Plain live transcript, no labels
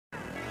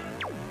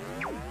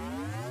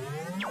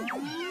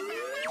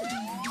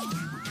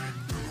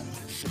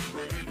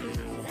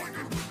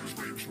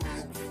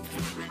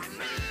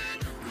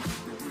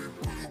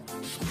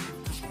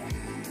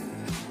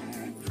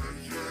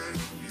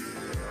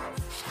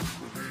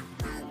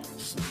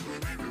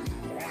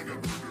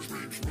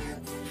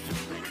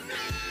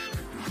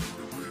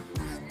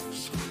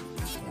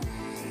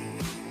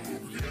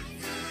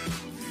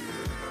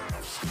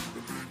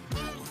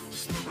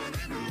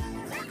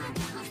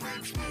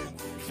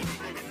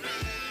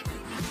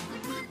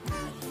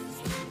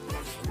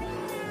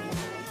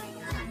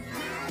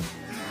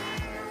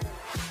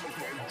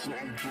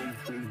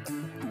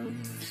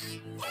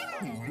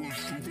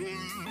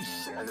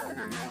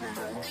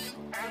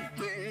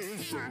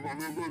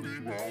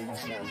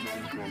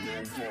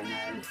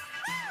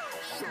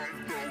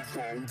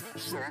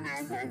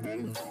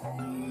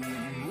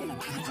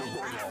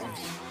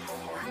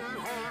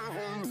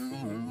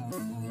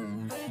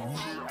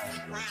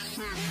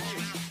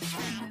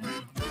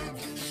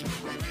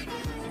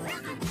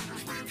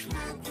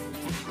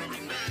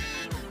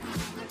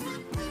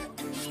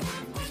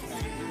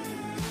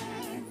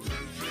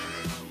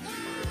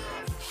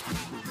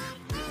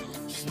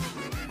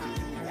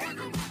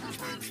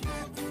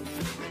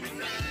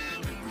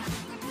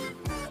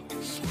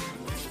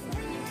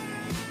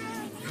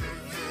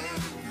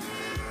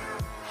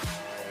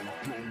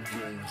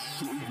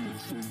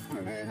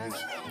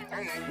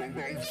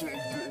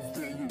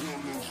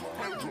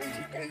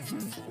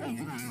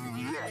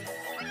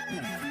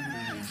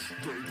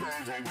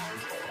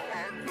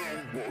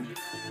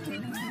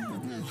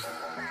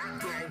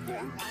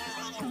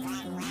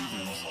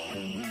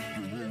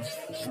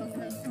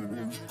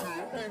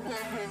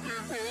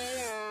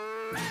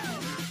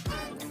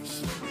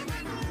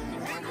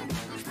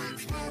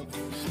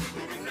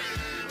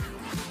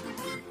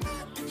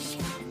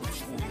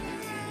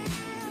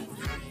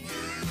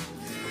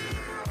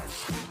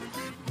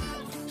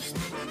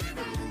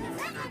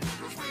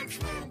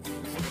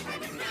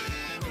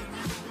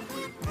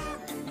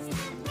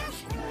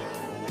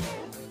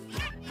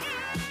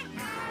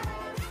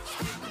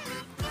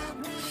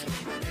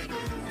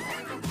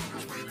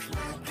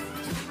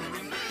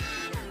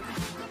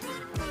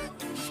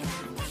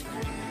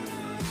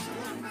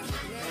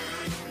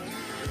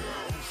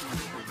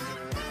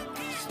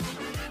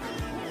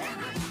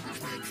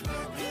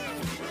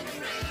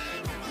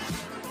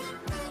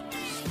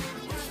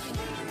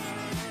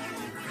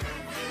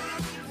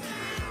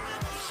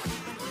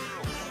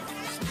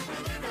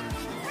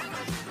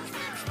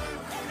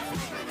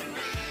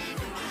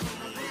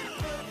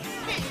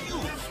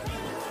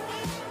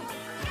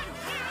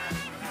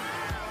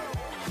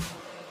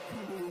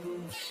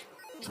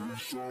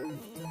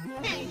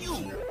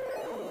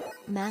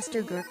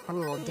MasterGir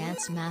cruel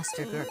dance,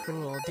 MasterGir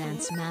cruel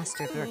dance,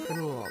 MasterGir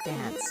cruel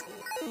dance.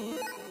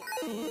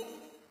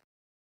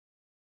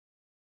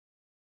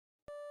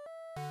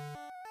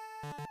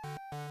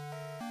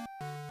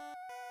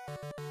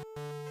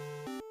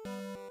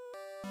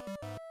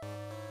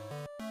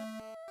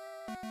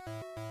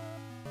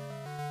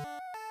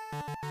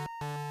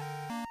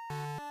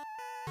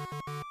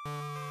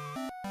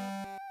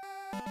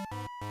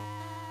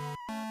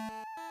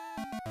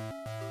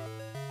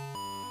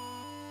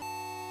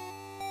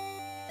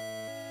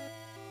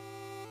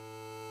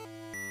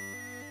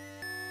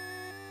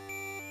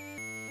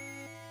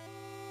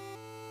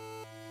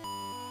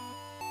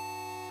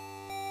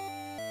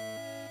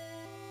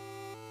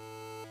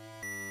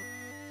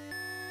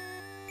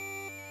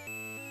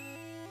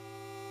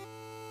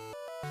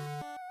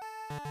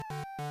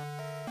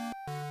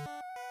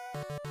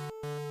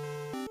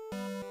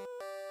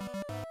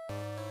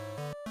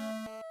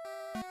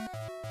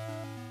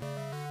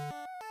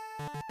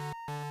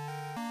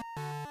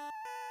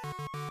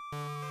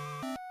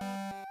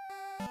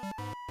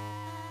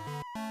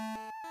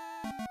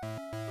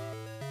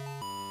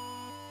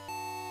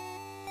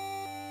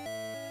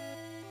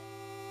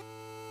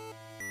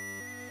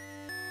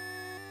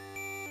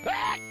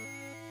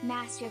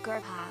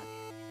 MasterGir Pog.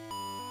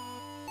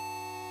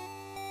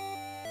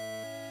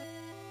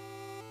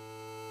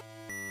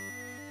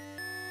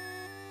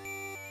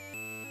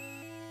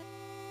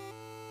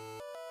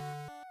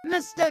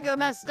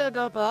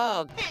 MasterGir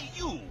Pog. Hey,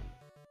 you!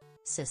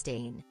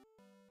 Sustain.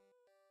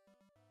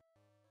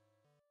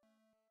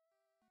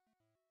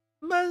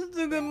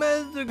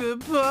 MasterGir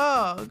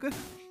Pog.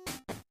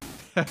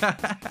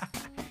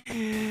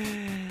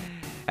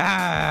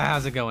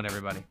 How's it going,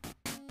 everybody?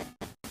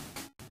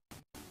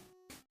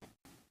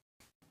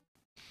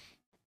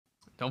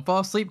 Don't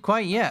fall asleep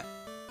quite yet.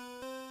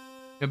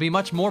 There'll be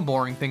much more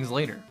boring things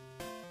later.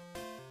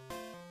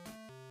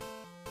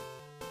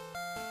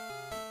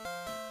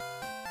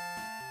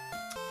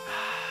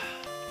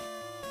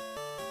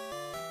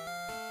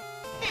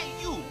 Hey,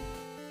 you!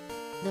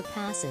 The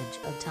passage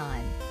of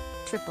time.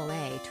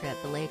 AAA,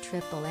 AAA,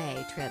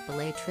 AAA,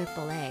 AAA,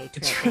 AAA,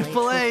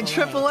 AAA,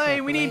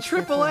 AAA, we need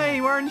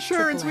AAA. Our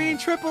insurance, we need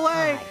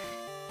AAA.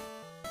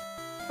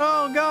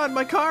 Oh God,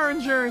 my car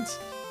insurance.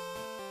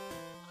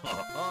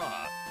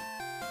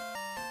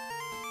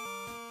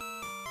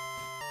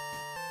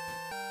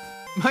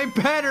 My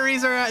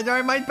batteries are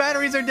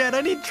dead.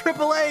 I need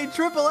AAA,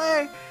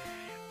 AAA,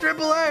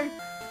 AAA.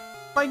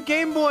 My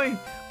Game Boy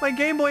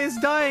is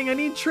dying. I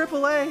need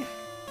AAA.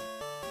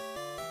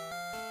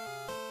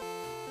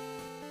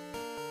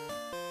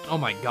 Oh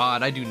my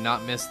god, I do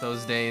not miss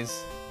those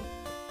days.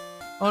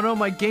 Oh no,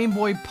 my Game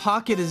Boy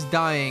Pocket is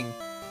dying.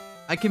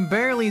 I can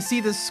barely see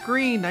the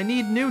screen. I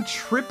need new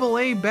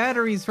AAA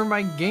batteries for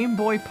my Game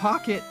Boy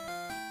Pocket.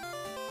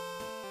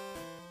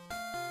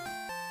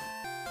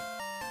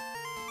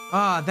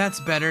 Ah, that's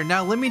better.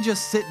 Now let me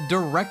just sit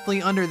directly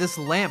under this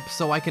lamp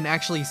so I can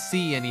actually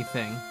see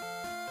anything.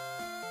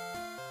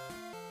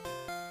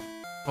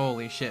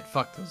 Holy shit,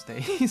 fuck those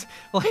days.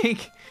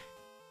 Like,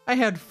 I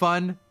had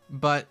fun,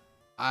 but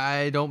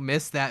I don't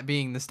miss that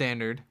being the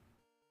standard.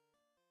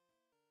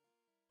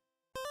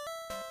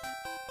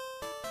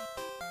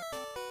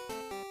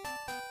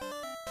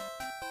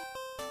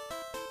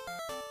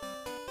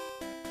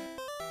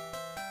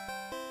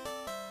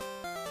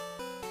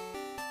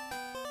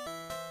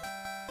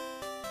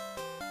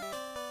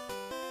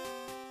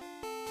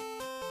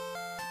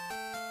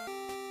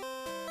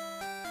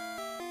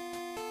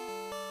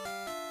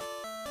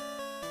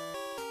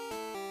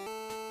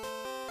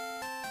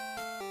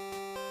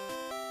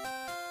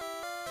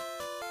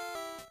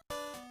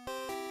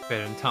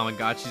 Better than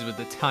Tamagotchis with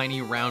the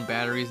tiny round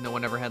batteries no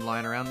one ever had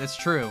lying around. That's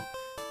true.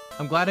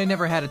 I'm glad I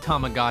never had a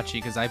Tamagotchi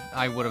because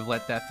I would have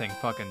let that thing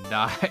fucking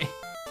die.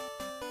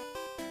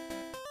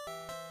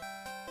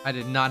 I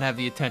did not have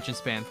the attention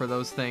span for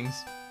those things.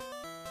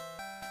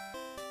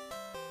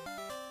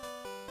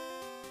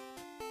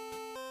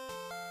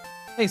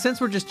 Hey,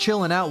 since we're just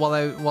chilling out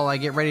while I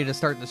get ready to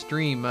start the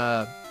stream,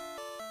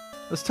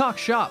 let's talk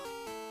shop.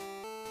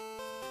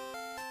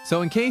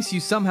 So in case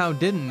you somehow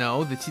didn't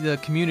know, the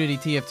community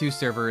TF2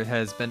 server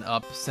has been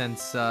up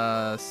since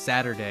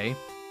Saturday,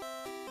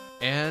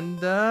 and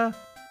it's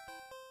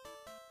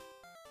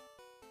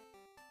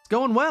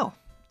going well.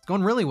 It's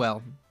going really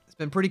well. It's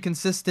been pretty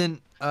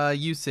consistent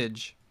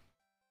usage.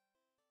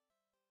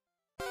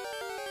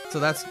 So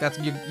that's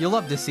you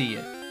love to see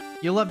it.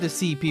 You love to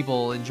see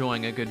people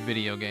enjoying a good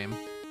video game.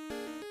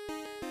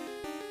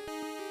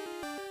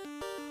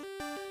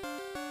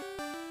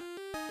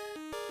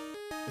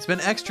 It's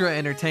been extra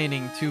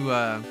entertaining to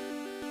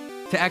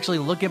actually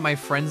look at my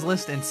friends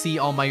list and see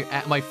all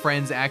my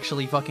friends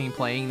actually fucking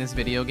playing this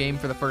video game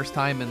for the first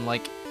time in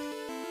like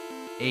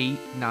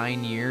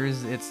 8-9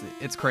 years.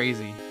 It's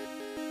crazy.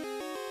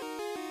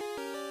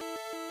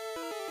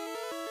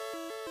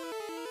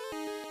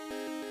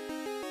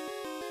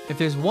 If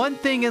there's one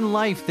thing in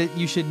life that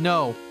you should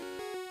know,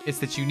 it's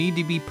that you need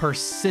to be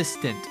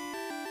persistent.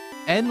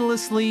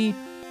 Endlessly,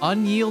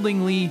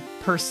 unyieldingly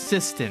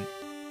persistent.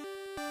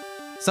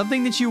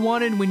 Something that you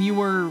wanted when you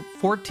were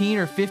 14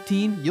 or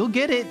 15, you'll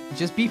get it.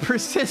 Just be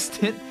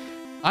persistent.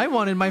 I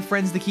wanted my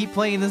friends to keep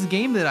playing this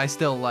game that I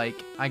still like.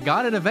 I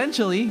got it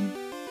eventually.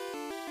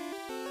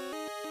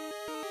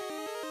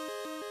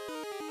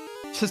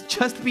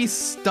 Just be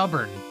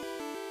stubborn.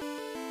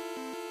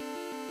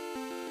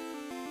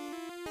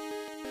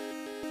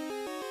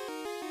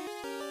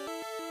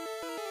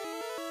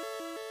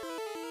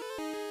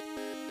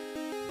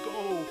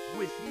 Go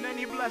with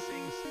many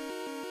blessings.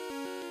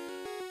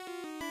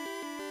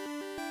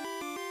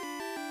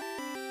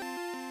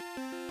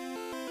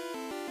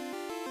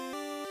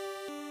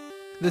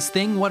 This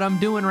thing, what I'm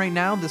doing right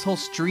now, this whole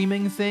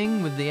streaming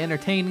thing with the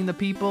entertaining the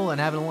people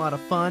and having a lot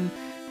of fun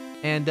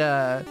and,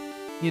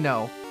 you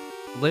know,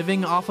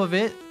 living off of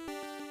it,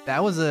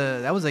 that was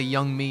a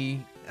young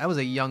me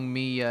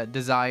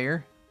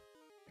desire.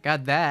 I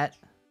got that.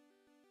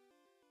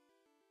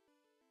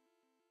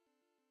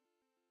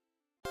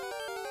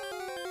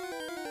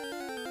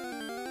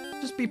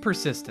 Just be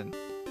persistent.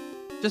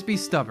 Just be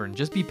stubborn.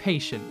 Just be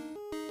patient.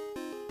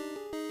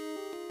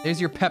 There's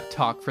your pep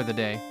talk for the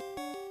day.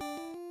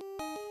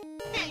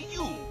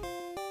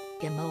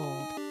 I'm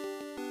old.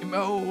 I'm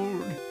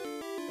old.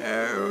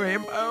 Oh,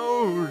 I'm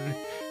old.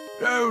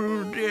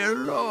 Oh, dear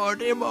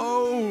Lord, I'm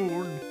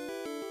old.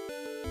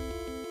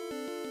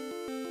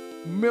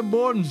 Me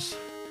buns.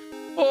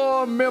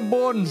 Oh, me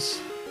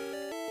buns.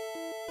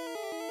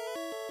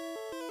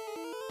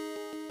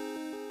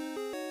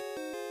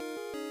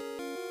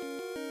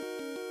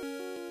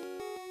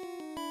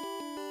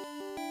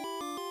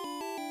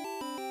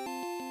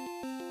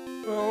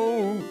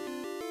 Oh.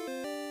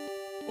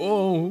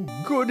 Oh,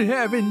 good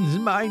heavens,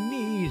 my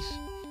knees.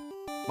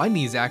 My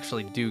knees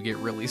actually do get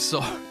really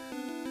sore.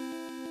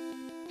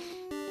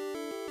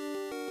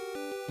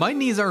 My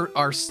knees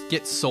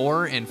get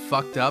sore and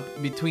fucked up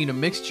between a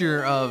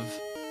mixture of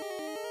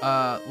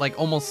like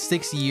almost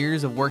 6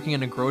 years of working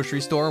in a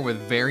grocery store with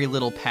very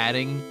little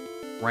padding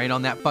right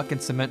on that fucking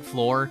cement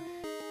floor,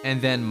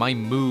 and then my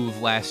move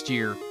last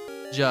year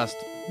just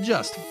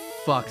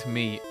fucked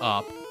me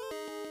up.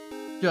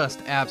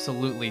 Just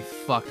absolutely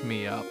fucked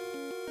me up.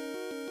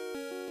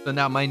 So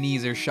now my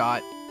knees are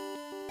shot.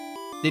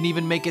 Didn't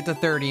even make it to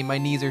 30, my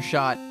knees are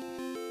shot.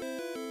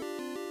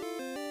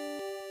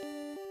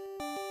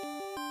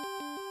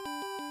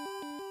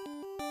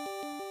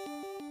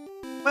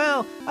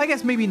 Well, I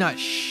guess maybe not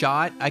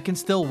shot. I can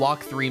still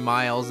walk 3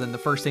 miles, and the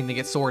first thing that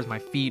gets sore is my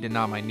feet and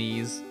not my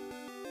knees.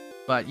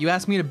 But you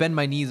asked me to bend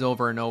my knees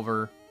over and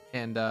over,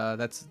 and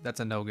that's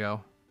a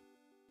no-go.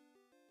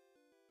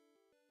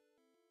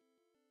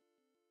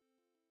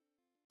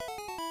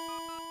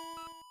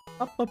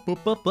 Oh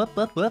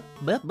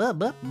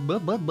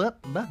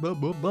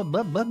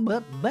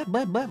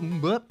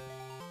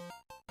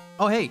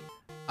hey,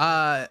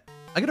 I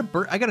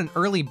got an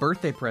early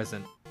birthday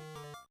present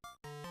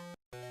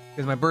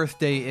because my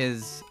birthday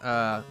is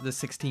the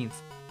 16th.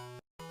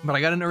 But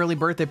I got an early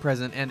birthday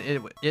present, and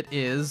it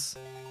is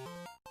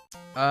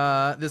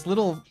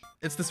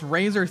it's this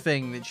razor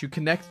thing that you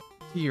connect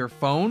to your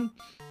phone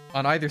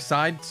on either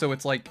side, so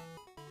it's like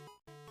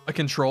a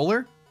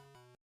controller.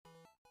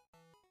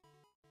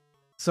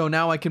 So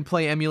now I can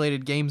play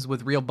emulated games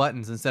with real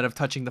buttons instead of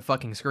touching the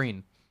fucking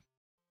screen.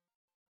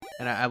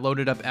 And I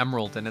loaded up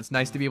Emerald, and it's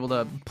nice to be able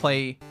to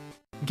play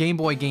Game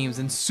Boy games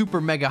in super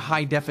mega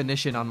high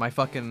definition on my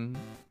fucking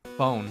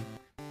phone.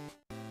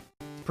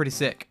 It's pretty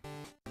sick.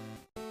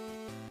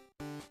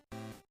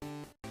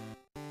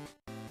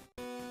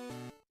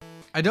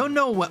 I don't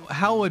know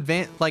how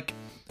advanced, like,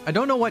 I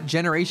don't know what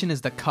generation is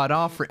the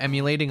cutoff for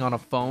emulating on a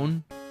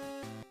phone.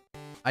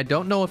 I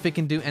don't know if it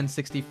can do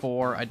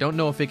N64. I don't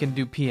know if it can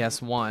do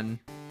PS1.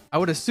 I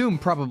would assume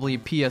probably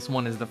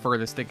PS1 is the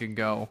furthest it can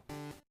go.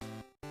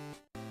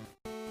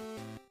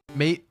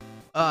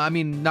 I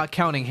mean, not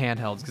counting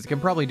handhelds, because it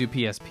can probably do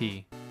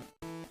PSP.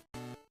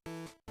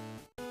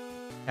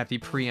 Happy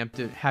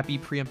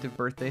preemptive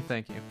birthday,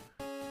 thank you.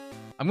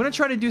 I'm gonna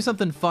try to do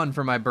something fun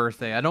for my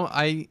birthday.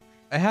 I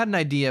had an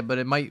idea, but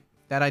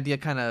that idea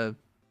kind of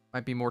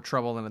might be more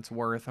trouble than it's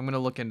worth. I'm gonna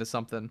look into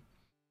something.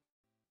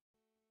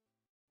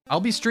 I'll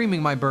be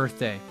streaming my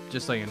birthday,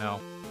 just so you know.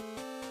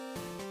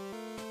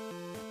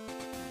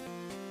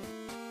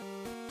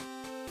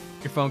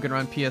 Your phone can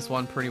run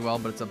PS1 pretty well,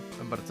 but it's a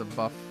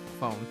buff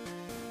phone.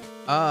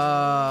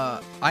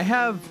 I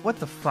have, what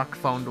the fuck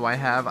phone do I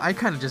have? I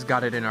kind of just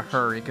got it in a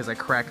hurry because I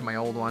cracked my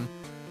old one.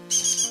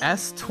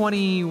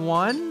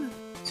 S21?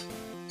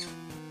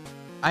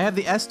 I have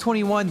the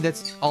S21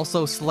 that's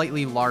also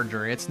slightly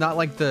larger. It's not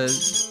like the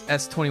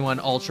S21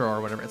 Ultra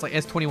or whatever. It's like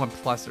S21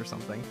 Plus or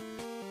something.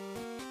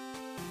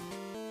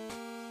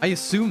 I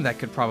assume that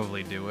could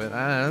probably do it.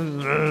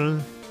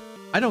 I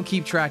don't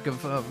keep track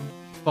of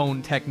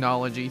phone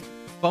technology.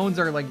 Phones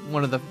are like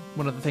one of the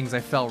things I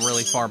fell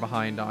really far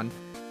behind on.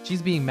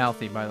 She's being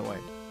mouthy, by the way.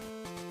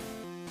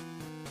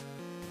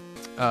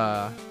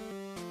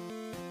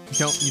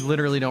 You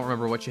literally don't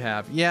remember what you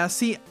have. Yeah,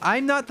 see,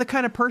 I'm not the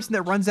kind of person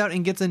that runs out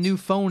and gets a new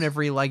phone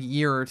every like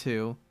year or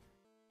two.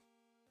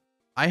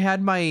 I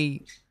had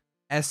my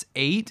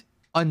S8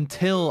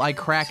 until I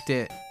cracked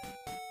it.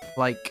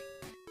 Like,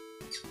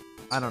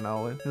 I don't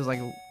know, it was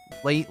like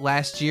late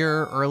last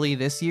year, early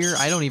this year.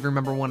 I don't even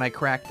remember when I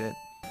cracked it.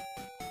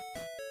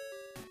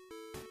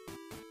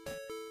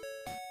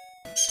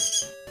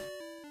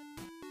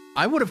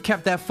 I would have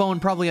kept that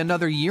phone probably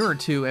another year or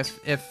two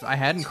if I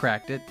hadn't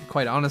cracked it,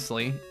 quite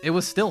honestly. It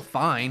was still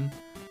fine.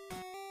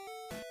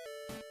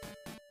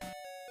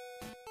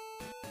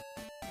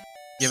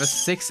 You have a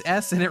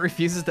 6S and it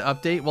refuses to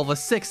update? Well, the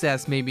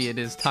 6S, maybe it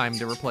is time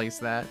to replace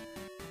that.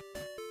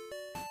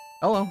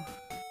 Hello.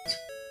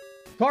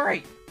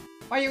 Corey!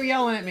 Why are you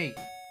yelling at me?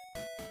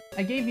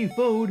 I gave you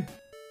food.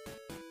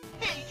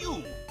 Hey,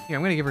 you! Here,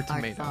 I'm gonna give her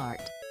tomato.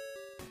 Fart.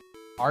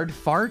 Ard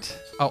fart?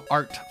 Oh,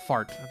 art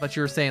fart. I thought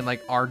you were saying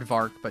like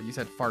aardvark, but you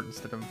said fart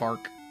instead of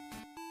vark.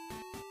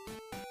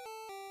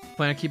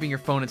 Plan on keeping your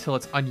phone until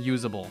it's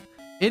unusable.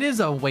 It is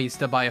a waste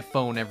to buy a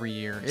phone every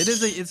year.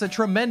 It's a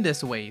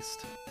tremendous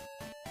waste.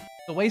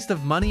 It's a waste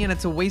of money and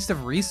it's a waste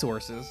of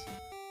resources.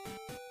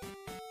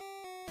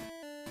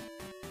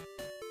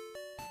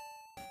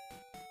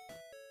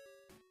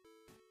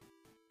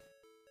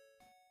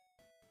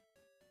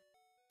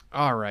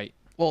 All right.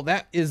 Well,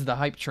 that is the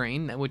hype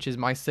train, which is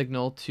my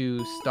signal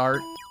to start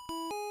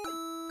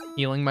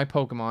healing my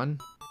Pokemon.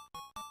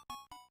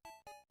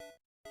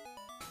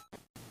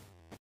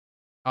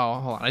 Oh,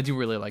 hold on. I do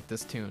really like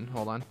this tune.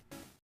 Hold on.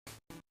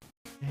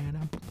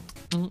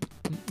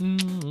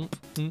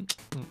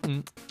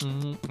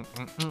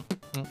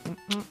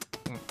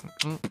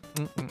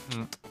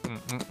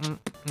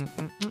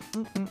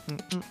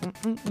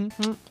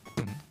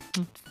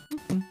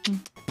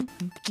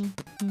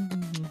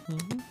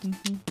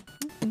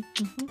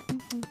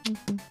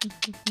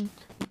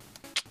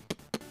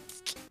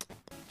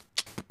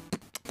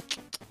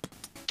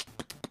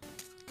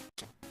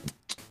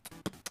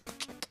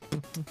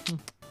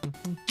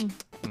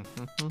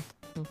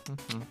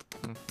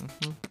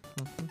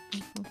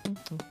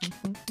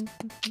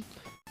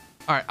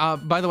 All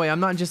right, by the way, I'm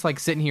not just like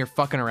sitting here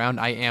fucking around.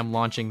 I am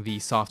launching the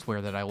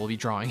software that I will be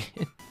drawing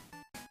in.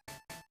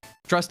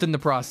 Trust in the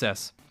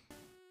process.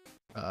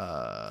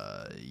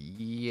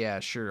 Yeah,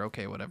 sure,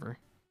 okay, whatever.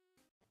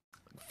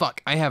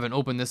 Fuck, I haven't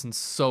opened this in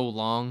so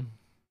long.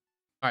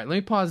 All right, let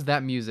me pause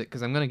that music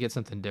because I'm gonna get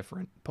something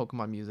different.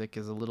 Pokemon music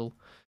is a little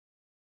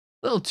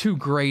too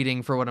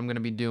grating for what I'm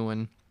gonna be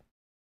doing.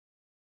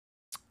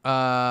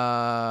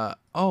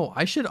 Oh,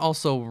 I should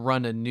also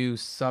run a new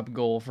sub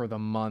goal for the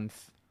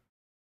month.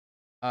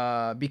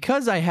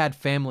 Because I had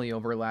family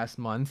over last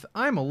month,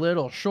 I'm a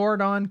little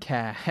short on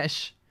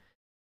cash.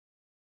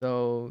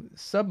 So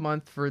sub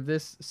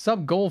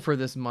goal for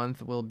this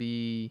month will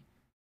be,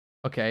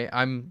 okay,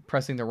 I'm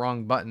pressing the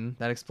wrong button.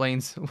 That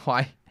explains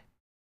why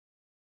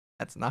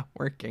that's not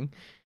working.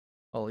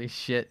 Holy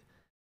shit.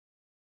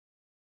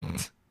 I'm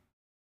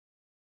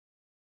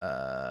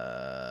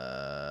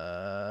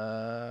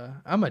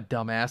a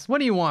dumbass. What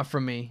do you want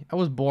from me? I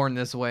was born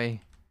this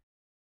way.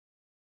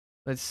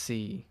 Let's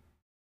see.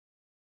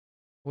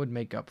 Would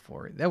make up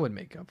for it. That would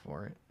make up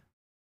for it.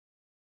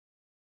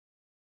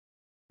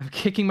 I'm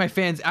kicking my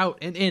fans out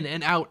and in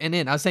and out and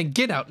in. I was saying,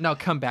 get out. No,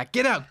 come back.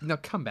 Get out. No,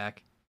 come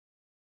back.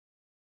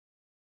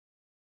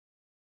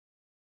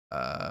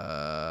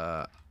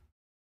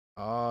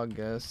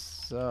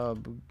 August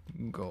sub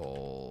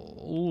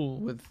goal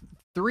with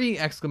 3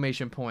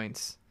 exclamation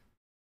points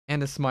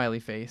and a smiley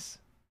face.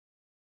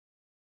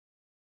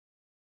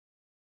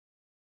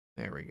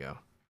 There we go.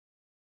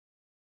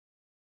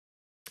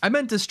 I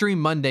meant to stream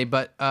Monday,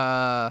 but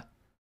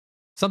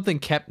something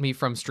kept me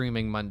from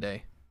streaming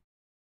Monday.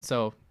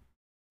 So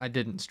I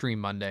didn't stream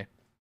Monday.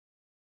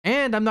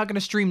 And I'm not going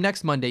to stream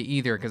next Monday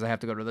either because I have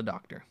to go to the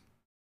doctor.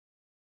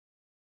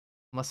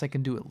 Unless I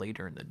can do it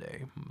later in the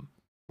day.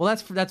 Well,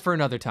 that's for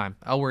another time.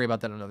 I'll worry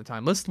about that another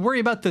time. Let's worry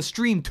about the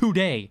stream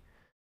today.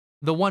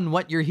 The one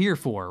what you're here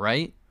for,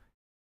 right?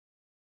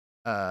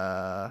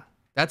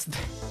 That's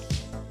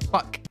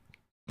fuck.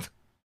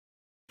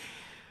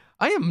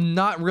 I am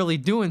not really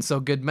doing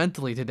so good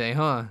mentally today,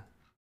 huh?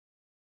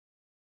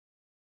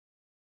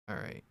 All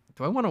right.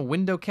 Do I want a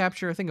window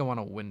capture? I think I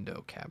want a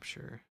window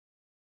capture.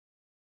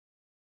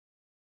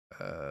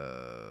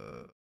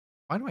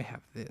 Why do I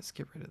have this?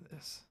 Get rid of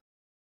this.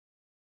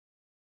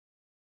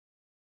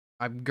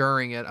 I'm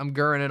gurring it. I'm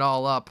gurring it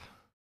all up.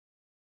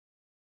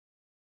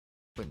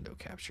 Window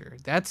capture.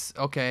 That's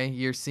okay.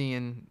 You're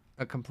seeing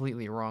a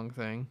completely wrong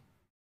thing.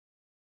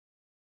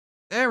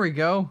 There we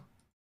go.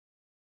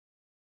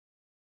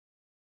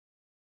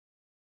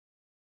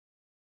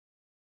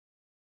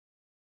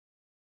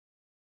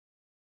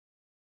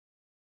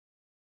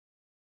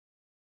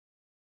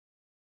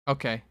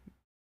 Okay.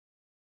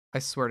 I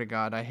swear to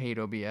God, I hate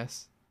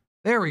OBS.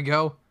 There we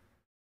go.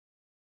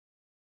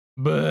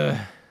 Buh.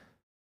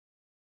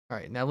 All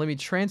right, now let me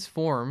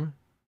transform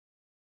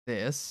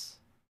this.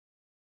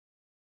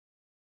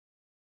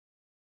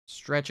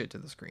 Stretch it to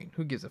the screen.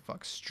 Who gives a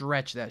fuck?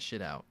 Stretch that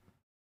shit out.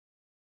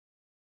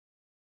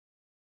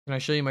 Can I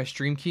show you my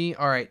stream key?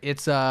 All right,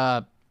 it's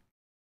 7.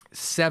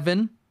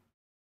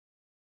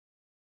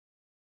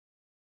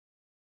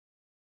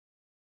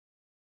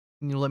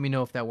 And you let me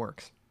know if that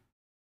works.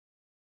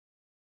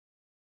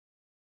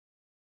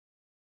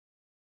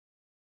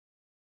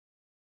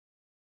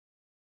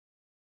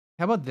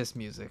 How about this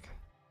music?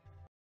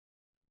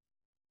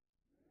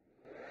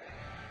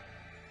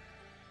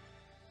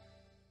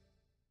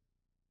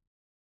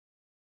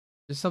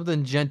 Just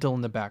something gentle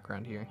in the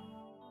background here.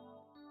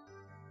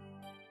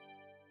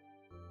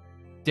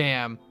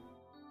 Damn.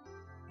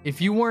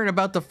 If you weren't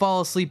about to fall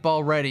asleep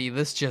already,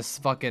 this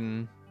just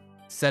fucking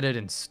set it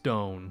in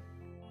stone.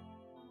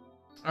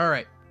 All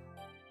right.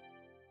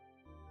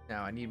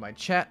 Now I need my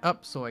chat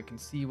up so I can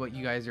see what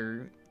you guys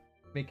are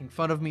making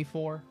fun of me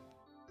for.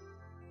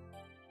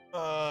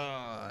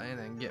 And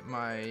then get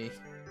my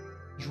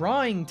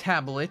drawing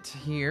tablet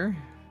here.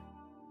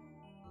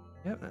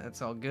 Yep,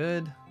 that's all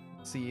good.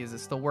 Let's see, is it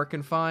still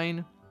working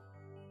fine?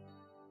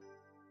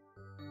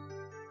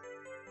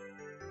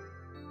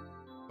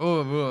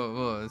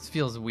 Oh, this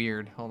feels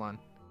weird. Hold on.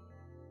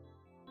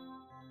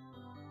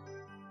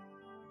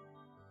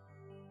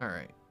 All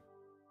right.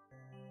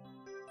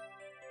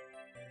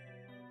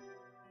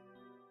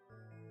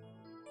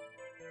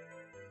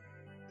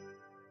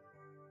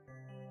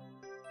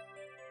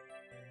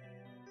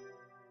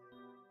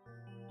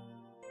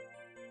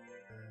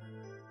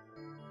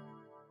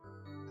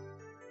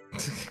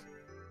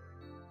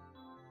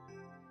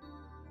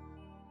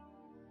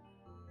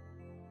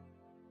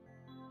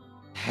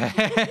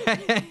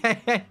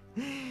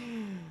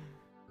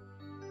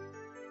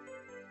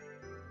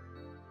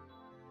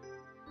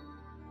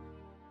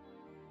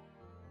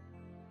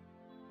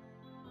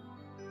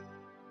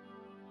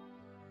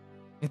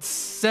 It's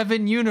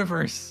 7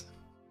 Universe.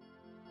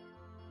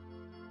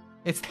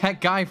 It's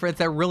that guy it's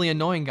that really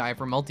annoying guy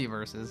for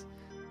Multiverses.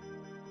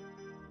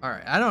 All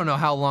right, I don't know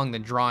how long the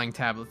drawing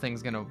tablet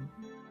thing's gonna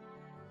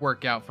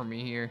work out for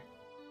me here.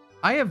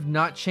 I have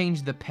not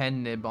changed the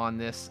pen nib on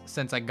this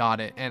since I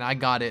got it, and I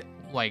got it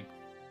like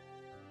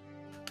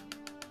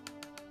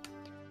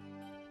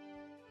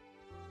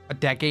a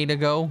decade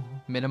ago,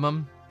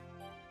 minimum.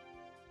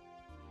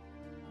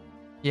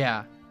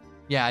 Yeah,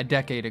 a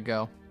decade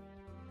ago.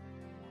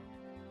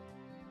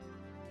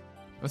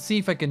 Let's see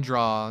if I can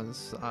draw.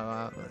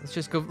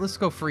 Let's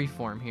go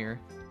freeform here.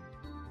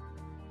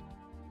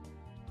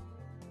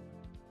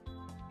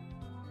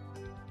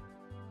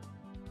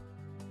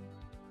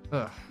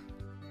 Ugh.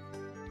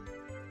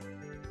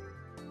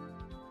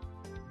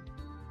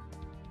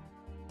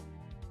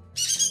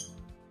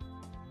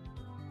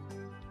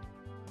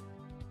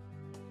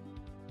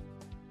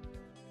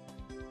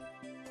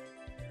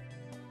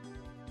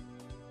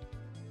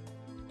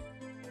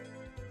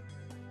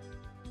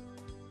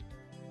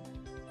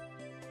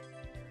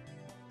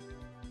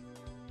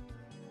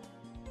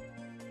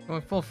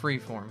 Going full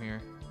freeform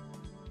here.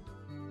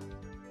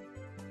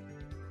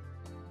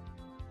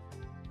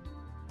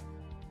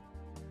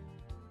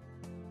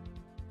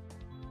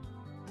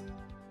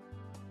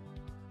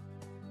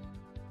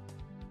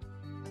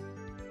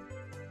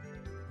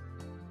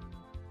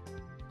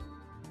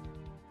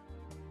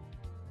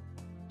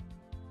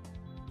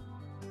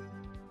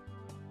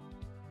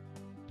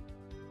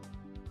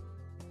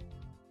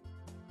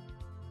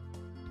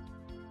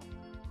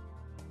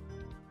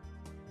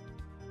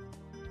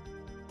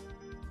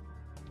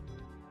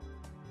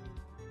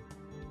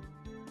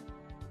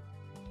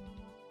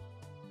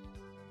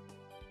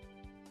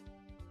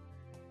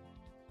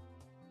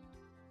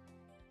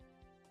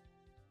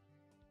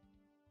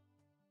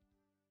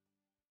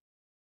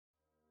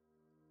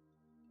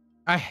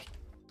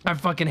 I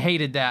fucking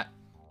hated that.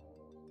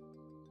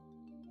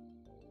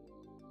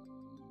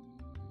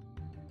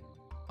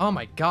 Oh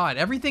my god,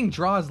 everything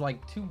draws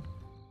like too...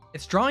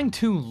 It's drawing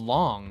too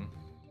long.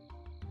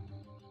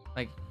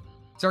 Like,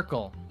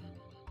 circle.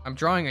 I'm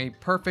drawing a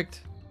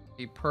perfect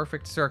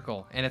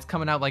circle, and it's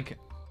coming out like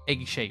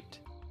egg-shaped.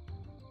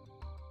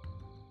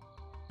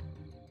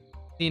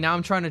 See, now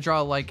I'm trying to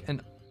draw like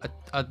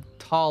a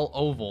tall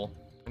oval.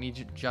 I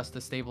need just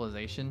the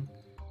stabilization.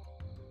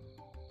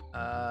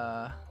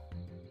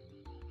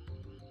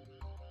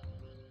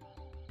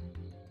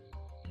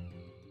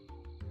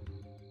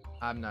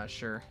 I'm not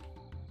sure.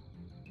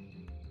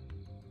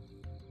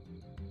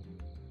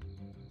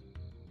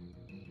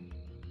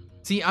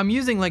 See, I'm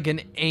using like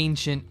an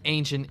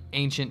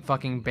ancient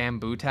fucking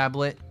bamboo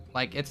tablet.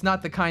 Like, it's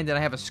not the kind that I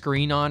have a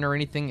screen on or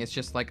anything. It's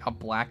just like a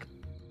black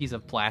piece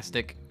of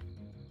plastic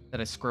that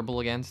I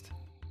scribble against.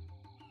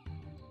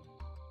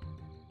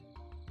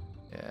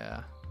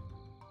 Yeah.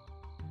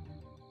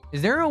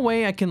 Is there a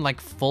way I can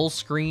like full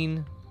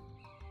screen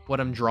what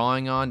I'm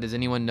drawing on? Does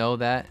anyone know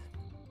that?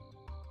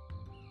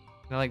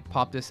 Can I like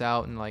pop this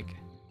out and like...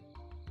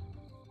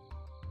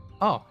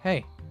 Oh,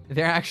 hey,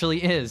 there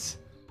actually is.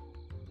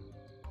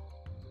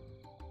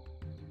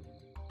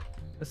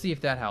 Let's see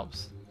if that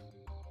helps.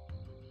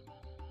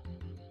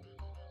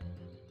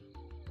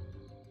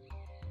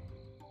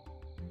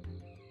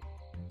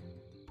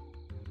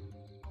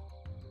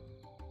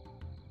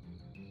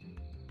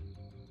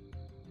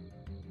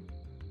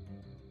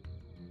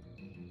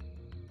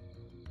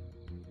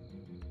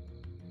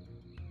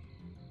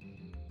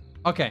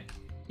 Okay.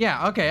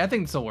 Yeah, okay, I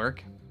think this will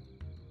work.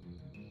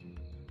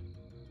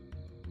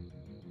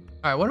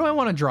 Alright, what do I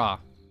want to draw?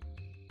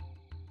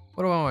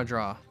 What do I want to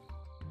draw?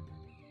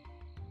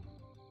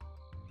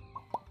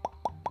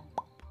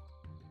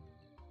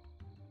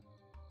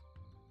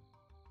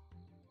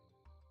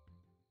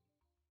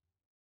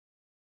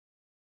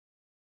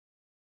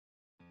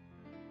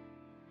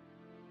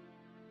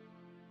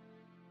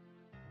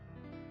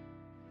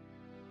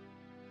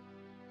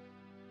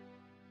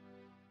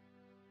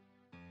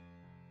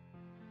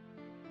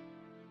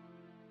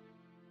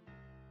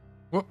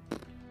 Whoop.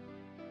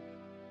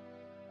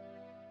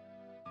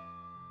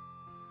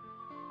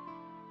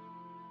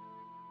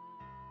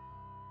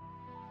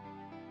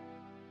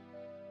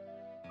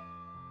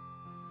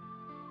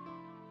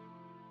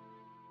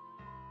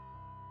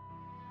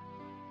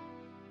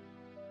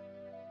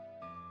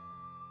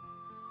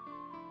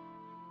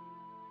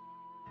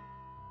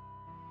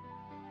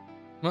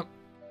 Whoop.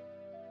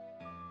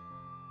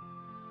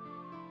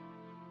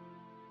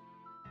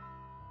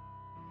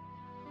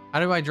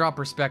 How do I draw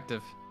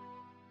perspective?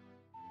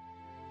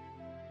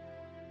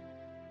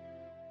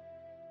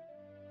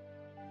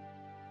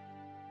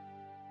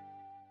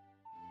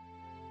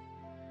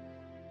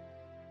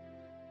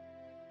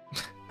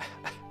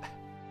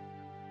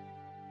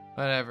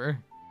 Whatever.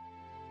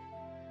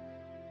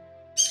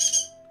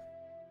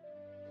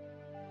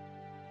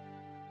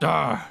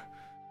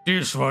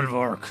 This will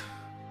work.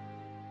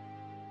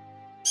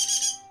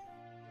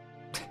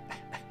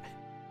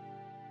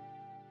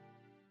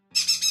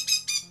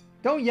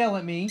 Don't yell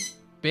at me,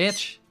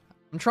 bitch.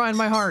 I'm trying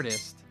my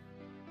hardest.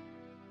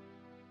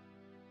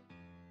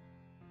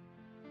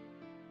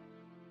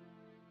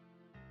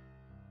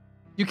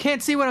 You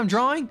can't see what I'm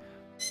drawing?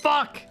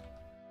 Fuck!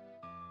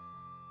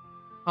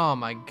 Oh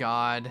my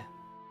god.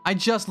 I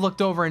just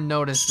looked over and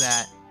noticed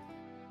that.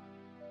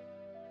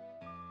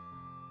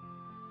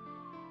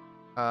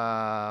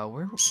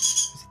 Where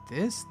is it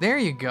this? There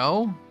you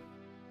go.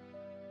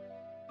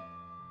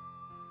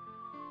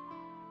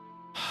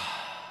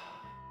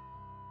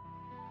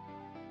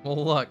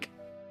 Well, look.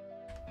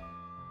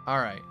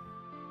 Alright.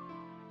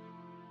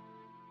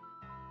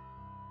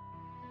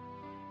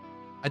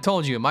 I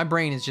told you, my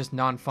brain is just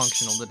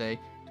non-functional today.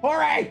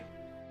 Tori!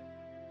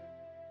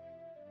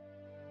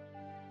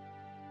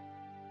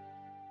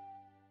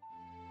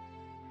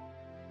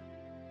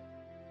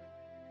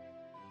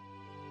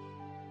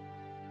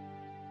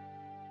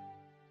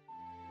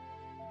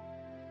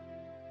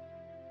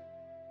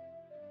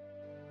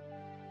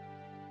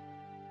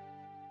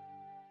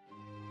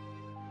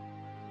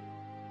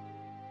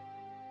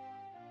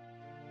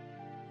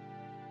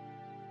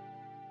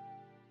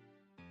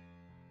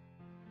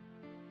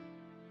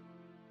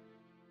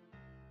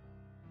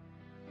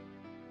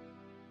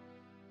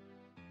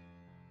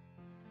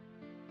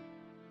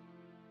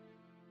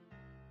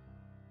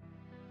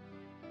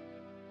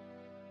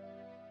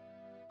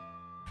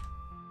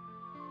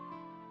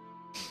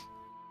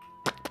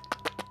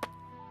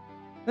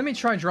 Let me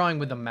try drawing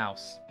with the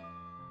mouse.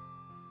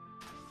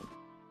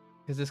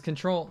 Because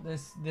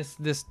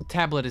this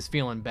tablet is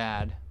feeling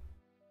bad.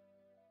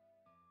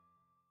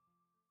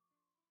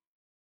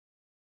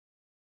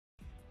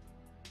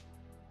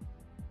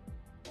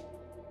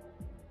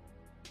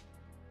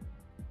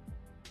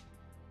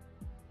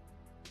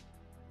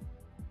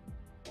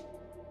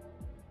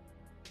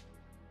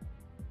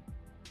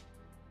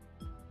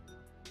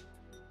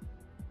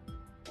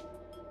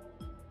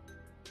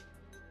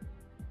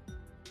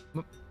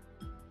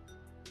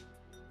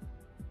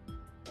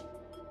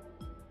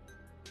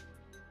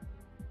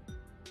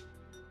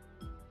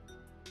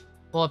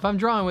 Well, if I'm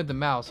drawing with the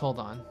mouse, hold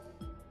on.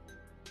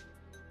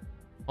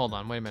 Hold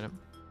on, wait a minute.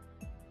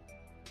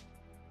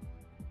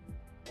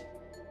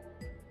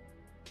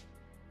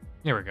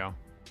 Here we go.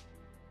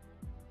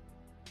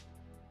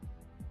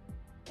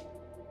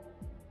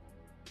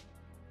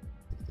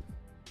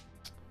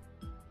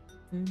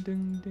 Ding,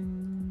 ding, ding,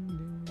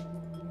 ding, ding.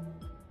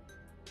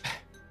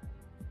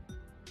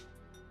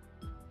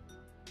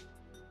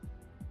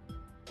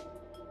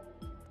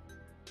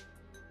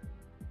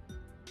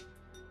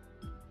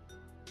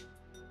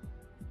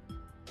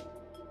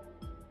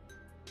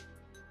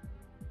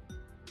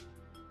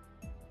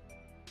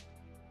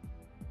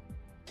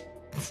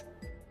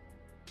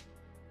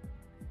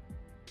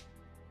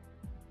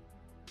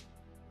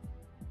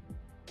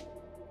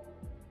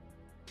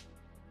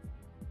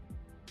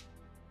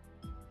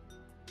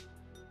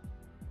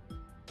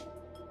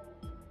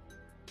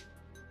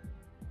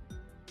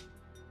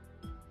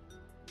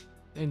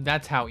 And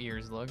that's how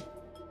ears look.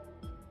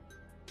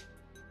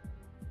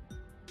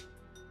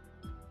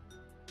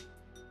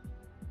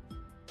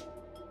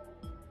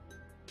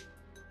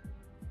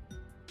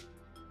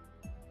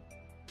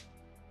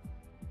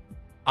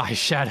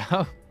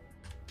 Eyeshadow.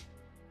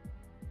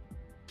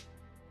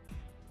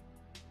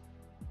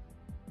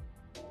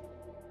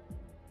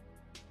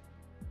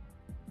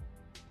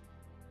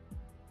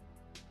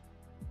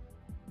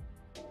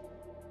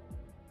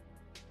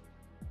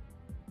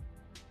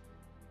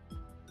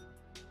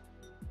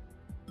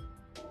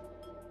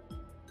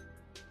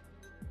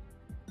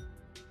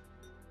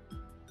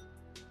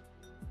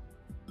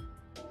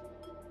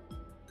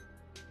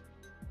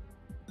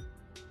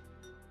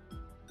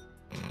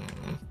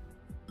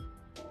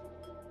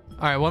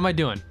 All right, what am I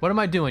doing? What am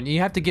I doing?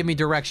 You have to give me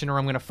direction or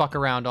I'm gonna fuck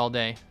around all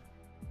day.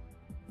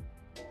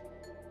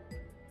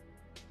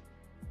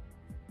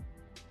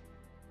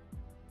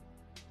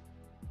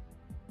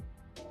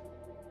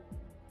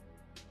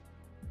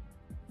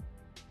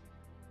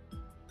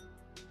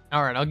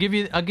 All right, I'll give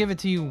it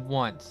to you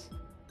once.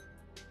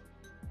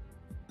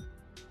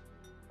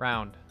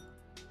 Round,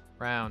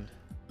 round,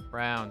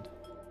 round,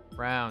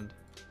 round,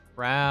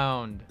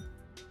 round.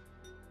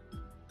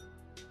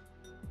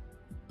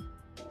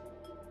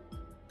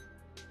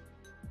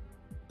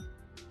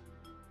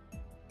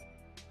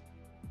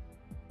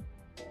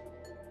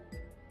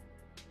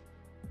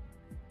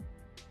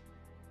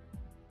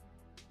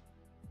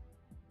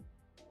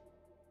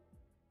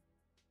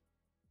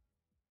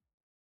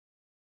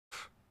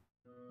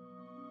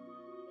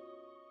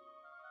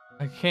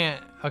 I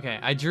can't. Okay,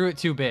 I drew it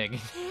too big.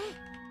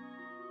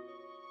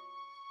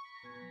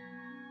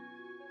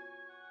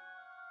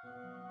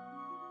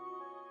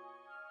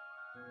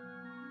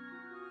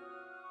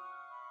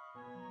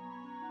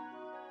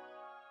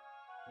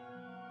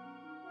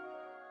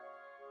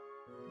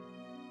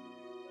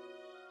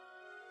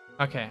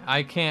 Okay,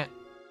 I can't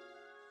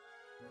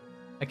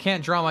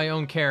draw my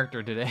own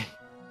character today.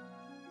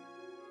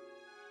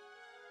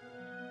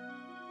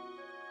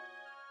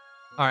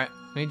 Alright,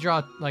 let me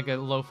draw like a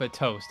loaf of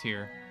toast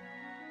here.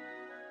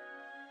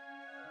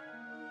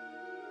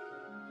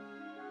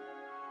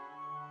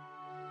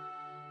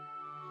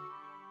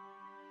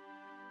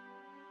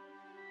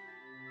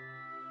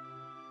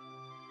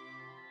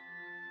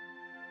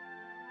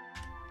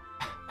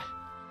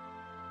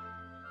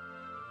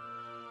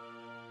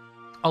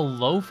 A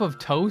loaf of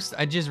toast?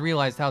 I just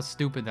realized how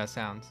stupid that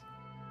sounds.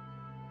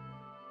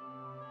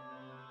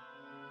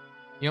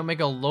 You don't make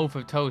a loaf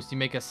of toast, you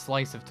make a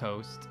slice of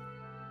toast.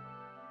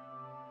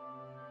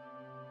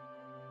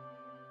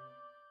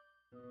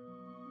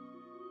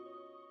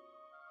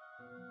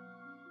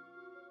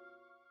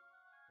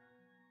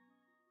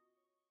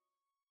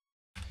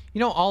 You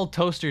know all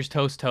toasters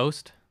toast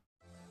toast?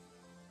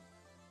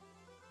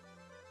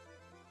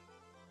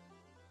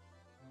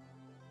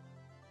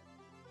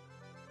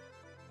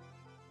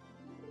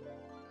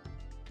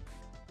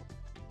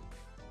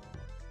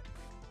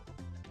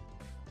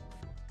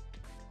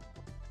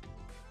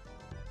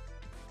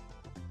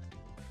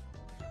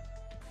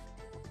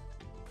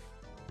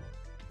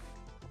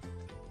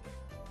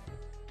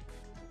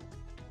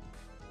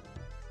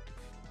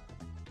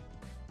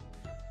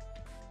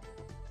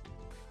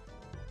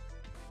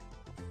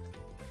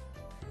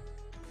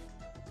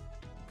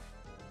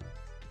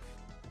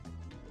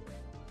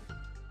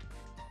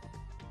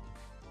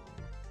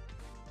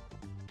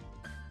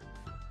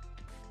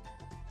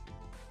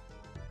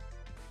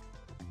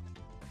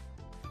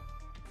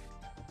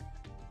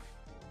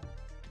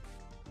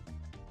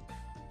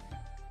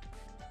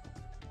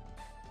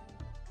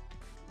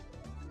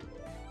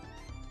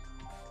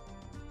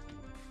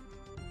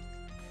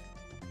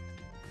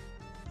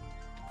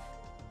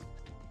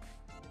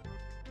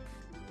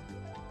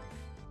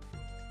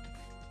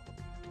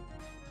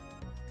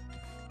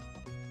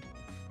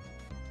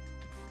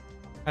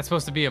 That's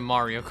supposed to be a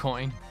Mario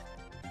coin.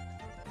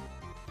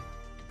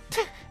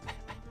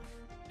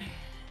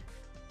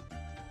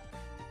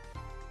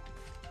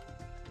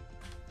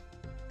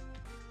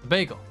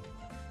 Bagel.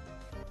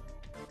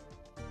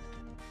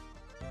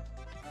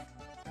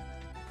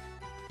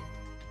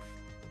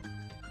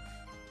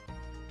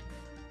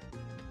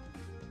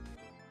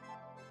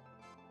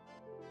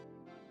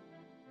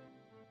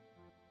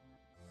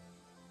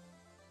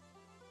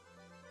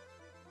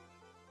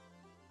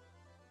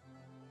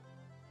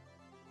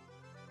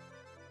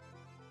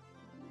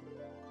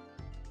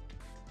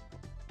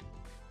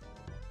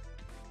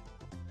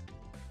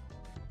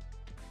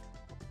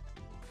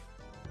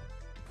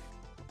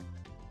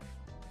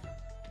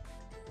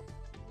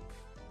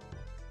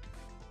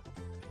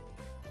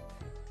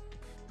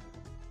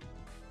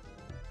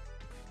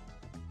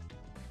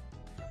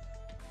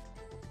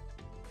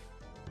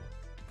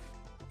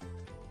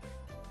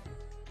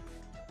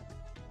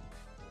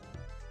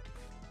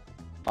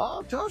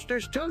 All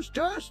toasters toast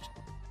toast.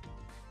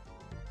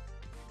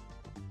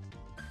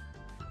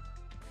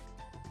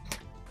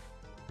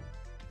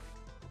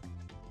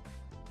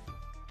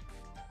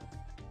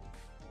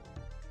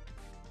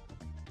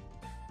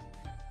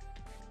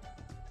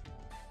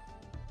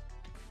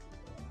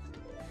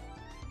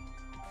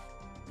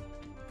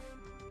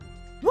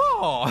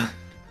 Whoa!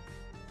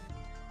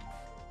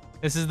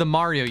 This is the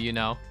Mario, you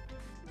know.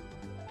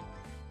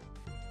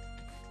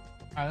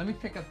 Alright, let me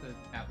pick up the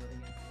tablet again.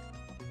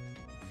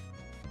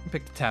 Let me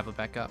pick the tablet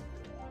back up.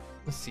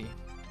 Let's see.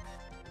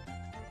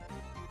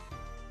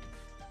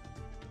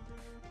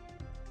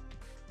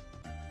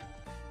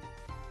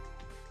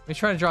 Let me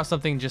try to draw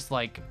something just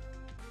like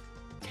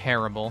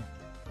terrible.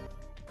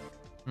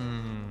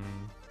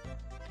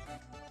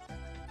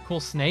 Cool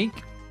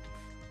snake?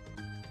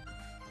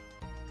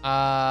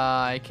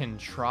 I can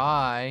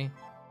try.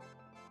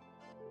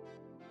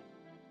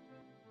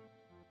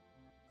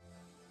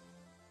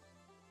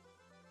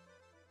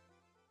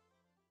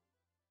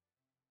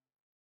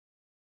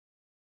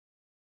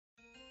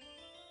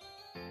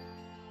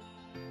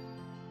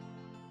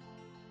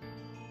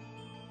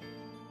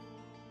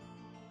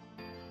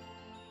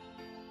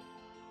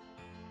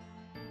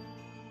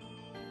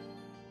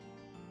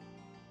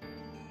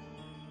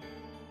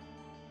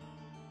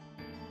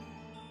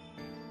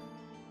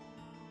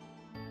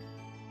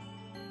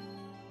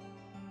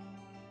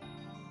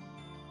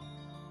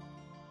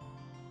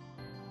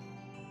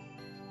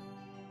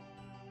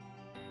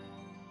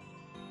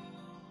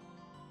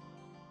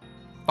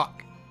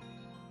 Fuck.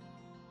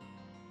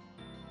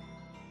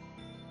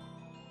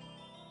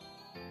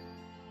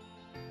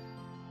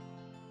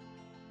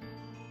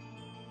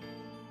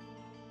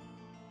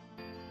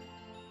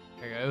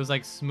 There you go. It was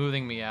like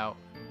smoothing me out.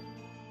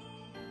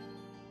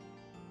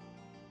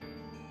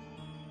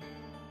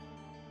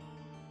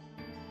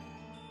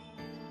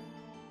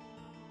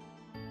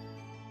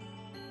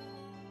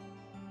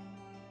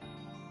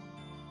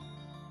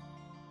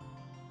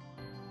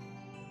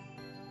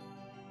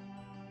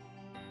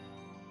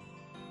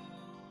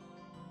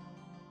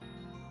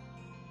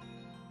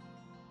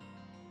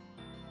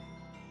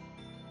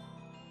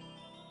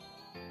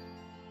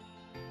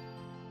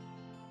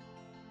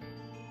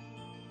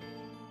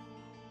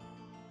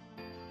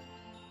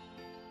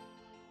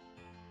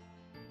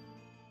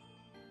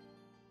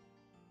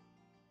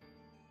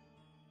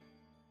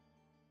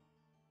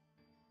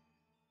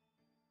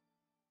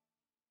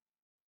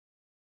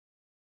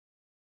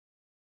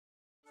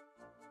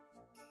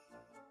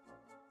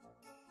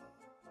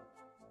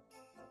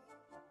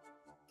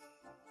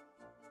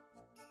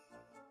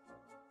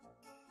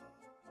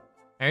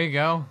 There you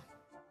go.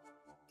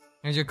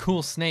 There's your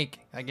cool snake,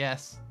 I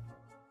guess.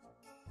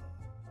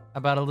 How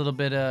about a little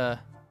bit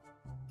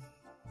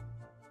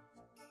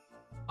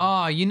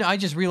Oh, you know, I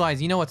just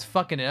realized, you know what's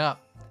fucking it up?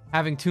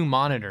 Having two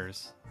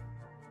monitors.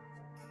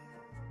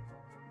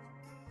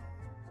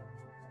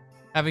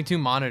 Having two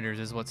monitors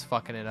is what's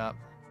fucking it up.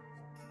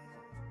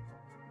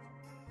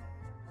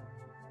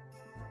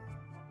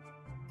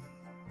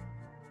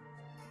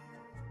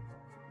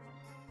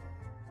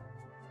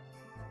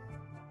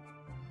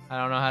 I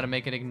don't know how to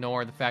make it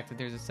ignore the fact that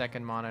there's a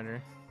second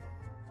monitor.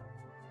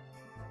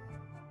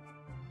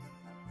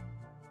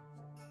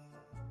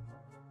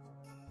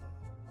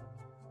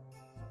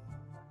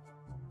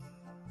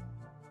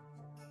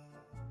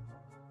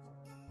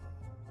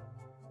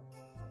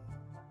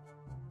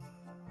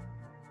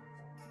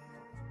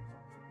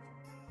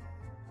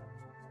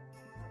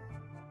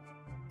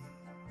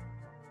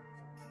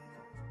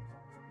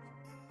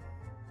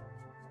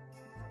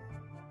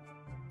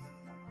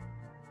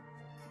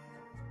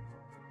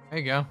 There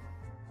you go.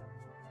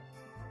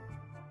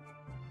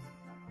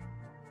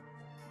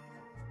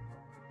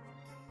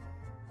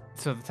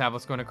 So the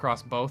tablet's going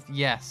across both?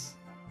 Yes.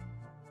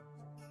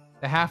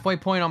 The halfway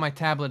point on my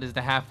tablet is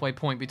the halfway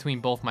point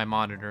between both my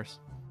monitors.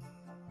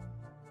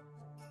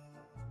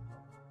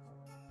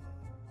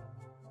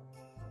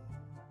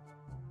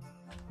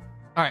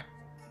 Alright.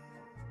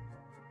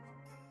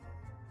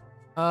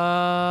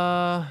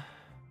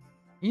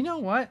 You know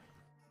what?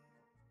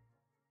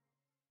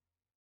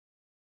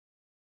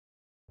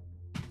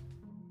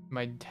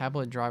 My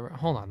tablet driver.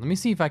 Hold on. Let me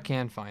see if I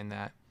can find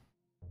that.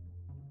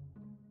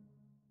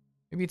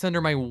 Maybe it's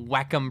under my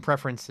Wacom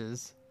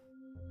preferences.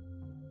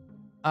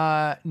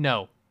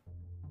 No.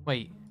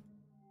 Wait.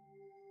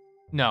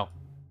 No.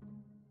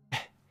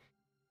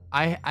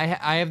 I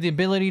have the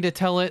ability to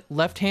tell it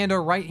left hand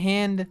or right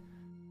hand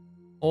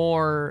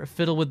or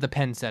fiddle with the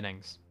pen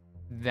settings.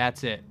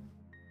 That's it.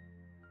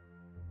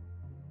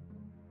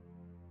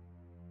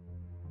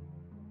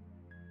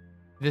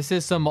 This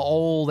is some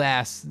old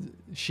ass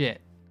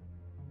shit.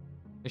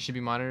 This should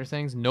be monitor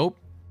things. Nope.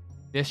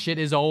 This shit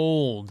is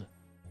old.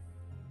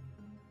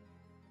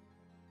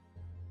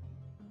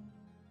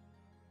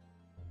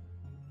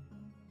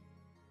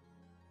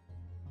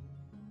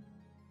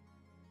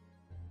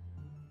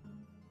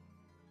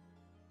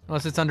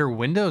 Unless it's under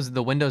Windows,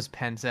 the Windows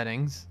pen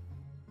settings.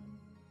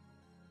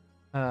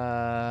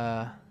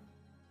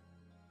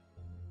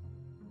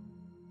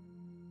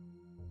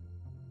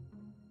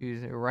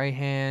 Use it right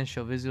hand,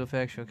 show visual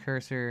effects, show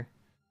cursor.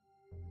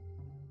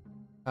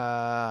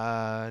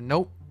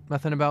 Nope.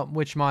 Nothing about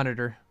which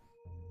monitor.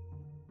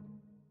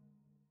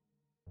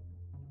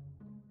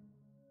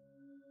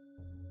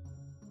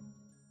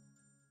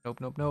 Nope,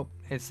 nope, nope.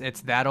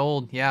 It's that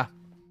old, yeah.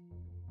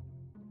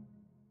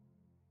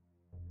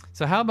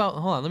 So how about,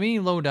 hold on, let me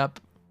load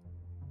up.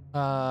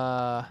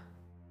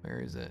 Where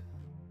is it?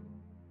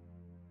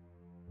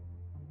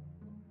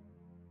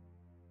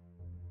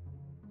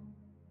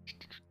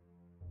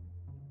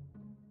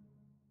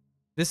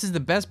 This is the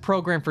best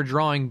program for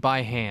drawing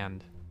by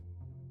hand.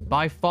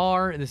 By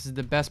far, this is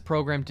the best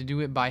program to do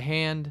it by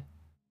hand.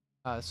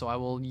 So I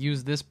will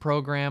use this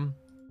program.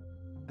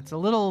 It's a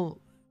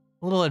little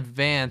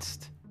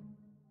advanced.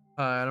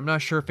 And I'm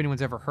not sure if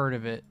anyone's ever heard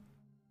of it.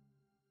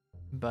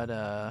 But,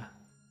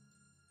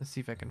 let's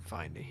see if I can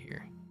find it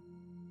here.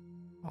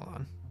 Hold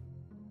on.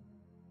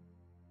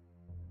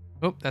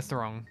 Oh, that's the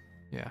wrong.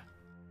 Yeah.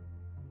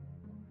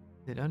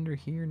 Is it under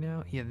here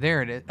now? Yeah,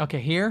 there it is.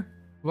 Okay, here.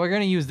 We're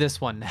going to use this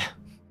one now.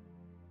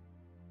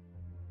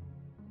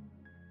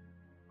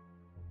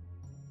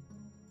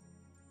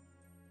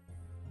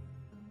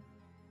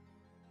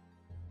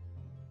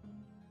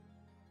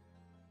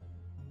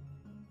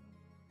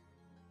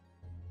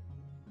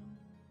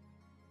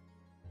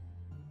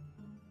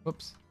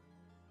 Whoops.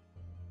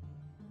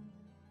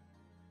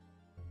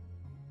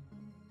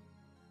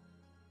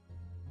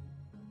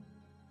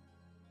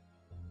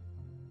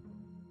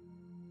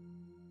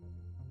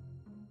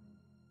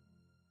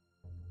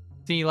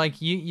 See, like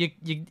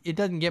it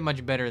doesn't get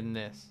much better than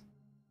this.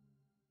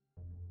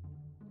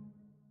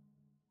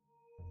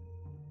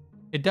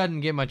 It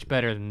doesn't get much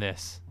better than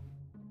this.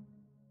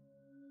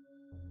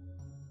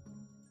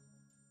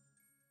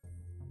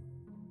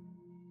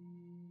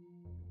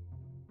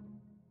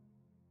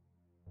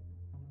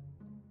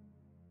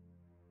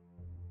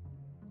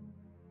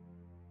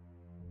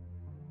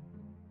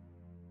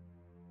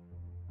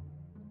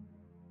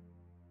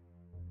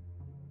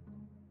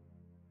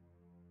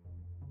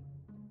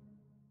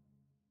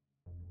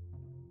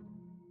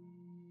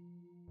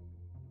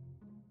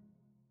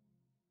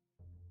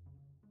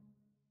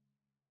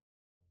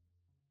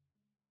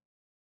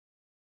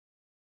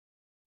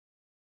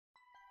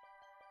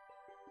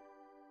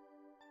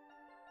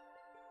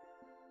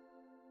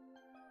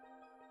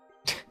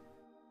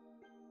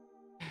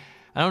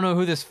 I don't know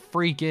who this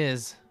freak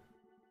is.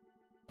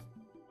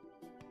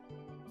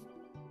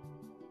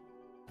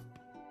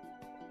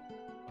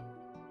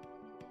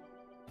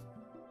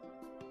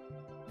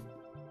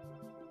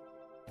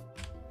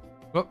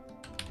 Whoop.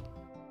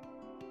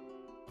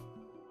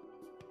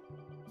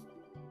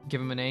 Give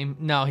him a name?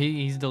 No,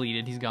 he's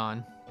deleted. He's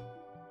gone.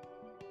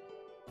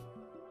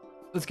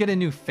 Let's get a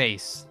new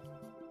face.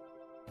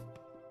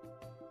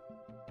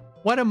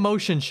 What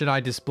emotion should I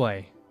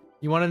display?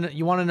 You want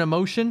an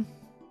emotion?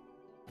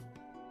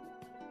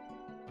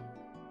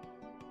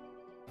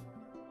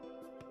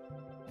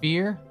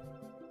 Fear?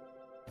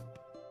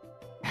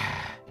 Let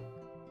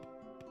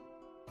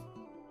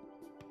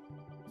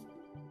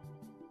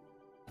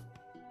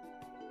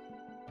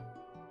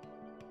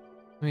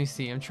me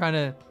see. I'm trying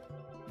to...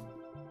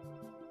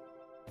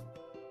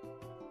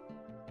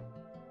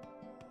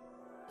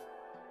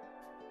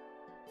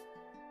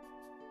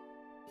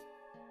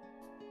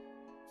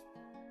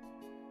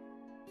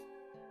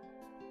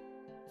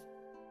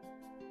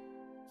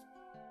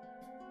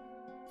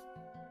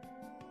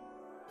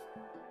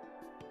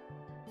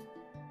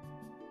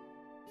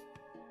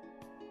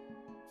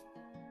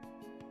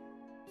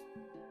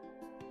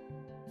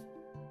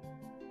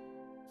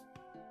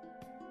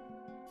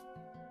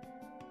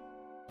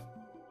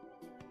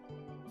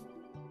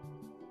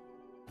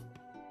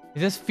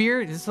 Is this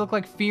fear? Does this look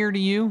like fear to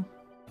you?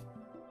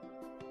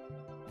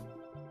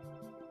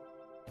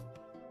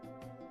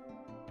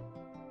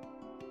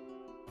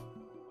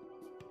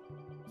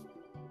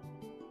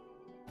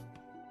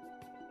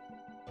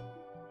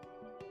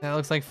 That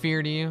looks like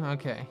fear to you?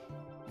 Okay.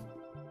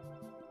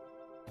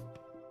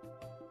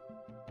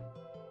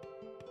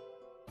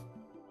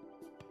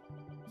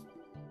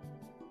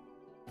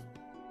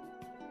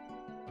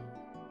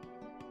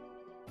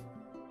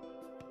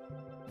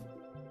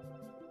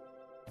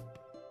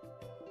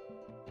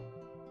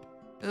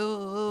 Oh,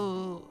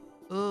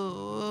 oh,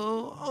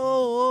 oh, oh,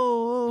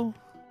 oh.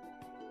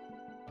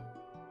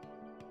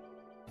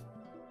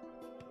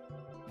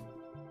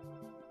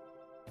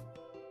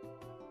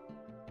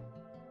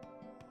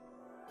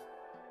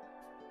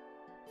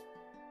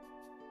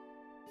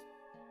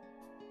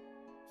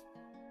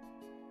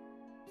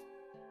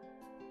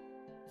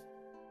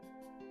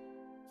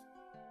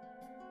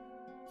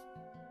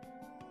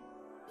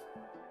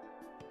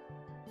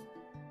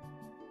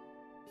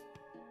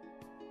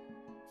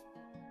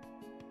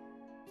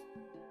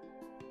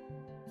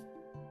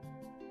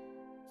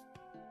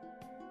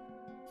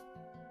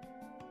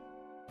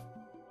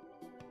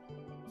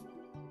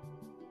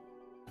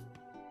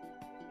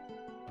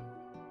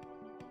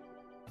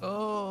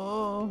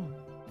 Oh.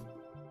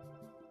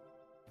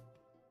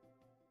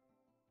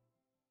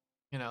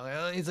 You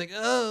know, he's like,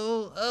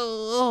 oh,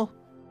 oh, oh.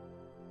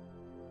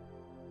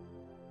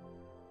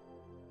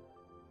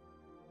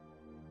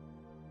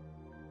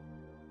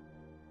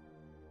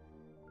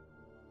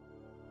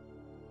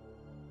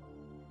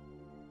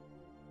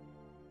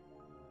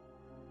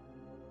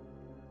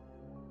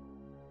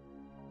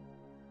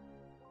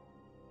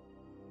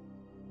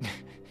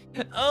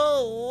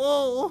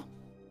 Oh,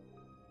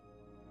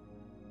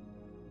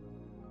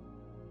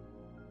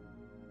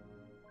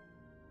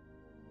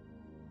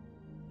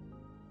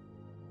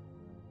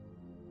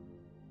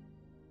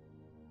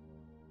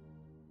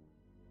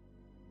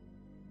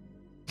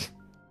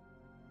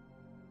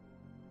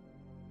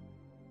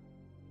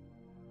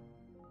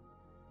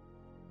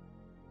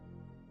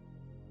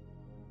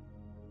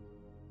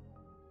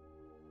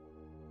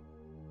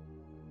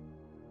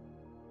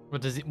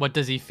 what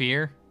does he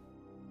fear?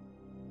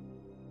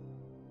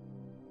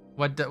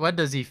 What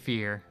does he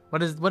fear? What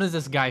does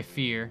this guy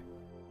fear?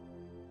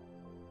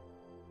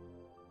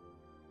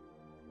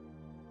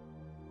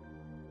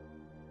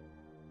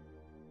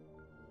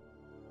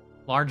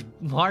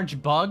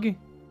 Large bug?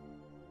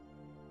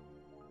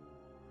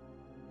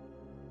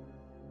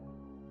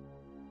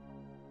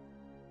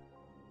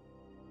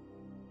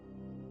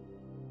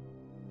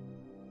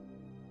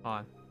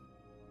 On.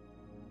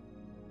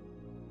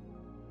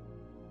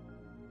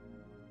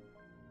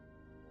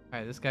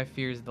 Alright, this guy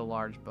fears the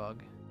large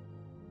bug.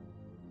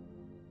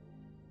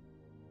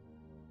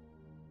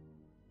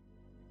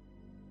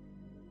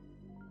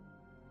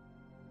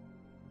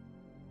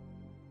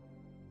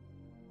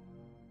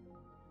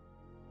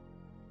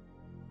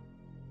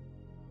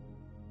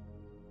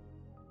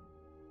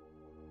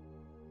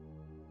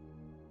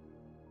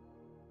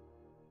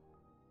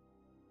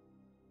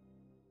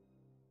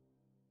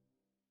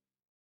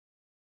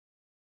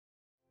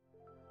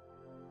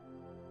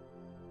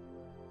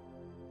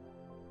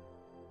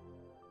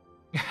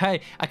 I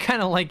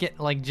kind of like it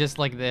like just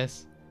like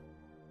this.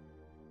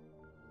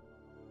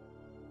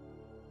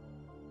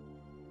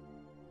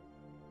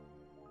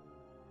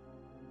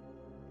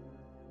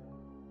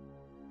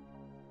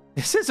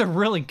 This is a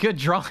really good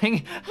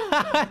drawing.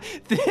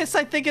 This,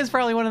 I think, is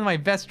probably one of my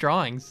best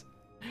drawings.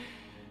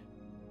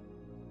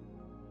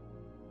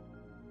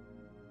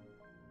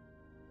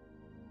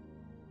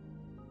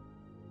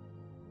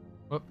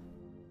 Whoop.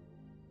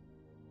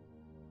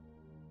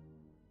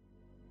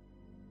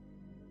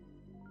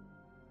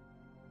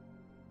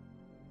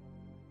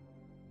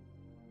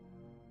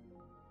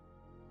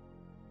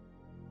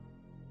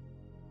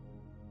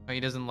 Oh, he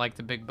doesn't like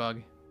the big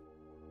bug.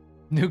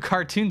 New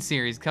cartoon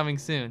series coming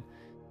soon.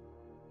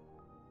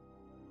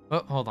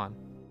 Oh, hold on.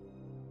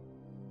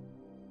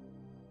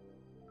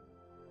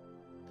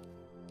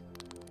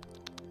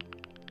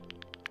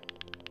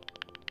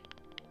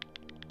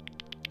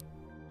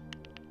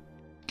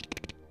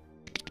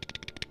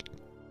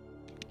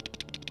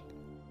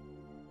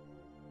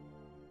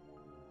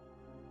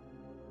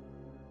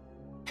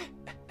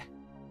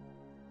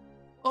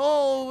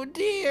 Oh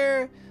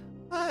dear,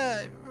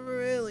 I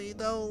really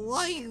don't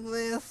like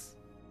this.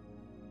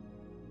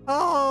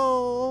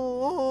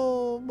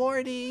 Oh,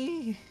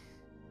 Morty.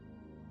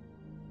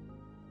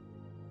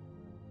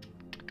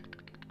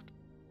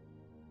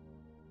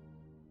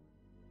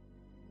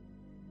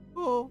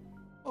 Oh,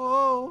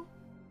 oh.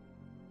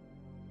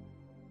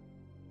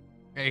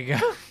 There you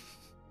go.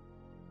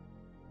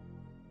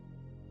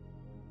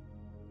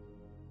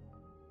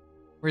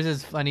 Where's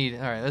this? I need.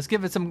 All right, let's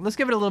give it a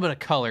little bit of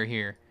color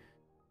here.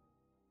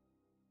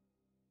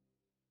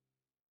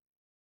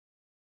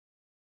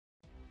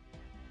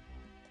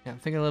 Yeah, I'm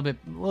thinking a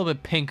little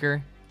bit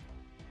pinker.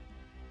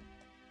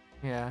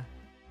 Yeah.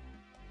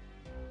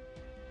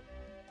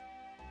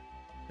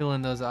 Fill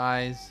in those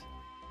eyes.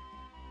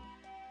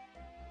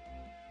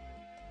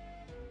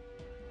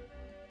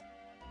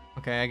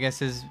 Okay, I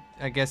guess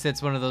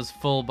it's one of those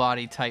full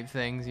body type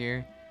things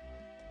here.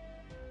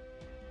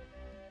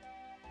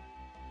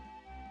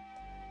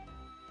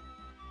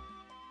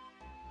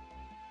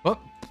 Oh.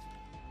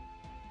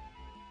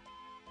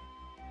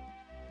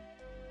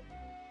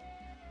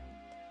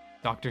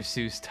 Dr.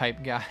 Seuss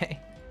type guy.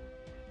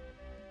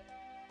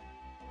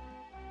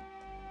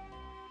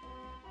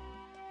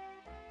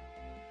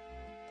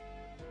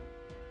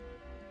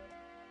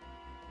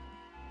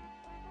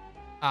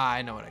 Ah,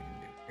 I know what I can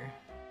do here.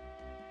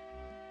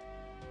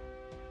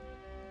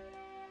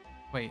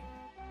 Wait.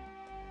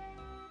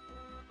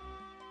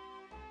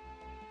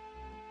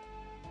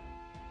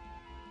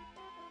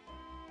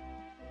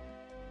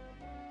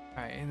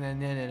 Alright, and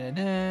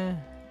then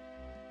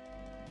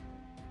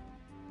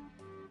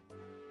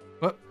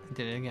Whoop, I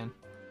did it again.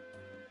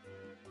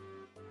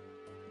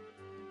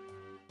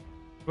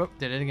 Whoop,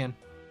 did it again.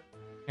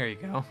 There you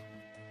go.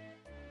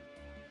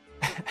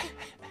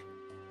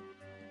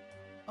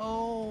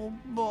 Oh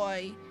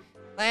boy.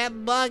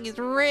 That bug is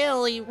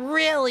really,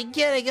 really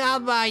getting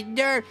on my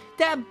nerve.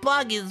 That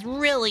bug is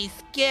really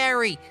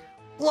scary.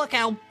 Look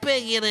how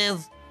big it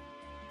is.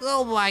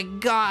 Oh my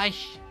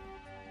gosh.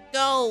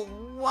 No,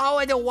 oh,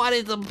 I don't want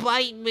it to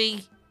bite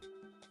me.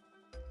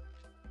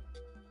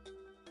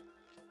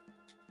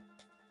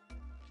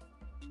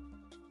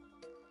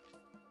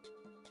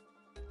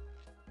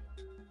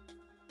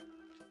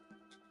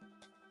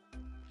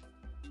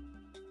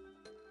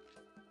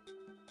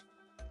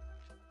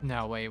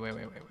 No, wait.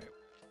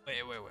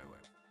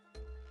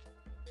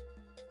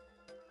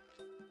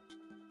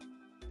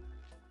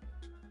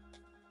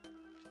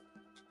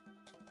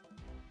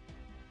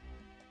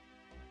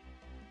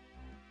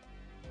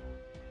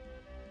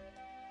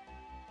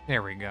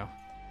 There we go.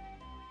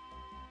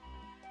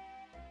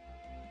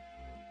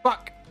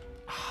 Fuck.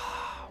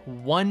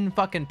 One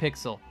fucking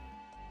pixel.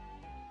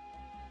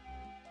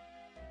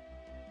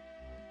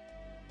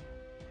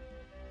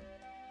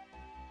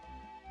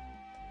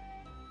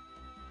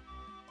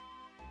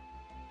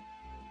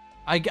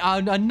 I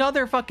got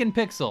another fucking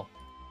pixel.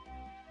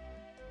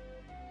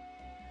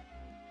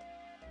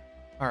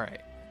 All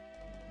right.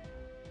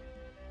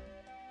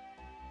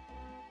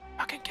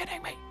 Fucking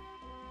kidding me.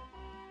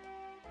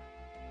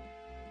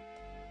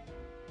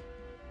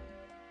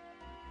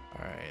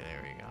 All right,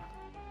 there we go.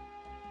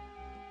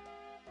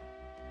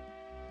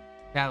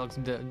 That looks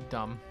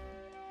dumb.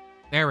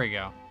 There we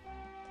go.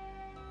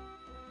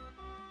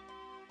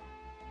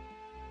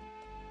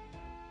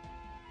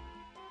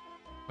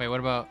 Wait, what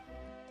about...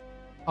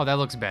 Oh, that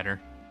looks better.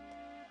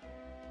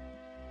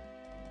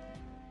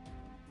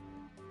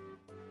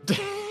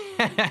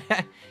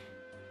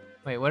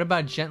 Wait, what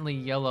about gently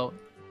yellow?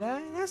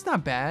 That's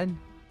not bad.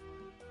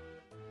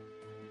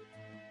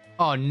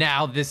 Oh,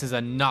 now this is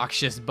a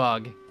noxious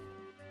bug.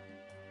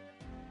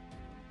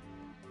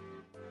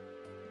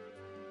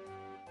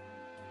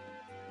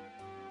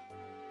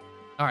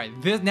 All right,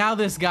 now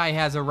this guy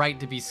has a right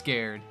to be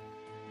scared.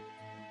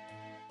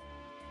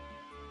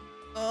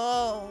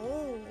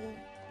 Oh,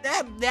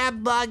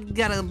 that bug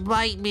gonna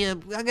bite me. I'm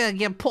gonna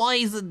get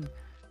poisoned.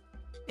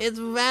 It's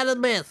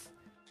venomous.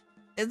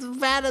 It's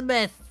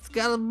venomous. It's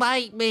gonna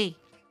bite me.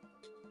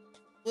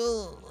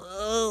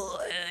 Oh,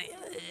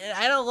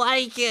 I don't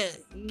like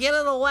it. Get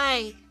it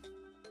away.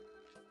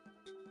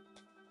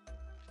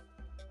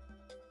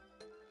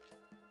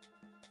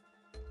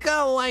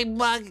 Go away,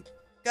 bug.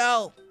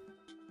 Go.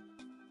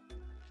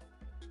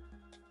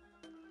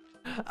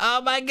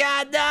 Oh my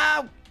god,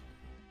 no!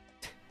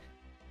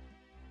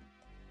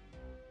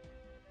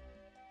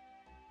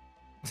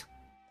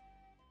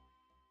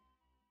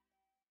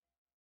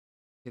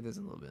 Get this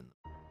a little bit.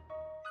 I'm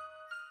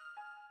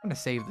gonna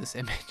save this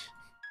image.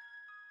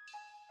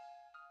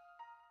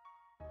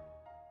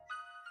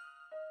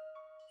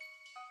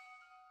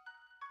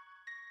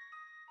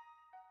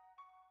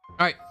 All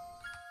right,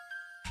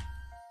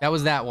 that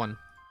was that one.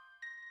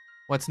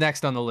 What's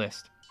next on the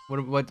list?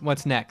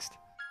 What's next?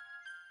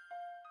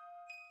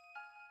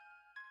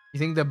 You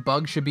think the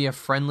bug should be a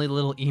friendly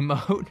little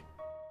emote?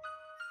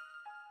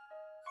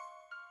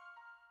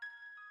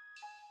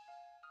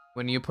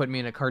 When you put me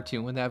in a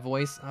cartoon with that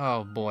voice?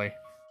 Oh boy.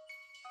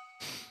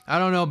 I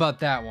don't know about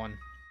that one.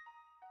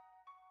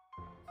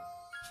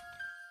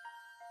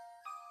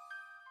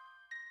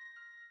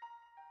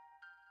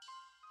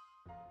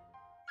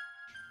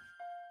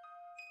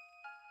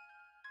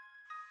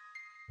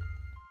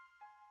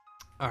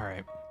 All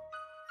right.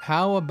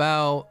 How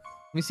about...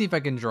 Let me see if I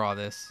can draw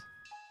this.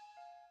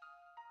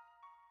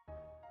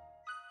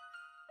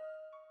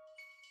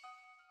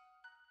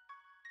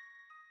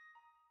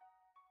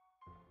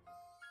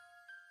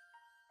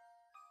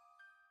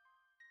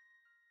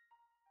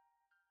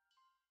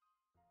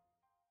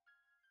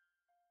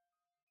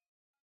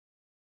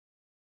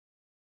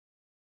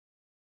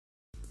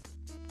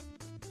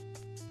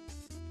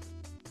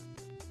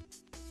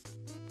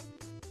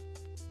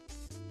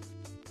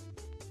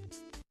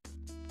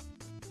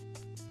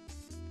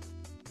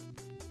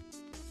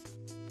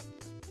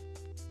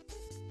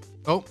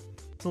 Oh,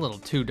 it's a little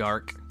too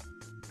dark.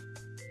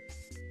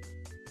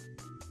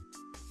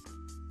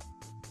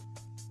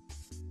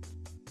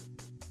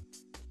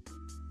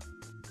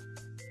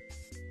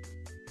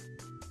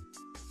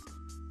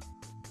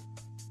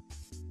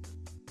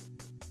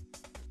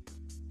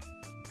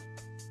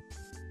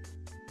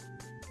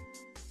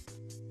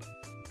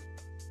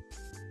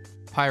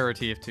 Pyro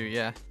TF2,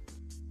 yeah.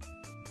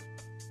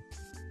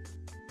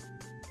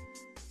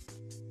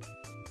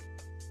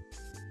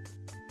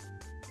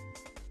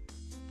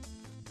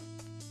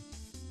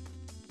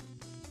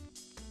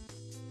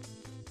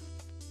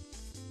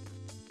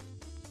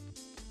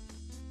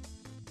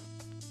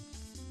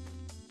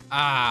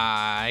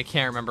 I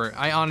can't remember.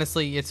 I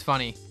honestly, it's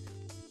funny.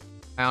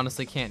 I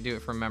honestly can't do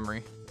it from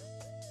memory.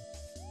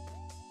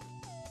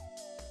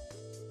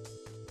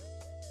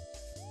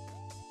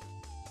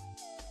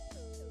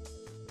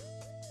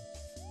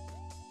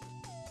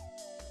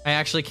 I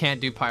actually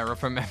can't do pyro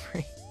from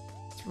memory.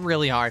 It's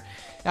really hard.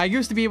 I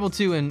used to be able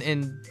to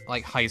in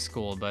like high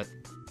school, but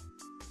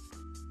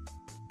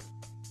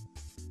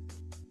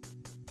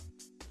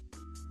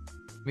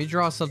let me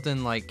draw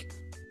something like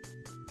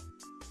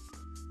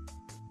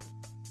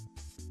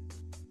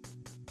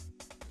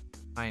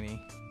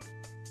tiny.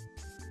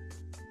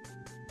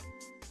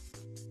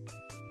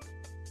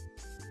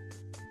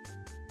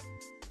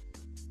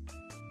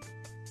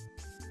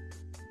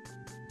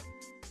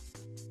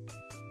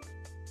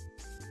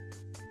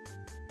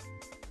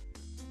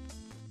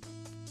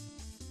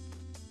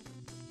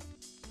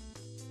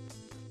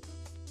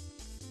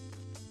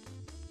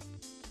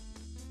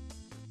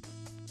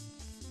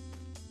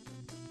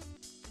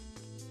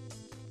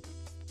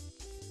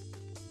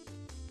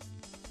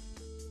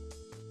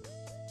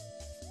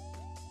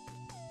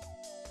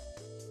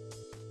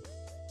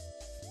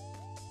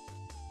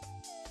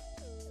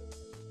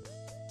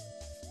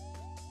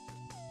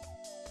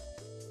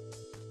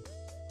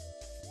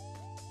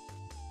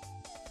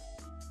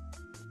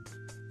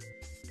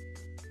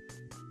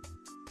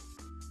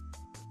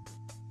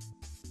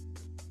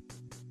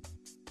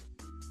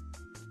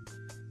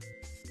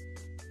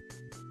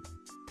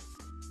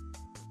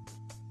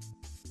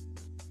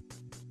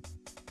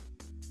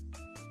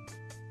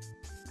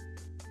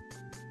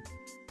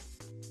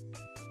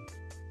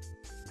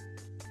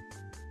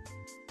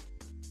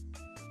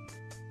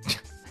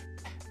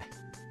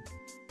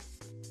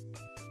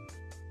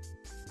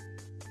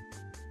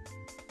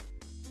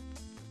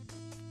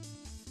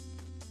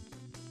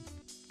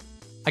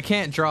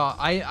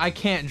 I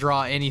can't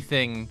draw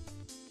anything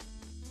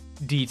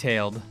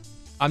detailed.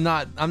 I'm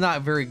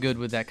not very good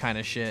with that kind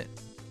of shit.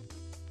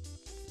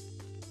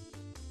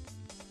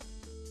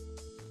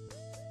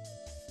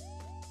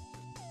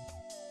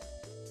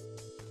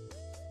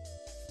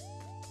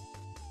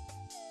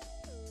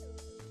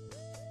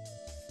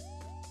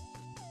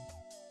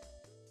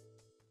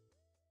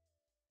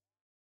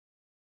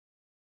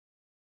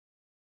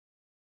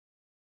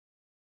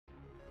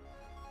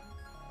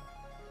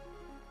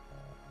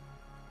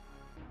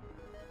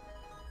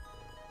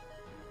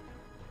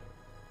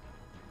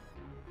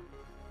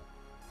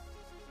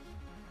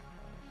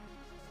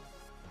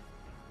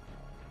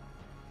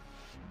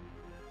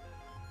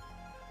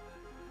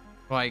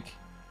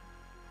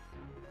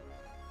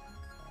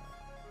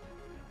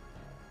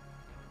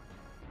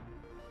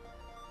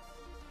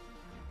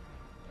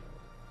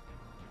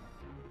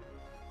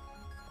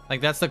 Like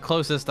that's the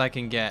closest I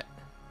can get.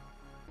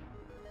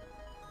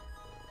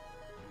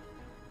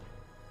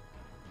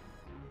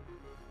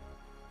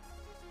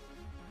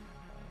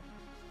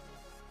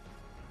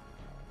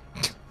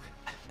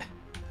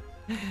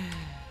 Let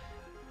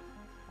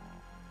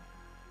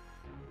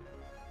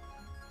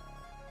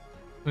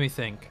me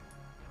think.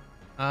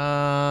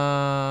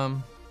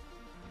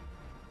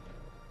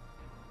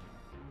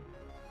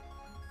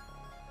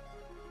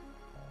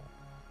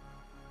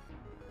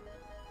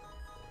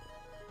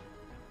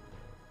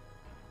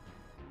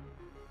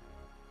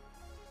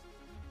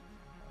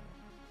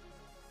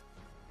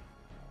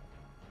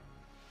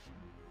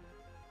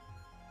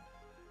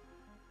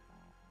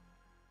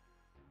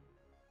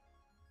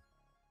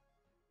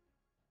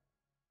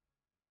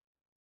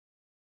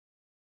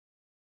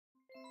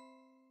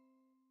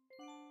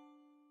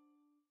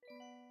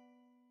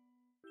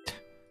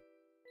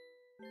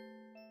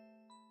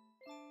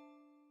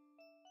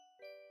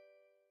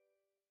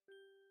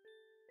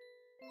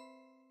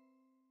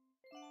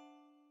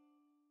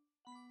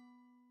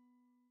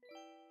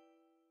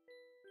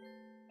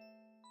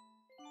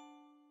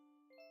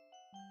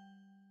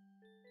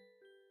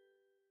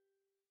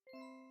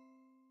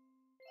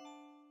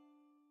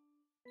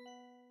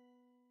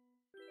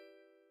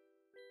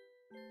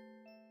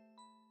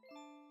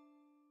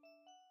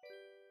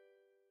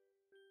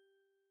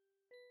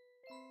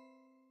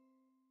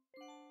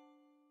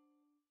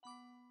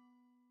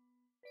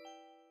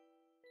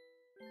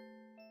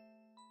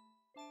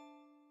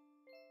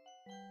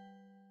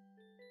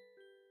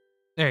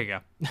 There you go.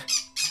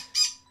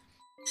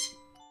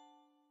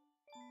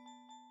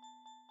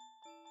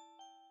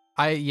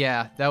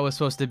 Yeah, that was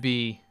supposed to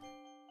be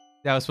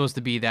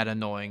that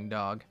annoying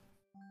dog.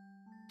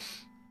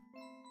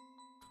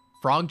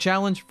 Frog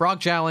challenge? Frog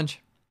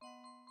challenge.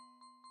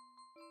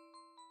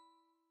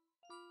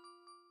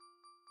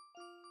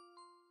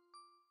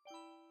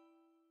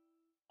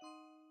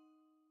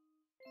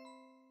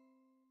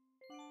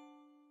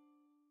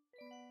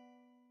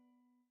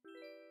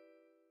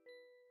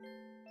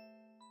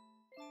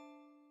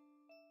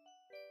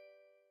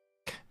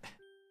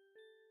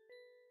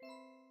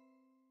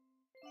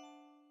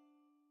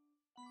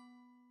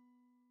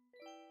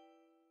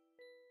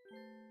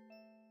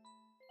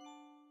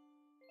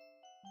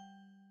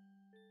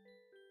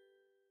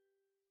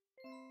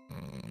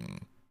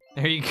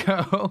 There you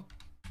go.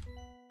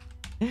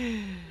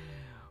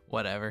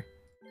 whatever.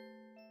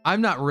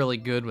 I'm not really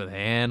good with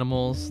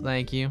animals,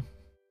 thank you.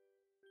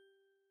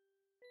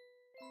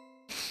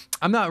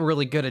 I'm not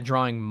really good at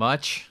drawing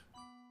much,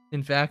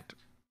 in fact.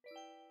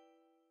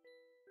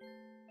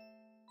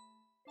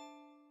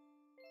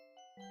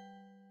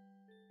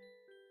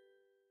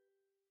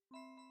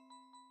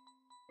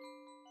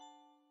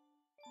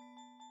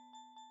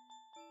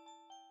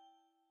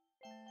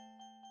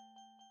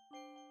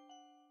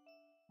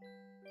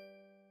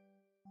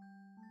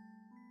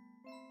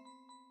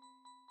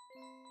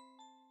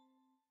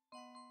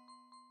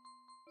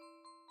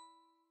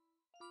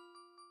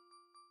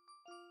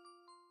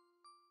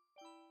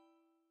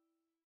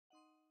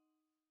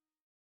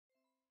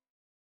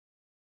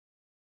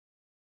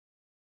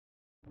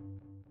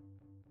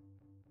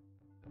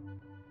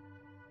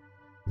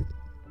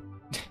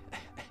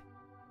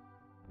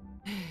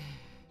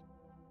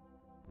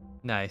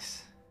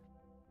 Nice.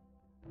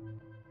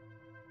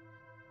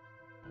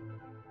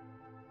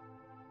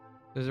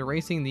 Does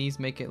erasing these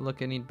make it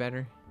look any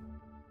better?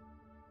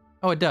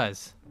 Oh, it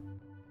does.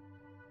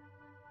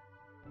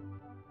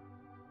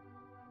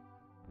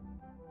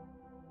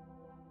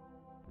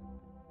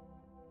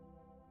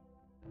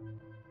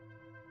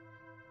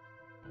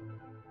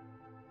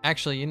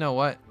 Actually, you know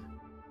what?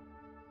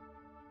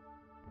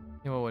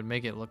 You know what would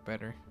make it look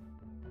better?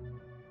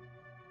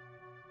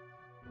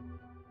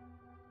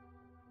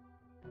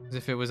 As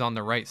if it was on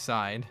the right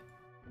side.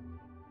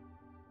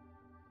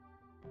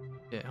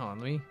 Yeah, hold on,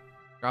 let me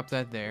drop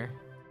that there.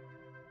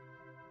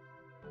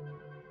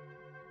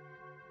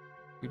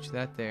 Reach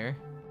that there.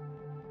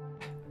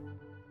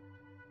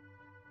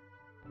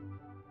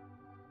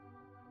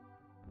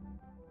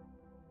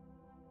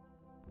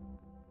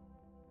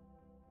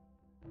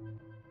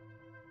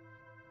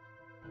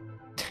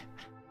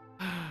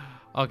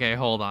 Okay,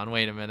 hold on,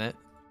 wait a minute.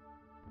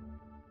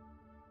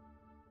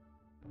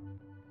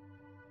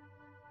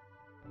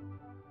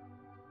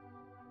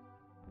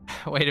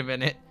 Wait a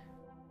minute.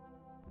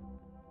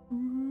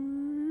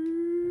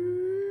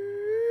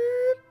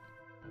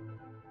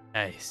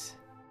 Nice.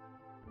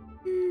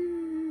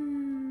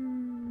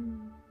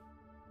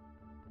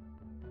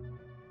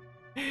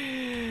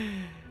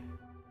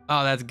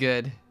 Oh, that's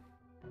good.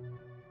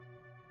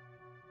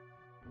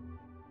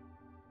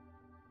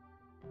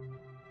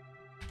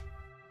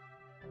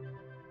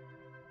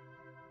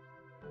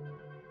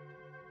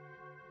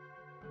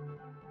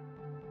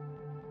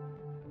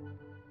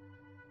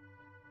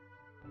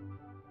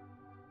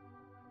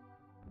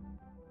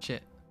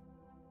 Shit.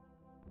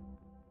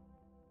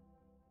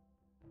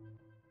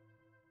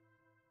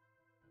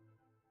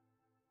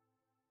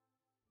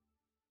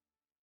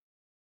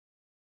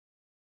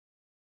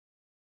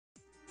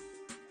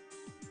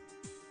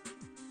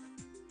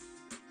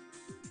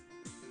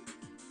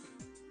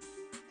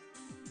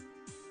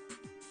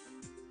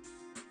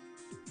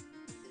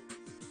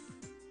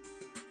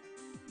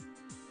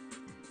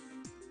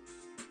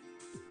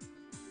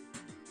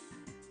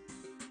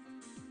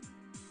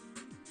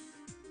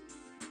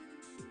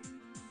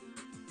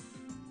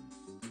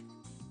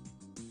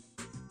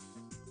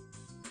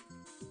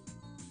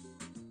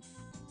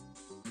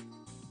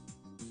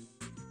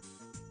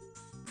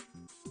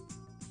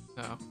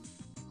 Oh.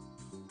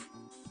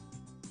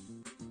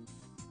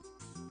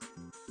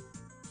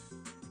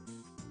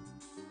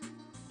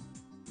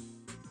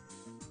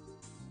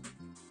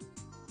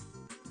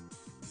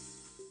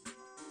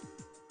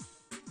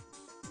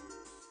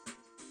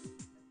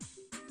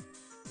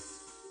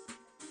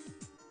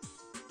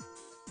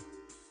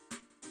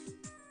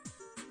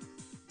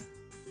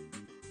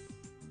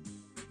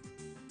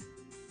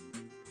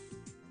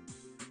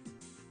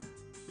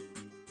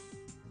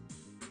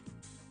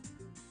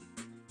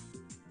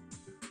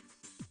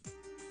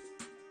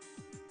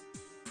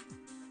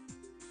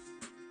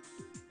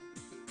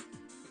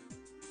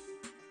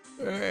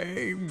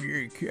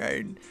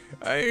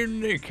 I'm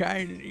the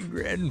kind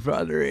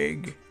grandfather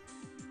egg.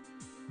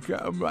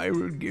 Come, I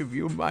will give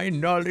you my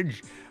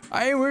knowledge.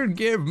 I will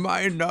give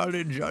my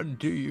knowledge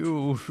unto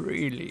you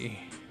freely.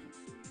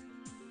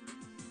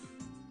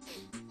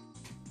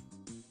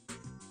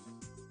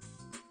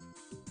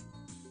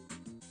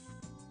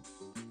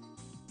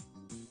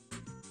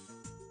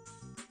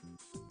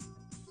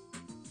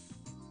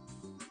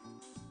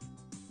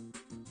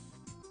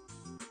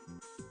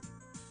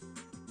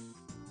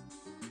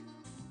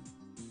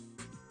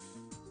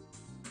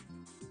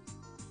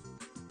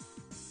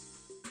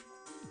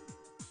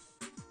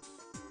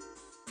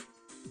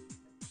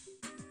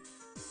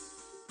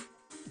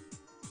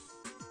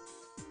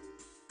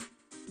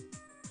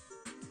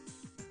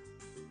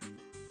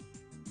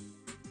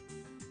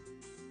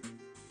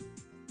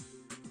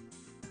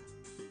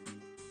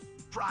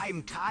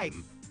 Prime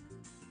time.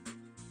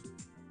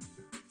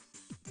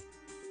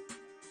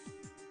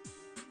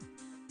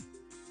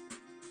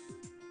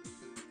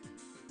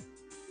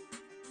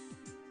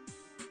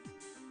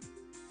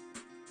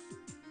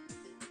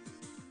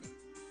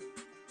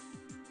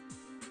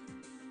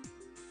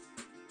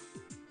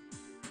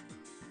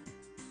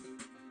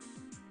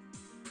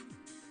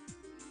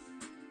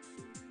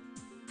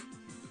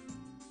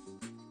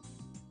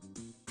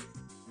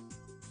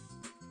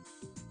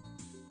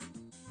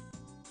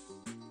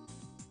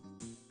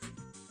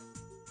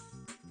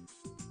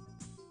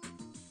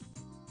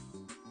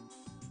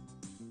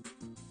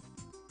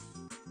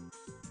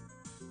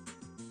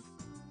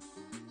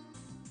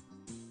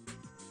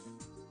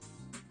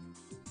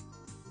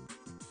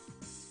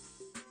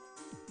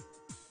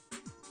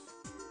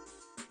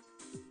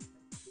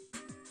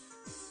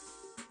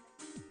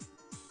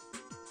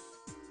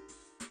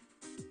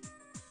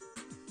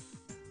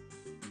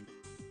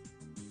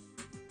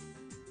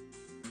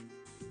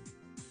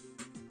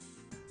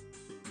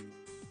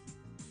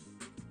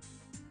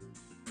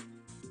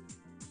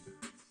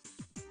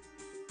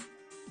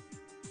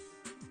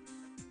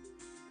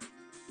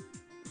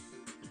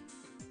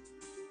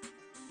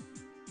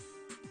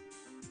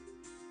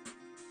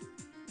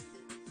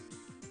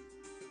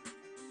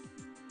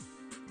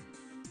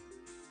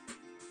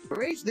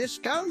 Release this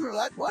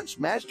scoundrel at once,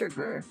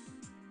 MasterGir.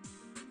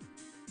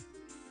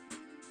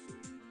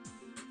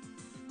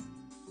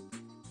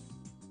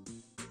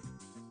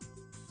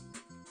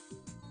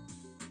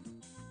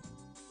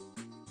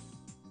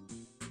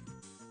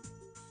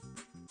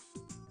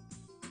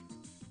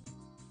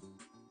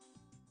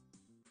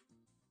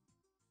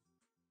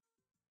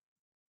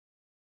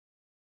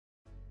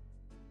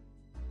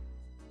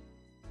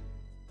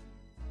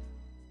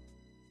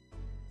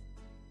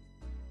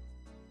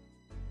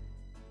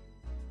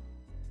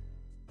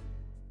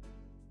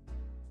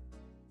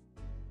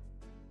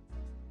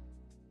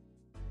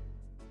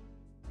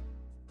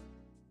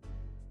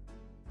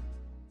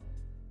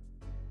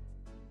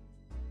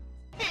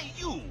 Hey,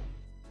 you!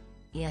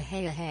 Yeah,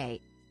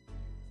 hey.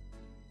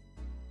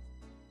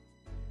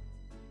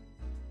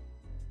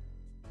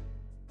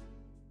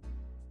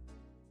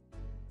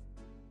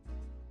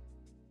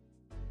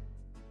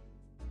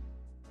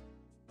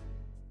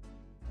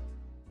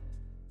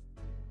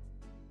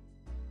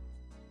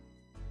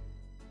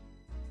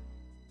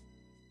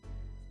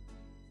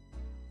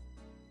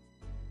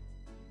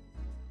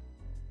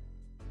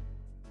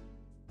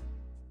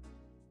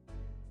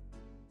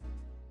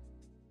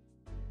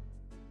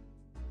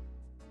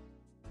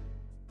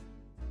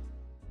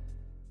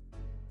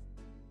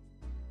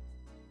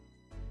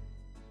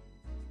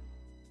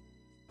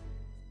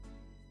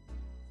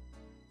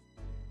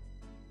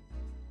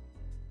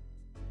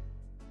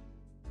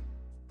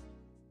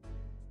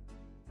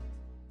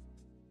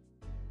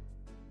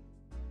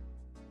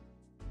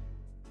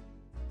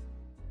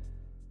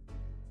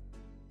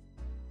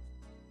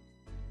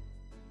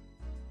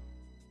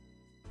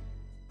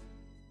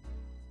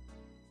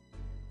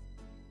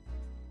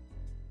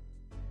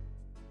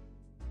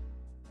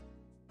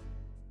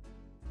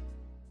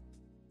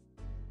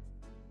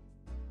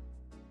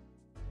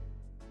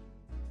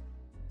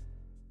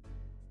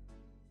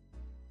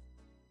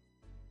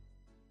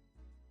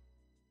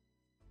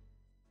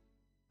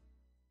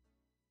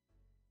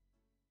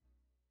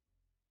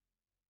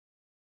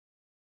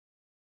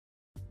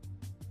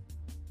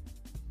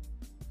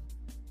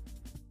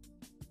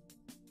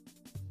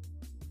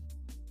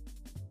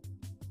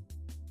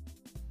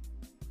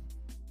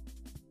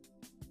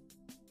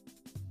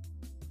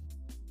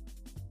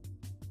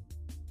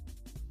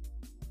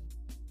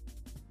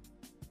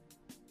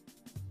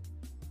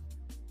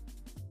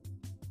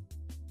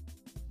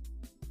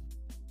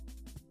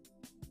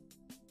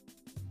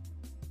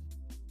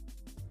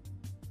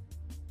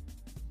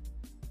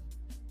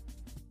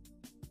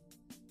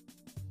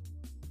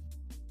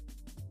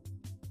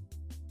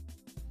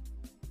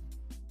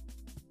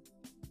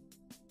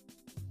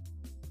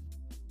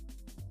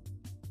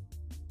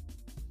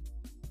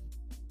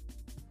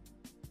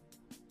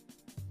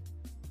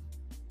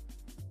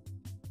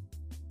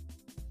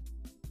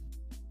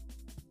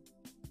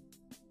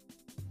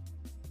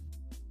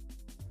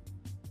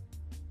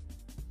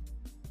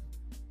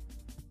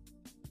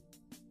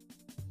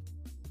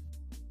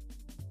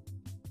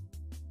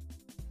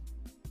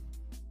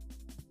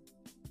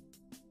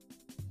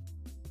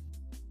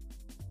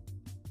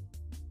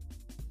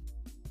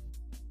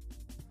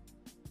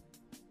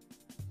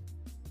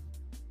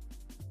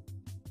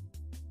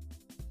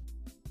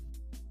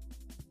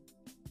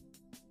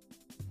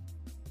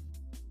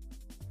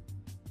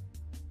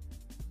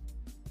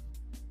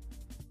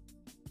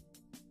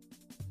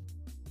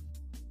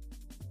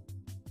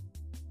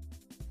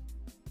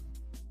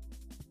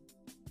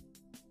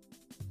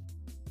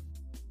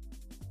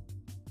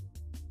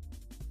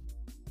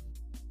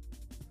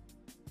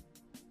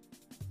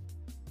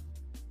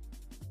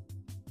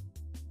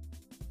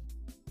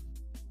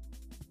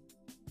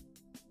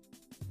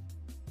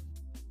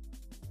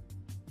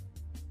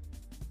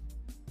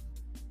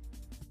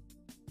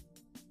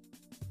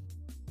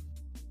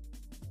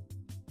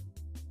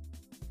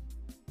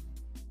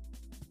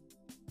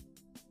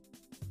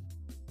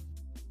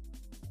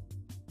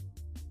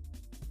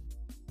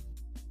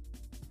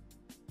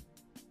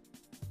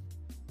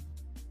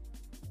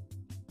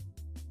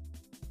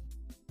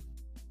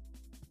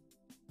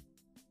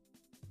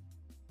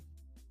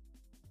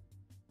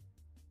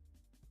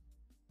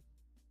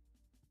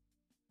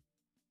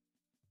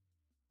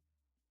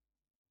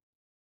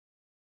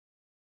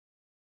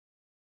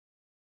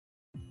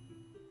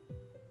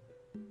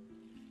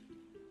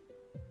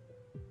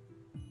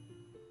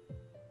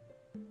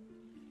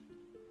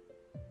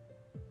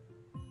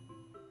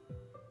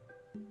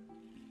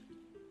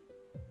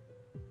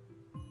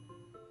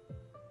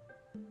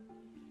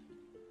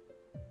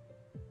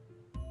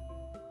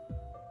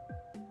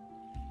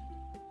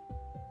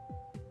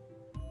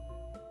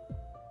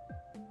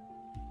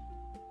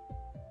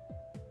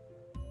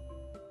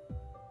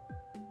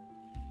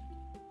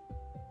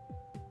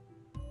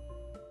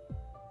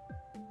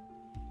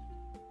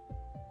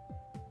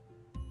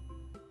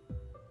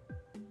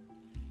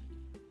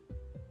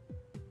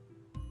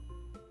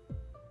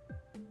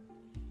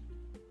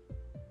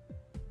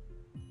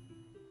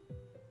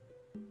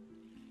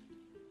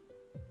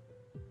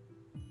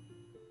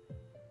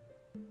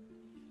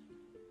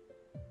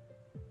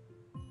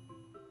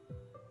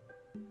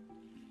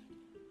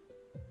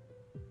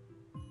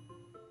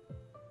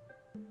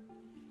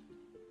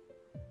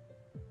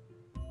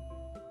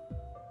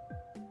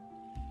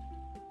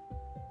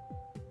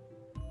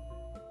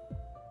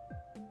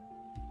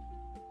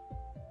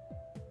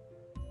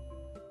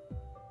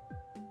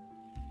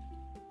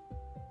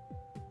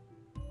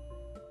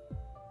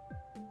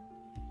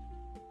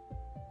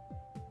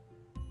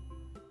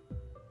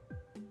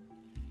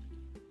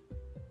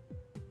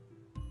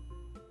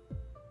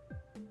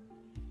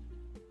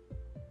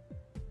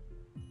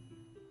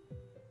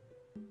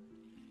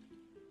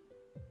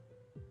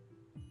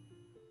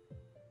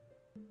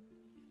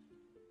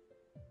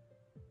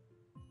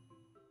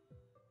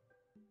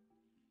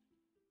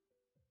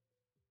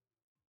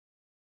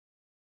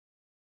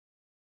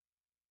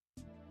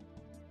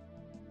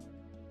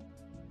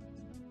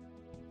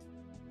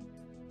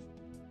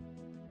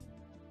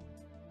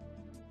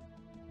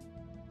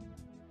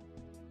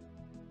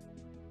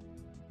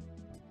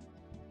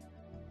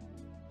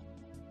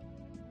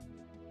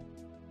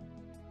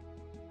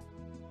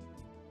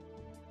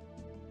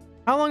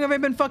 How long have I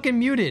been fucking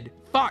muted?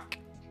 Fuck.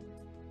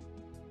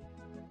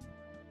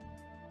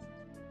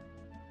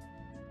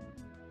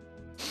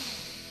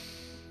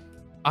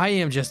 I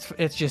am just,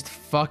 it's just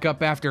fuck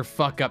up after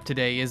fuck up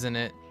today, isn't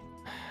it?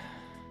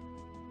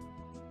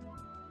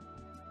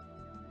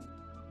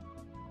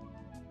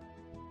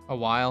 A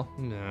while?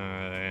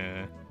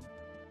 Nah.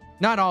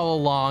 Not all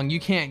along. You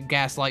can't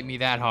gaslight me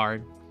that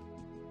hard.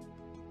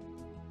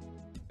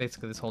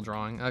 Basically this whole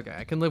drawing. Okay,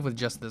 I can live with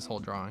just this whole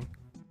drawing.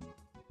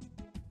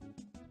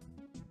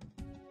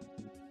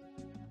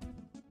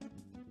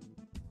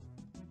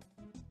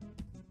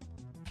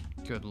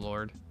 Good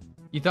lord.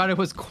 You thought it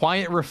was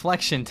quiet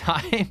reflection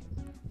time?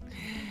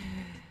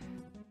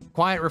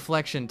 Quiet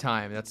reflection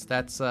time.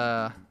 That's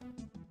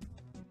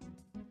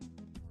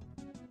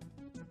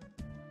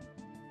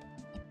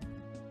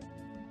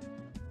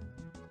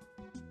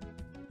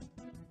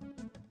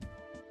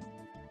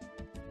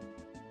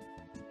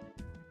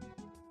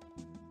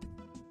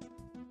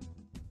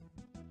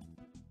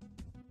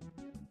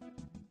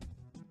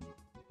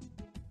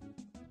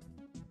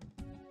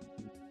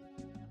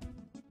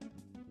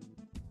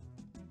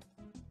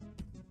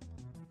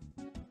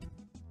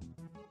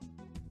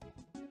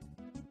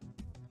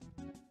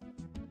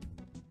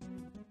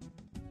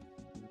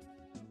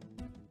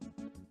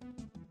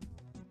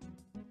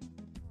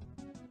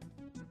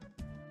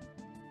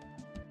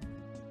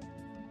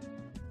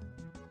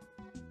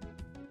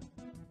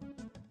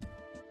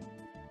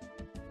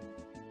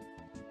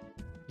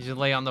you just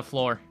lay on the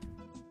floor.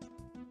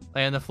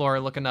 Lay on the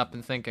floor looking up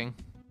and thinking.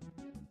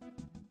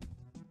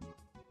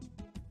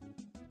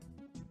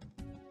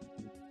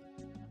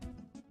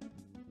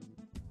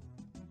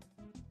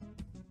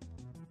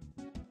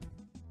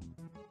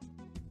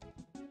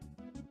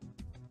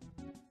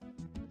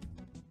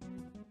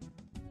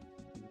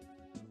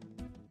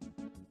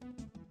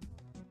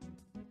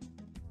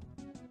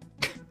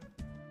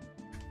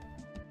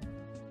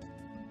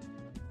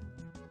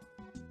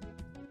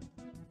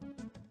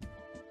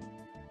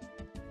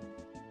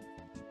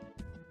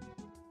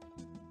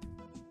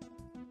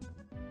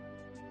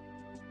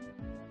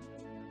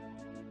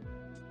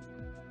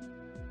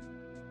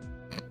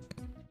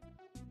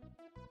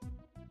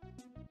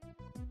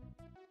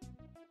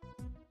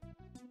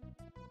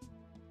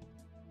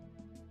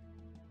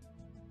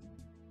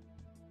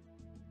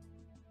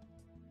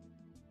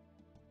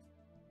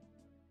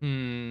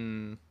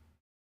 Hmm.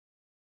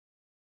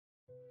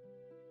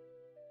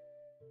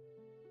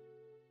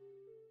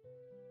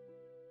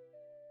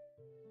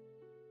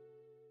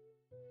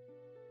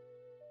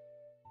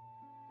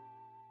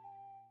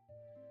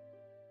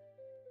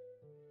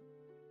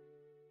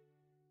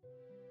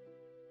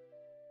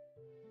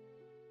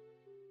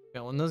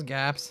 Fill in those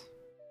gaps.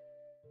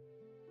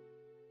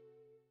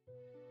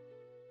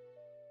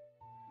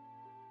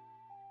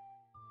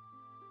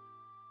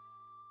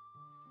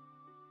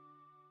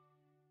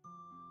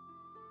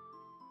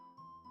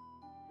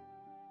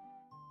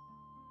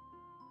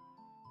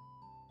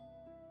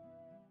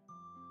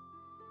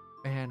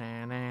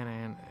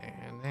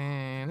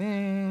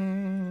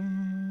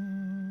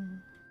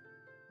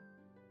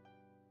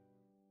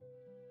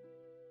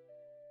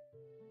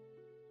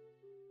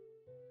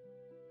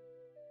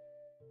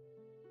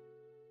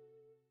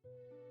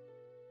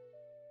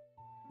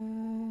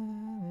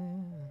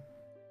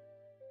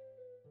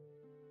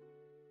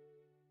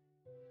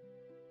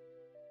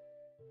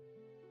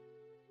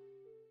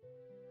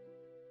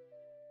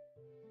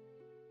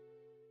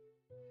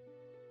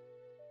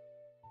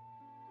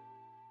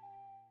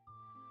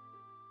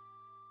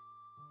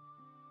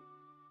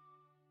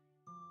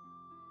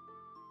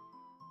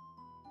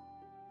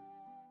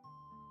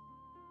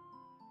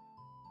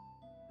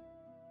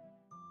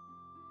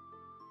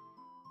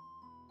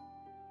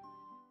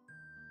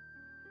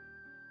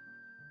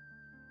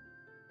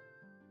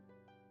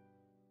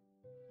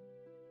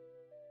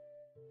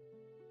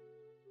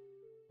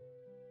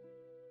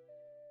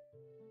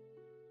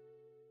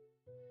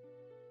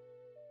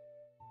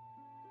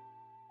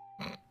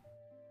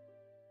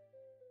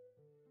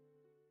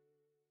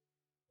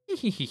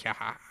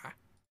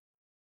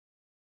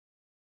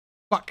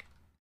 Fuck.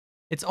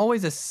 It's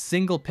always a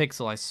single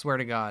pixel, I swear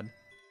to God.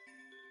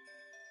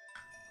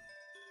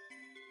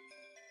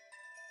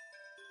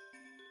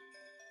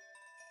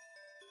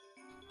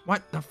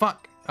 What the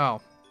fuck? Oh.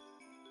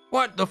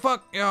 What the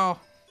fuck? Oh.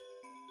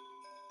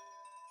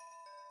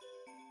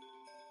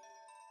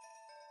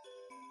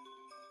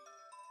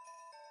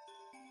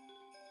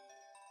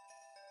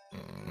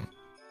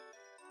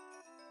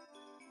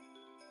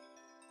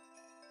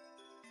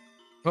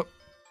 Oh.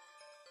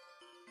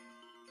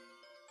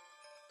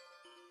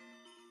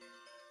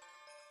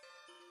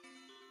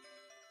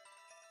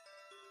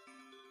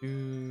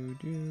 Do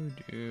do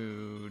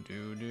do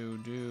do do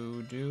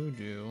do do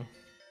do.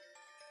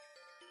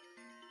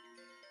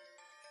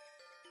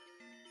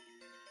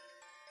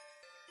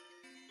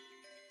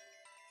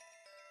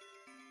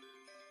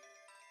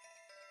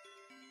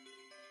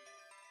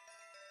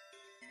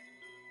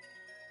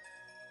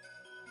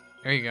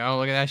 There you go.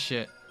 Look at that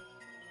shit.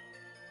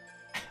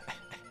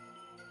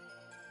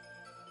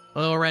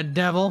 Little red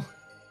devil.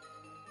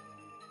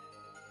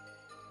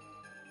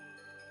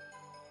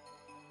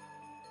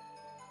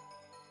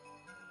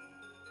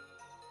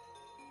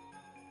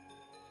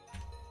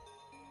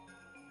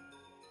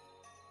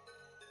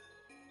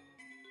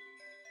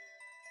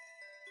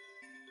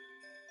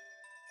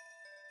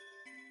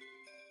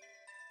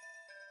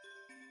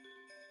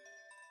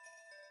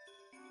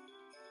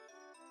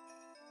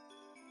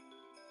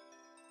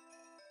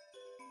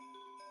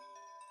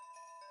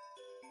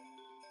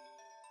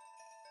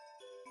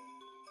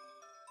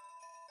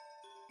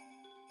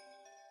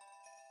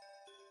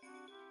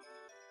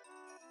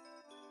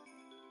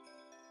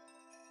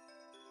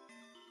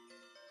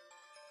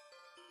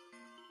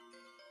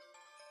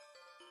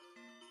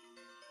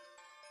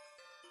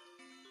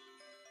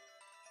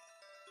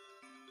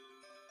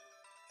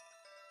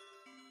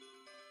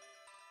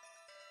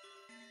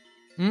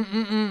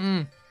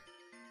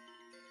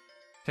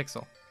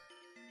 Pixel.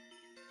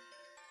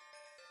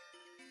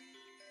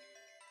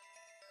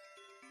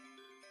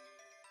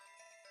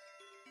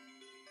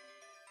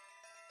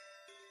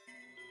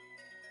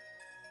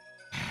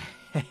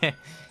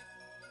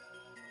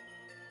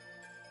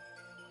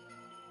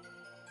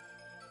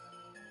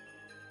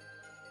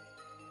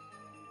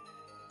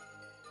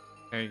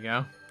 There you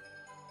go.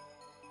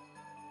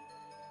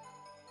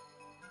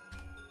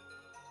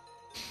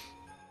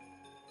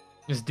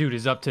 This dude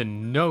is up to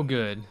no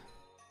good.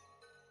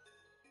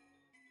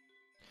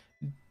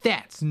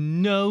 That's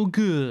no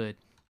good.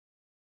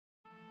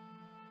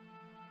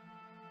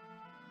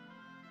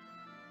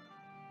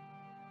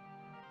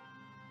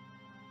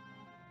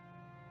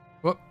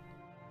 Whoop.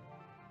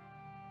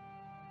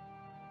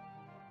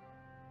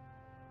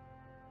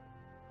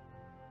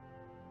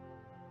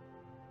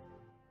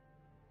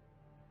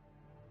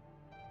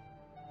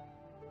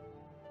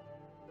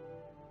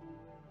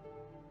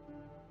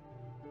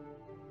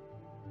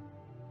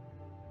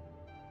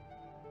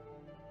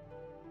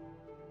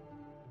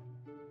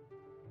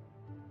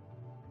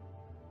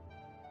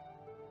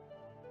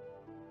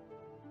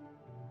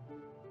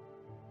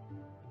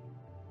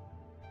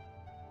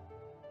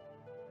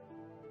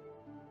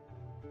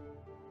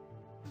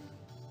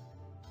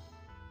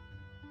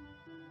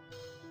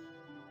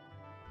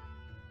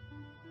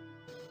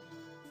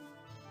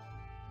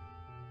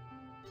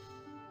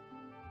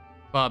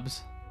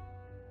 Bubs.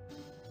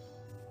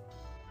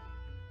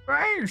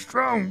 I ain't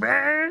strong,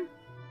 man.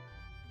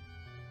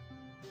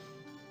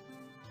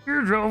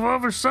 You drove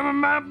over some of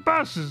my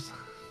buses.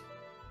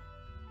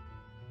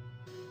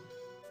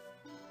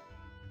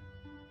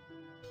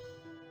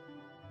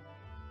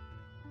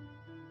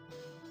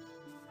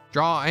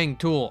 Drawing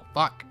tool.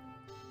 Fuck.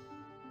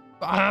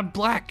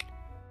 Black.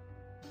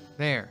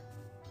 There.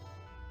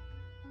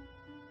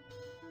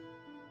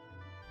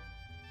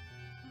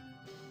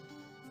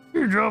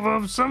 You drove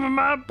over some of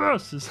my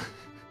buses.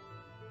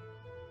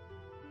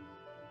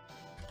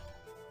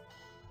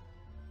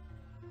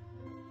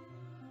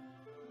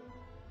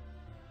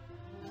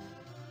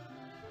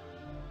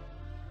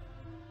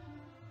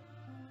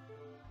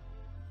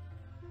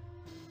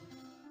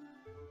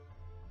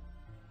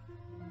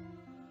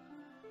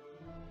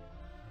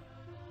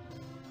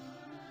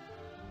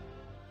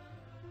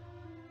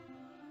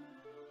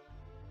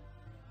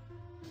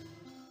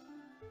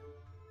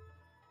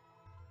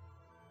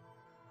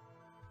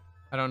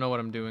 I don't know what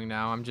I'm doing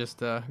now. I'm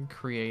just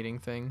creating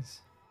things.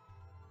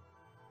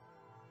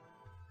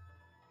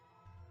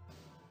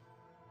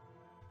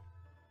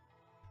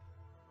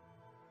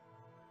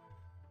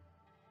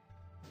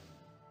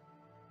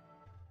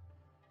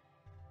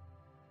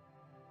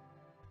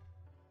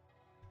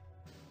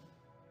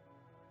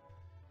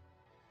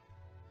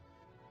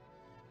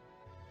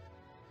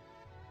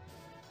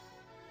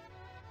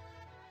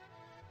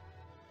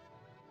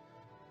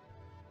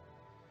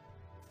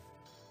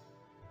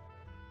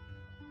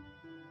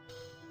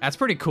 That's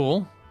pretty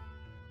cool.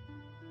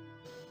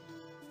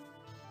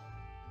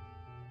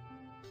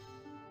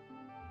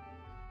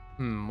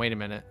 Wait a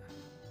minute.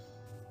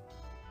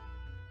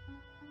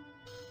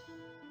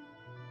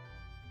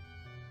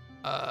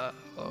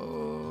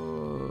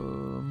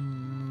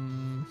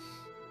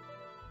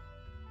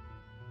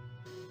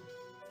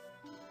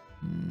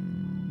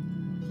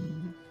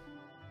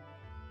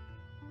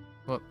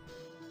 Whoop.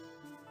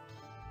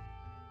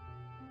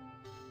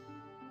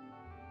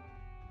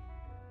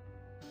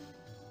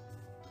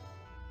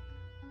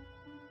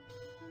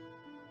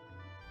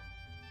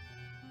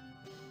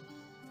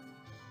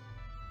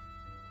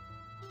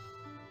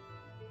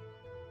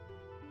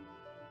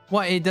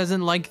 What, it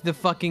doesn't like the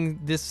fucking,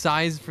 this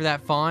size for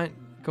that font?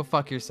 Go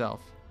fuck yourself.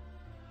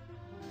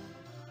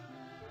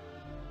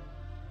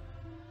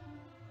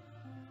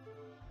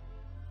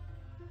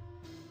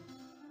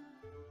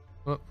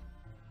 Whoop.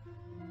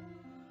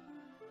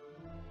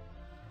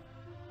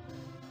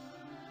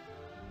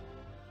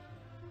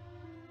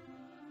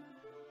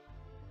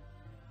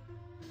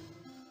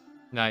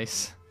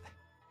 Nice.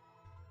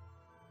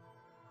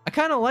 I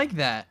kind of like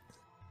that.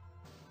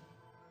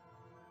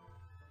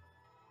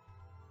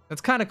 That's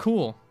kind of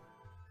cool.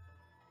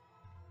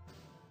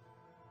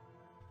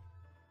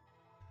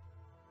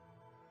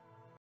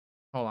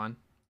 Hold on.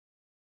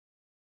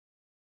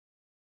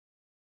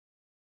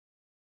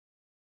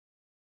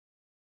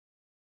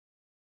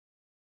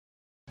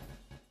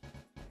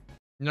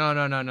 No,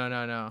 no, no, no,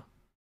 no, no.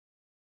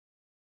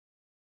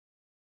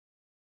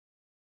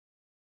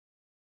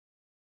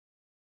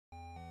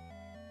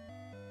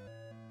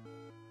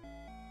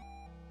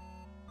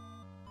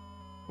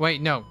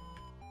 Wait, no.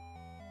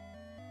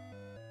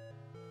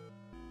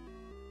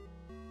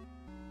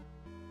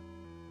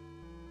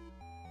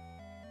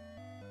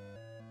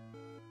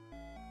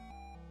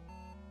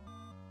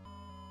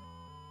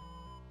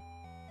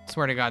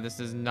 Swear to God, this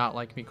does not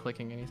like me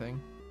clicking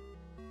anything.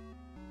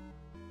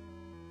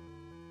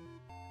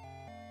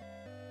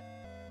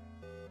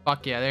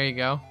 Fuck yeah, there you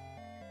go.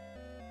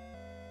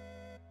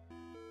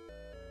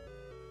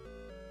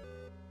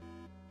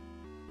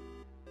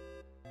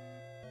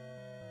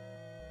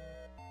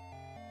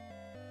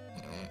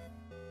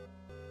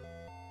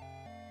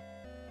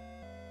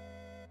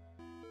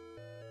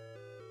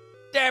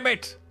 Damn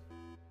it!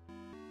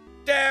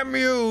 Damn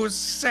you,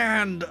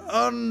 Sand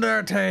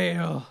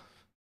Undertale!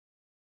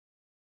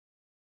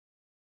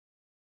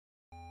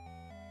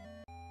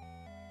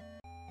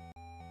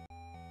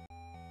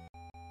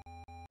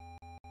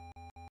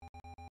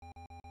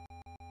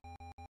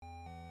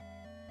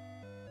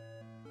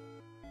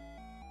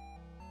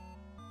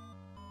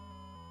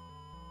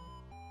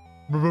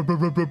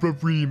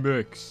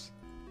 Remix.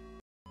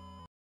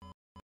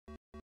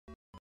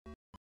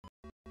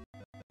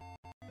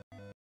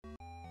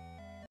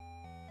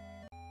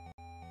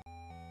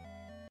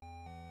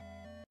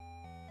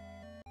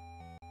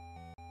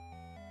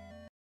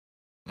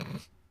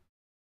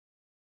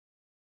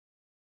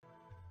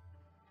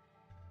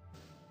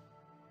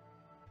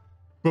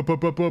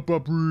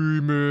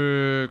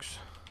 Remix.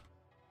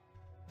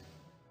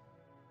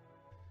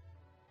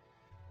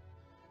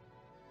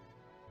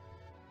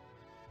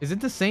 Is it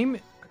the same?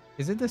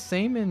 Is it the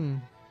same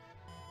in?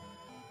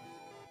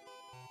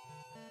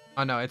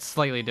 Oh no, it's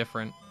slightly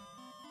different.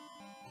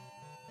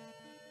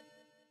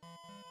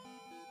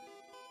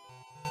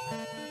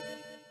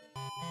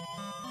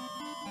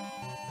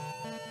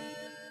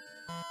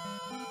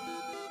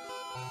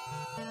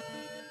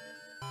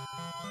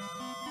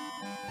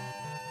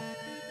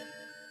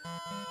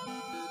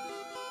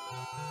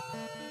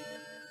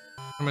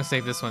 I'm gonna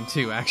save this one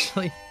too,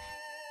 actually.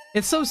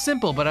 It's so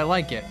simple, but I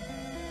like it.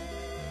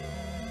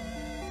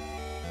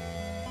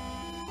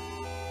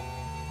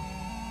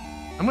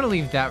 I'm gonna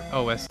leave that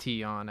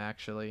OST on,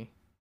 actually.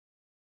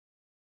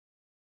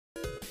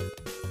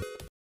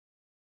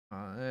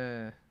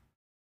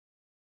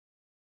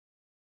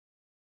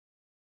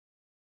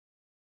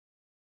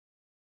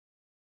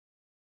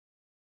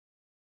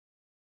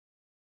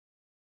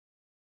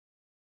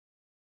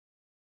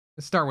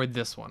 Let's start with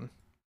this one.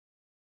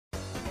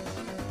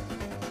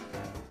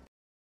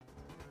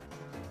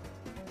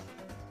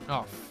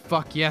 Oh,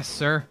 fuck yes,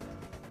 sir.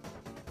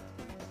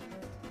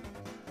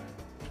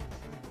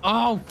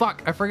 Oh,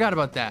 fuck. I forgot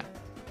about that.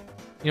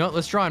 You know what?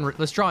 Let's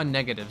draw in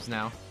negatives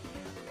now.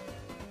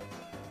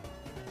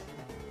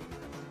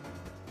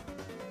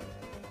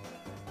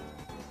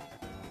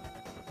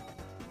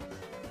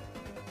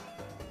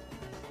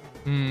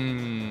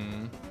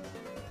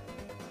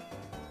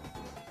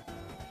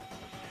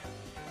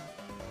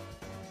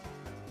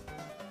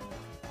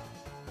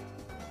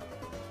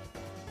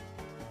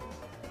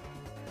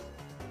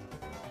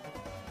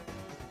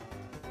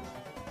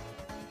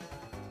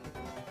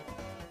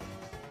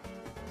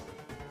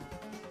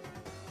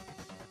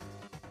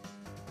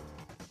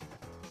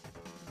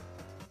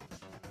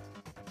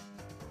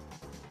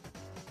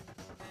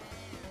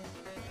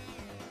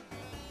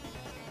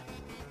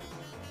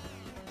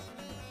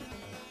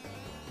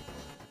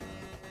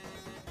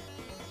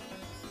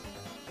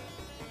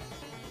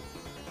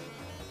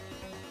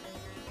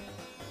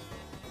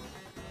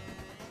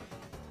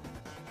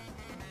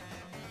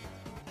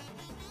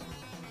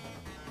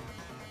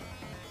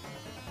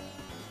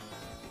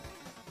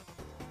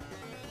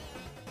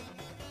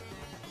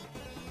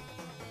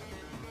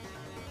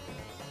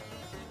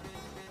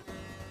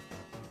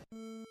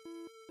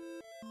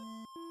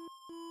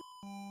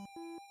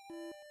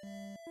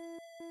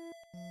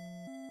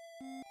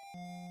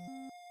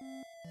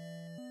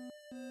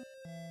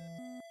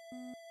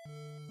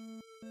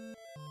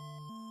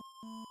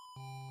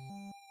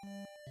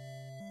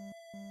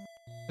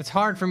 It's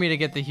hard for me to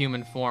get the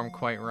human form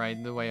quite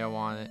right the way I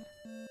want it.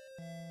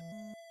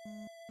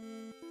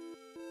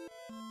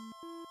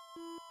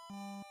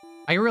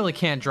 I really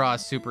can't draw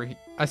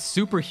a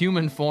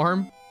superhuman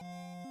form.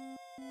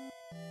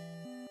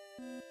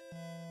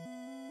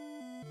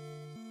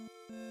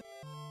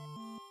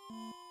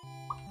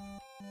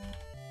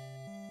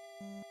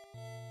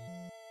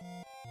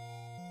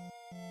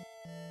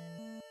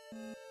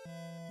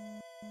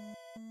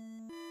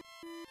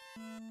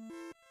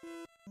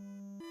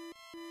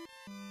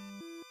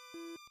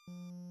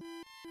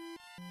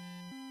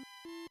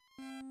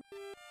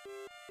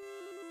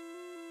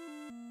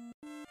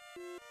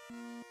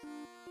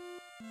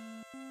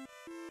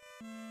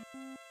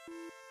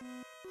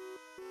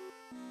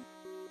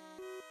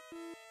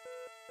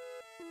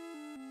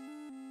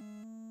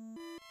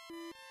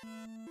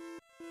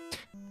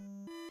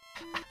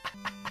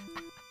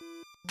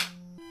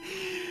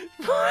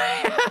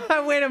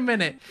 Wait a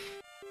minute.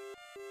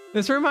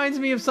 This reminds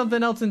me of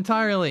something else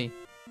entirely.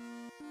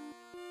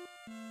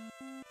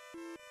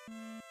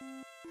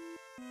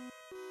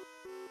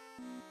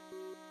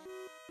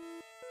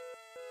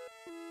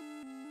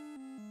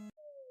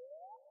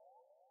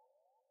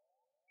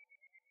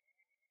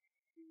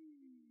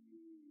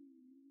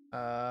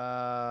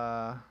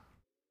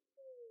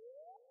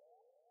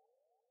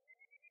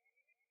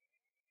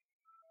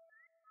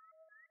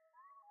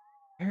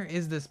 Where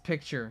is this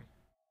picture?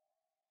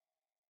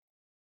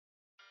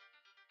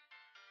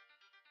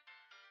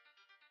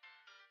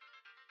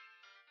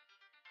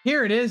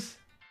 Here it is.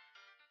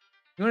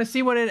 You want to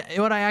see what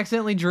I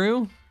accidentally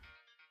drew?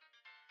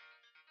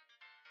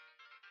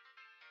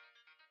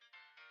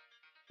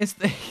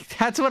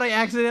 That's what I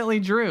accidentally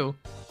drew.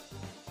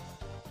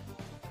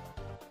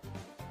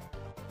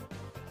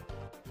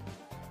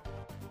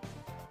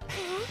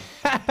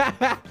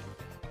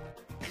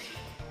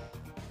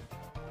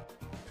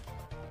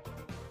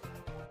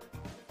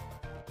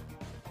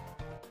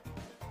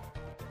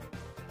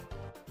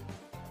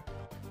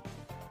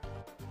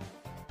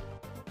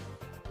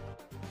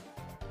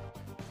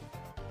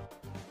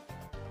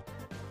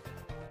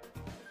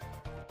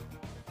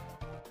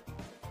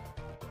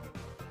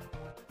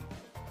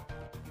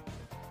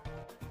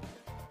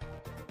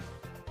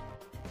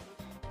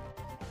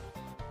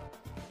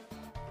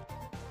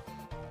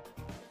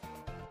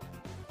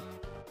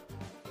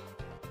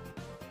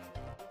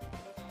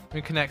 Let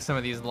me connect some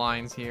of these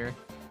lines here.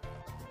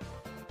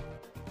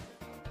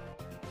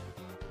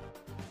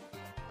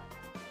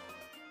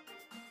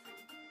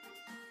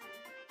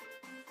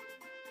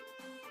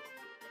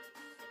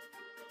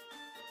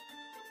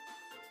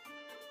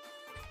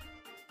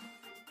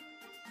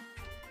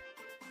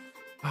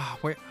 Ah,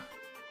 where?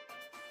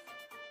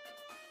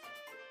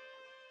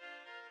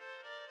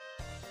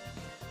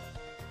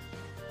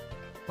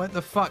 What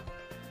the fuck?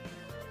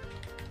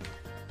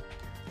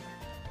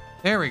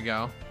 There we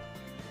go.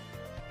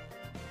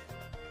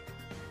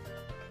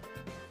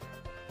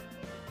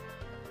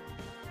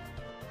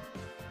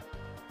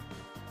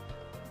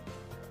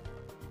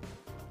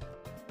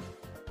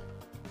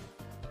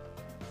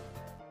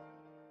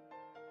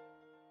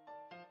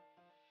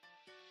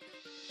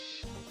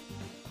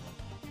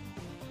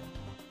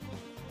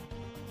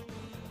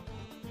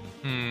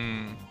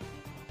 Hmm.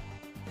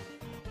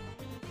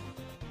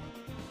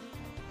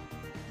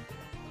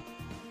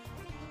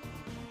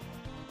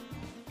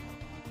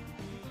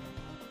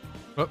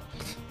 Whoop.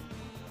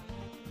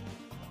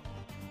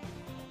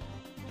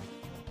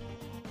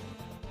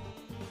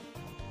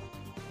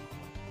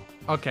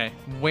 Okay,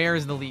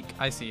 where's the leak?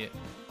 I see it.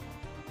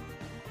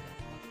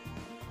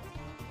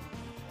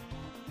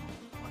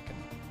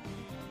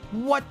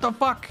 Fucking- What the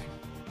fuck?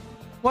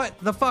 What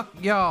the fuck,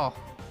 y'all?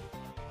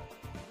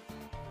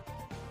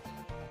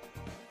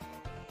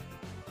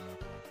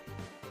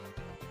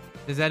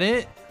 Is that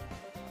it?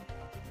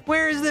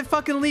 Where is it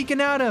fucking leaking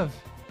out of?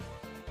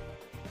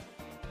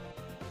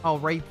 Oh,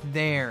 right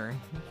there.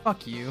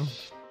 Fuck you.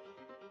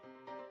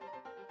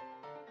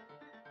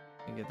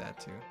 I get that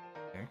too.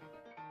 Okay.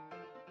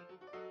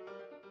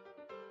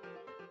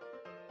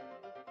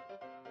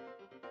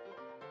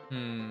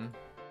 Hmm.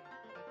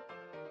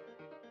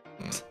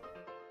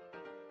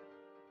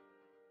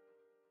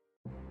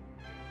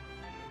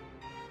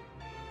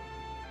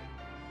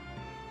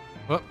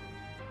 Whoop.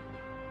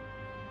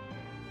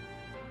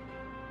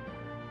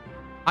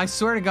 I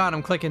swear to God,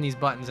 I'm clicking these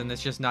buttons and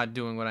it's just not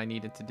doing what I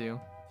need it to do.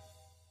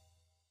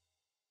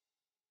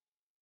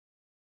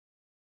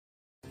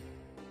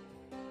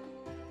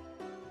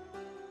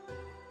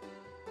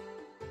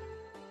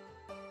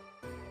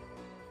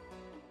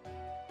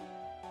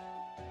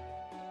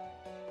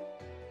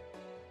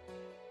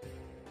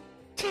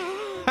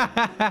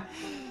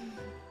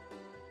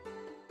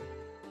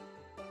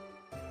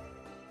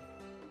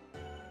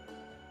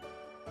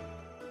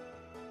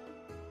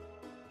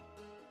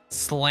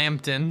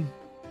 Slamton.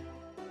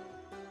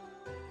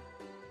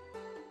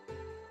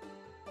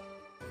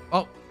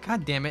 Oh,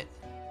 god damn it.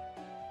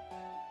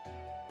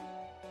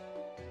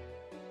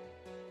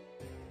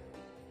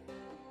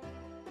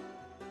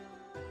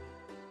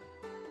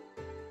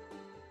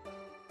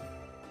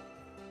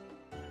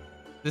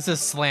 This is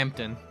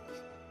Slamton.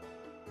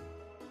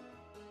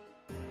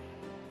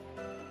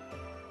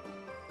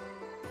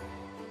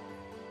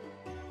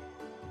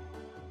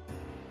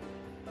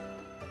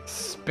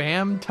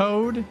 Spam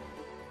Toad?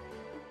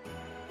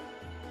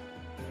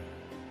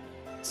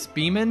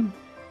 Speeman?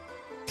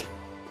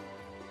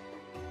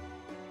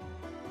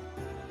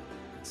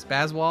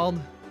 Spazwald?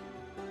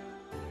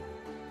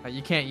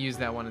 You can't use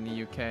that one in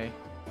the UK.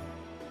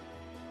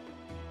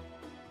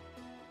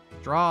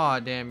 Draw,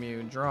 damn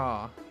you,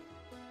 draw.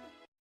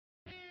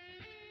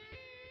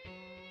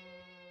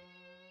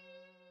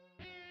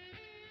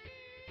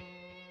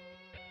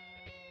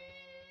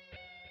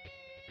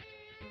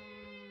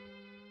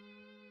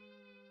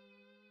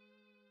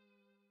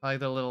 I like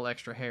the little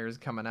extra hairs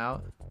coming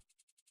out.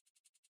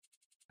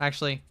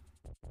 Actually,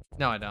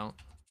 no, I don't.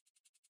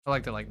 I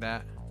liked it like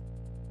that.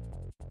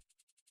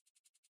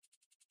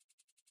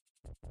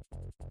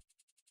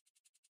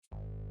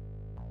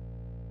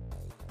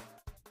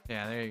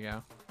 Yeah, there you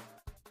go.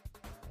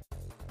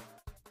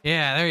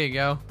 Yeah, there you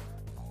go.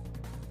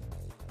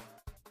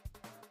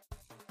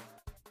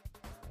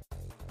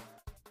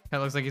 That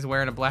looks like he's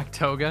wearing a black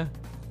toga.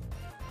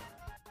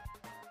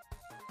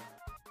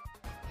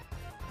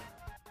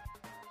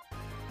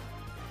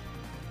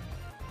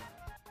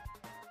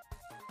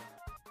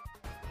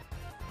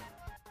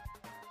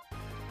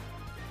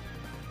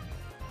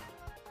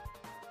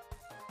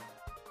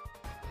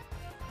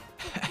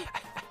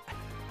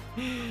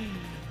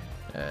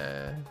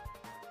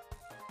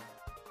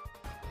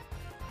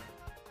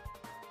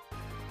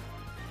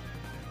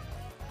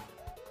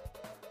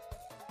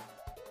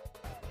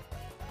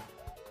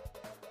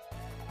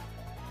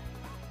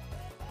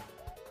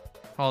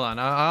 Hold on,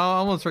 I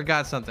almost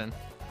forgot something.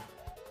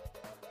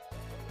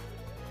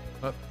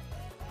 Oh.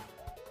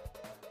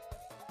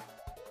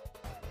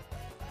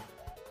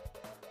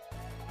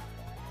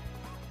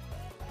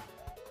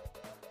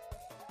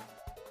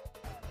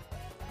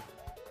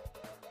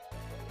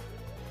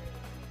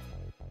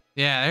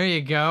 Yeah, there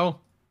you go.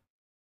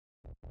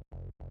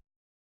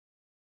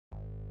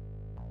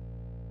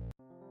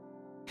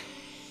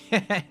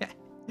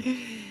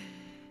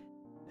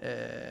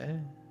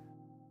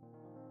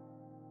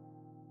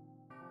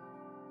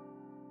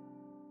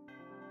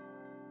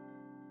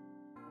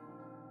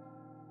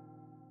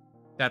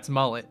 That's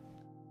mullet.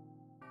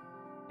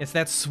 It's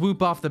that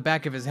swoop off the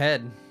back of his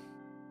head.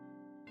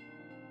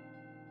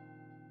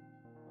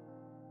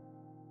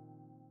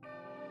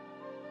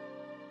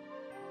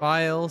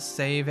 File,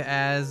 save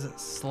as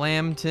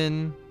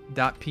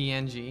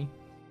slamton.png.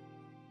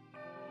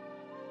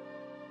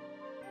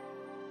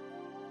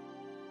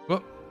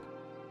 Whoop.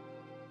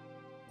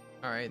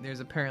 Alright, there's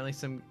apparently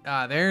some...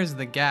 there's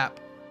the gap.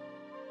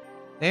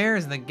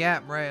 There's the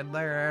gap right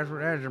there.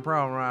 There's the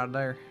problem right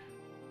there.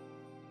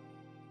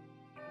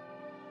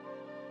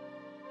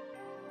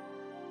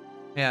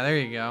 Yeah, there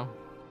you go.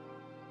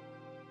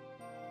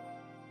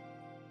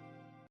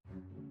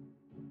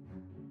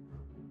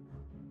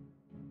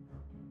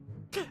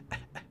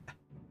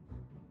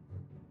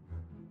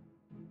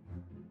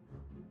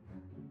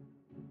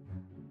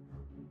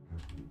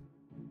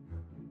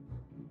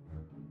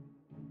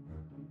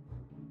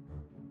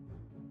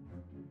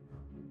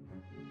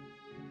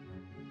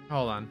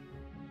 Hold on.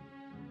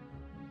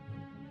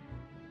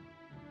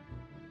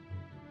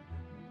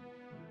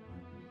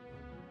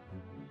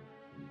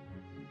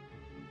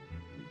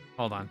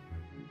 Hold on.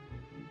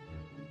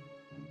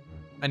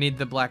 I need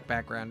the black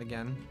background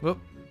again. Whoop.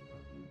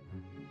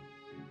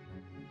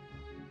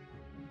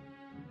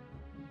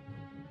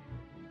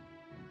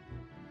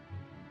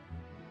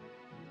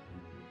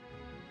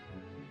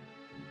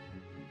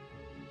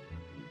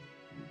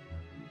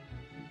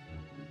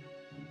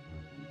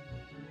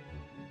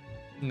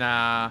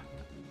 Nah.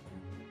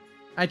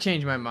 I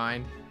changed my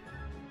mind.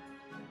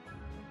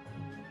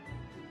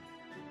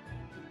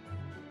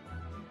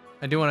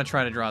 I do want to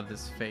try to draw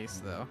this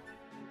face, though.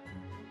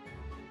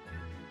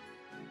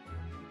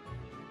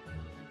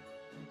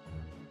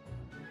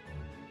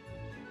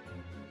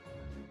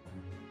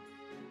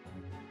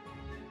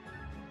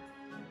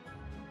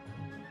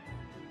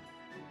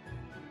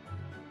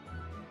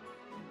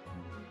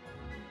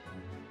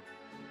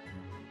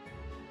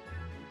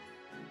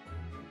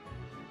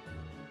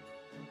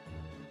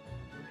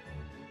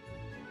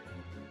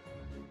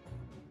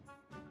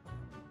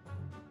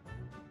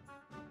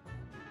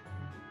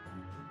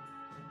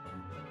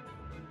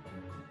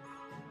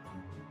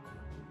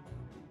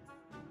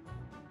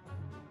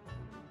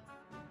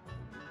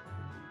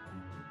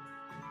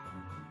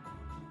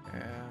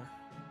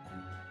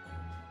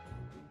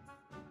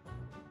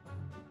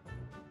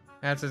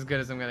 That's as good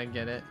as I'm gonna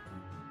get it.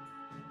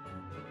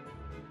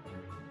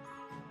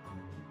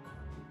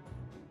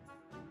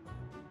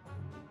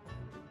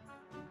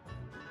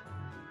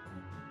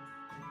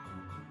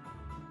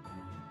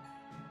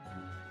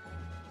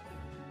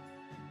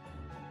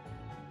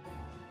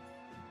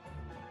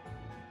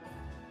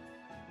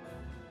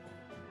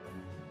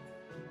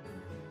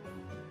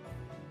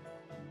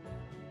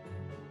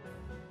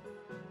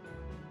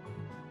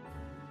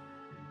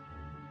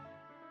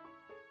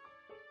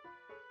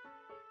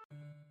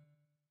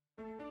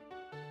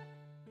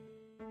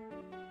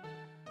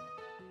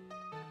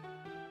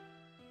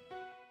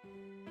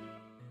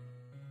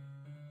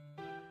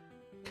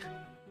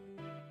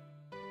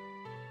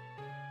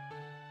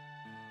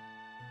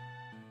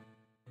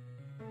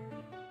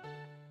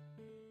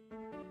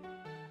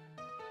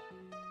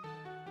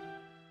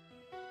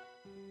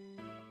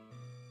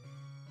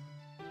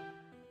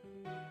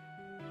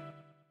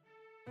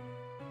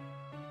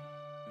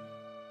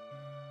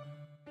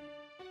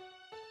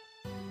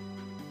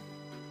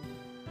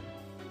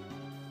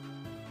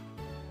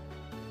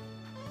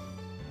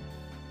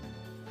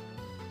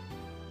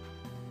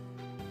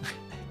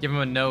 Give him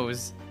a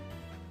nose.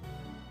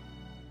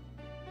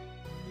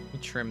 Let me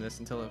trim this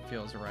until it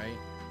feels right.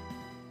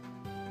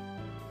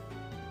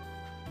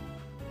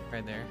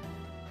 Right there.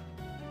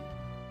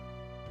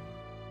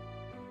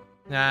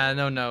 Nah,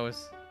 no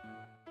nose.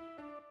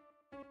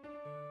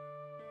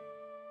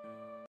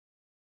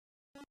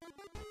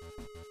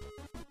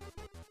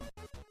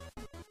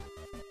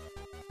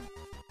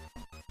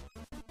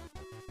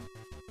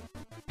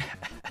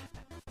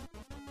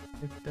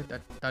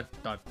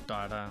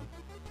 Da.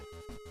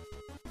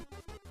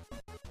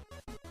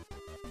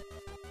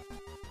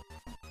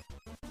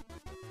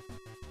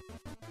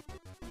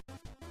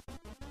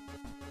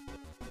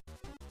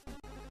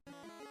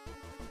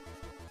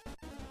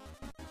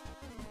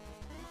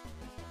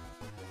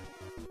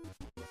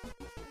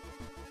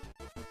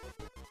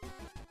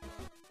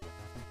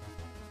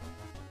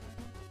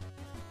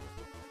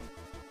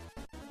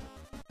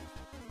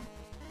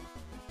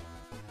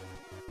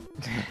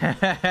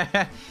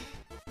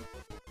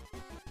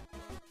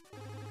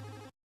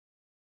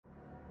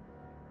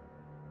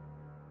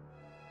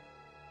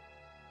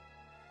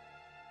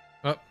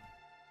 Oh.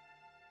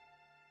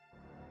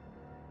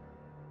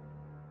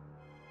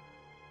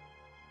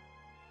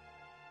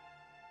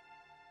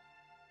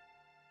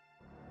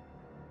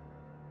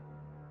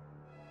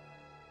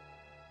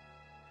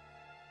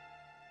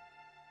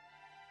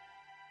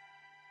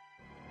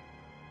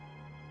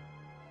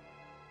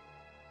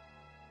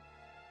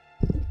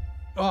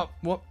 Oh,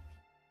 what?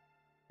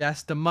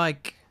 That's the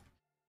mic.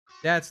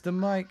 That's the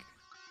mic.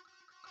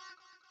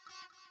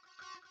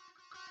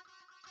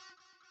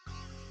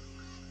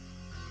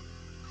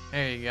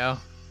 There you go.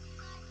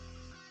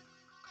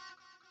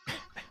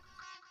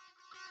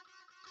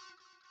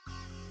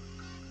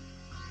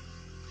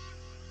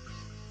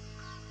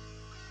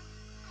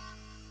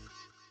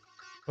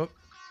 Whoop.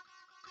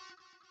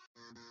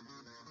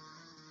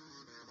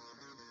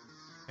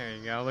 There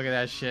you go. Look at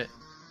that shit.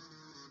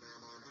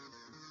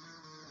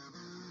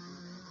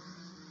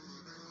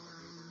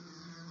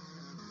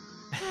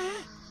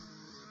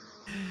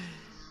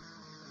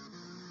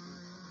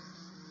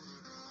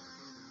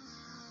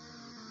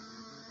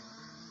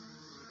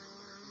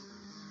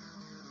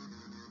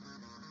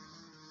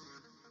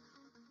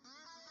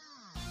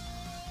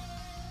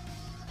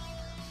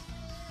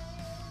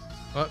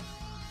 What?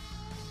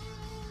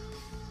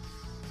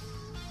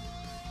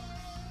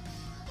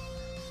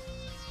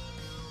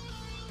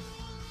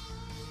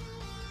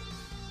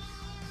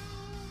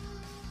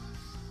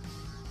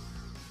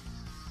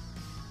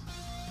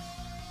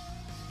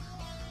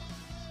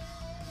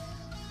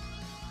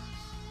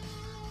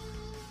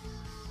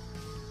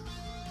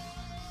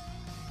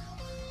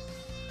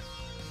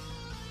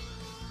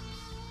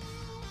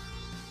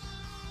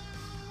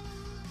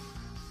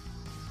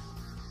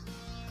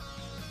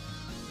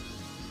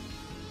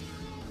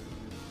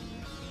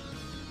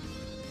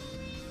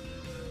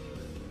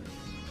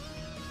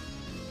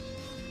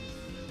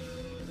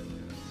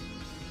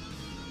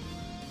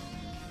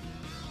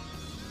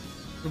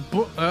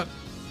 Uh.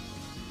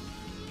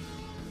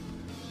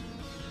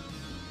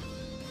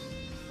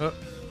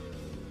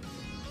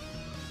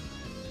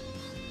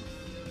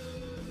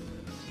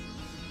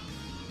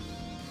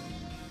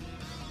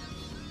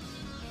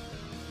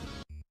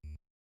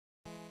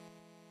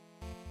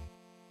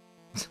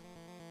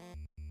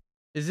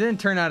 It didn't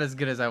turn out as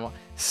good as I want.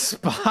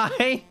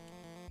 Spy?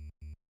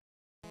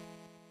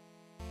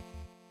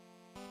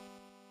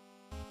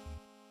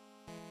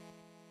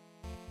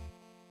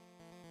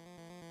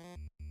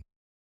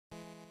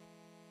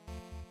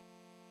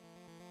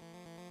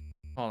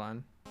 Hold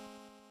on.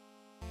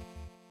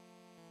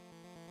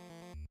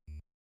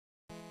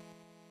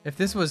 If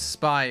this was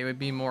Spy, it would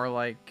be more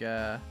like,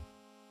 hold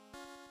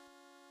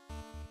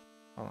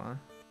on.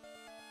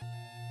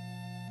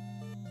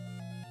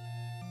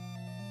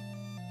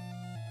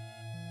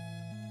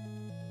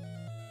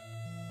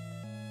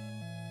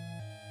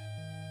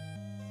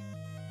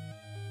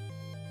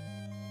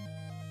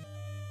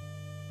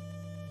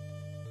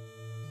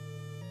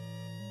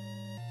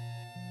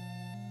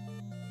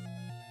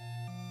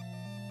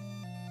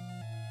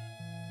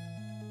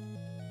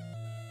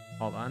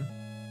 Hold on.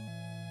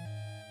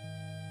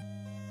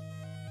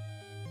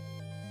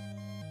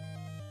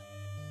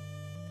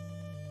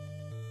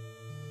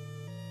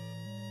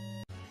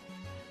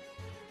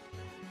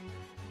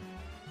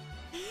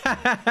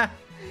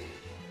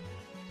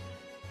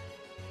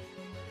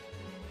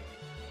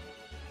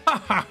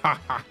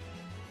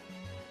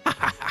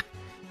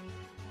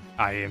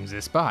 I am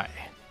the spy.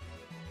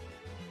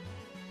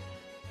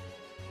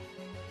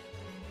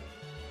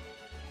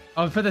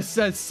 Oh, for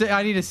the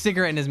I need a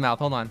cigarette in his mouth.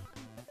 Hold on.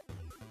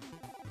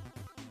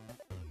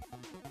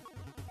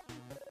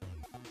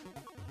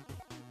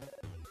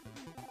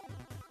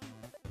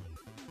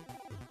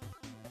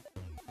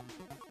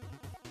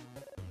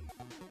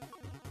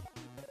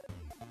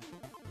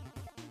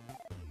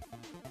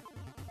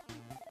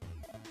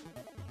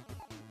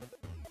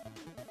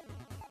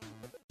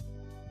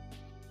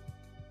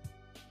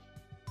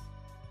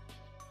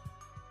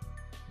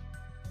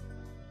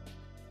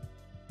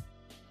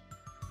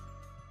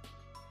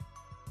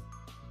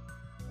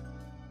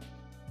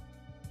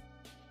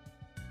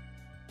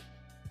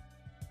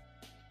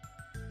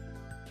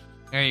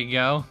 There you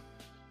go.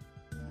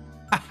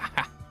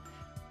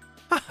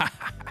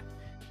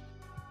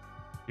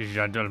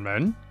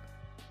 Gentlemen,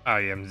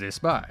 I am the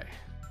spy.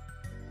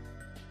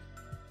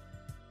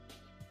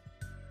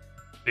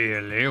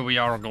 Really, we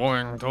are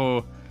going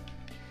to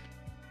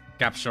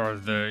capture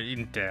the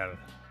intel.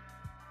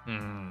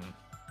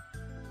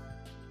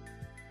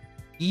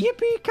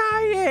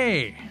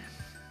 Yippee-ki-yay!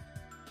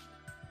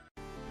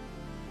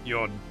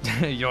 You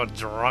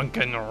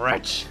drunken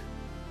wretch.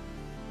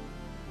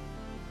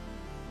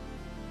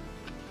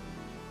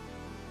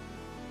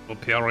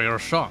 Prepare your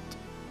shot.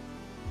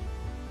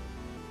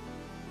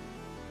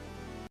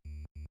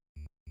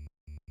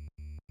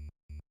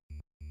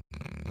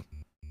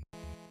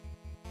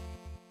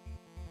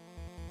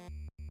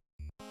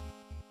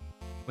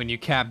 When you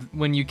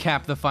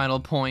cap the final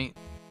point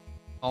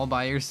all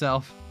by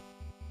yourself.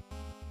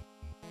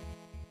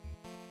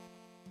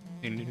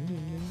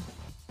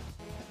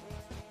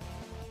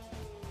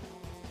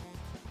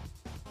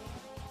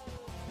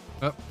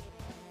 Oh.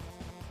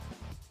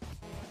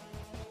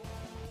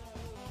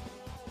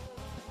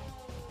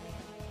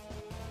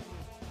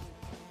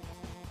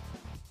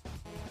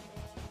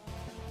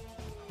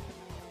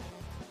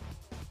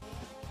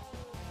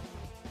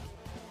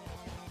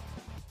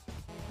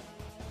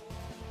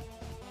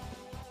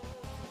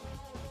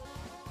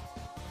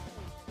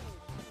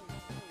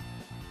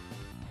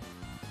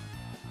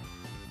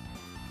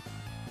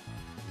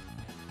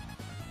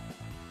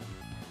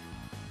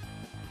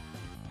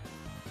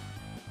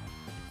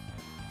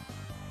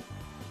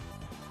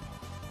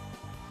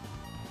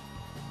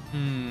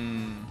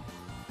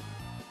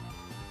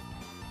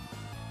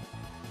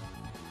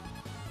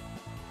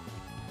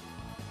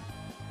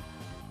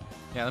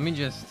 Yeah, let me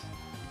just...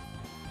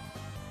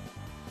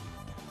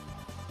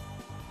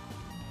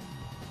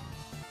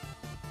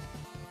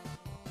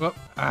 Whoop.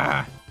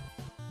 Ah.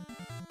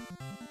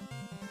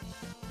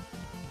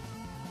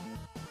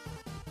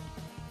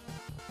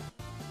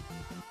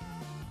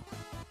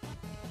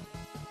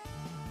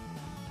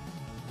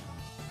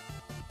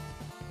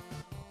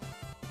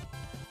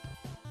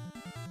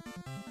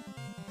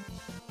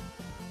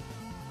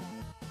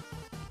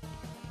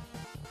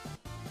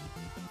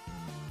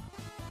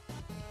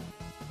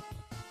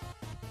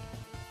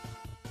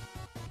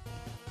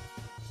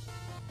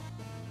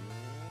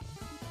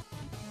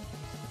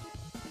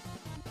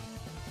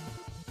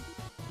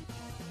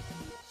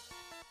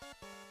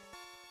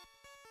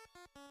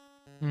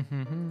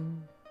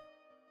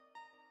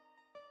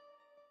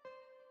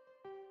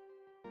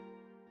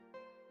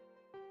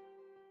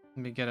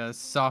 Let me get a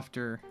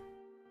softer.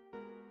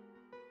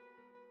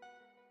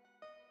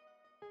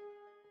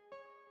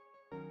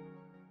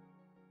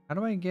 How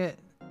do I get?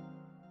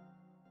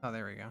 Oh,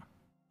 there we go.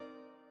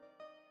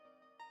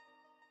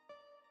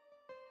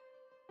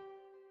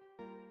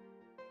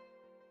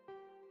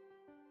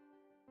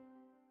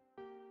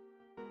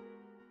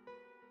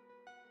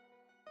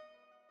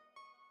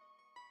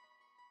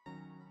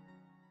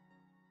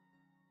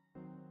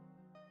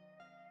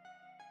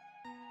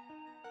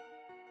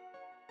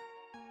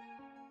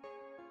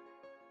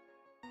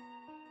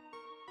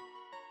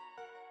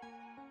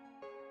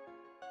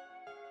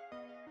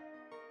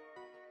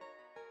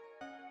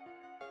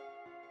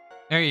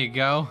 There you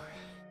go.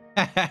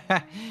 All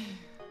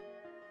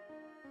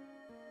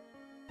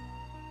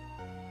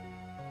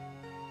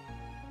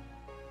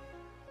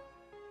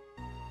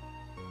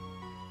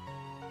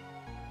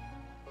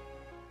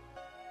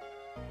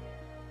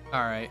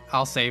right,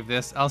 I'll save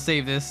this. I'll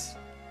save this.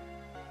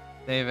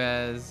 Save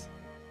as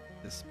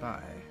the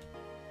spy.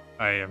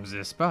 I am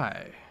the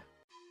spy.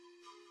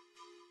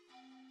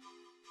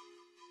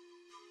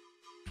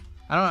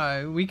 I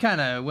don't know. We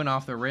kind of went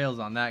off the rails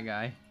on that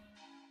guy.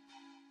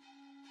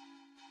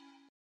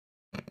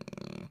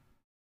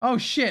 Oh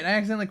shit, I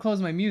accidentally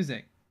closed my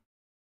music.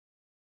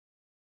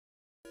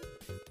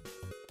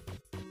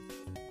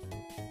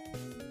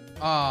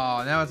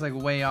 Oh, now it's like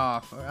way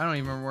off. I don't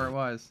even remember where it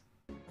was.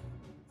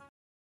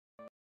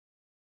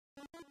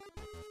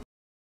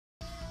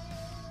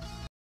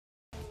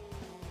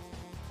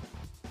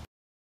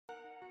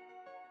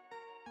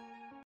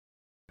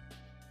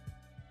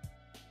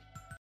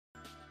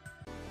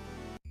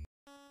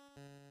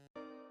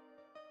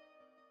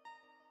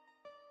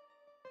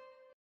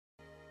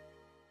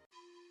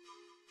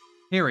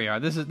 Here we are.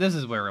 This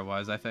is where it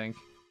was, I think.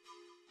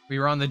 We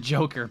were on the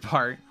Joker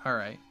part. All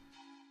right.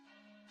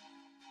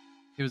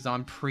 It was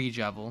on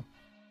pre-Jevil.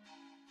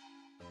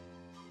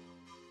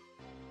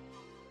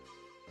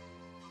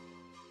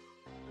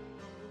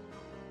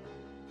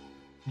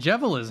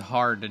 Jevil is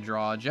hard to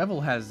draw.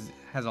 Jevil has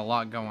a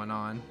lot going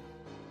on.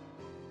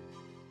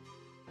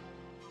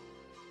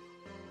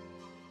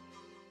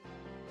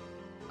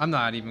 I'm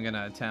not even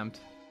gonna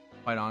attempt,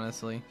 quite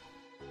honestly.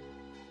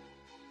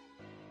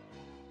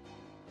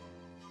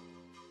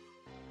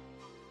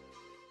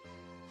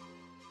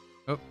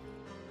 Oh.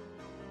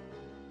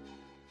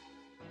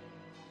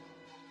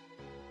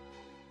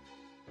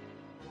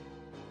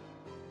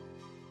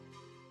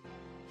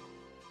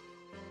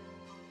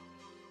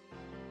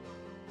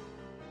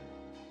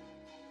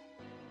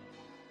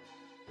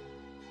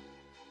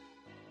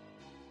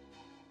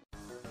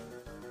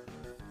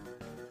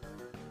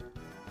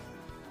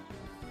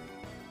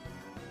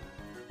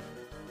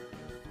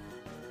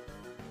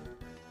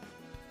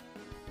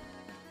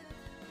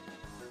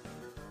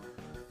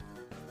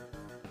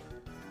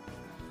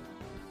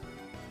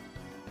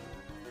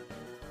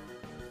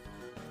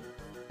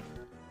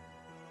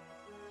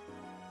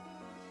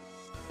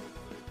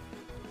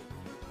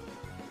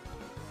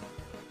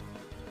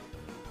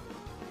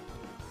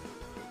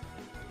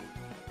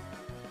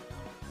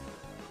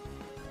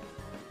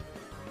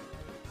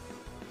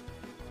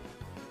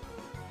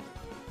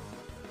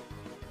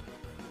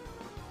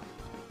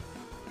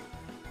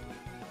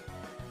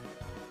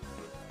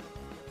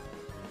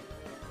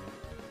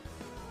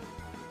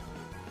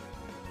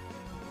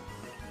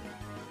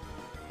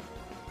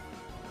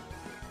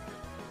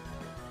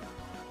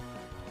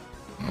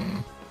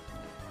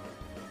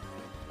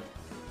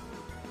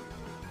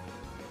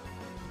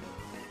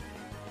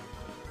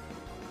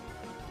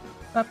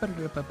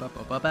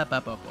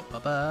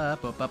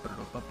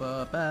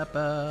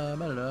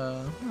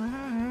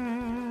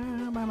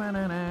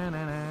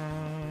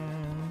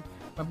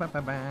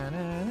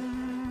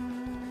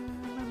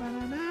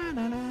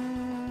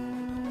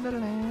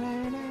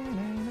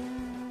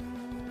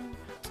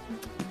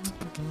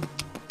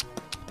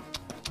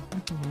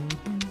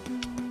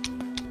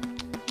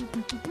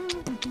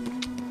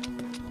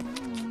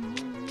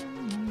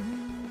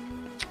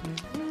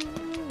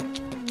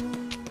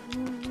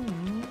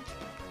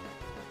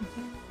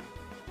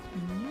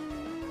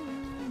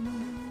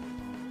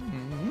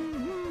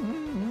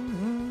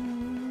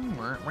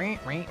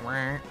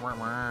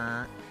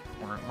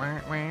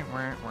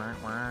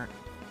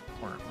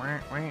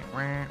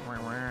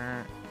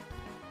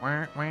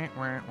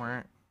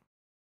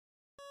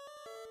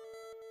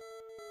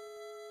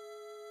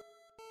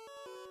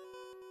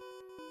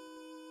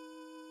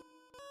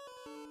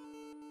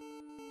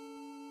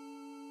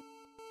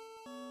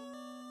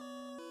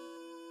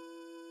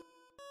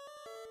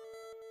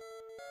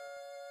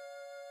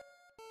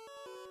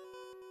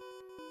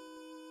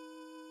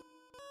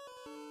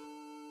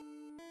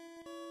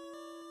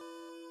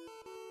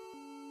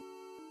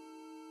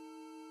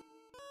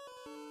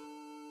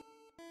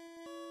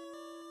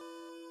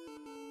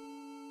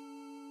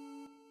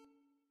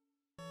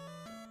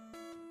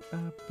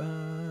 Whoop.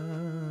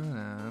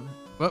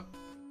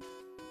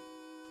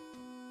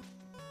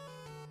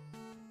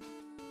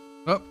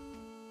 Whoop.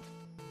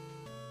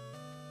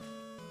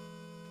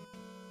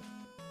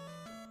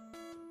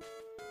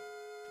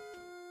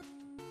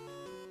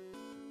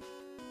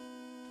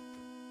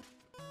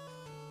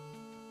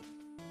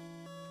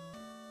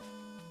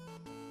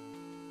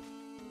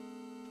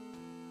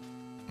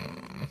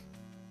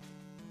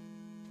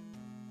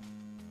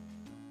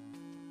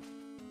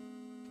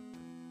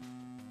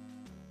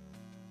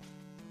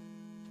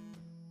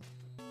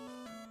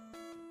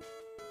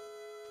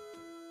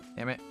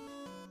 Damn it.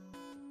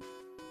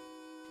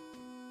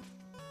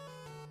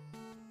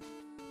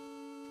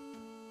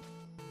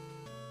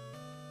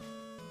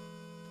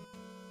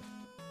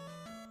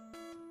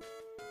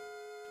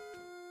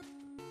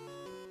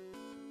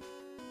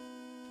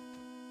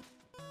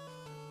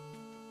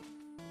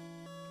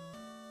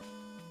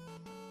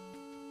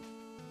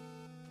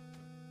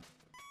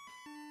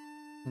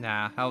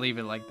 Nah, I'll leave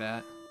it like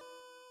that.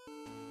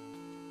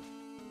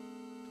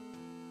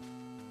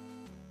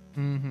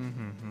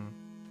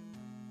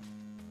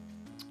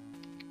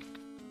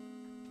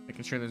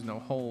 Making sure there's no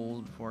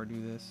holes before I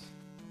do this.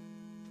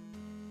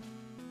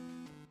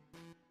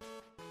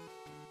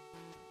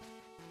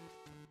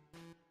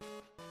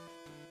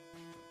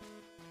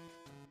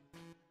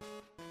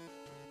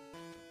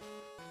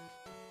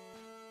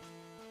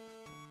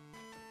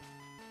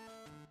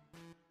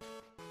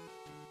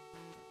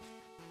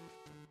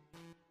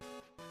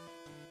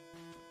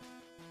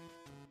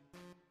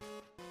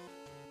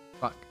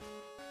 Fuck.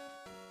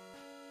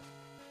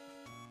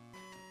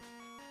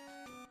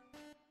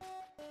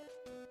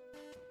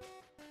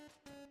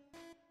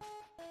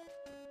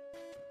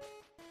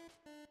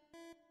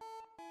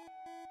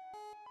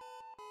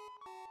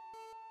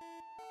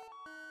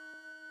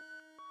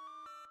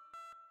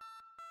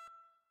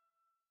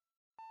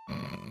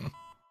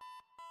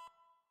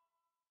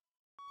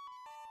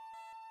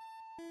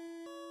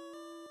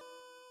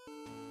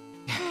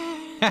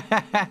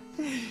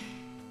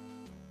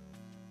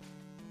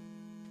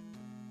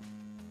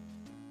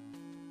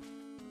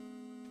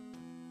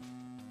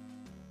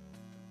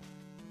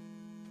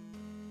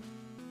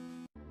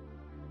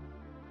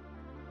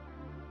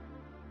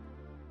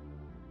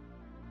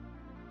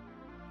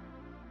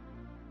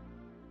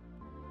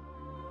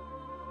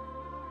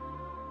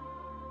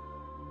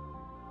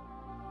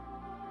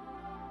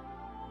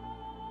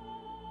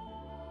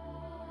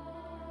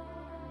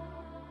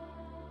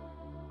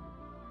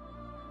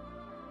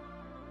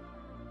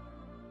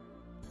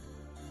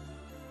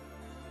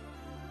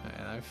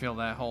 I feel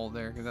that hole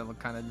there because that looked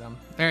kind of dumb.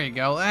 There you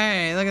go.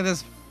 Hey, look at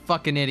this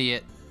fucking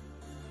idiot.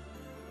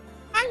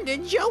 I'm the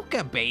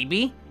Joker,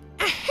 baby.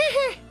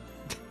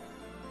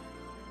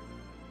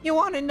 You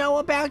want to know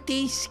about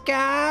these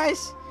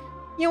scars?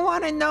 You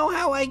want to know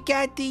how I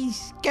got these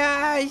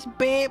scars,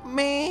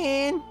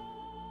 Batman?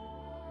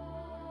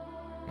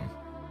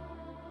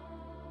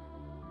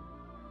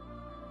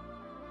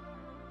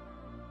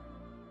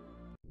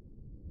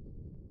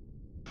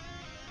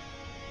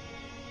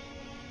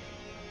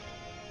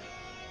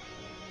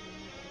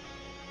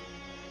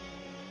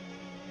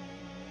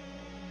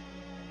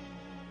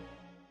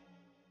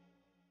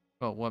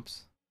 Oh,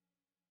 whoops.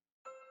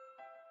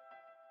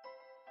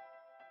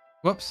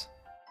 Whoops.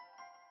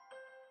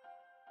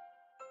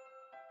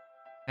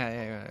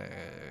 Yeah.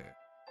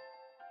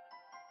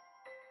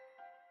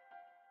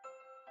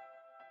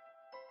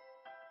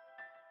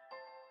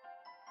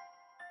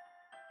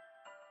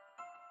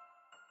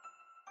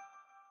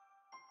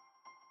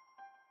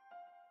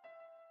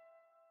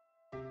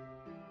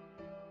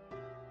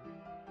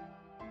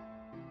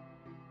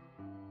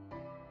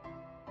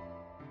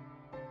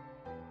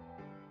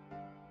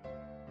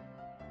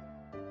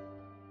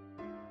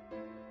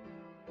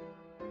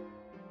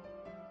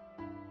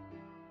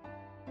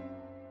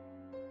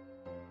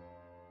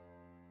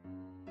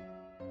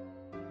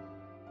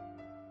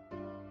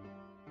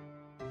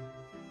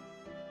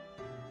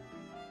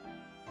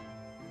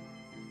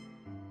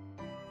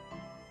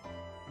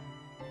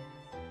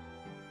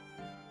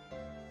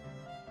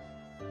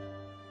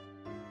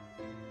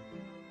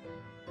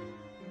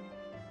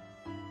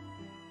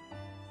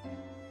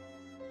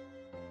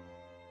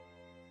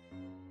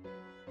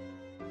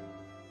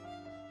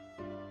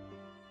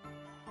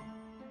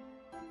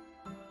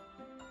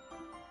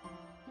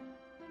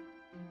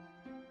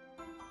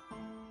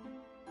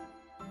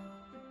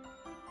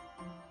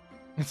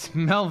 It's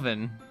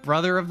Melvin,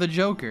 brother of the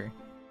Joker.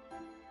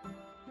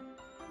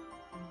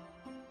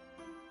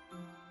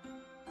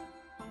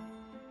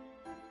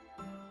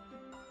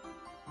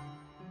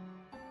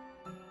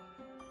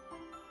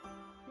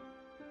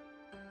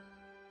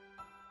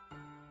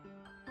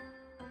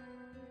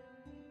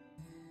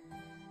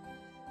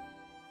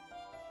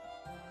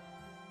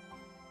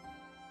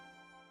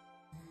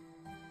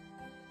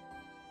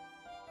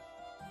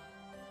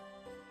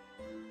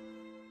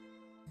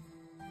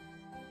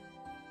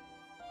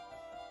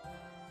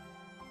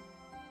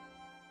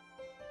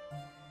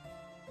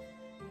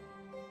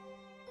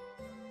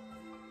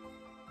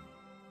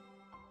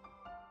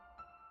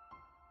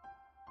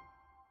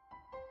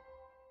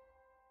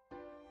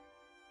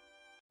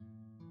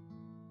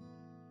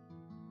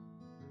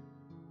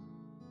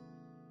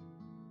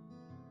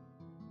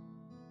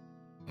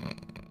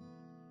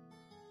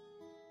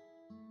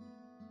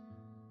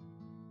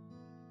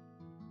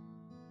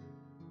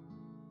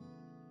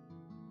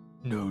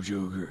 No,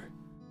 Joker.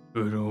 I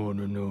don't want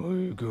to know how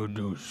you got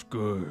those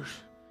scars.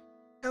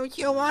 Don't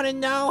you want to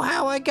know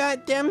how I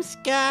got them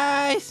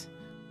scars?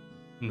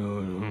 No,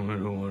 I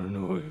don't want to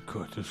know how you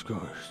got the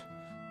scars.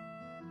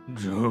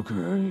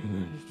 Joker, you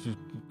can just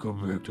go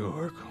back to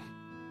Arkham.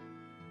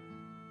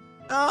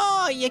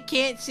 Oh, you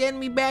can't send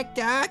me back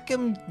to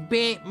Arkham,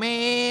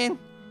 Batman.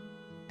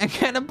 I'm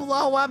gonna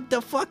blow up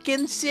the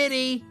fucking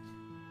city.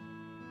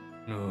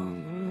 No,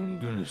 I'm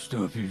gonna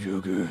stop you,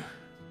 Joker.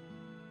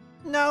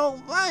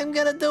 No, I'm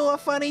gonna do a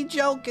funny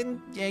joke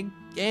and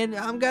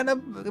I'm gonna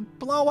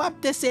blow up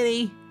the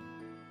city.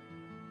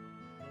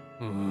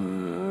 I'm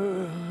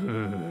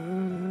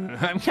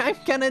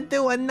gonna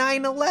do a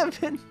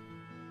 9/11.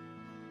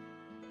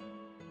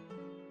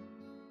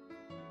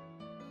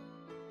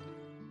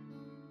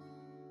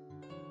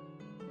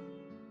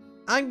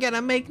 I'm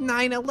gonna make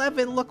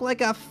 9/11 look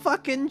like a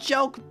fucking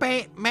joke,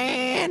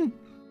 Batman.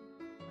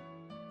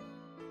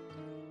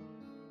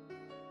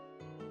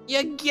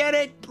 You get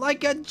it?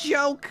 Like a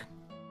joke.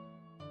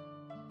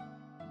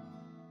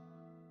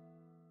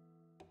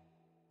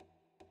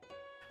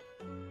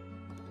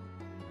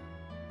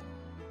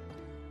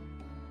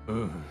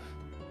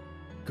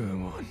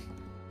 Come on.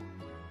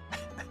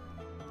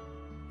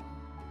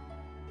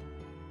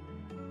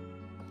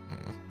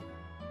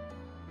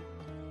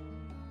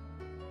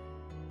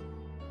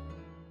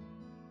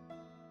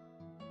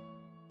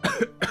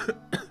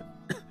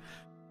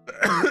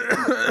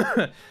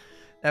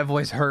 That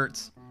voice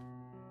hurts.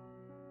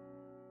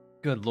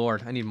 Good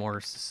lord, I need more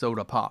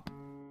soda pop.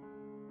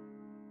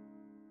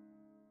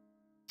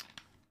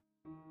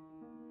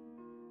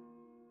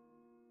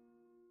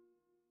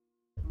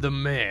 The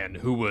man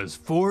who was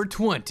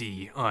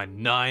 420 on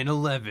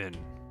 9/11.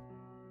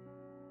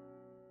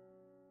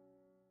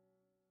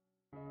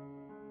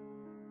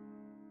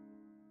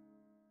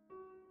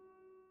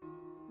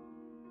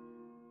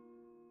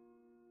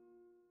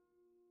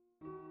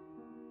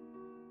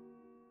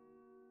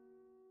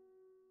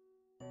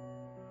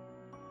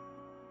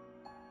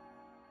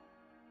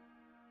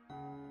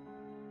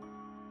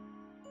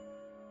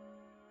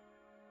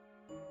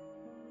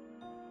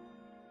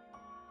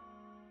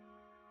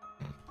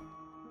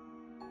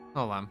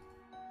 Hold on.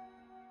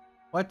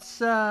 What's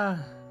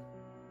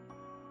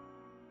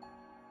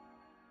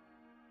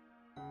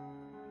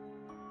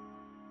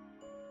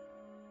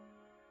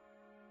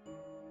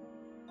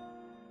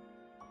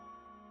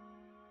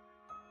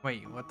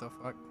wait, what the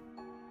fuck?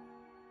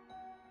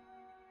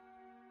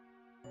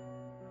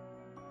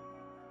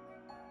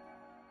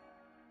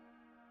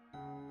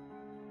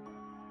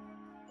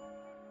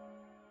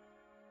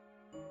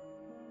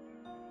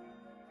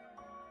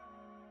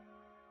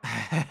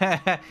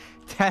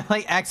 That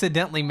like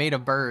accidentally made a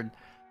bird.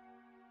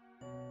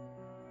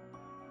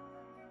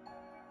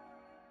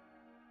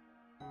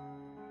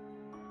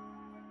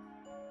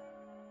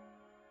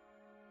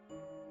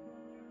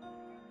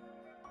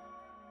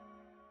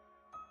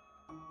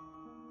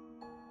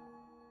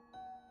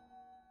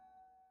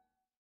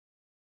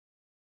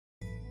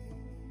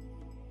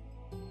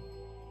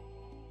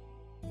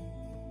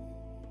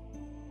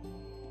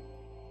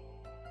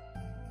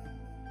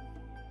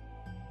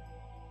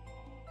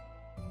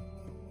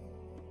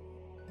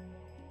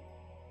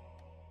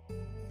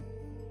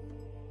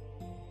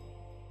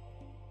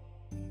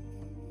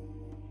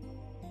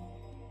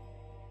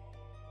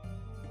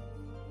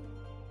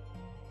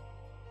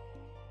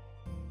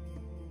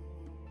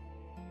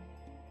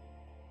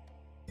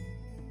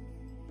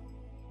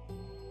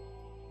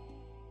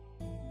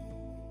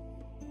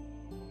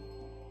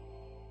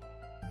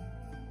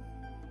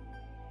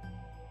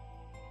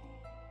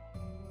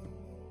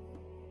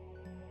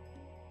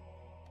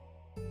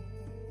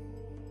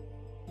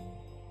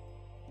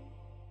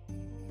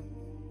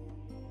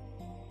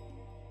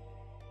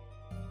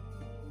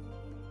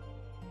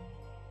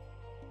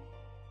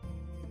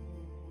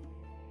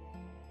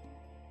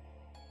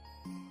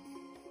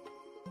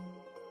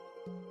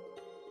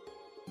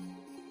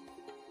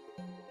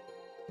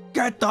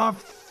 Get the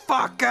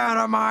fuck out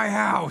of my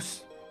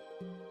house!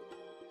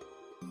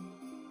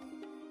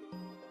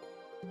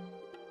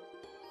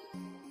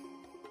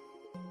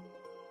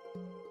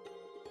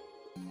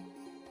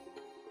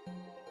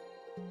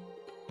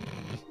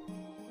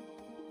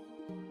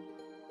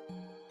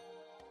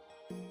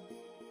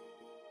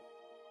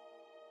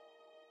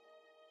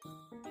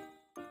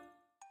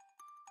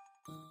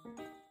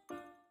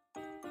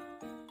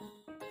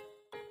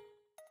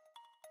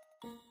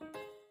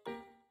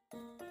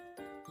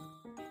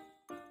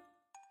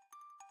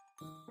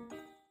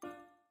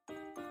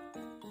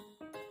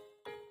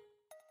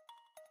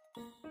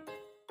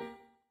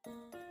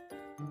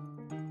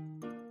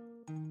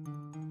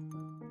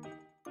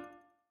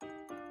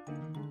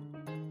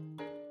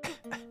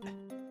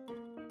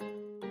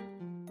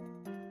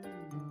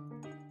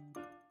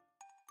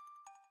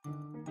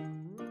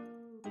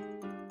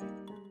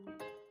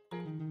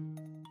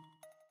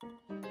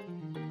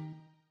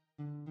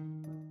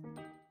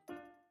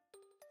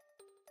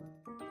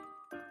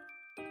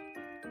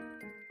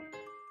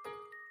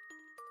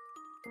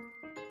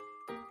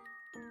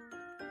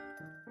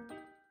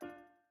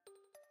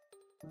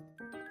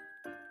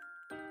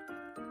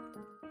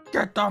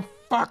 Get the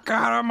fuck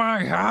out of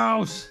my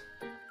house!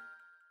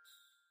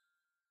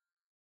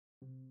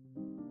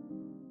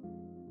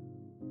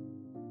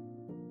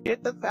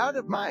 Get the out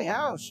of my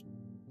house.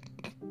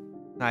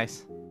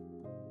 Nice.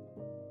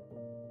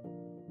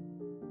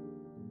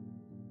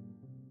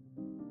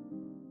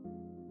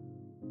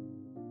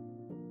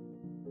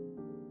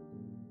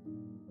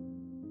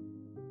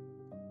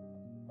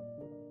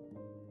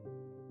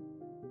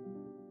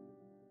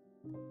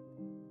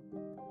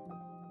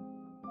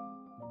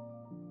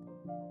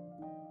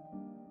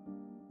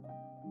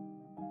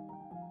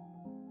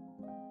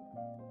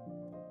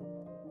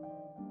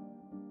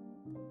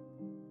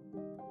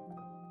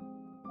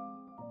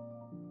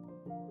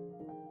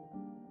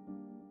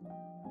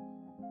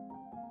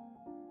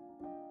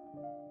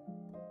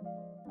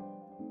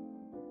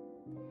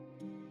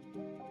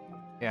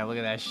 Yeah, look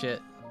at that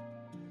shit.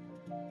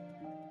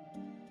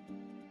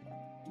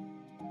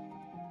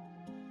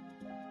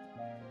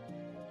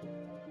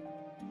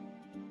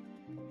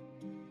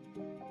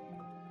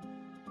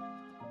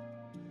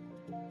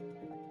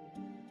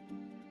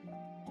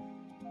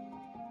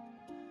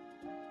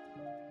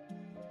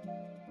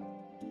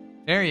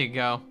 There you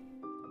go.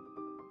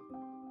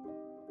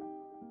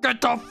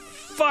 Get the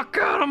fuck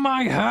out of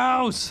my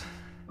house!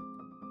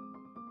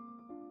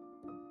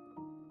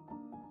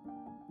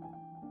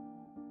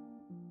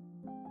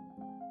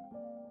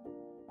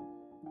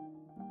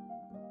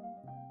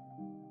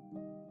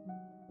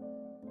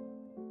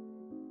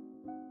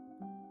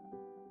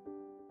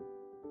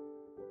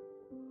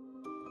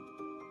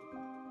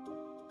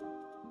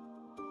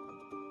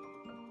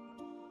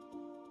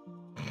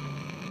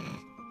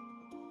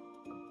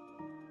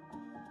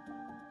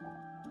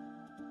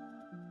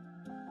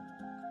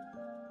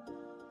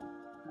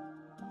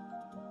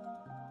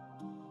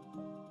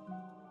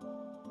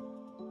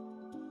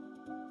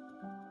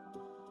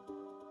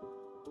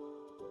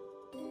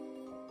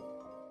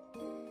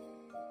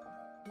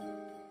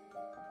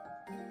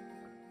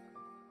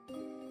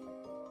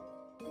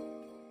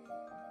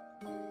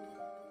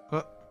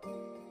 Huh.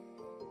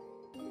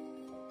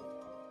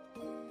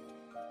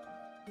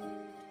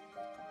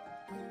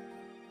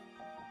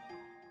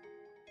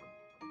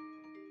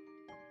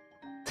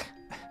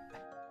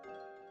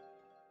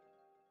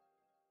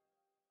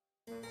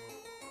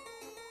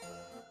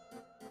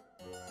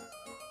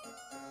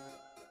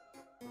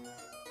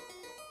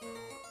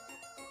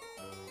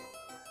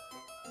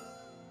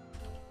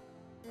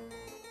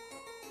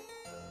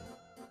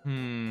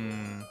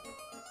 Hmm.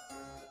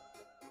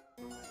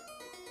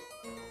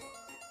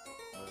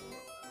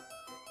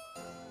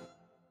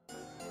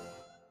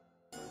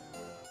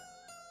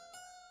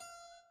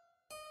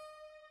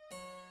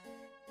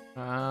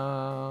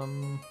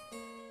 Um.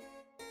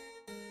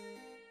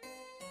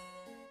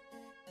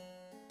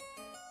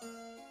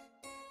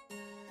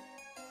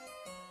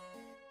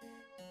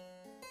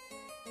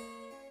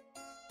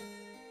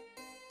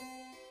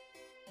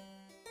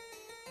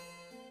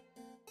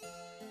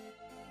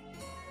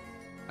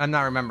 I'm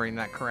not remembering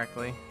that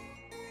correctly.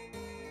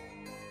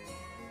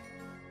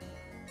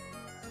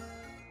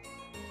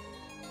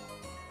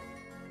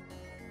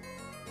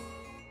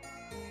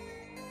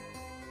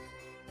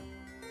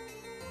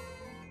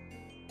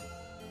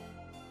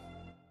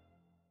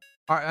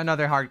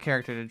 Another hard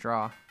character to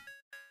draw.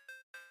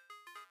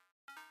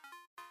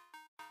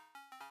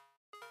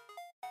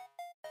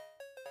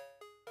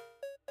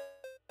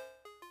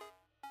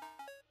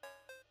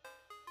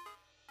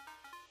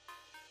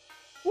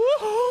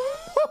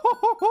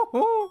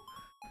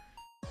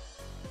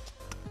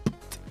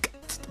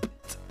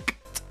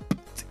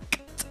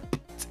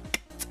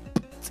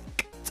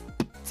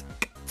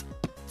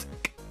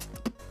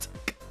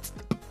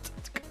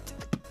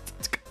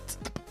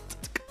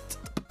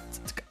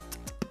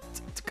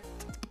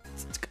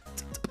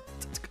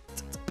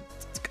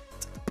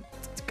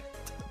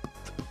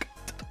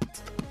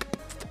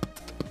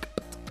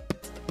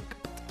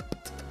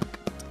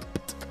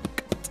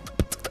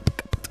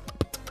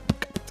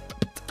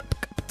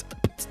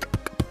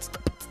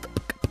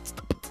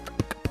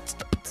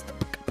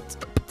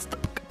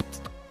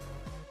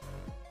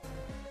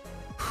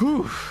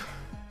 Whew.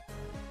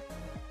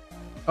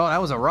 Oh,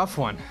 that was a rough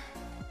one.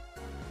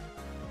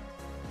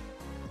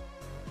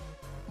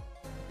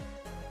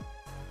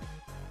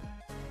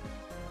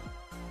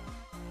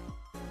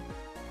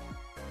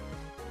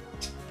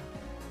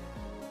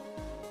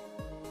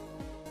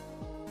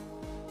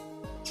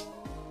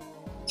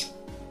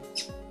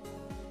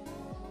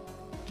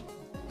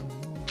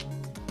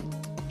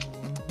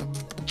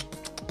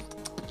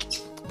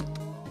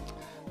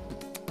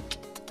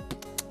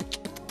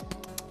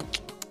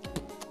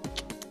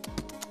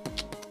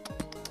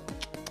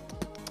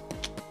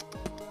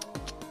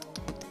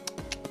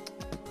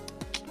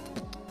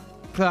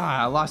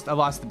 Ah, I lost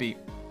the beat.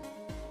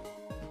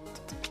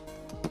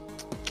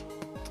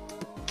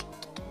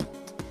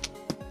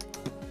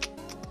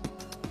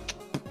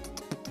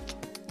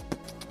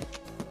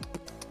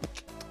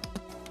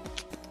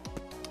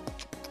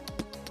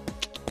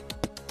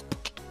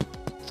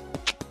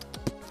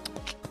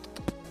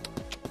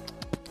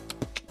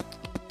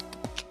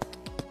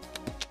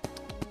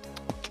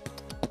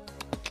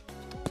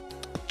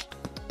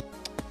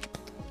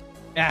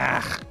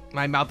 Ugh,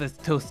 my mouth is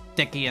too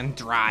sticky and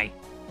dry.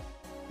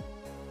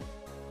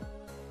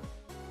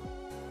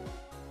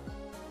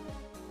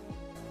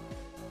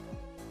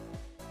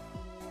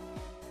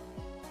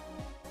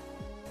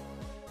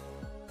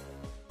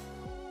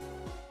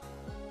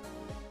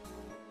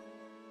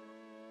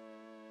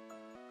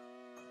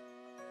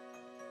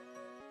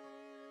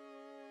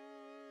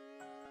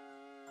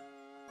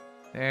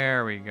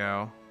 There we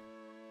go.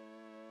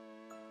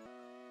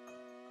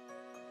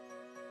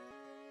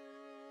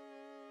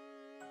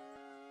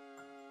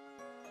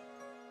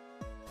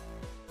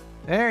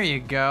 There you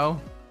go.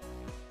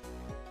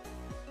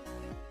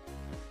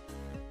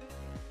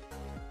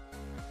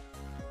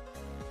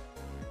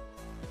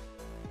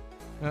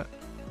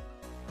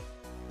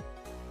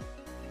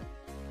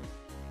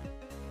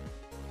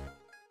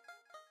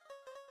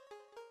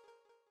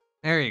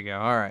 There you go.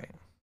 All right.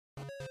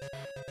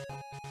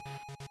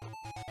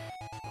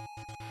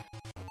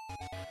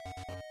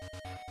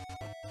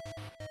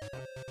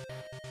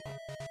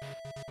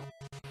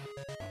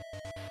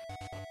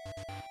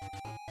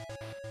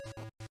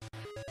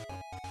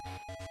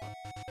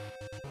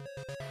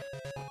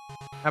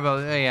 How about,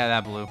 yeah,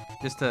 that blue.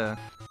 Just to...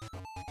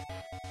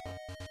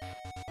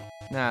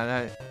 Nah,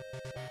 that...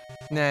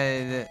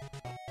 Nah,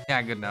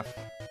 yeah, good enough.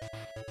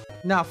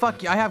 Nah,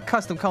 fuck you. I have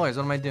custom colors.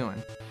 What am I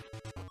doing?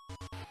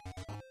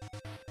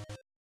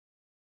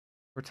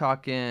 We're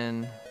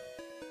talking...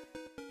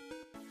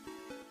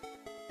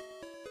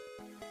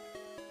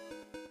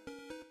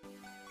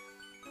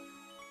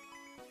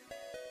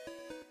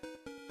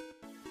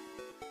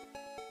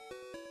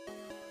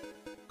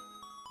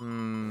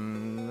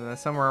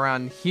 somewhere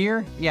around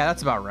here? Yeah,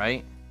 that's about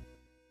right.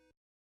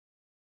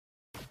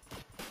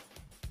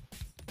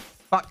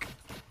 Fuck.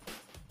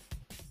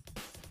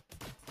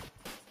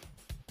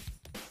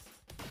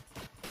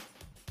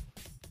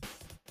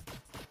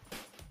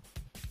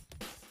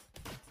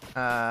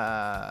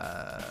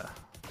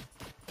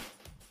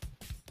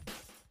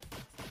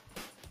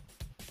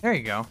 There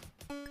you go.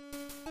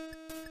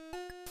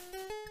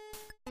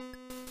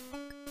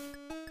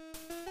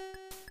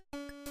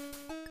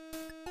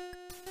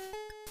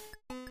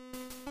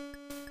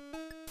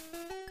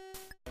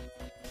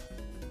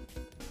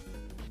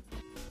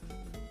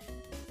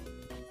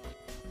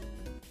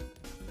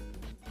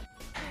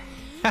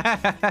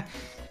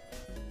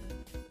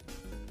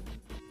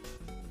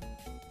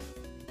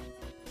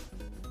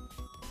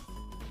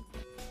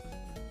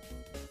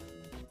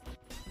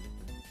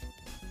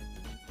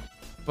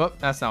 Whoop,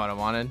 that's not what I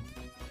wanted.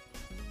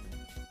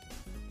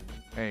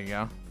 There you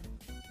go.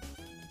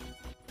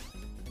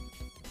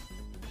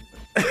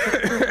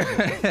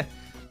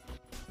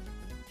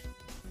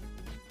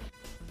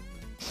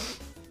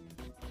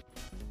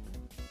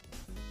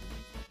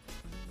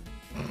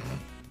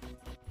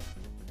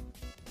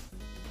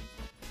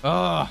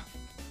 Oh,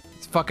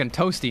 it's fucking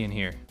toasty in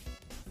here.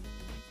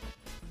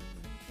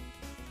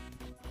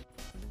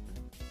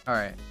 All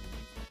right.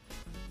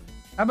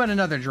 How about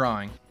another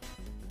drawing?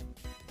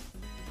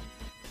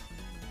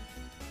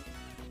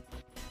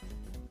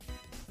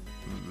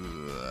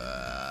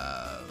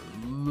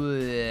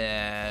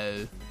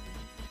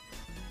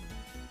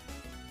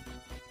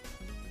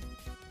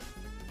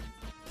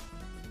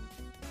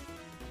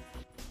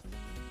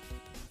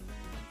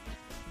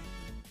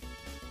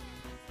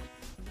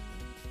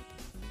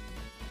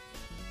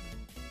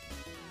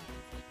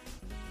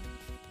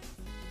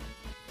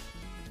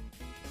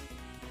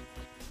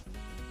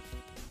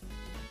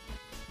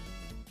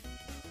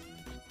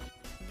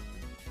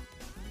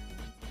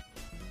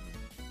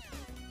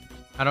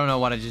 I don't know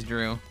what I just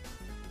drew.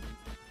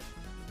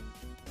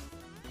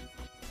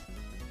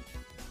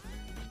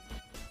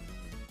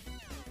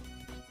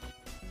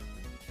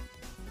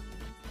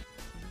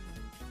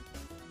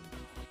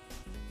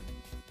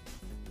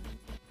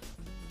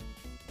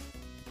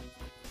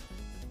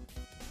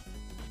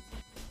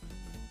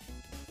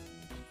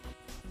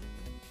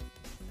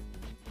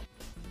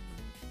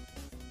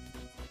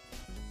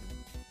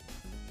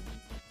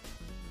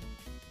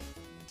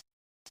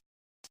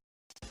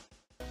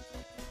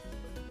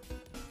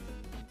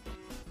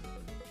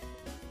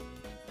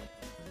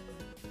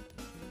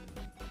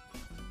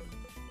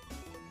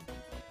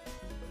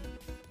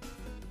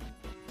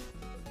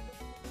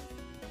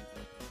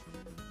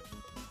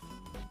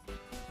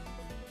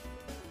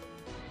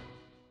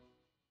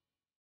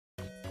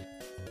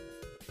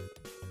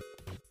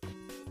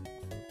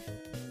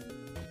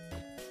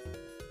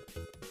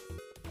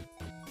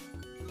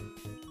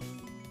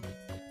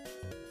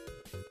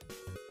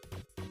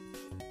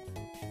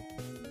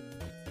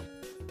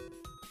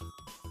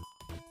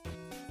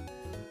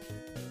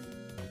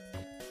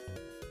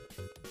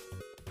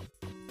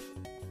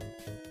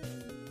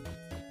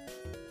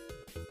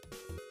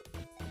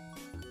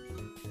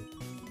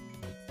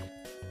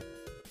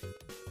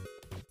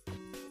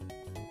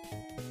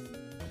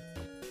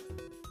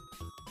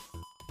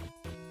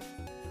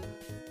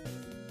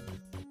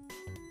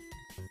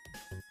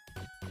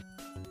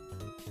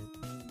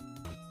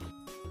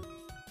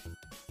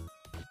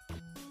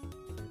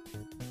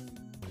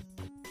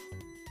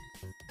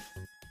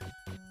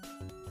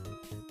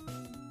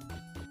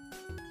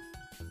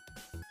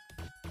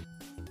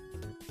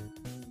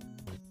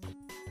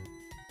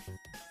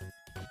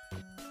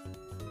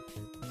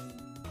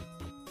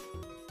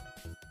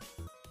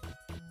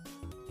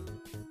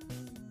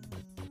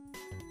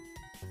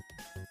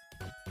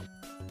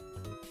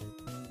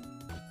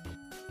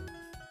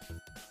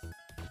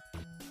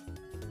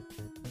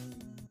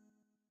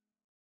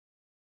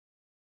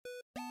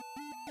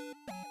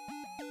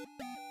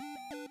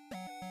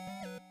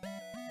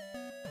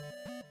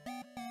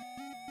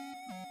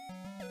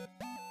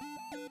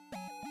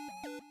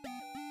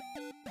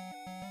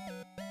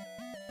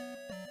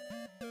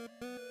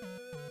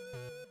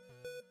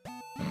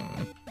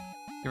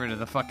 Get rid of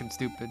the fucking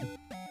stupid.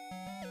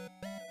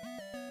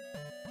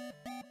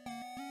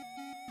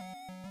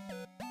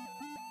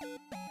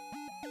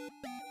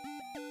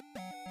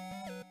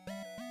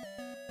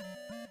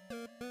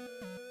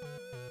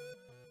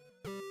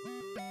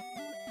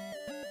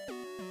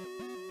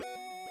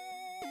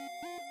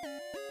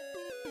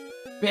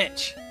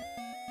 Bitch.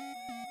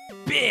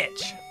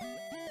 Bitch.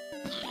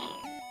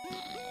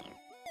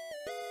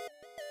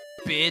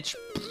 Bitch.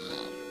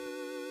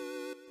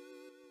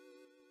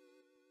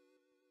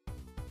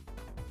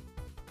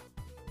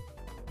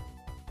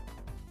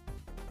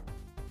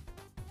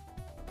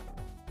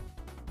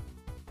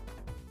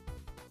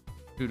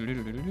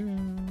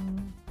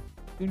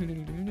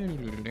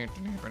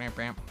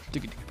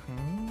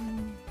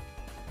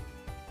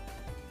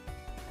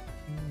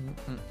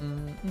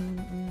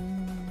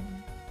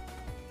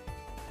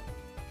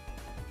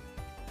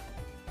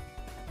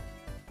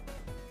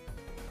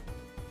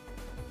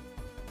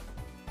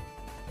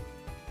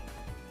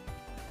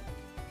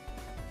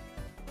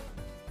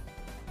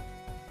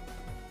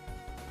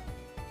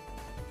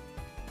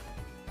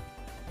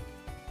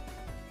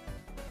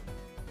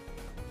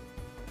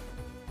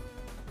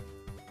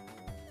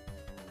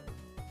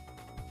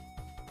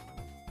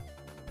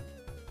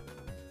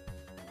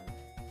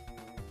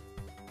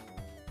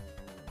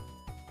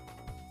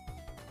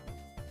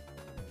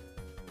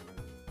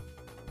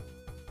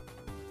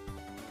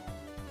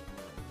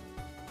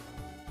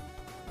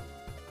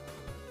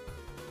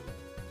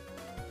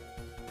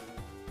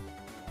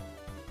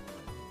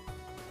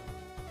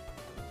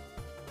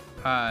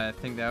 I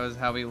think that was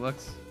how he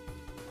looks.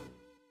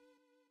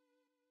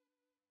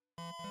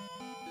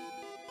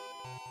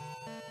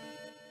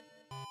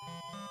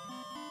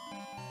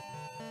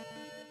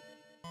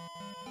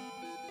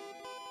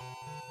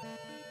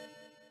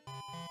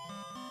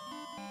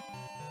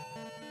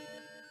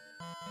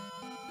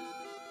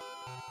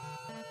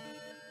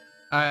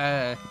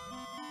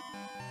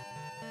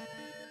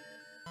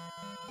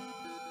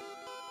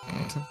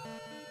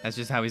 That's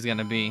just how he's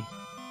gonna be.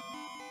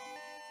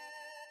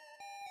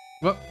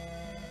 Whoop.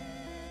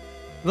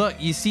 Look,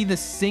 you see the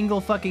single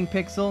fucking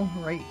pixel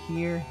right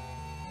here?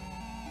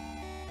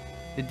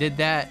 It did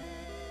that.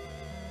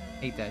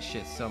 Hate that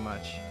shit so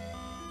much.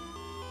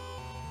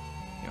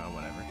 You know,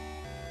 whatever.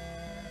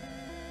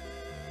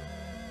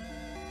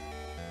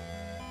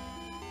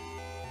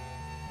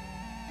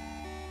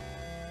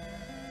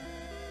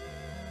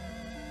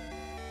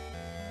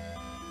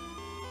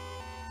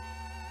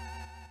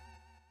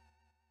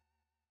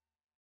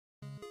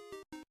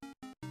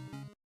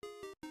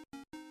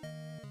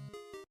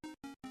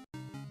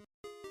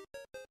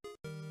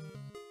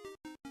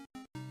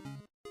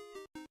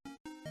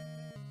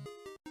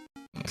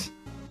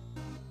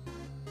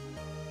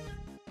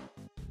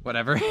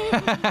 Whatever.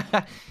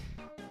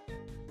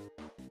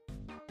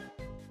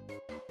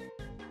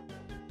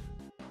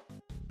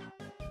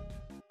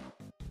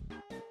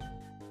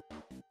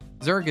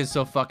 Zerg is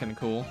so fucking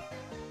cool.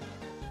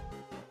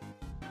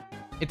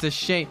 It's a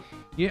shame.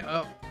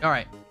 Yeah. All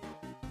right.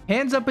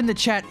 Hands up in the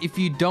chat if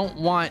you don't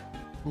want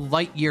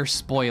Lightyear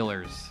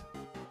spoilers.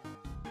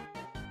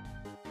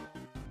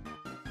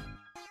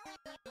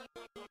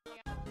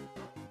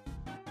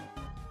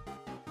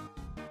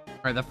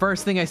 Alright, the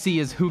first thing I see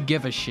is who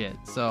give a shit,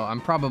 so I'm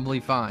probably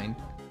fine.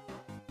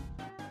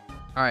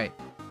 Alright.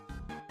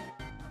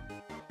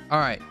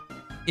 Alright.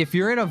 If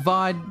you're in a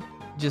VOD,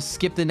 just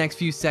skip the next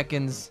few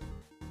seconds.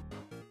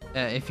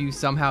 If you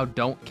somehow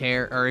don't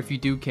care, or if you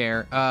do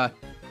care.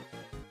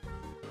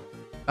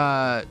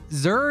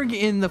 Zerg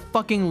in the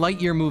fucking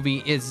Lightyear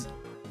movie is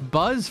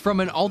Buzz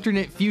from an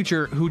alternate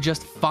future who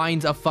just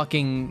finds a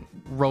fucking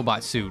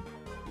robot suit.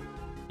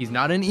 He's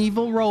not an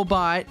evil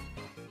robot.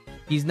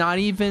 He's not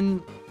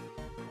even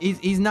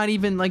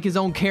like his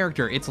own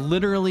character. It's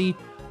literally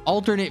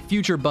alternate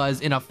future Buzz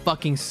in a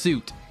fucking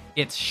suit.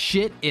 It's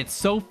shit. It's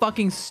so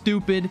fucking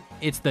stupid.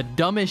 It's the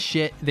dumbest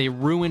shit. They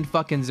ruined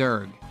fucking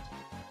Zerg.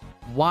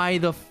 Why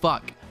the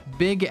fuck?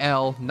 Big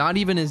L, not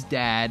even his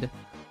dad.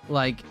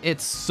 Like,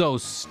 it's so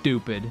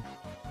stupid.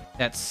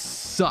 That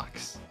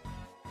sucks.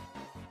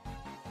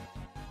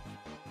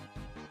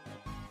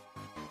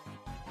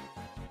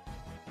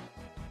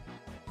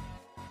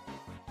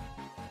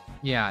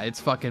 Yeah, it's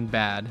fucking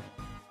bad.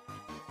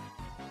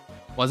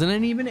 It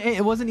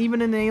wasn't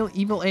even an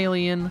evil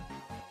alien.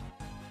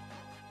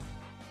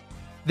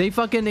 They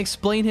fucking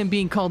explain him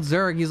being called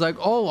Zerg. He's like,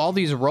 oh, all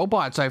these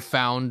robots I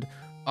found,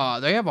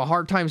 they have a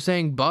hard time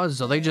saying Buzz,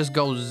 so they just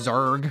go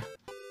Zerg.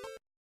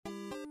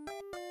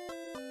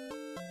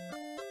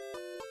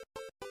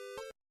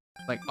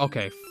 Like,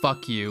 okay,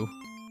 fuck you.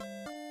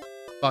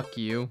 Fuck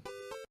you.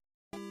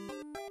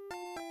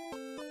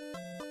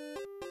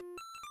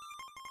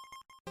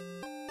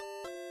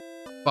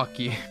 Fuck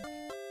you.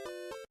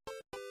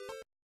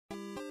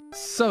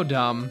 So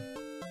dumb.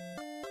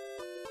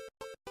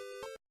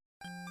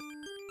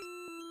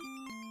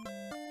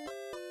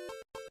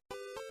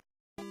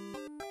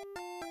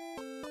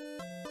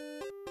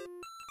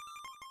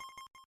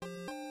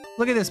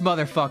 Look at this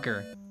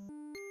motherfucker.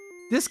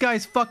 This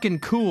guy's fucking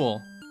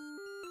cool.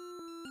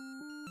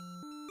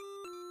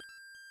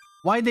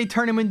 Why'd they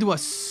turn him into a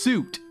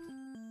suit?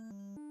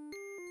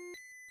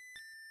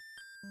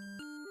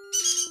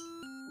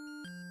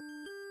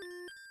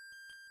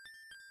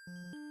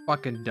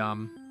 Fucking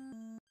dumb.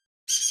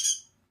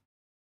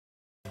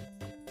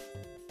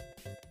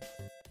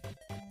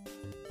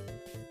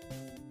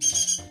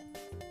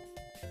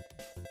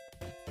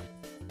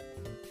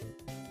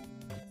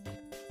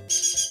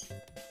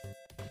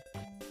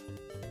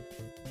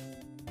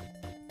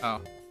 Oh.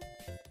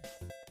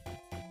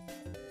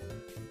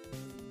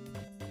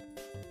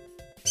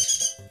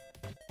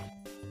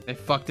 They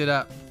fucked it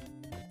up.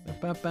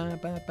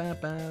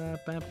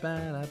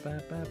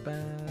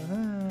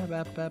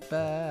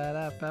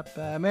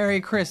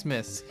 Merry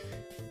Christmas.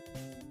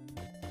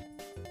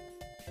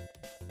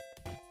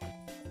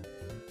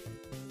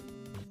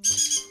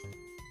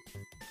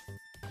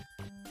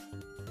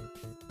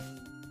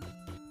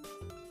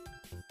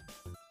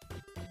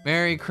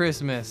 Merry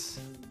Christmas.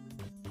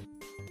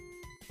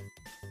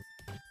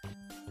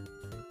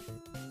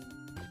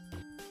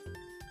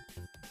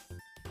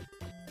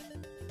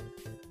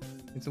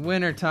 It's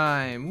winter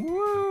time.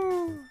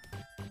 Woo!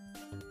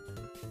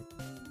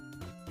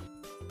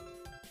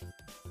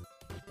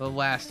 The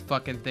last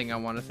fucking thing I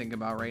want to think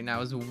about right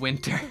now is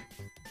winter.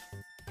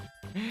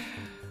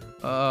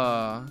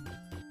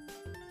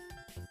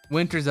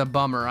 Winter's a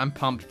bummer. I'm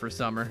pumped for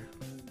summer.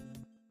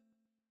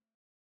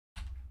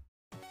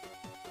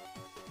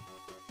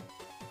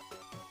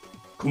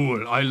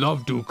 Cool, I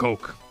love do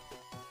coke.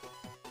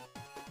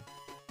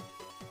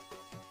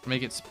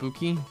 Make it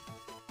spooky.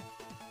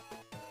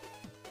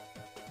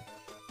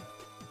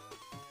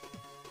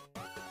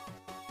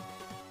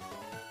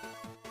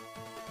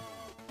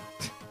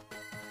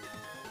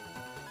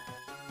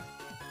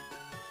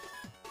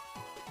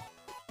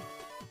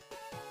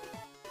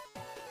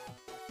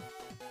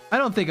 I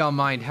don't think I'll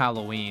mind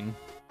Halloween.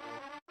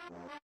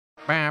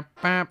 Bap,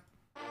 bap.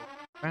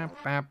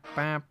 Bap, bap,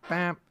 bap,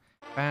 bap.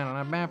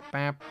 Bap, bap,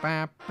 bap,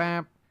 bap,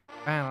 bap.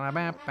 Bap,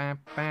 bap, bap,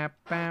 bap,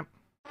 bap.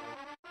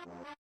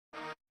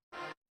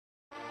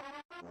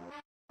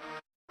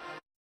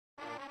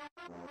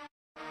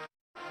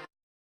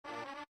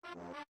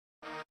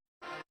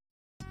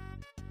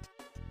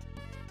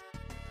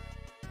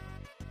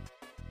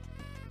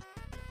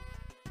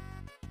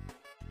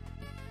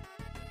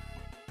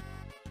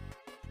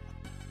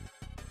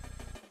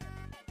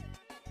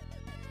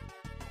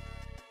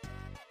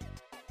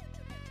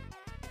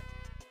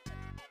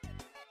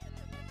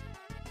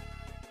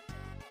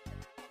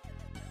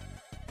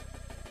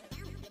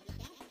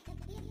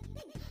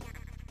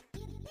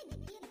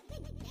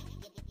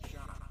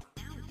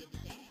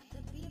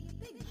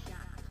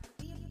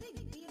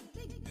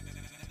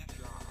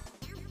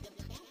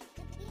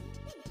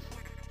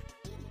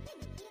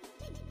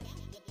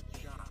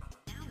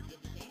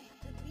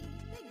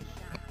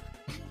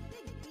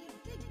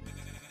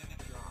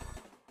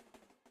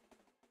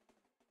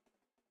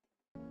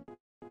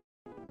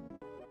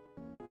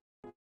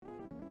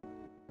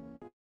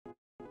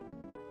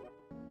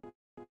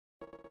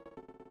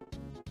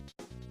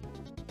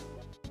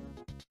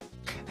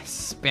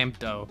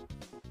 Spamto.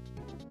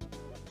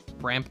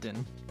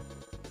 Brampton.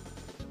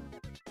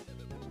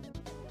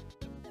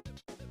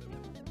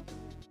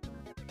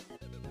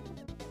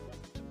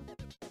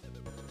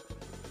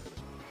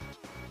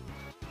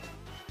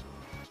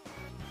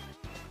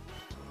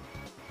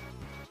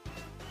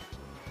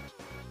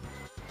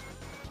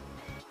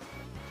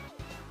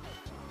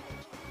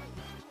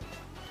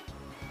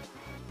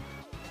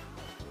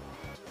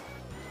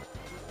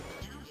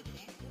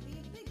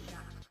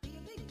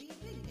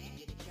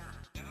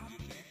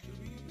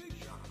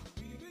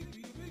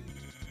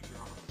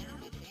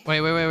 Wait.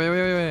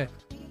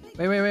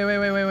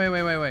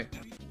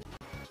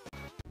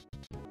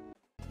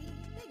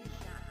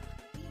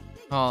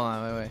 Hold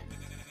on, wait.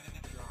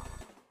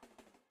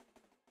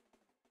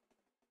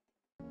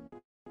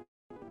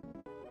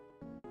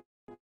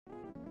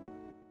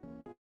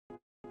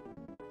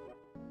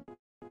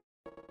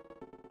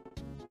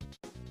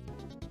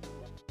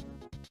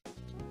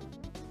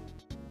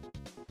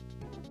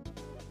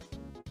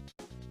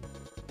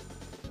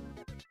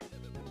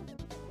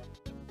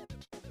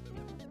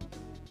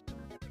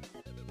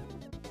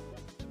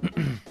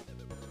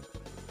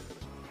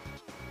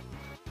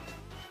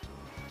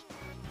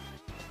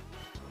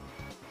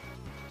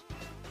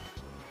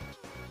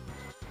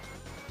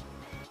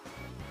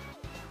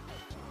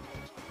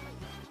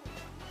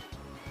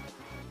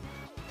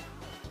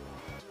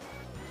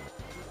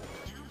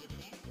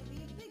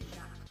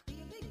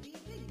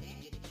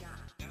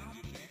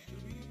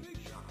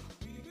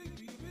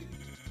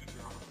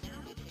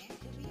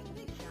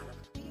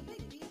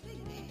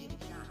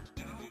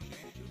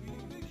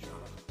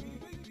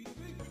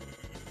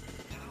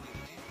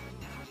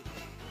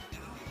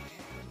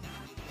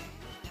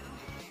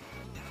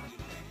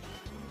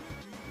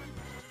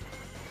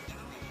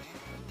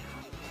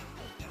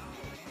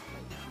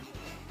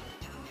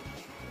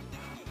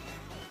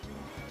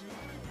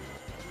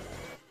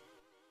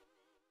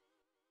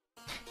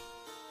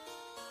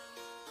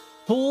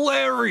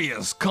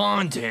 Hilarious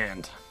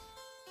content.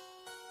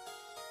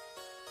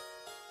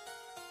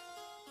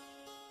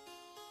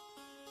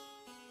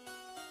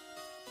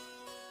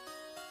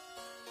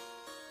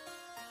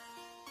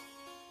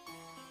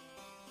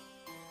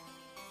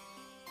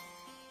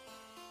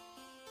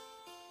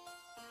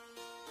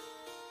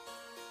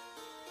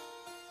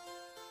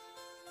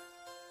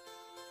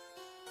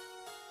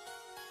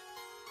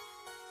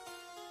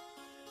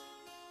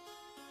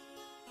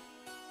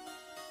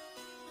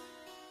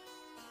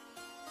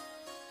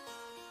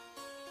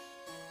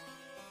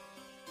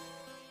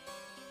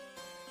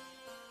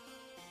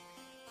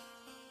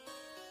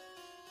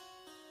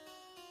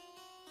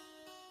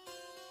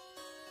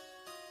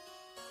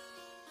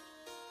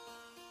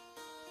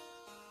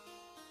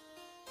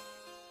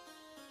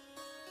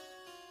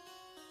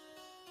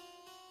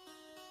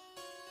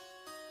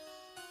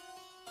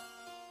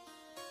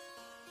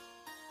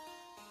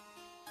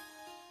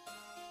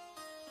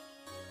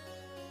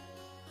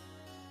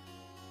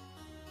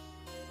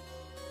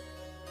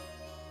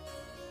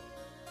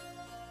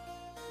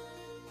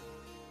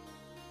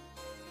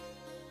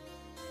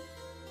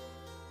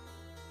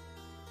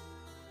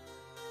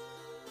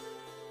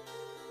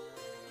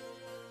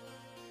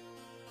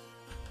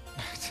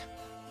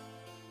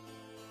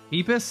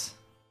 Beepus?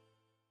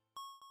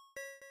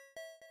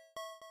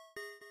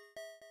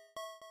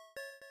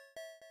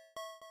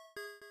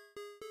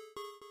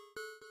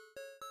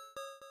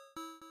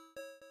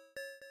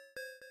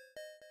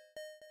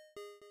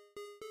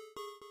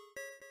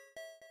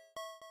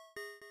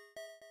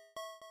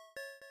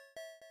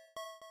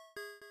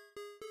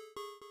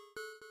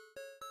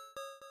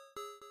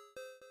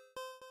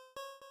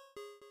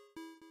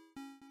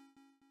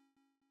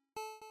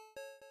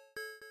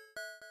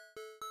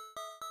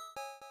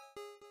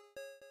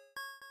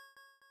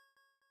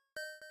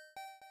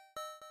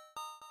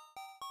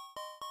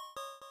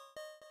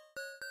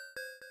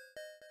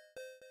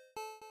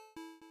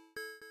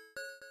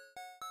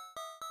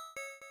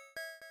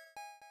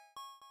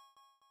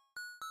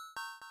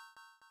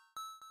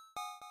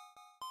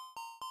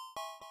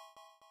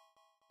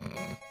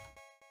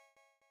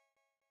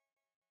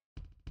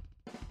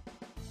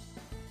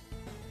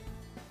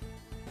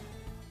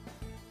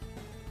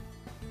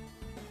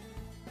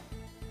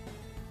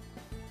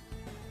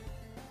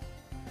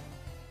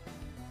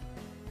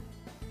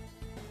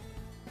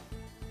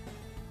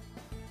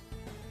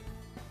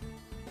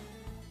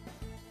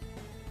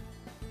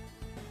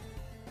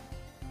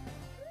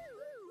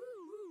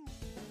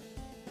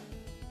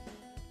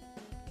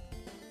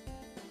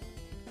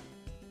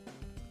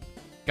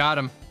 Got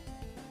him.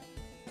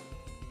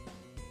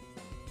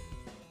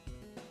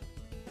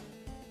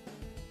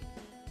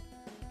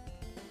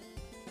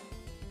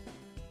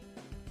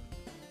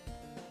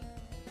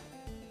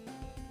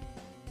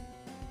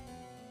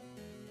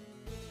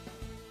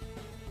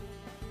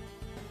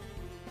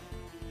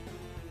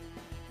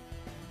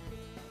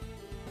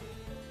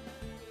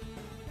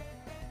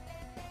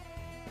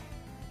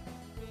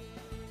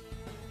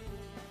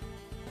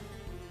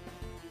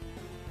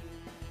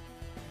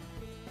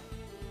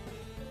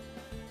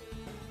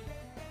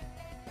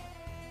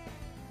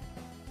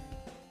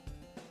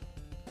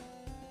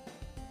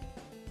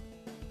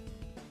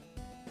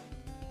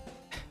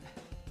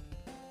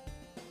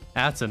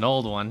 That's an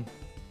old one.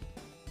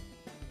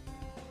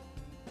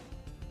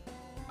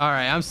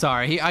 Alright, I'm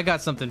sorry. I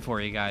got something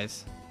for you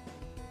guys.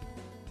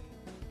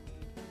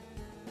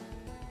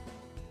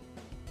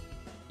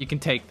 You can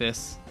take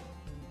this.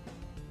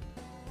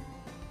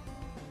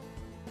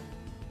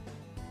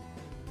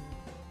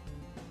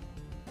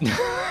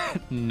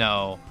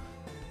 No.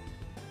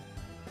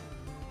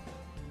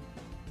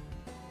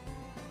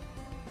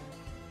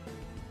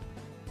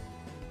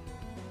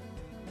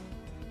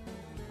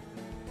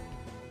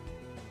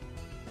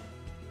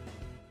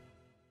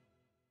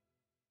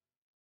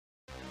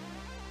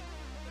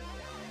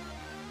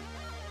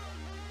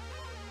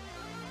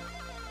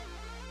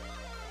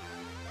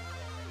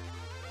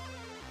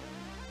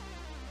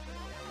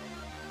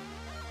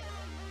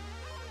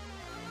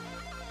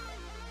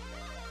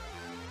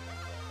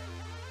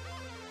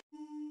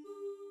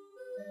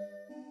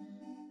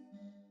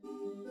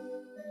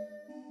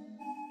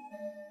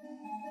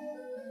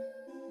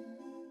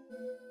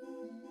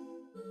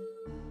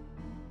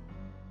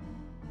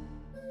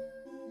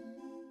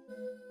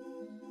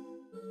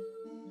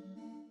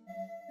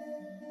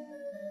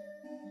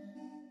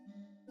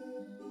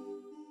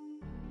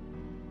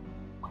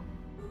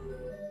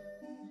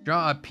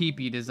 Draw a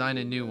peepee, design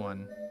a new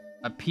one.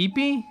 A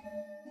peepee?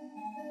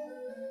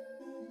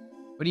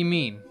 What do you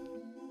mean?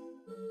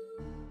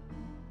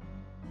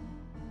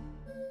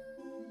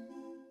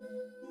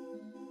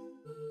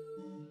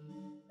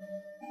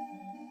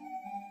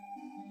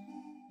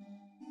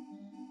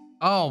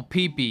 Oh,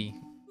 peepee.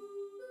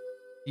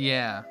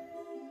 Yeah.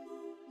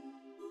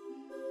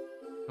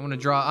 I'm gonna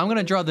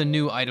draw the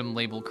new item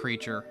label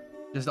creature.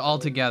 Just all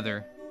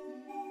together.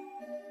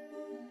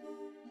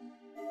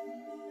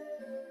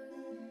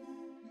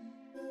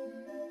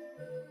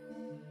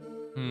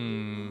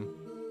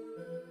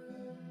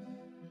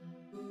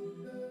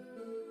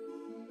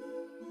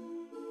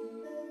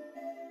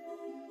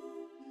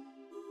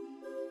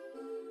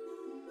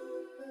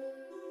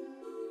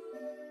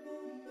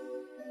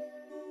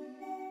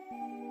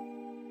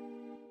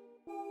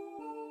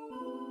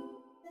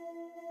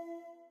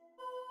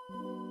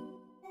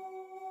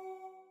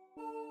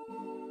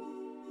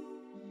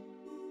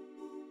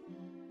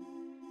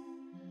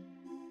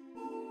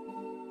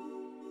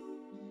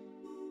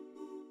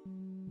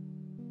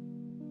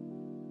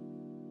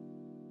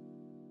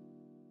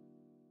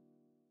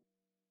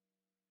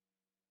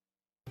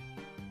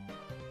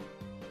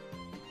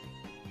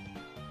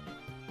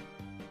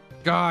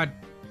 God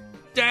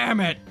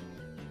damn it!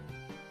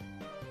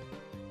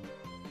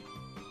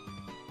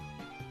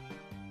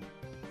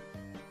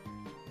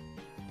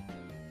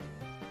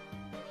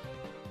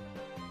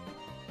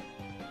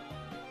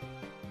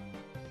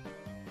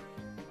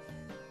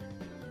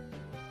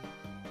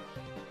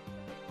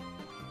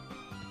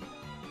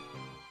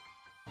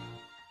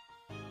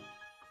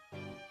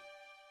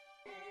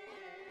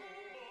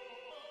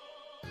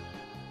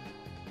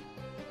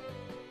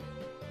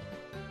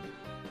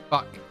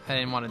 Fuck, I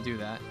didn't want to do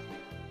that.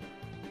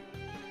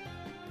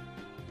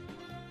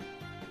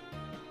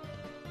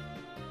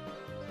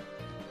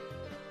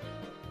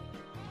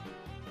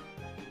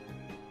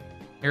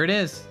 Here it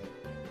is.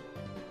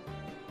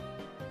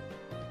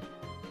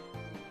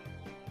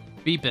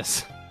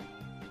 Beepus.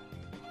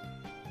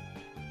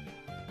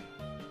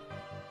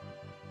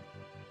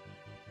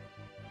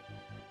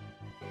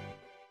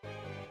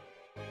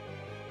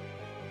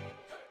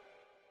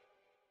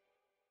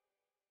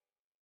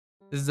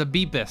 This is a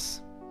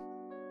Beepus.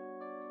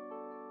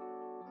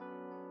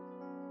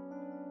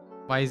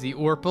 Why is he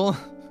Orpal?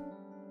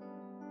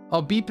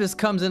 Oh, Beepus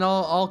comes in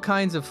all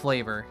kinds of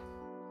flavor.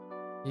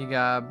 You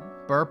got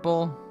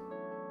Burple.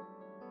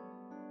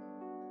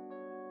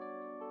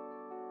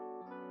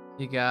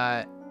 You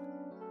got...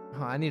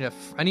 Oh, I need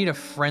a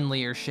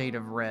friendlier shade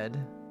of red.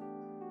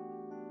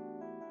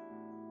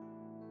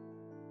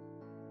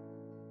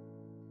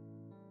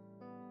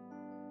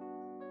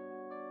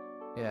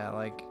 Yeah,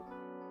 like...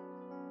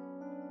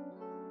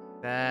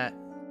 that.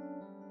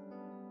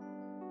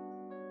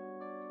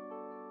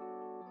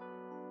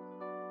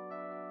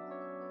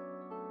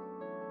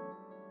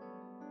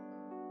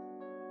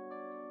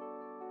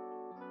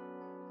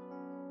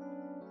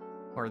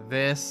 Or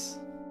this.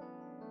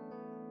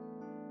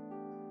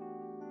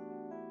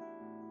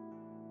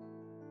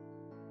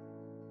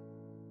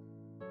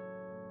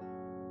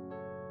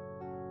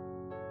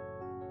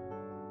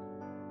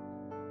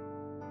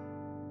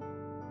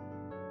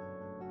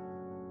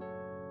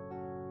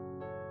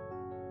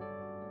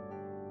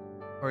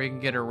 Or you can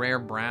get a rare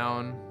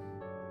brown.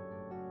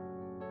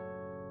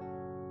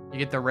 You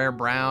get the rare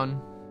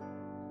brown.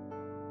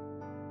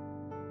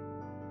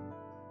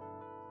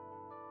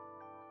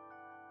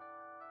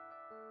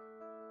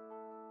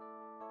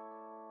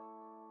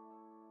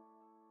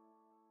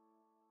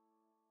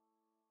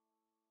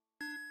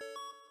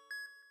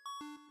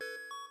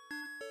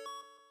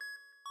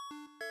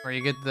 Or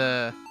you get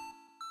the...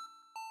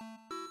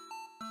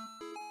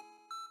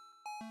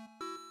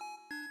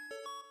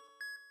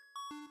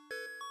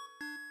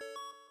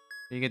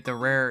 You get the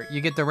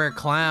rare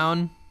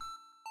clown.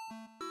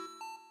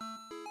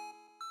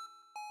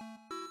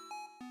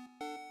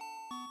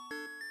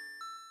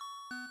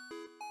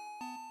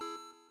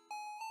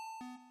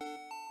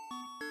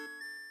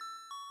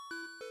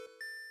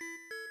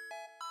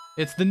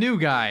 It's the new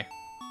guy.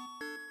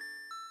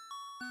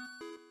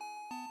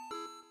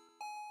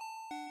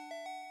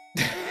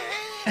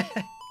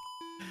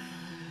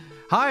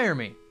 Hire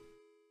me.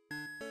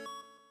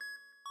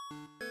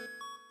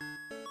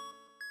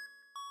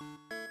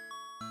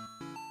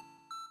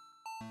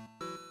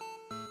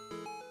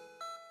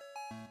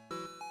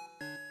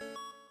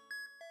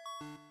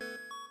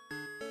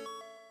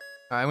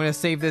 Alright, I'm gonna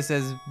save this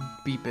as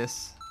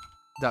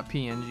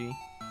beepus.png.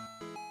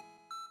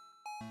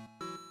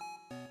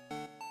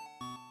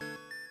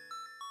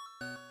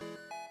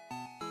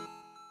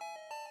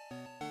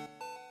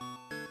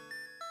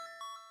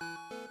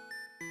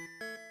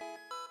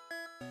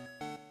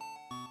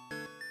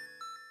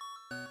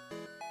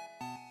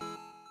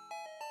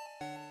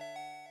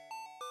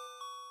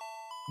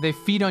 They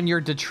feed on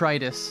your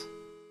detritus.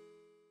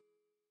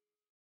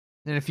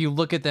 And if you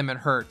look at them, it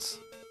hurts.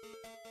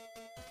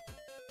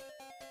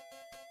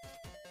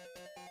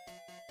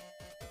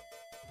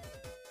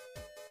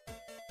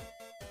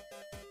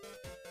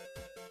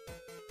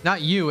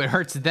 Not you, it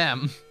hurts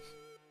them.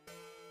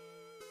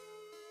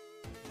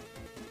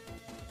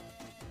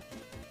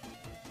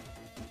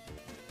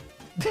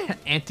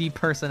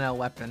 Anti-personnel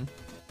weapon.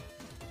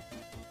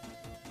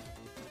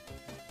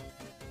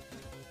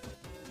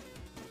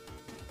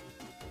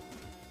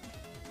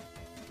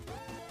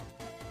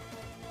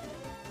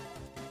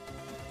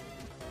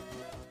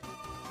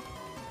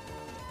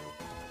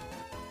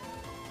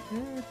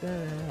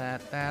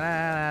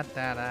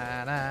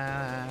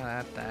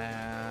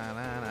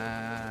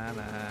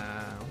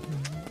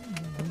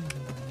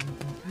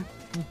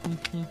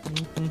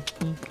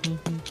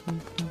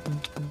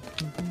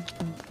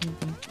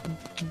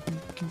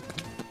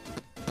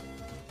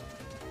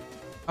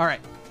 All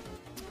right.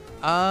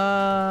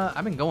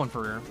 I've been going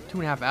for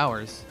 2.5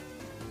 hours.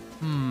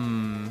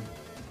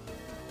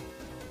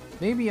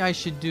 Maybe I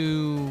should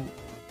do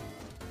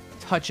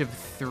touch of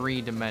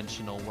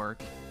 3-dimensional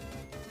work.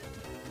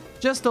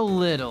 Just a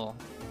little.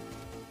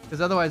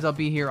 Because otherwise I'll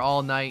be here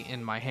all night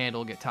and my hand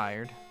will get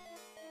tired.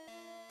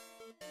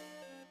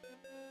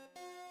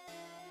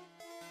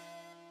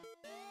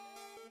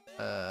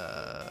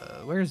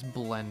 Where's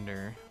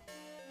Blender?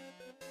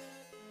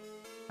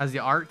 Has the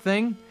art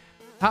thing?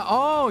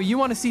 Oh, you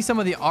want to see some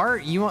of the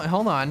art? You want?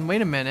 Hold on,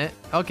 wait a minute.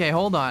 Okay,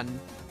 hold on.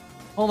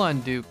 Hold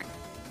on, Duke.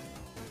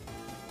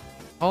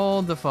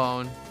 Hold the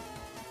phone.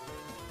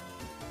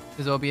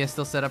 Is OBS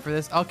still set up for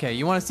this? Okay,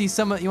 you want to see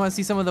some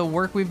of the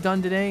work we've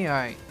done today? All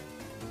right.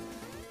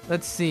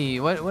 Let's see.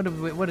 What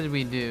did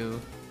we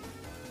do?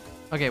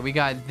 Okay, we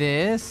got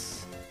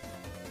this.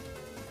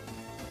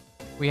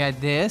 We had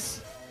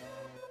this.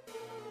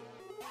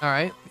 All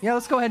right. Yeah,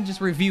 let's go ahead and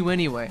just review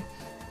anyway.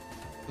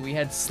 We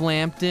had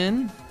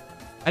Sculpting.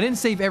 I didn't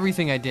save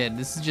everything I did.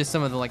 This is just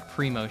some of the like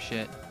primo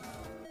shit.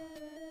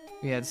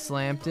 We had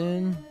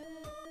Sculpting.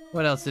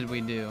 What else did we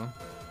do?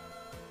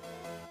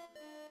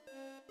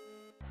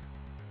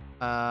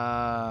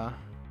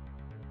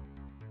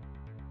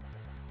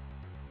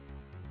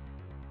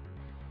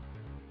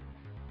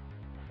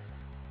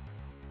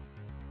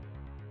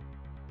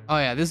 Oh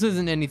yeah, this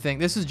isn't anything.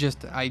 This is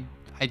just I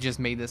just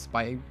made this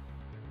by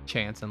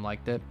chance and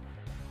liked it.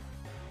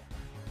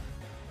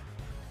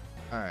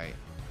 All right.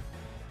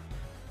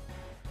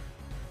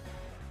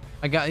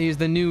 I got to use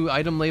the new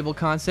item label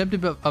concept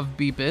of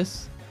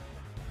Beepus.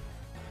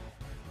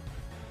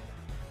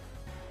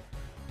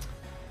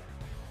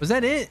 Was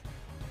that it?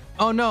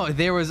 Oh no,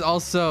 there was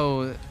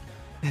also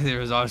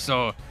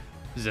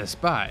the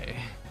spy.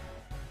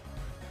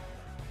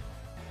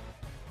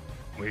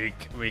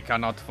 We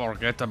cannot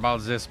forget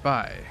about the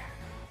spy.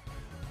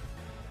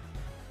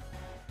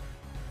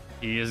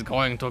 He is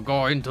going to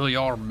go into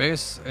your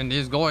base and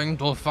he's going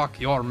to fuck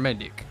your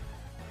medic.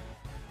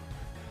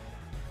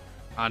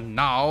 And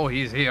now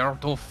he's here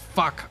to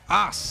fuck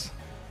us.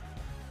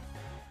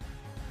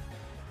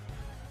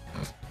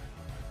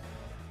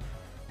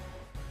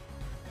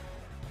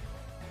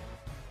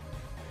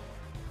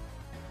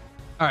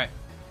 All right.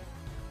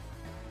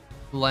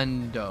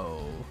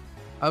 Blendo.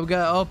 I've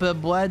got to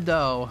open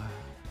Blendo.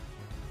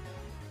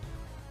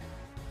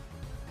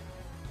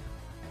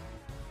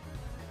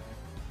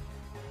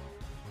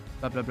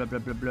 Blah, blah, blah, blah,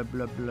 blah, blah,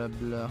 blah, blah,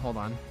 blah. Hold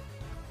on.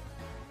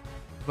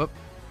 Whoop.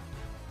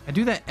 I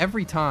do that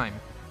every time.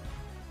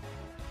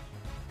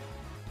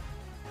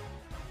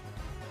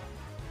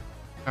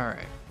 All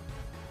right.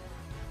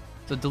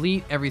 So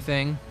delete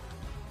everything.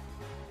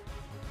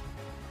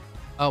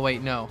 Oh,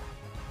 wait, no.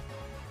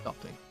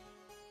 Sculpting.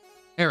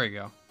 There we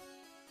go.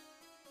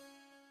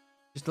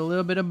 Just a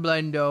little bit of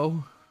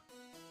Blendo.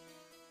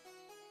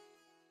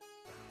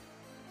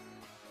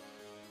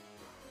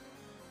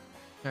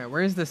 All right,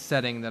 where's the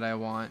setting that I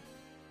want?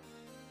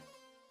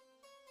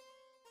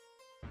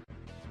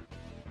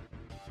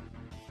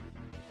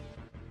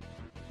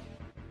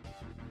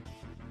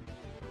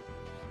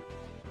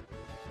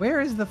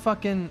 Where is the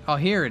fucking... Oh,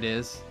 here it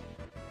is.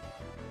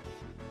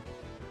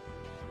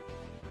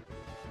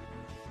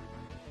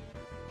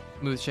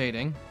 Smooth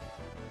shading.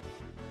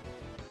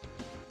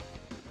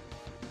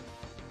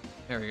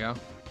 There we go.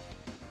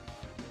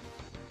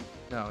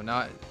 No,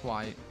 not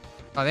white.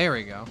 Oh, there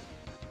we go.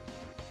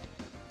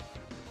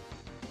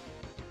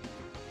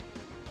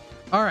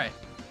 All right.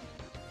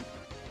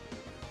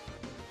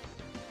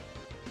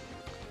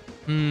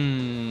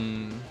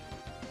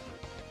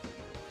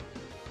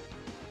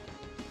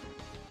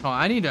 Oh,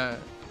 I need a...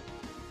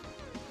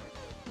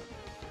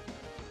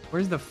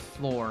 Where's the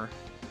floor?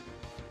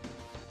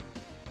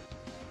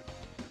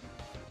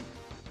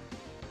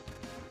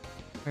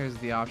 Where's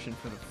the option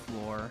for the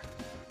floor?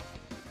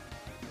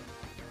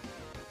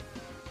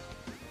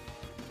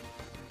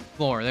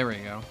 Floor, there we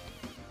go.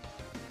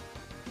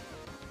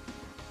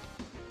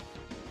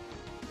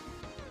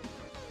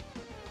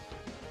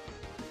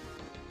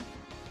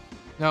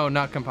 No,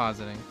 not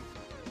compositing.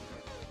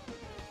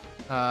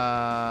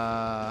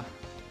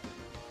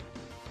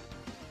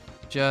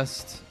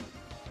 Just...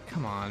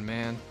 Come on,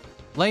 man.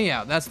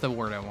 Layout, that's the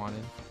word I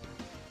wanted.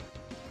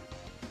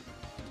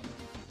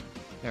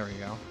 There we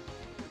go.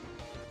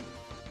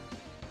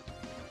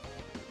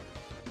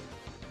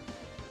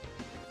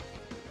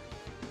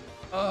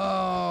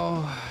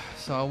 Oh,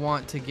 so I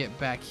want to get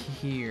back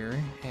here,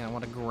 and I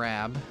want to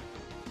grab.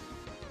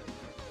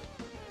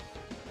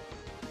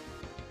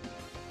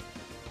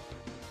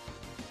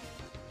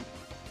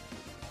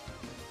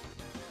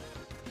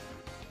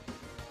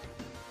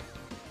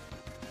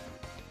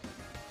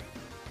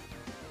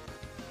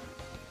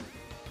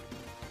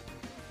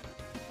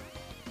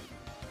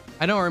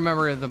 I don't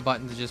remember the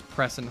button to just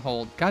press and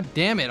hold. God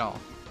damn it all.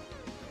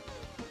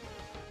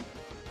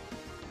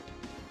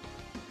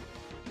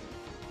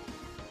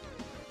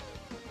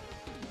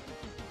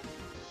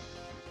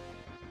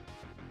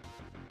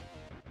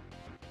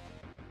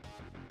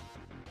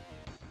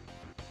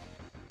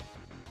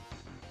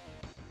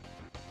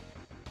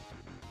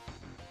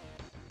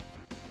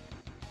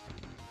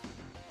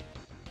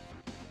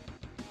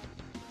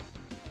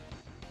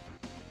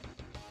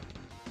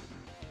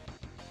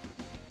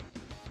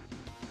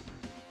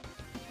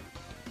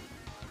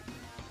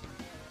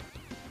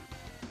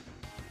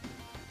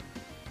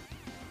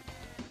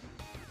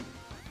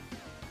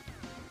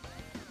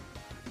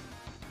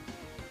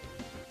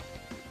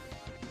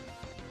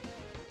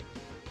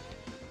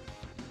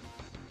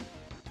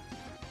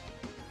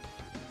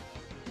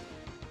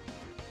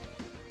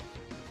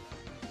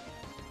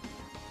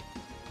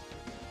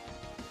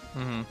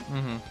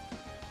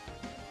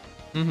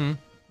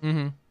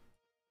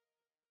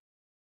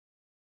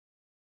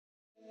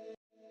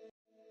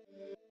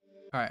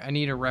 All right, I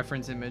need a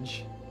reference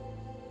image.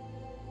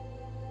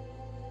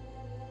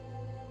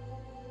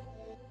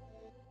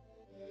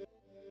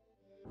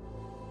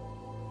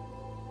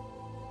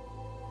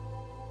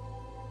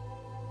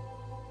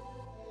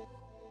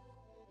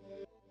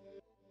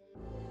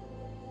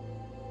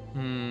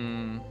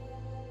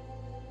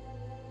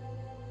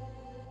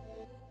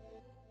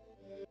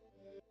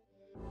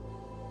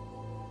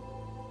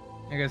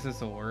 I guess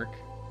this will work.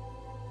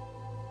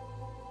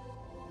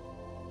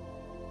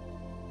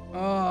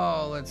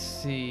 Oh, let's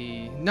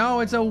see. No,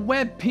 it's a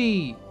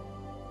WebP.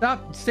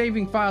 Stop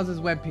saving files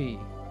as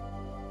WebP.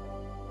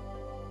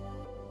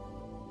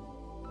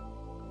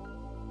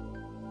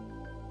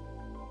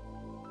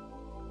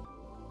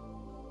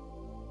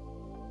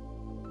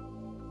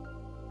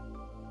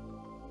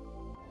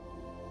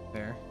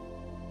 There.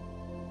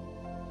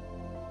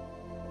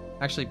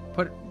 Actually,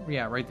 put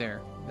yeah, right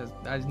there.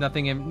 There's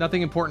nothing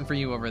important for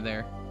you over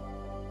there.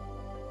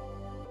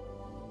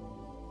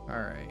 All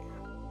right.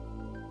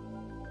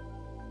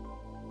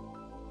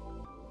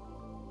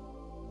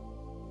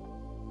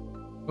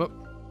 Whoop.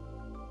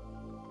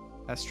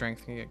 That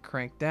strength can get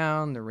cranked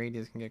down. The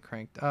radius can get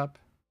cranked up.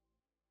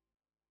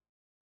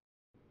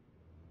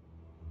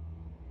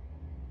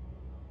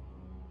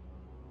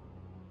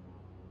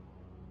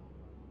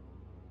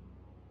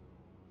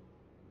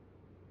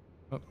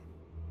 Whoop.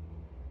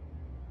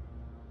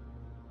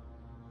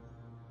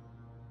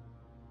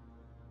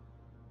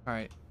 All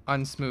right,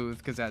 unsmooth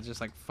because that just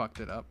like fucked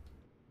it up.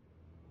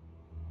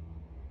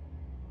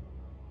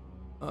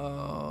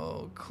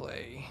 Oh,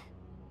 clay.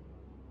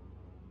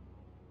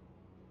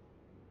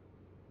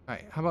 All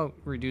right, how about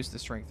reduce the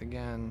strength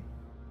again?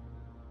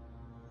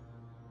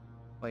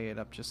 Play it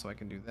up just so I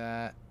can do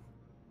that.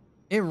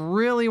 It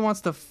really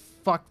wants to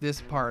fuck this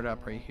part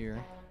up right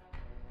here.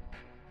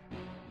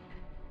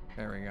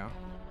 There we go.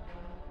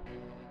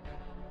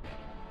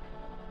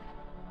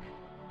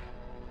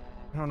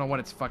 I don't know what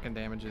its fucking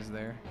damage is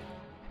there.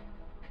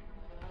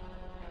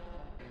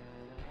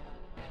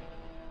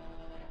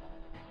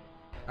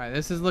 Alright,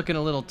 this is looking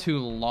a little too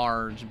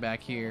large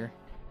back here.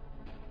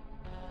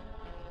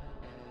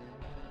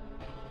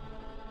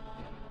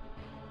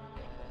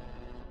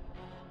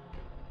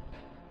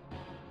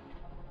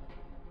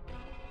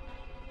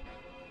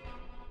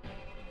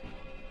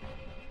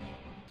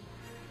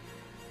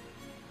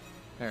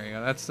 There we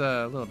go, that's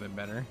a little bit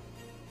better.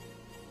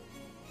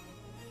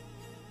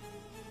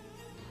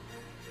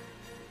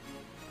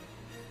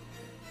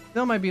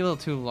 Still might be a little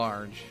too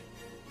large.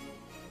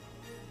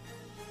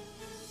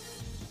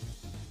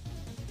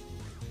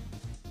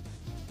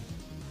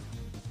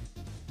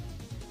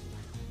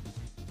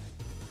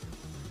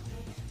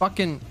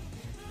 Fucking...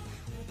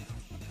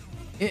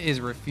 It is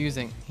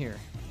refusing. Here.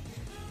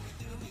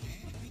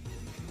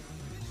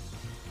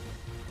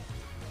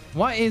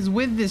 What is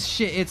with this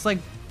shit? It's like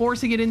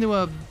forcing it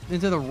into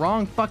the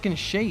wrong fucking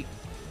shape.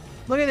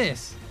 Look at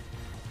this.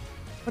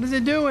 What is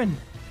it doing?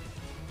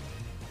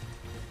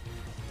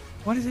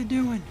 What is it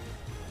doing?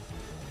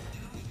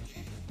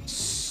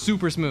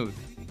 Super smooth.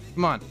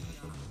 Come on.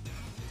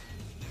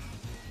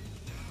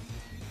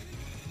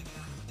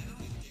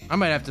 I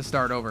might have to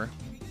start over.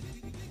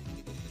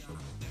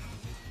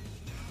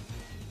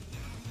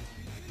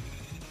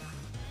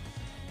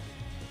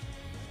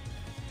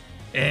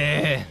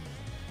 Eh.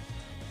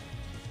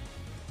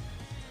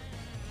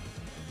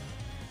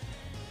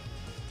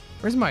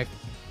 Where's my...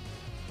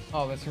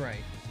 Oh, that's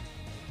right.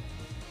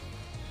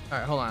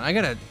 Alright, hold on. I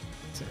gotta...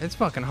 It's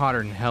fucking hotter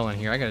than hell in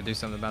here. I gotta do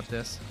something about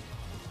this.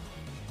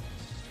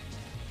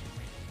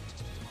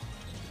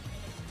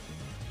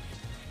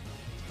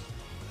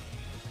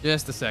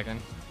 Just a second.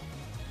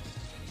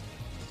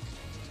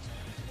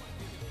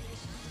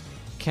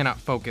 Cannot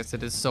focus.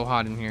 It is so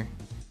hot in here.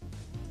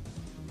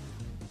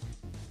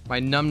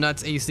 My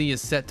numbnuts AC is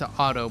set to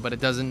auto, but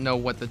it doesn't know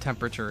what the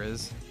temperature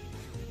is.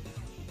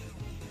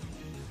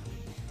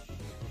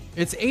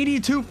 It's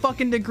 82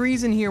 fucking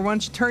degrees in here. Why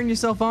don't you turn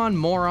yourself on,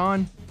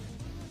 moron?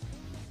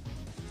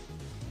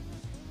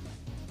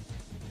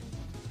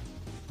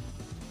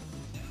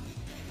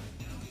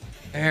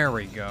 There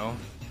we go.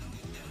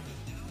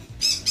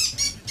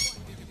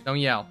 Don't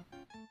yell.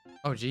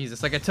 Oh, jeez.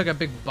 It's like I took a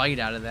big bite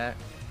out of that.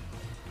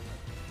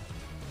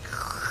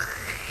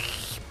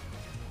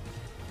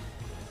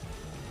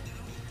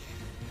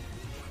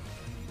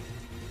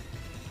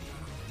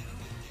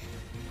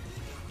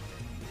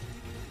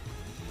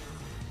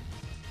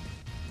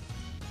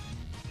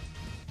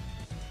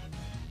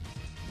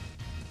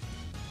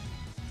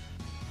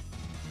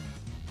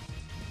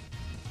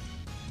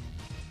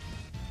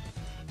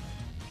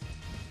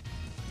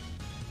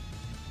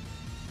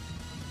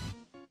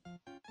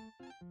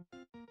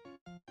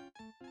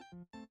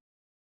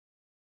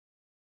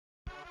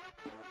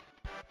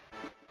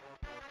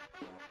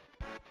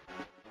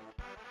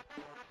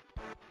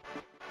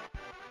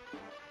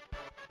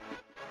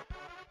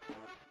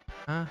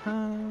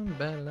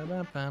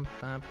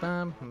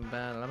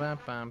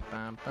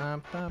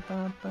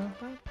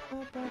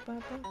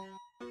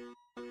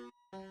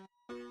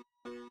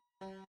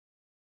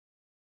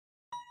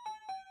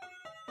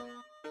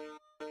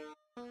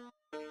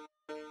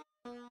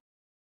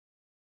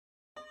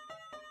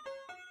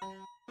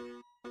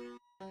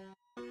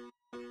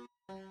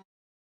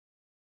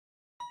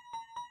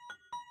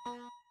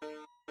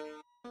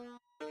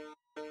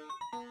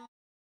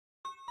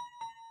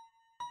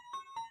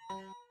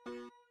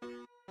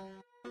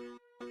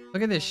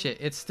 Look at this shit.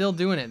 It's still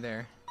doing it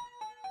there.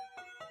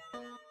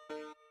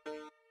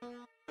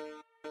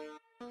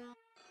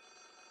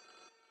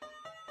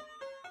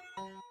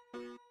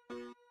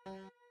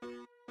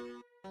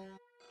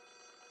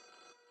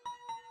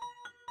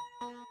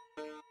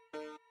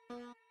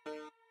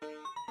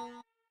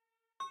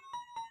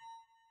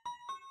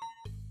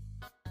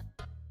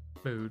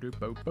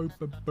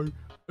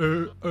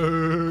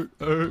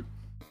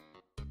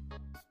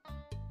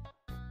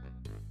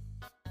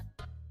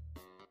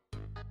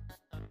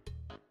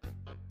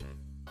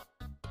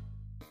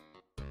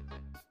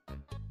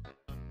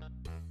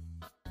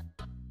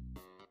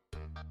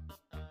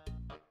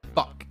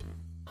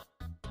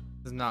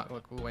 Does not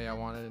look the way I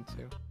wanted it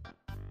to.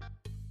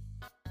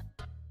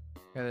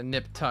 Got a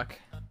nip tuck.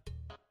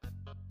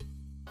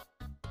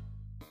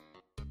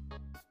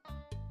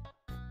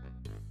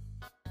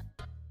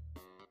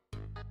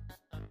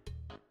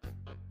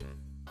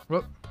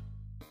 Whoop.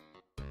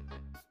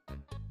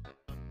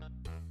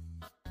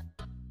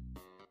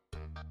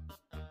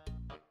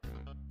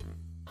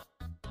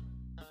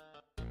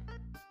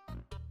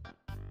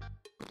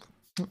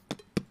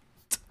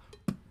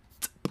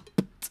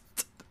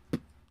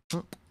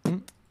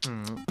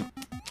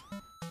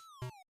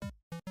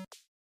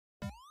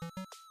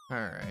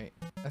 Alright.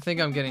 I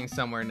think I'm getting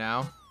somewhere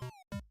now.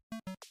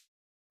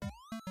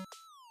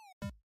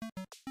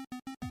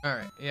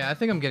 Alright, yeah, I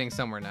think I'm getting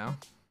somewhere now.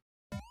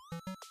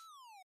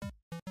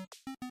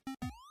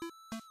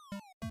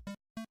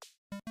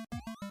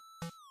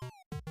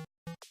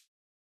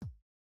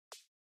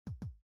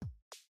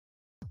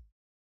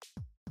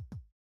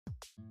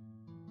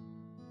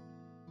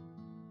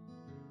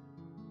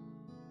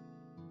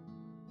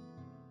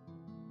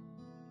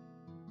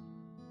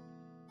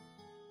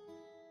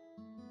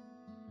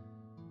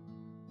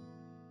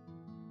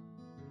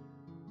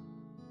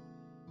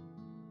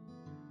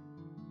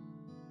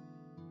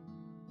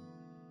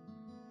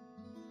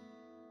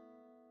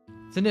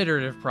 It's an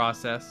iterative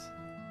process.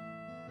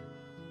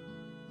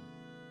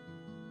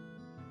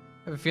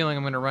 I have a feeling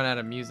I'm gonna run out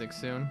of music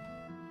soon.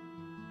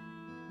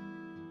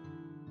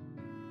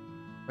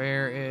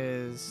 Where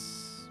is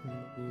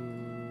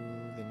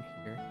smooth in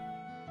here?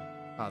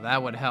 Oh,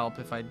 that would help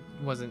if I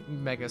wasn't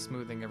mega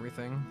smoothing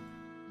everything.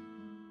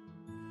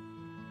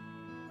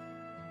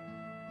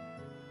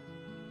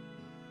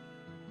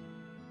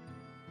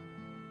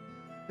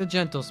 The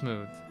gentle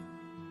smooth.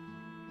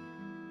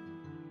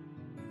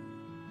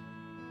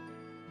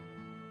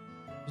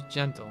 Just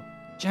gentle.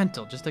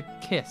 Gentle, just a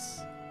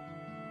kiss.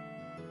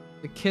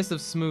 The kiss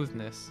of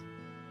smoothness.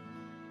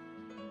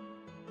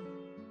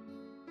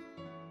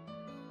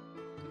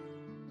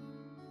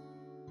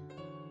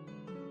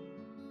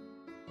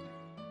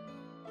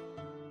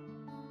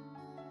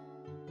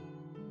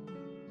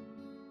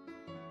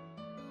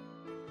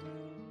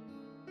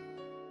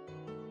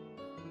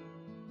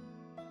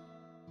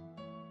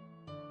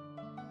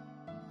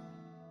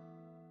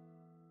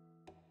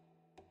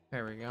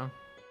 There we go.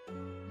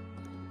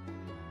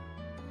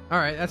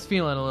 Alright, that's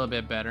feeling a little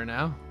bit better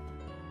now.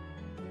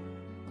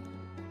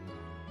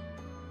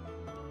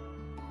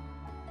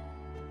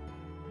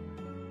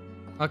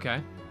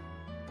 Okay.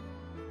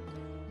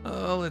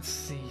 Oh, let's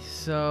see.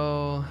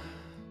 So...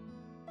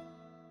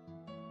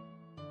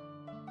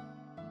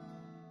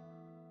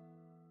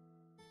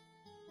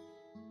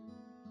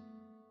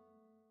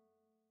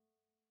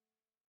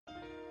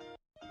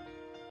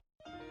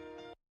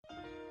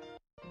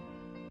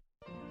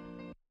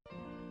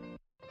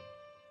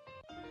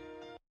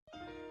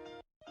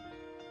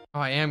 Oh,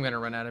 I am gonna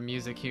run out of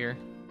music here.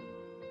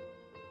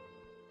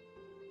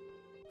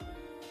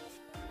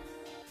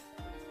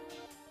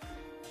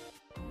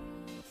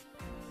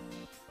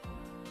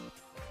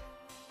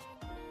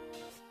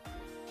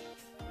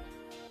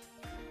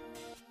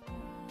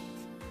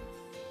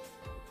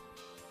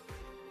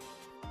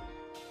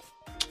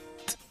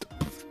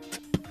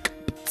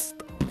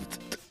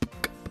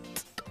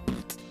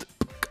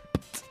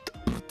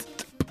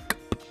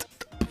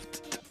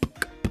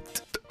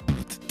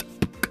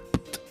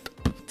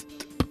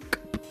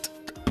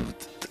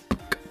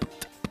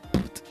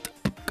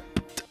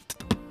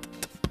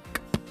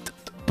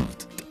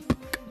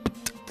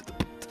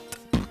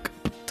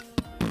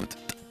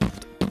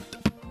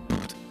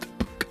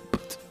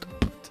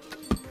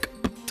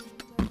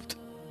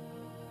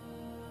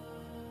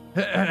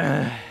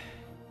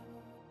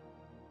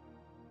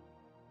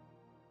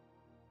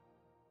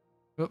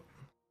 Oop.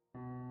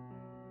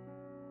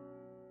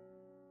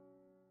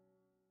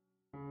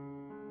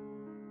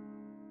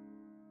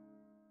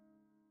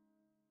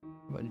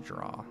 But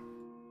draw.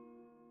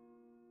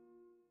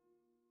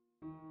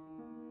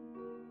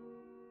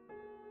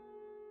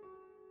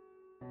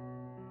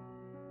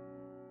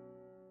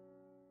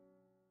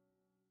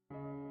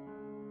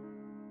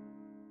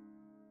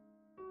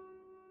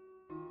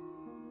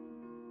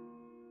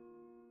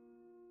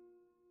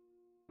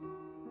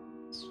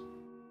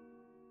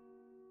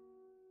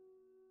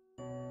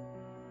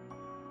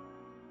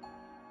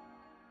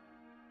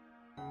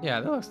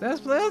 Yeah,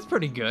 that's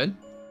pretty good.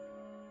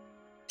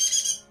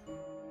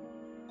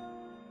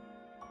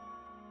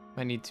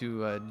 I need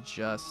to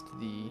adjust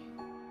the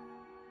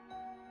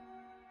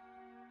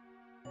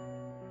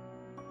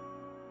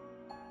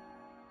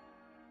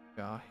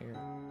here.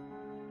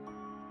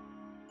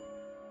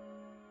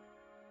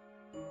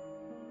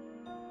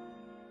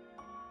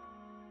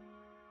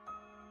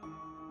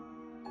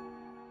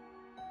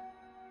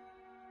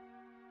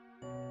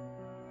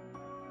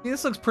 See,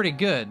 this looks pretty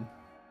good.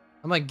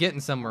 I'm like getting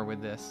somewhere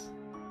with this.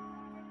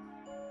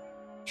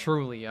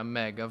 Truly a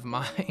meg of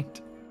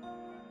mind.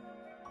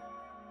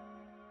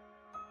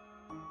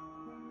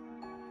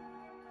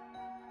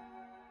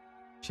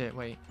 Shit,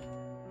 wait.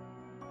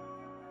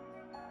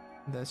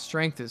 The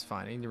strength is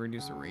fine. I need to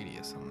reduce the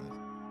radius on this.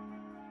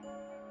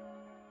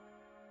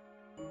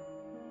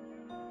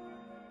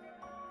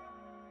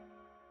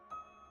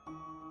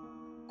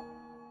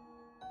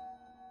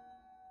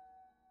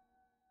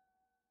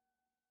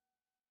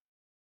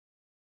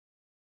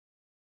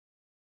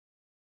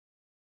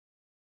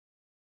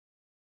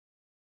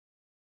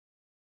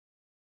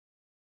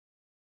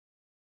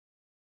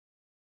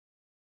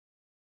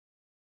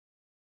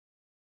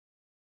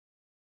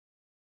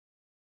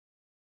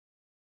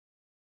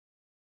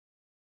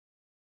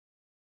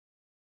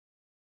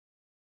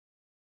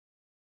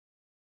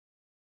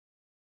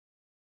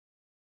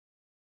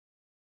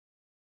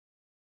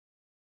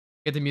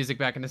 Get the music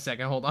back in a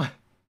second. Hold on.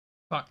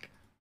 Fuck.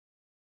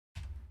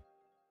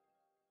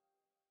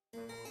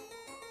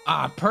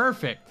 Ah,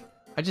 perfect.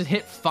 I just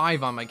hit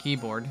 5 on my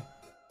keyboard.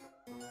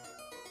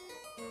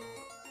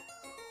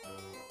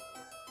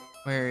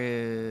 Where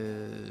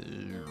is...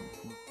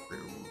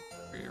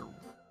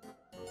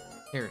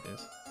 Here it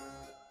is.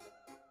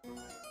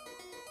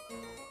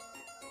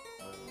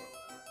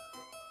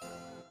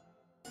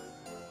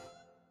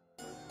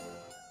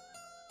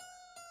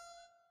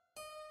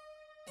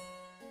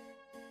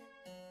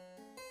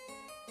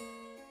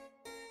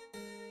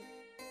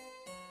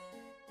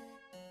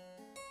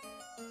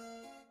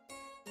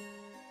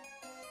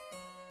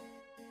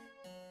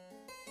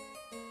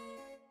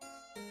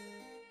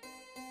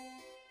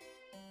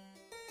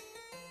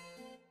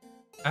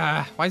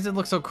 Ah, why does it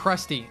look so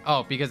crusty?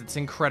 Oh, because it's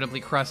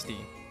incredibly crusty.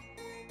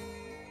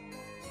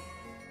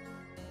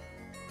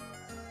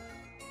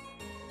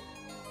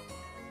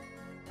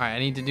 Alright, I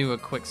need to do a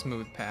quick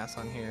smooth pass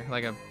on here.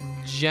 Like a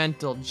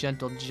gentle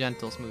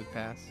smooth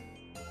pass.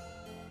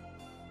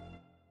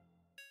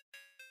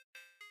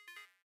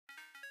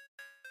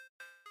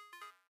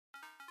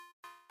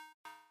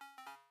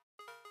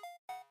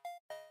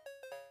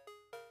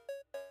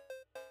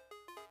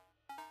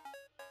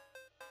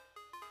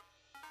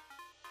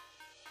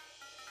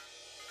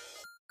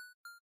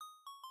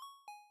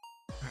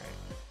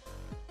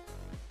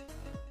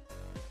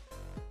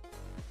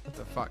 What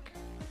the fuck?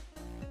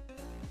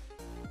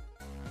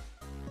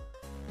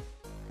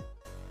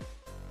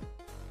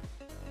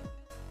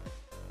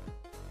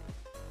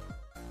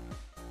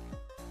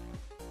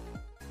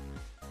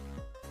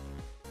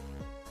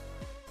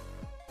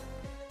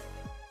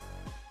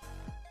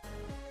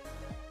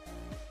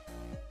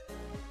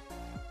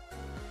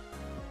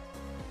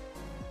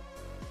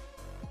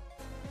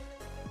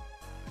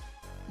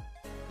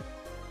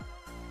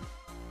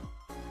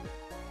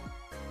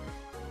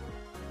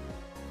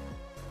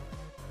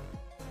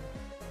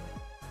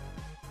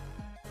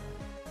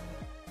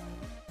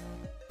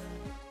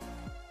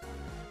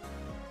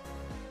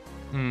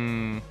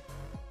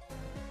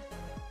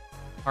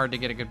 Hard to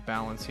get a good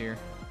balance here.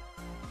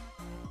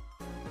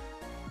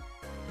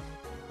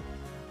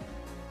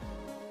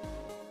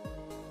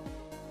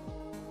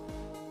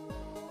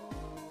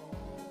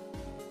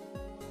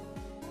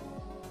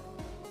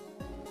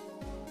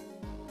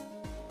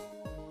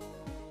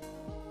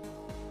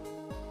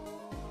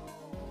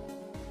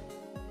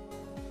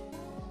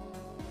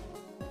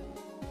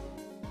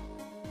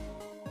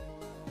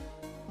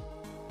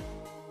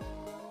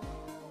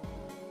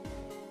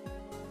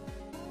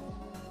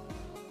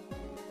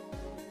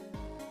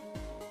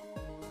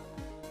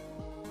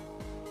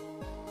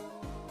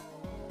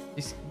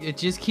 It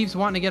just keeps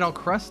wanting to get all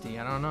crusty.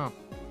 I don't know.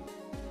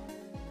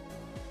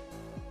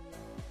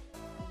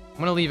 I'm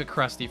gonna leave it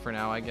crusty for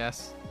now, I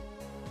guess.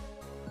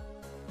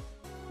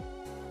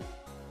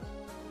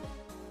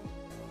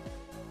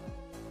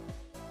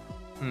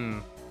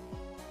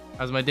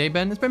 How's my day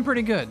been? It's been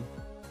pretty good.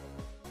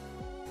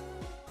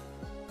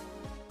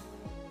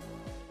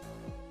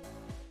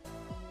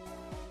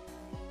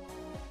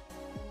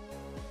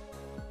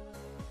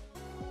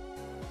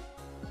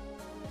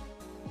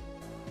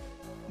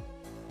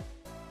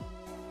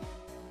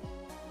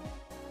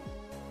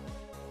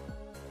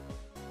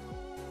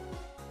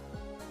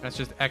 That's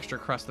just extra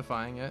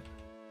crustifying it.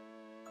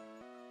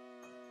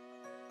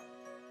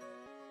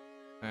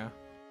 Yeah.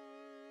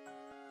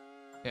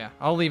 Yeah,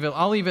 I'll leave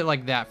it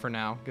like that for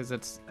now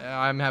because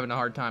I'm having a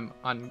hard time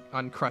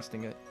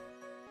uncrusting it.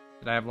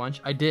 Did I have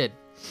lunch? I did.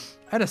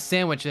 I had a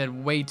sandwich that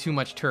had way too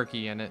much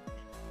turkey in it.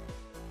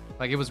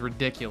 Like, it was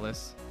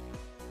ridiculous.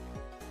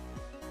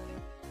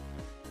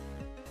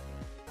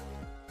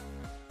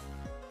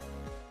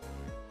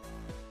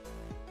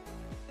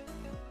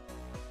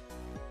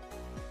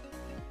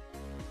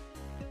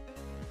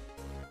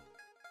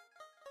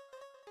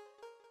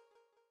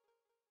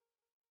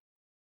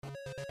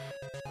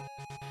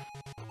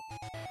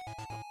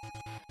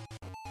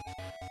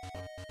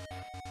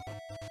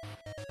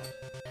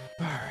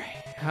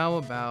 How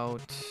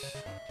about...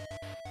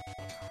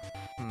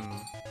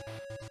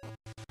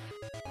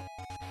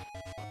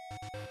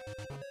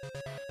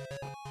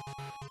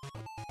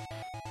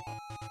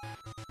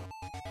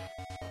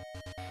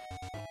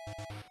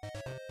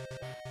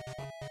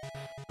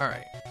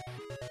 Alright.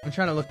 I'm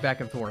trying to look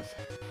back and forth.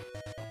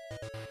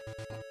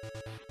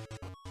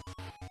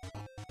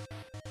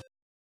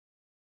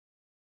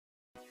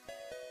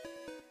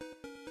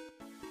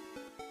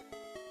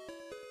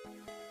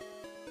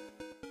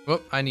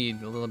 Whoop, I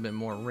need a little bit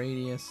more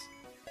radius.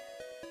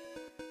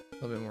 A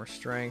little bit more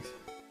strength.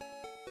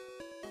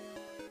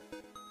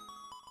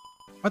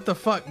 What the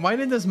fuck? Why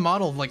did this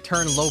model like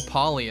turn low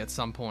poly at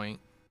some point?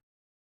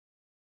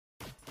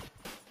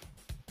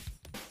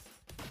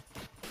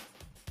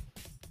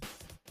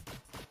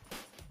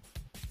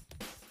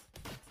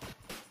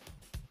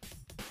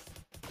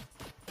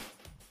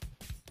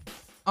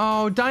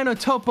 Oh, Dino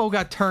Topo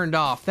got turned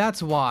off.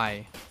 That's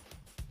why.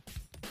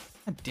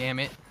 God damn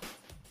it.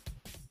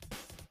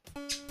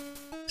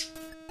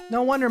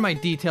 No wonder my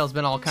detail's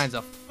been all kinds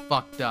of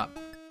fucked up.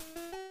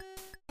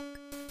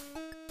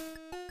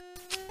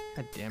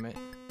 God damn it.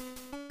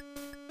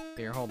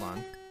 Here, hold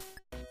on.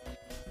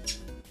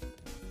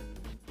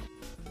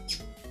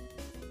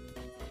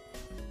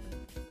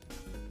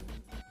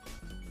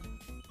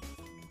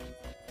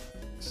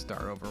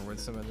 Start over with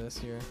some of this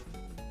here.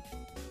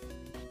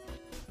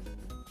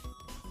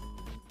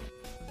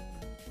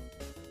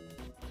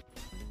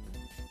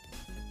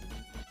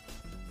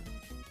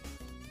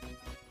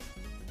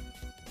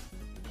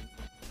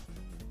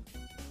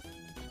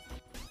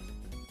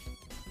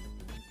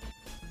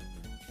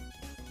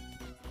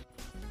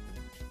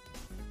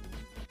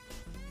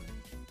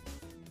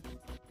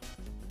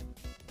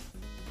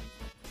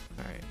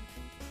 All right.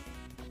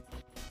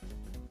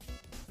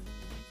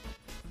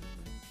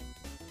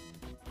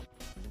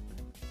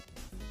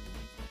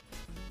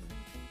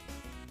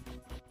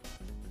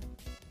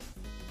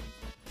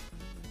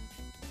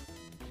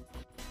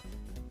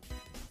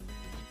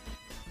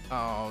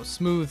 Oh,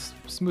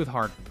 smooth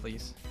hard,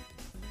 please.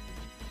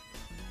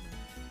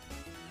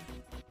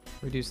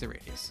 Reduce the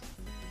radius.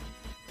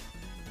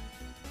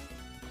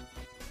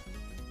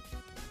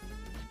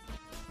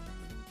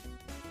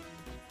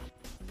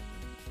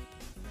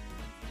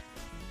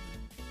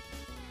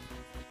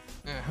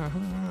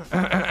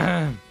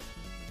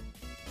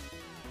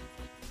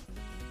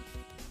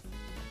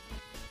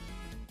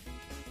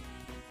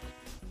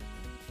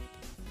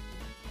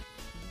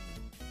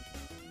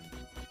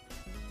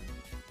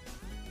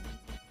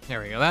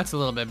 There we go. That's a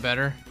little bit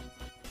better.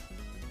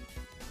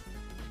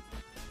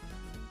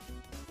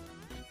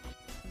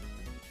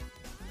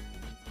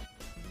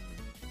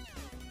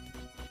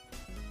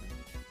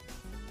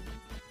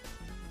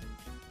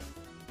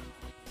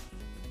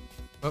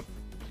 Oop.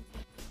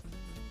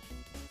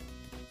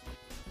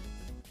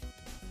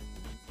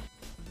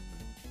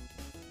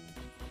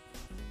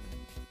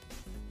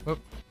 Oop.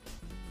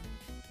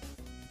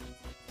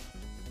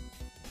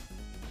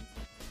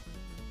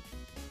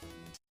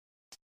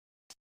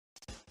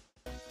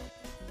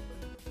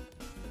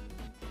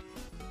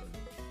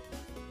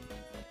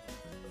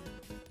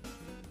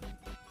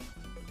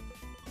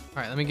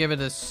 All right, let me give it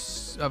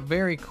a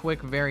very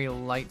quick, very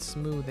light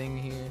smoothing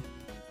here.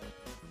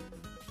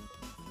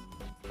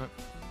 Oh.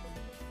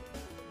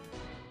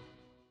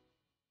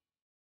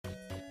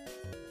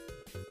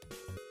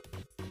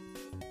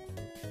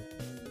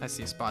 I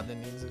see a spot that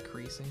needs a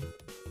creasing.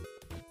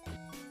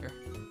 Here.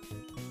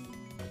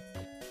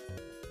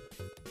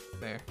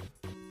 There.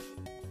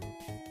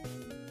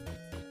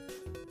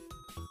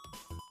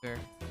 There.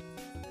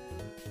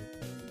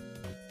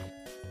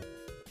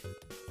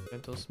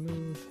 Gentle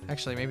smooth.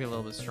 Actually, maybe a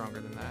little bit stronger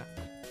than that.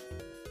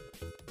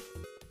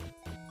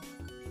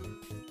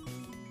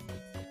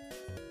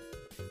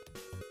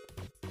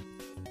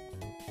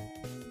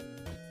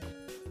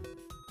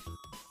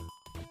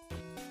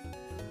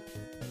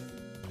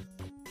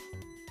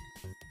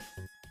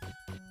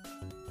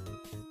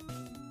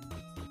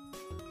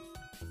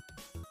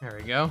 There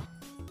we go.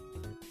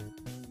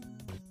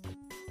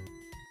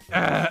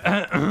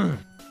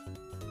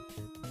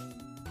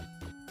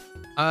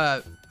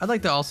 I'd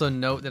like to also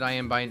note that I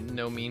am by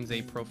no means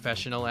a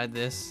professional at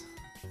this.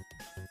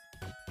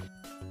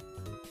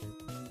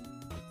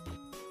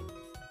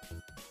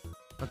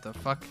 What the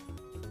fuck?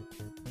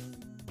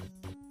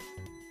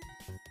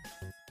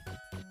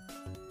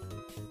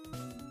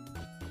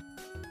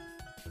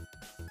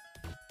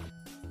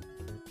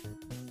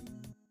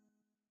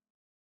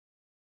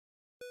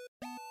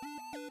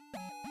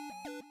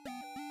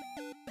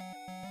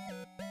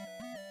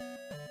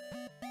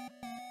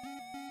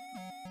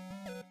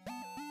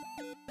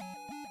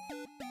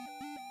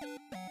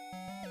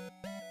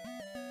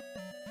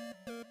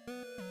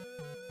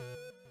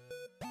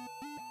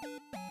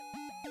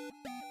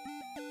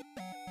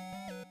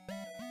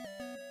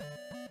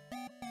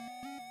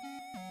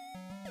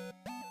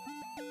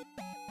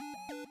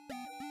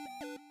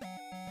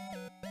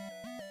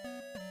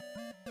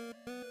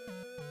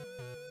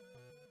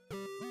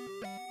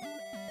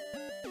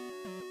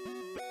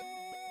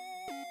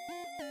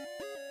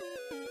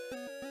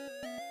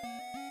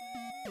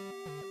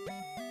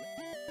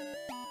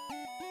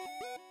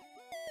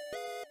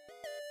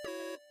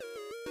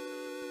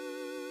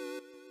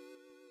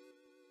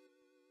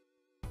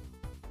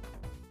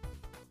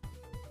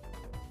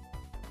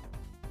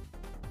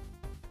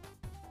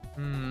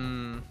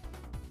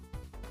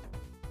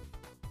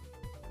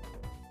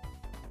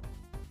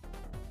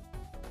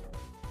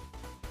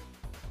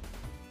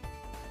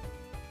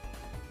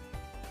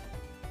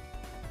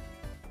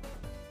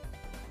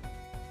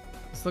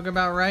 This look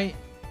about right.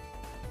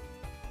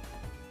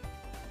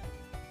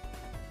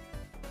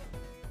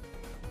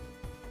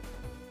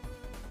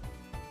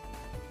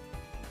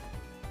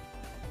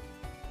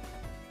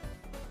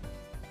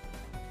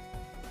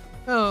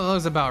 Oh, it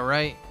looks about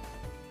right.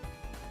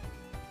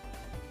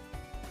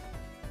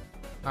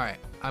 Alright,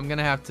 I'm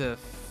gonna have to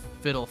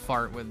fiddle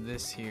fart with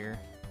this here.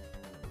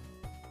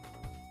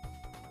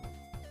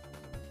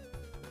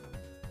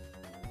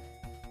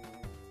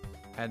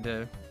 Had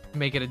to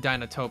make it a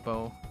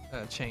Dynatopo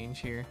change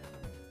here.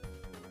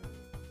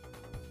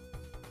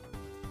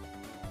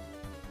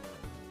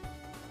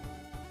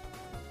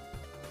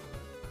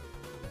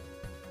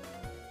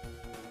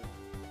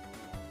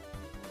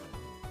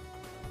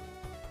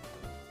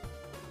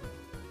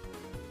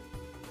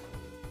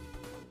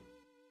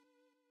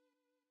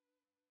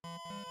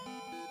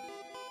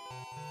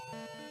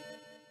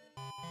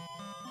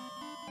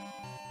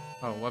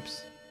 Oh,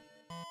 whoops.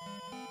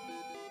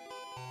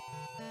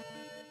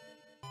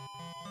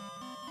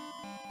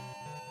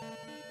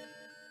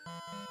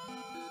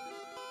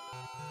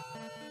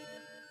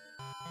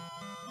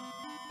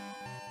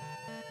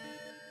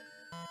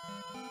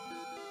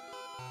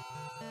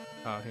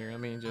 Oh, here, let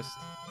me just...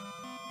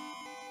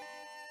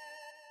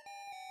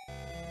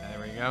 There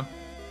we go.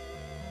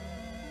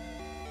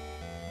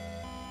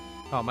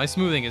 Oh, my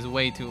smoothing is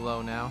way too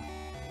low now.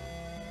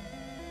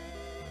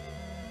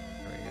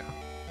 There we go.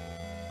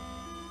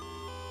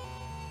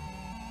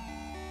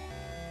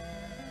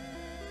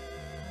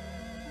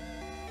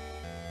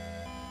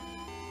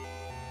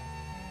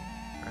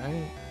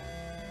 Alright.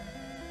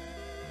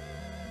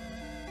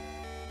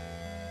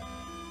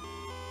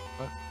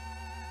 What?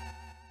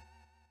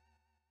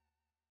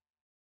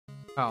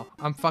 Oh,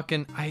 I'm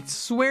fucking... I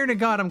swear to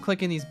God I'm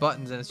clicking these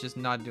buttons and it's just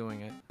not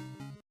doing it.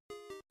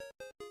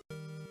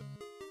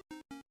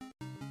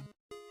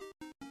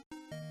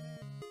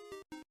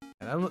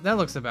 That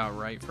looks about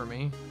right for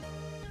me.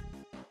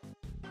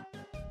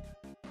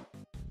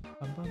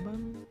 Bum, bum,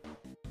 bum.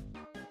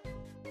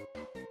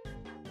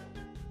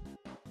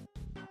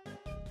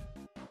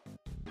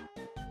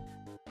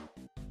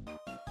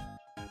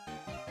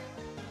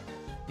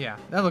 Yeah,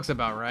 that looks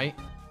about right.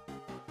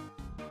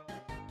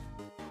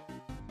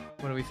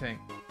 What do we think?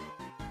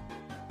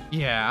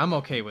 Yeah, I'm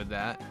okay with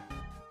that.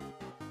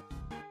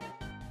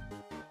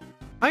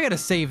 I gotta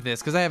save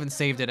this because I haven't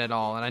saved it at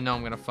all and I know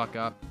I'm gonna fuck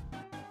up.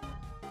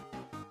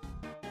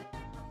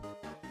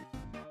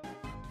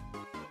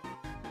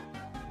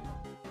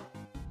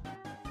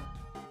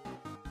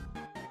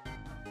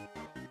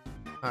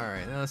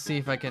 Alright, now let's see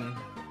if I can...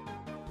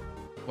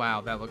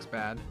 Wow, that looks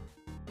bad.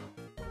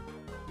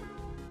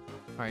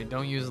 Alright,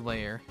 don't use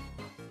layer.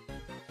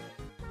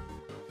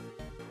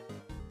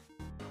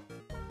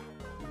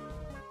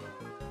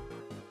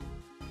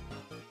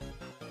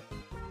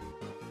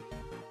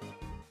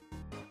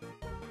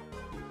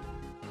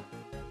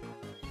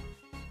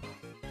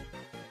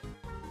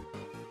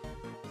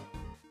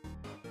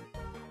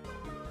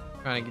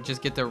 Trying to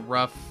just get the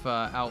rough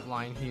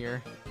outline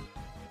here.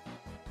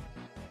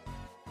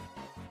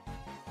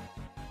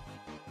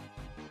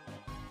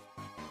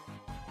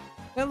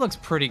 That looks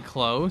pretty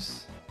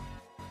close.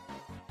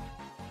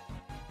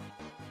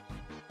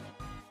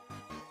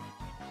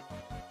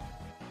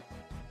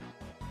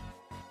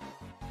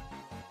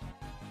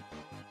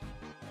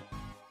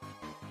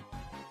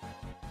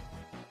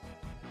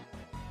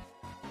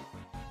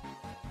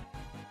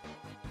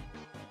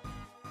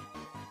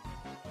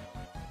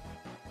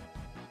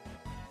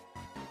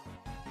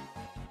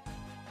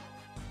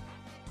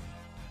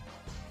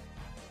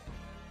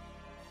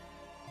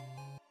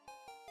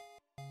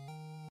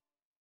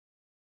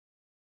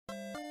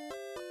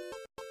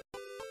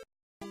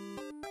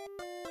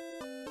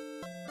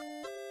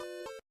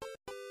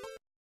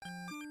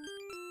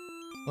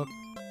 Oh.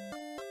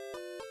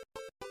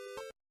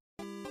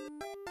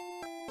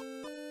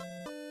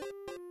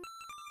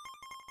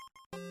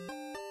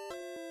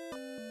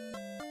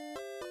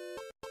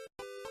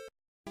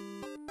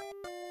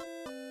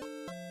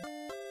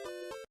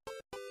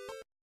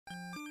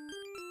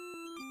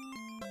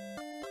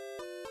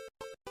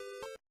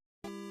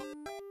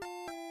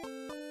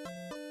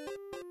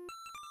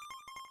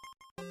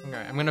 Okay,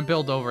 I'm gonna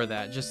build over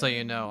that, just so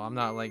you know. I'm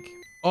not like...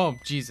 Oh,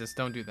 Jesus,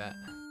 don't do that.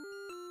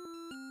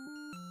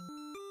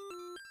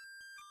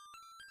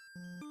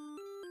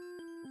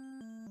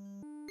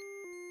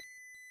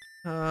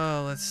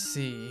 Let's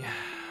see.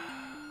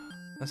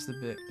 That's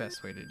the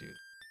best way to do it.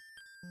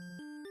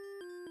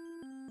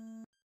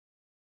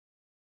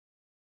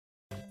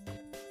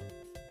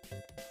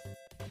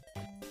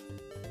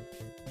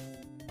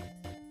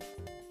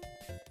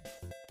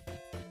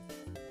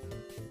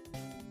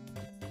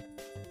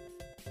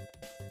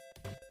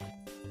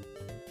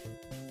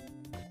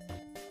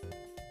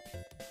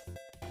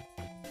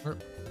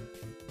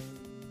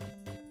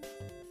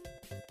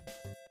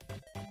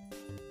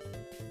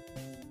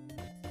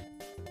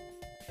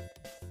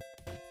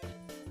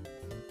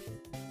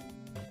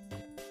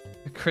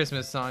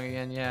 Christmas song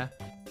again, yeah.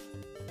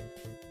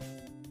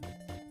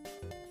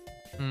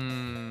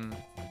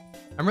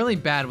 I'm really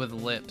bad with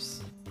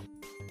lips.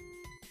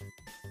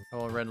 I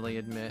will readily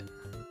admit.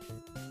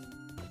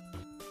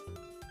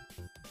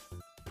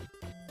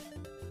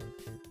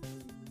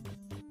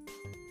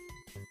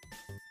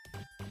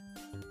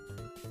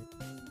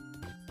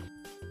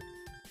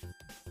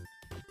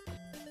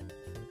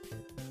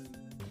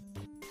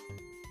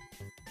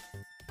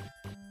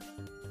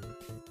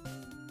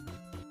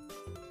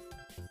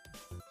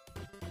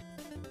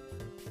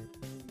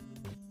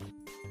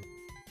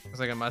 Looks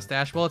like a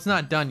mustache. Well, it's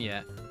not done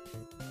yet.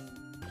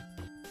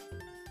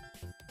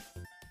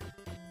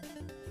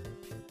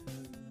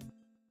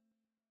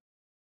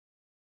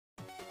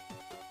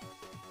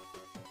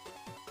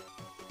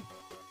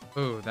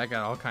 Ooh, that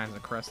got all kinds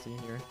of crusty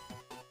here.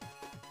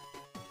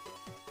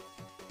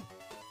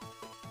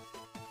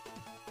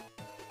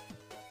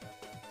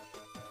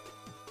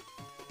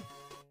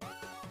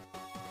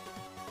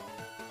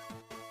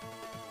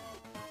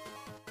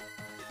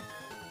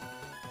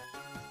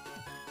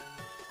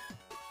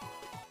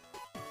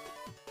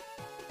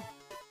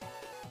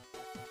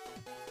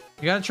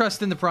 You gotta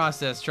trust in the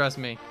process, trust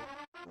me.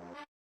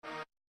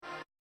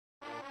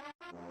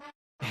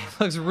 It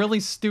looks really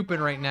stupid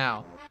right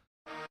now.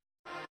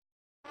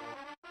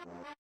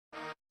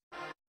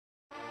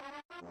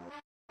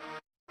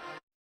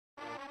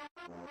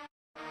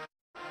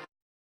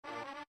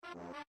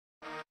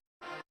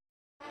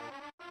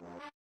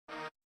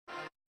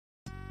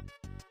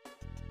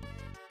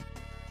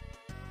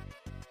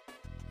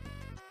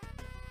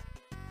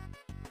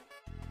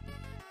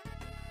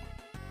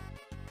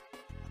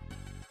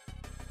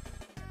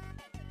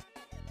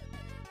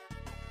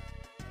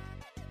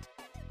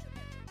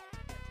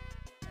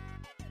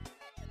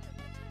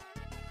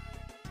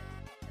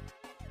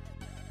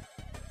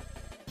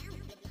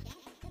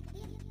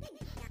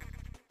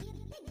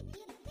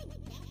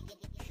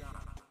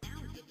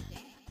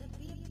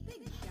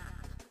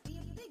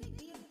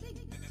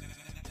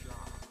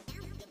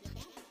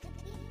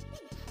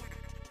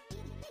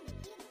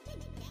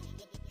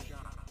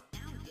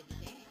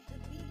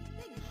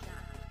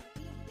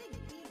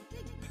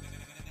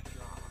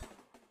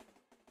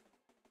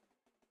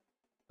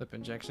 Lip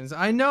injections.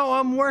 I know,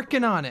 I'm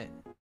working on it.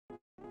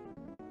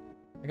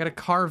 I gotta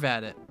carve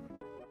at it.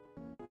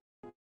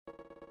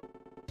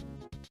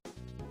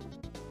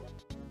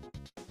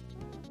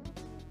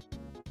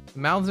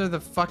 Mouths are the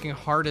fucking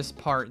hardest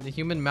part. The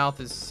human mouth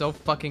is so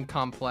fucking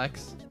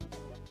complex.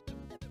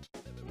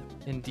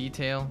 In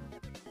detail.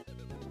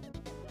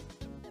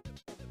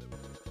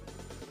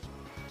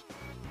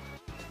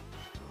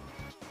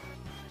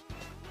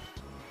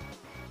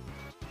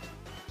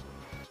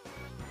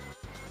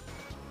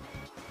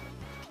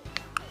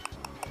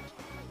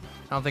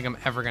 I don't think I'm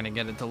ever gonna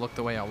get it to look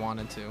the way I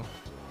want it to.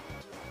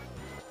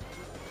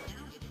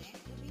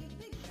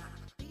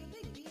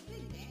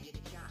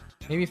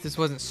 Maybe if this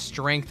wasn't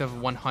strength of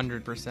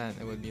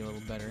 100%, it would be a little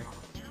better.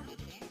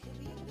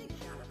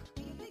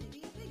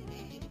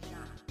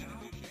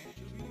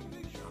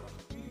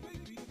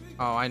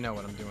 Oh, I know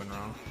what I'm doing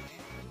wrong.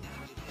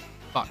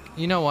 Fuck.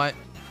 You know what?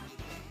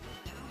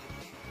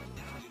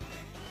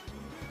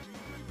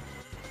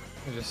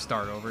 I'll just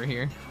start over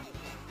here.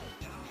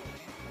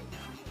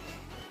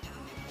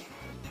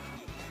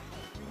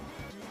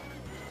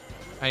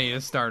 I need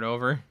to start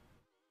over.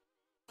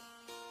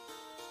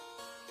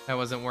 That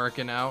wasn't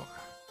working out.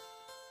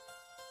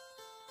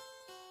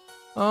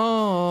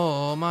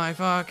 Oh my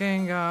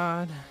fucking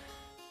god.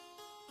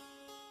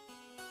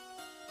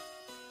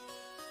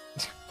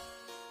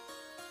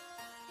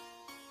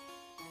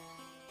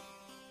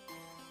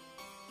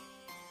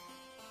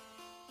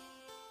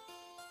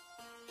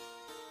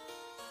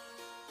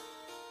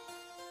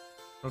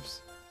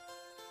 Oops.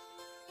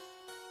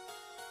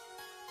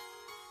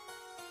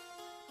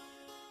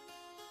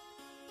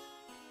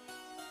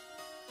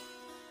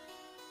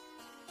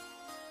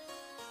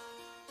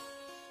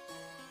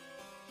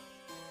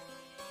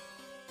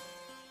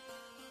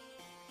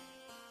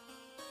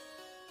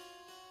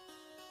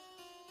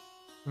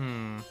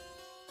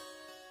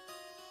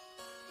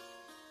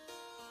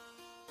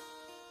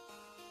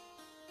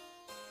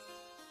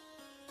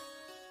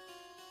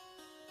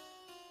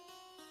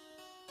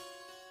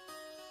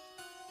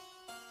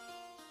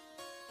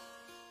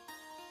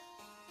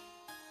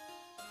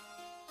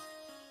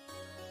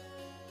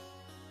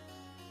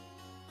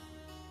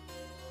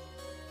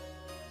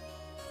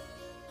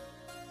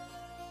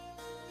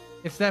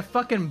 It's that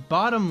fucking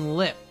bottom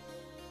lip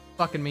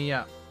fucking me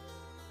up.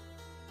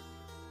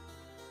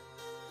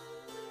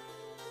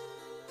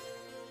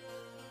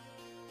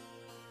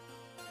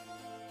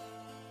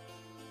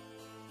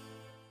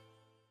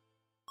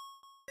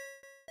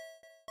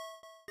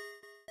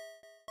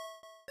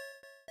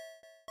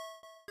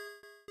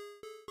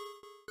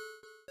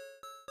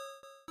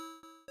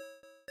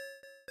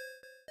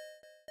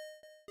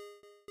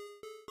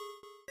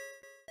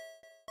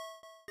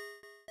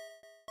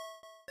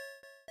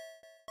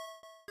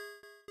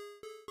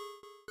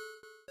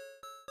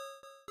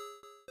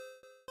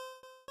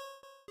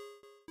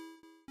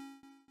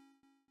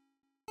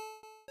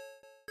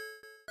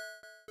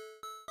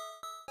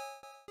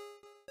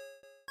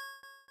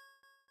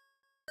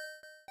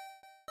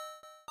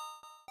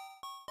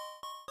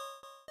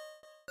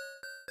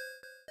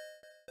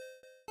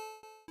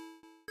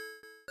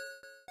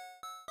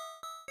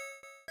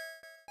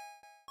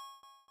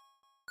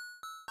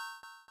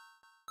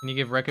 Can you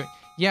give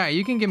Yeah,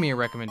 you can give me a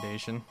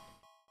recommendation.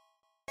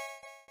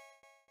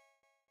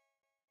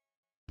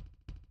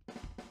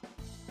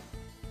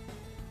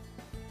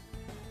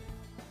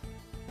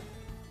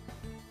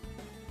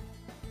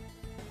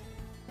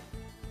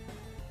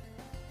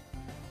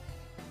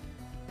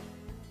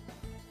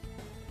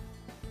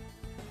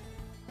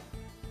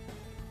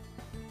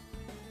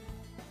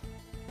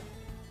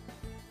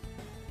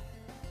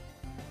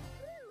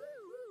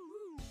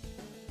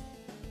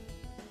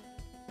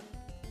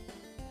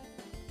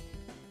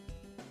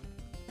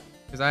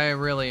 Because I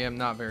really am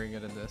not very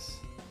good at this.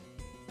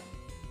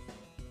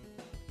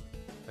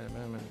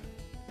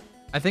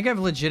 I think I've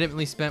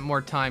legitimately spent more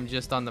time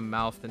just on the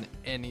mouth than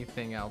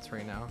anything else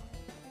right now.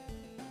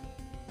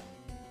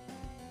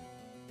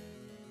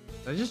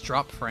 Did I just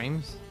drop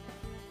frames?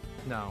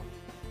 No.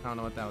 I don't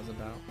know what that was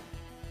about.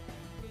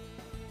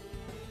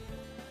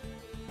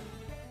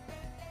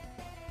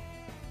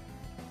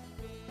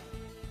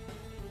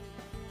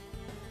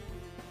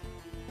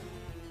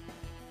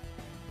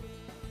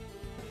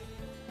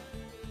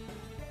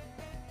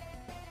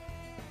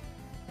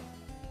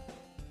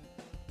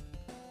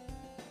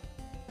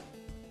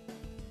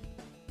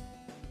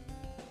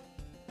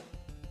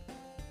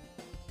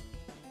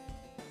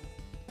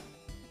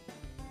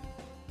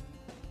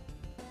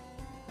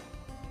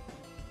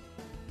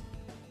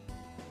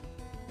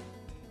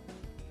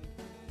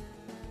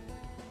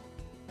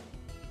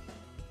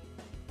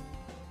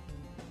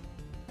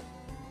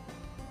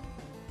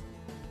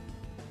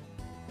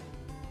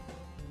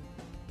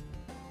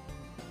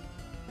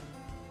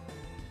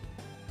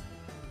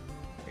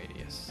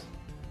 Radius.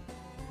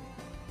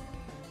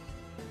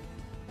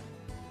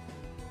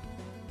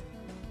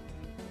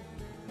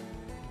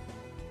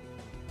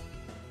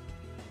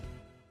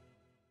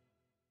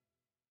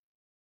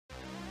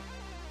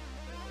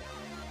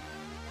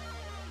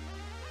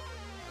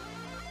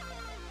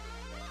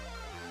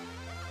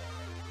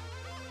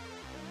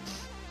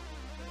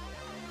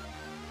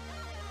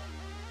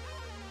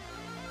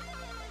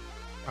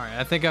 All right,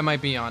 I think I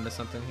might be onto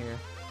something here.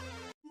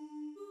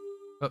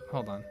 Oh,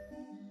 hold on.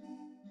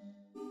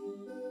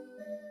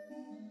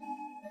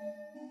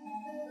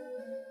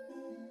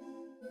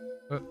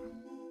 Oh.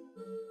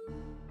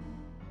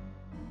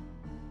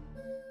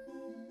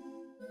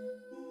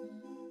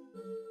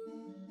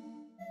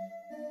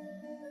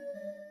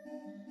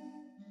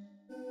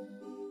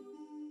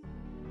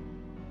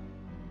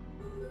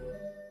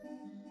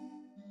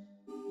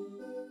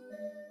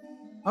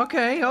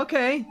 Okay,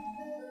 okay.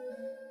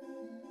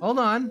 Hold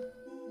on.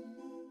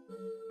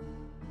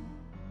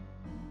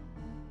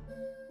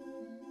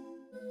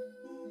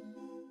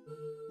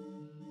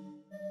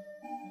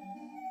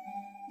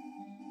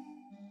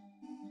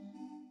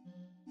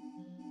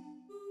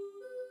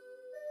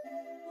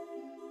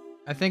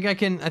 I think I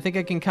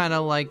can kind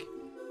of like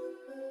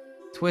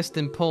twist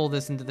and pull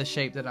this into the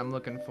shape that I'm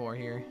looking for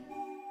here.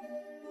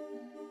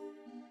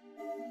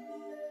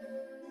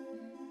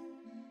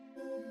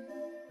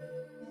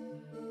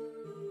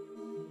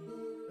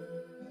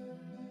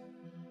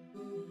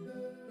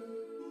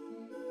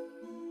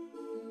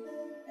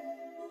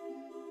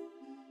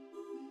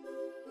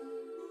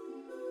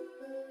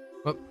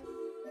 Whoop.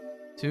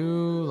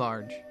 Too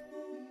large.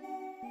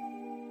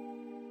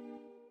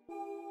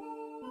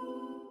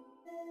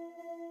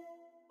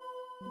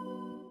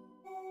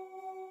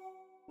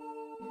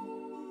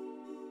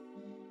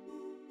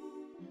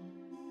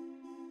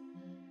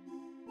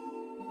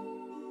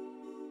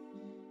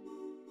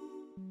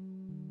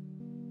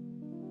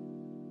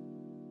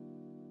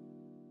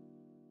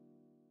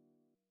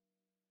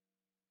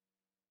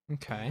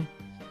 Okay.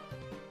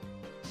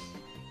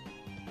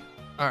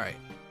 All right.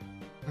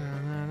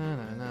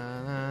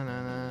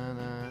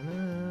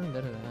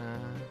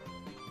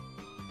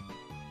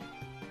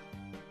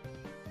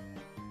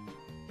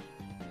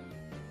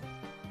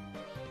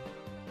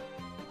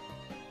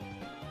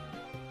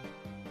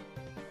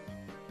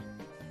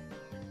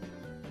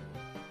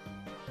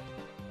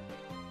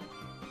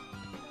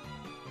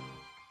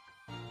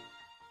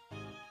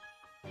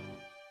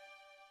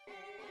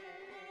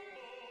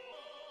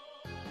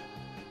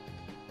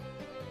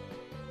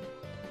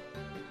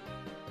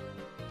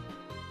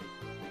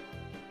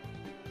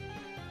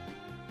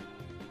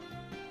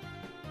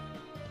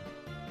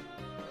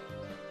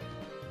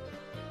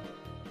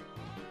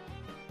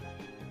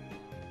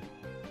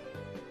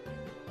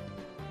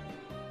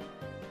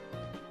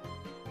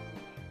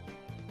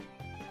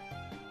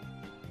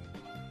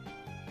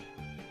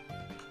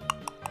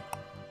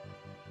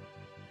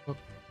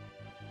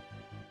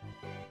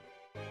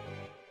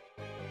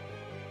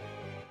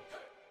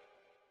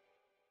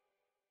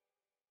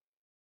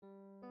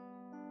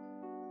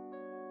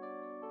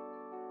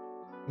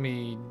 Let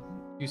me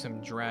do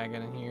some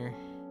dragging in here.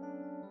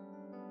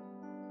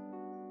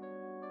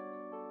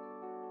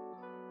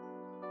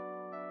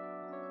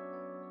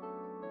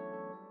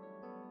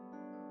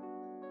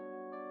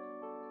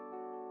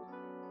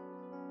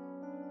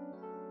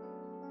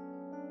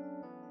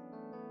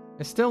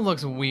 It still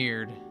looks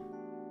weird.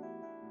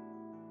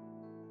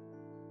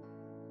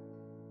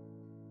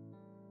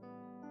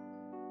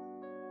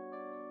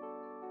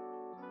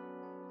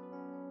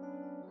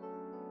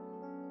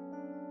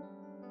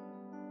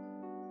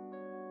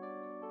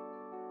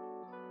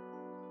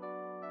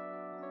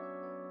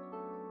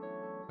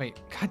 Wait,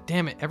 god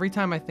damn it. Every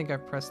time I think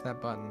I've pressed that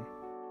button.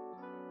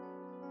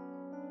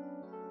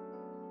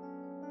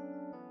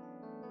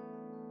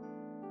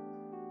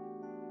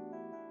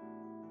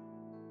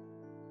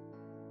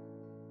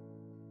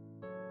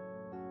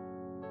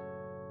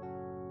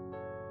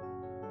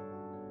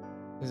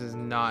 This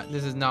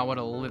is not what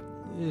a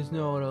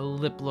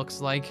lip looks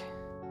like.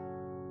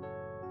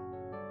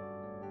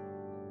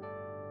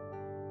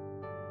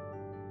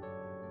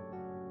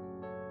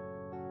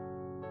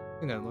 I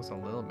think that looks a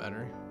little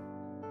better.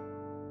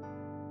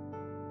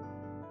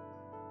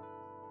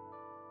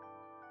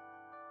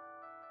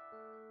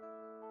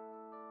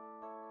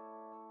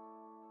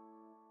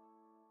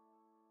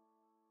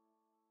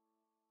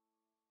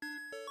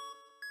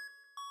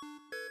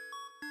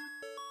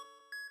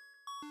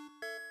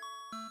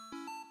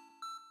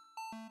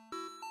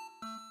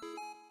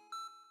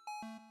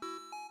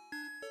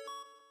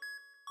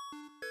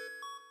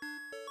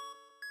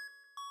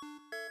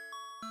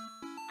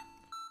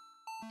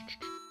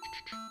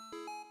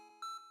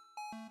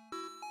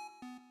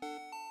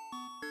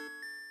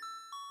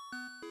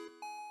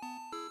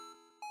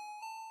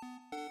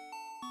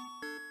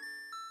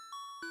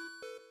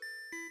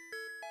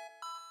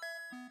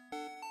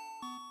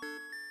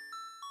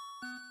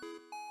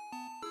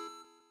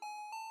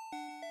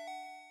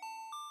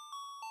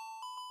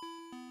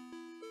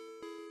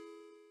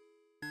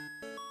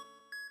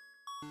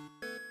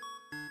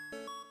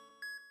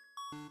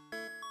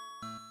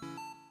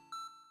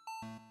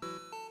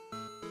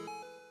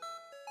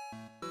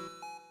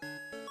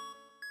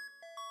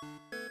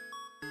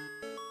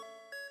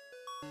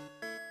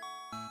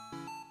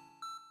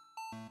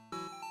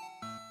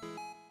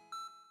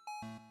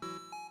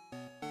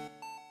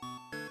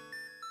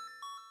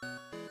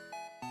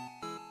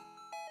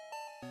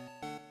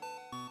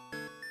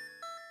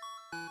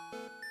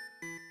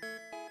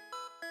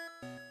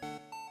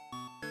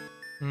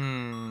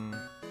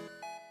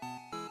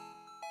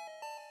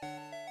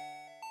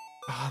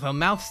 Oh, the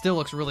mouth still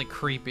looks really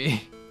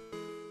creepy.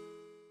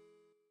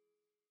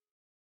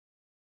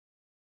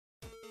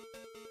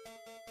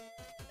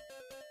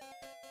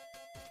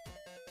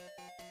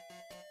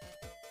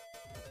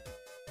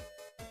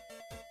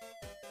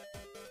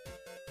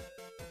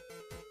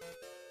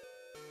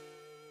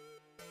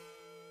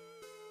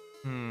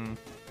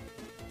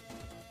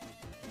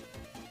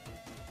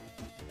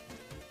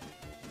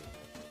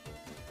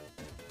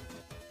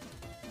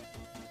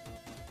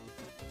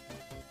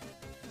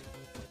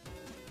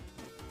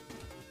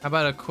 How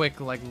about a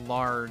quick, like,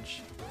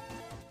 large?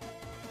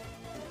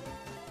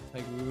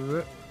 Like,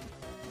 whoop.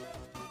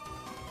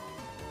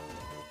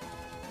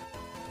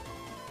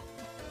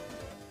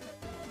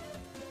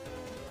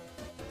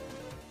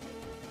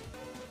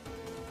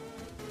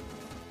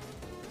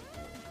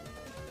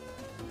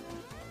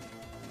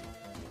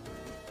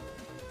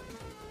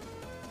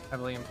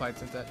 Heavily implied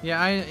synthetic.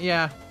 Yeah,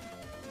 I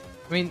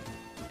mean,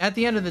 at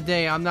the end of the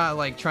day, I'm not,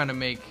 like, trying to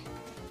make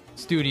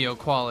studio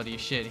quality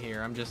shit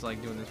here. I'm just,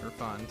 like, doing this for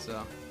fun,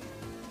 so.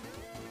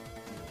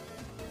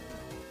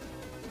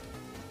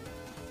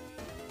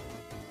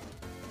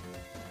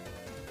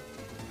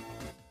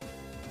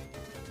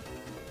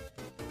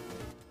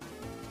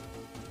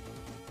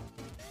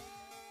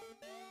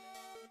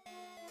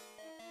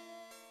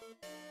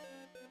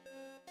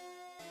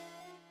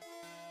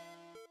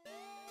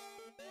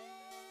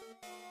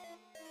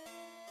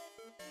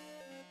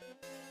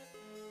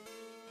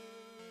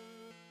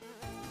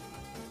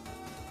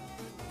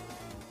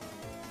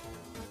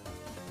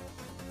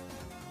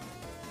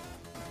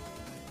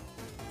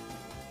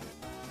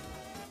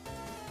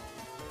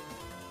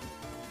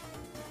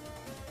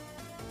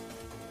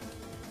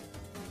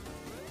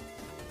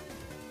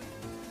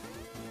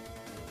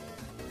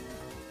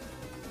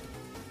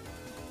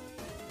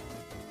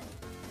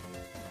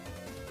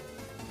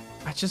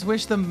 I just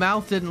wish the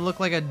mouth didn't look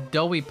like a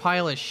doughy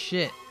pile of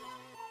shit.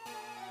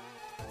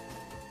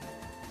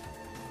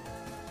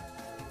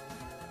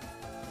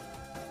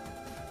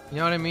 You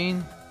know what I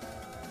mean?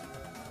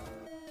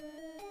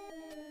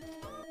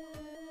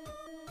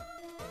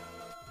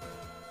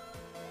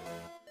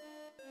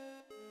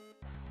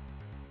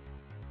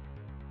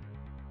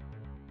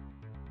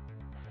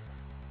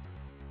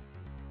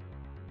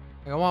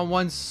 Like, I want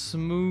one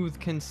smooth,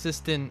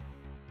 consistent.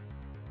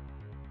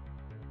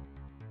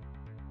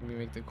 Maybe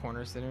make the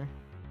corners thinner.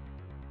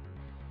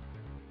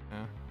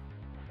 Yeah.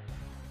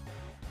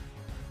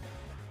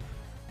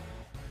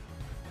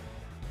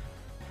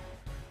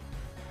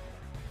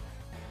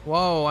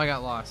 Whoa, I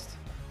got lost.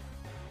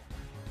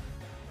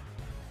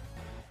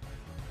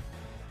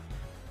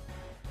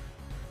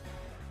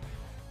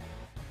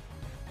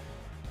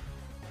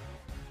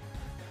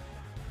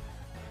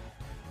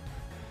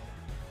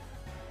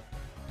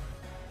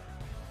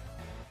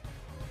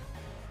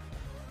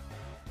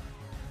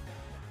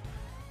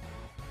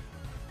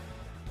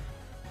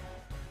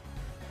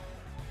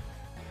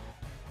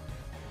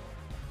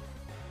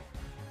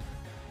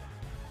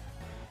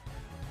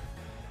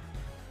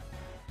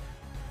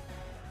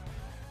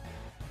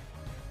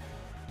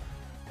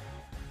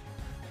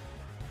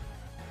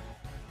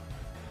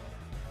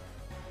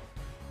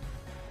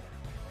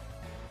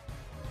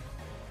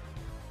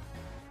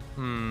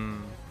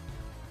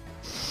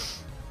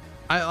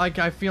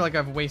 I feel like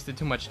I've wasted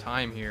too much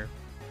time here.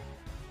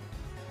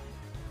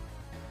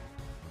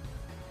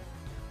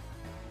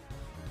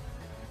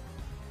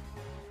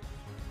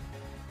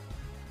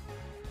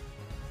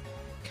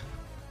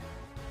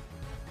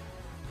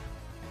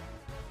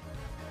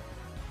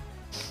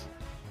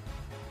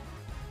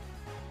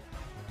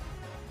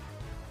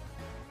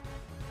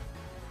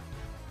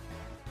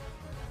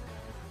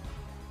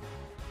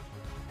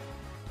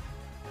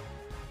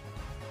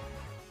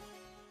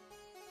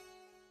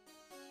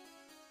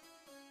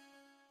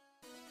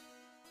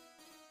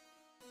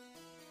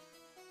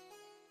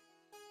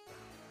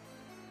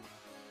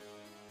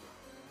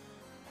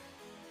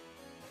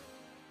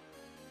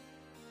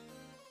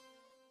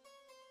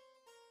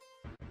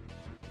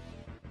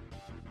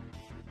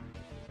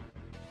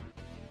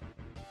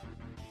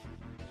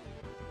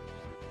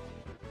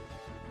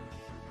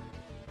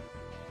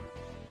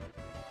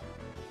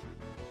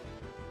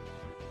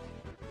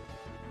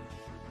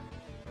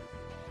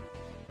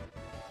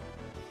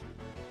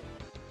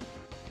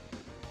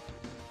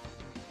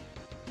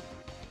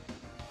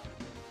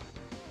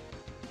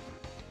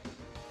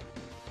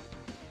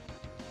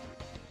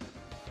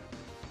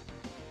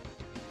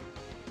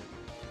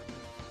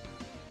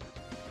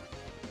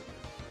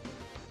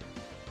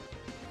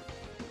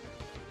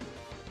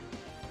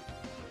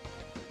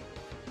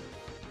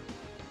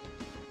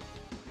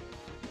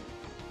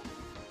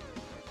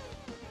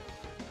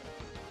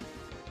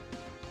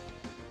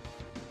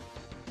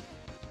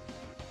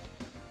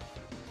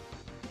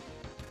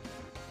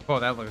 Oh,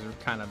 that looks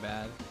kind of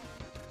bad.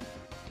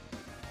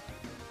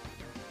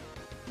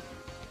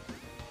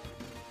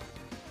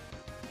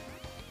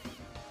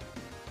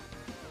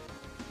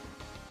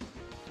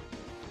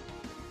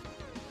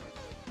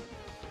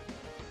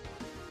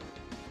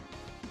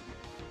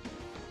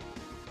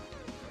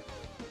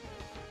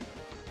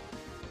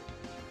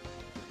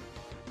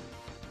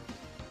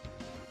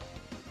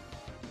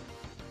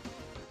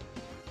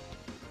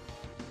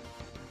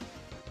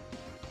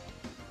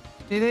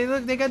 They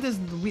look. They got this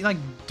like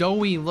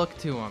doughy look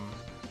to them.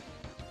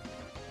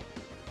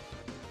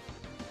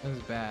 That was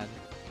bad.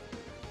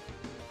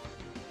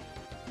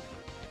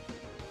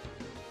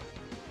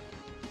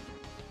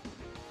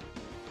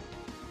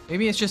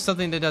 Maybe it's just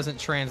something that doesn't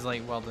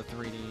translate well to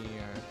 3D,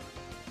 or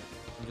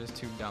I'm just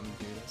too dumb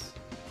to do this.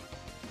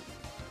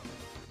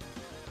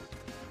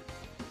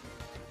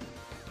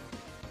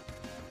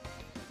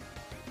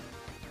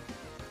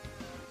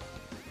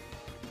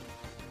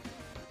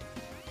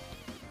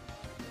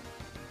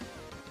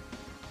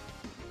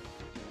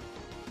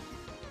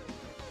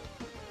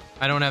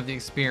 I don't have the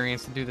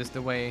experience to do this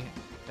the way,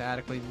 to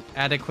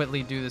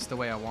adequately do this the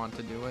way I want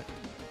to do it.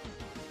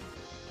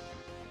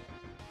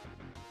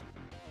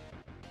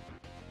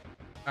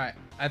 Alright,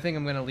 I think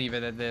I'm gonna leave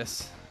it at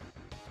this.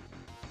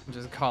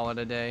 Just call it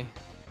a day.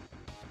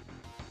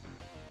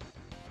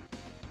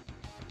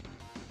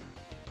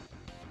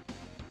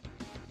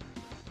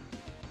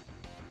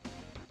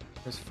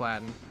 Just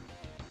flatten.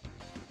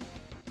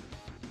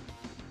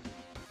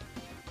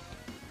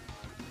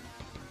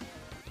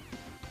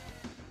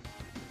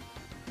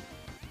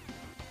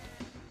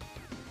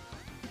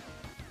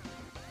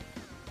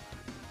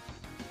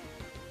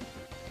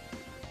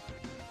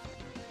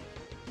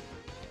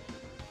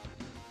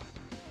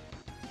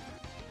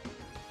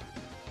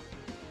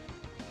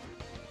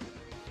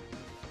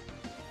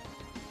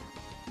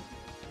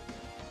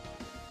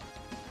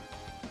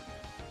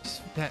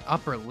 That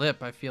upper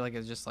lip, I feel like,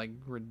 is just like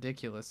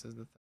ridiculous is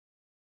the thing.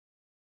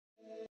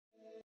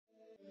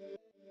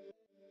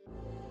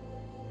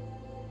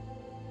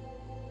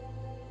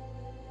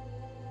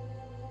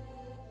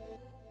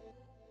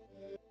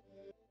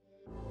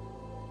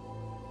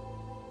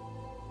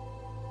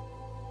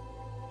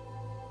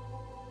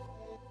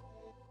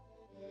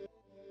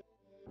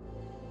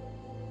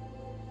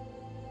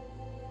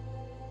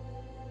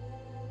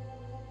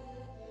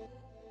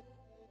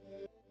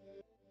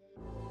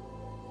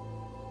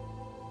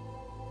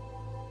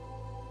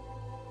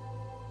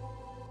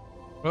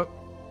 Oh.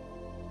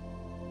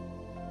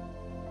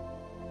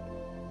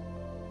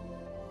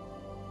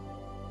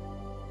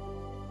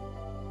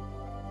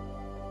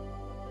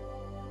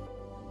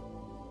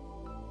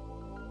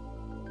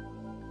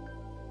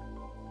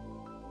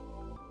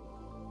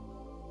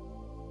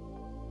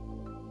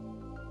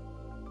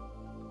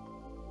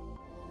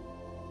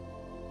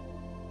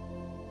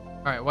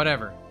 All right,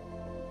 whatever.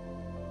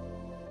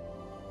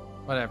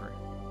 Whatever.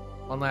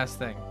 One last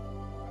thing.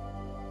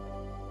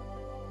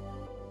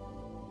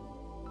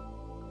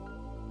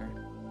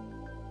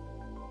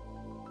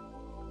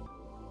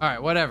 Alright,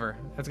 whatever.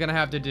 That's gonna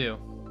have to do.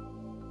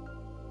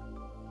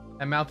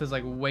 That mouth is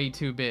like way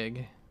too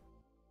big.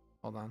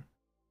 Hold on.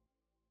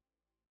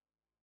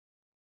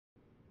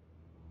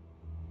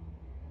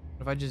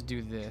 What if I just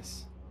do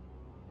this?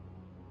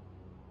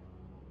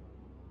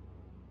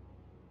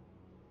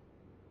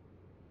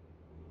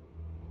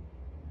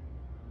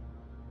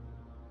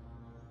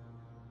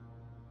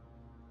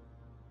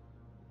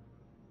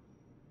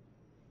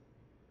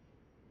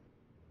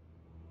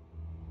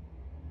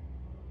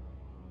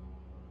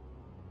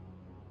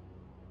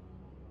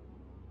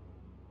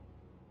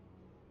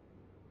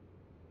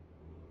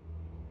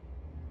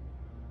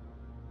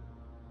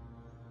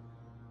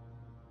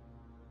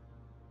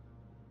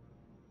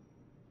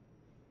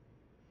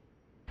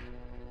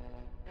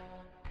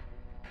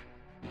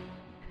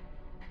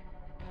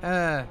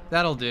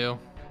 That'll do.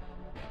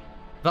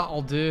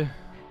 That'll do.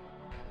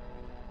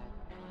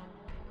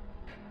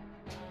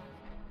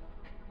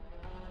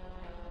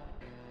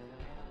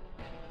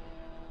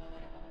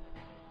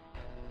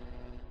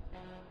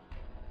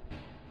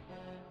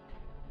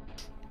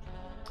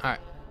 Alright.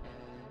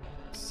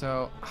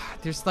 So,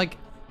 there's like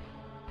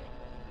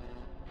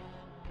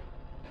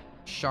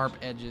sharp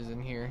edges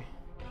in here.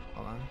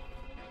 Hold on.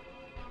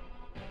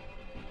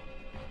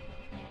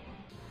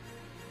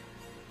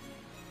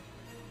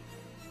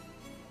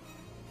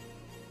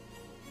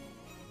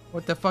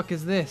 What the fuck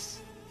is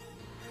this?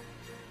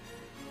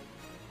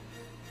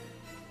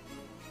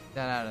 Get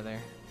that out of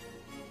there.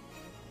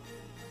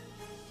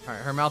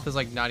 Alright, her mouth is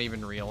like not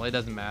even real. It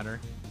doesn't matter.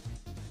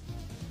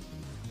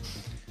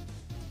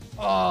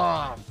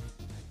 Oh,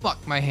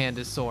 fuck, my hand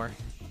is sore.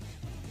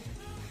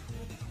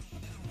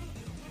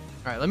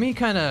 Alright, let me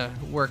kind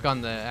of work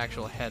on the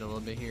actual head a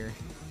little bit here.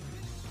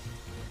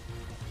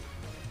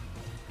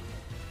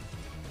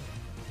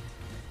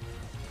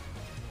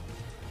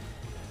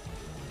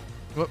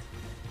 Whoop.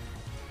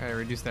 Gotta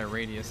reduce that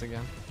radius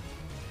again.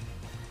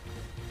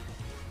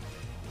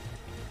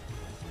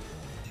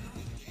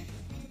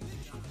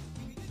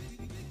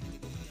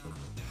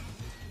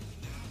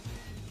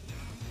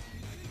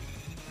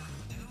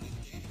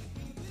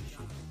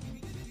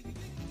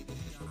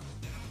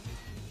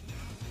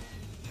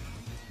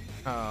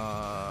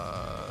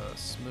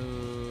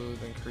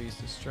 Smooth, increase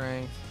the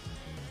strength.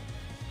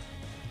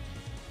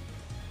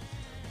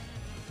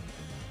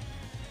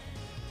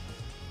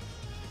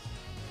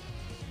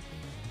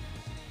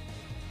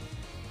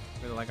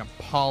 Really like a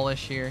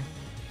polish here.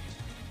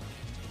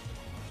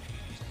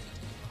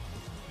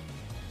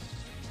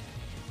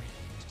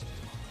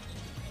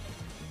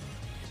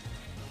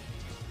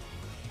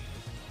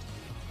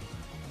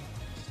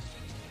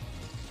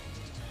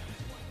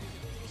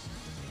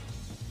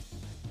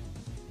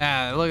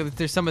 Ah, look,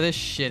 there's some of this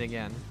shit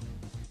again.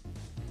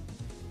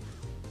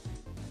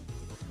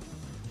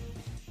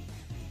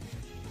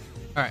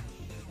 Alright.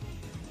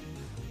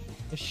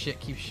 This shit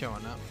keeps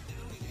showing up.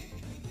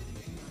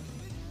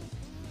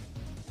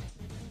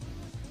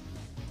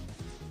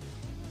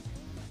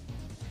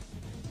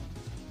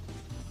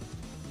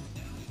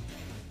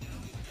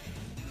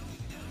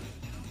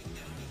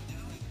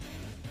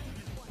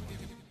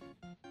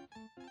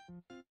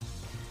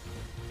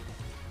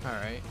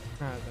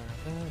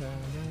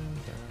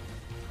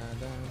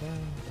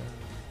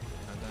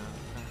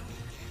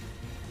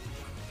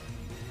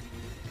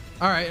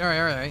 Alright.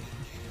 Alright.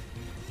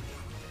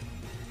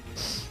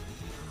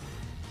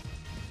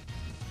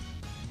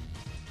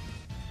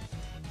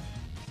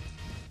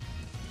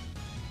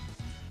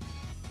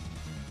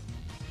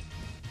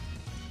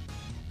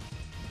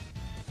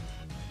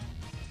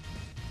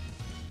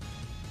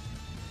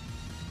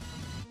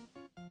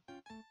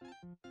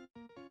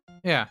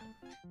 Yeah.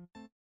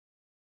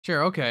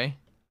 Sure, okay.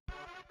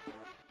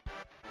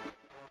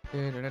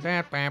 Alright,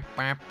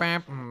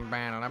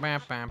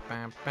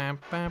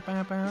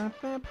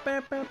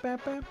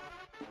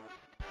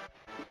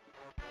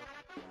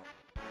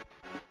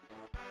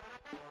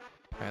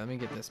 let me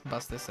get this,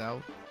 bust this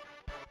out.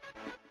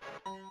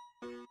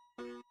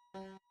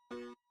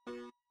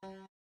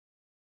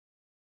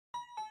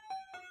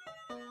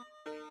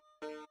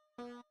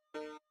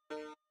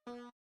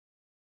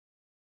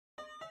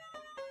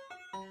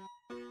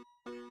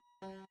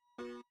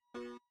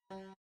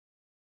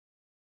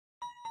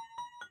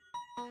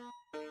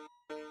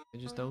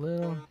 Just a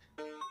little.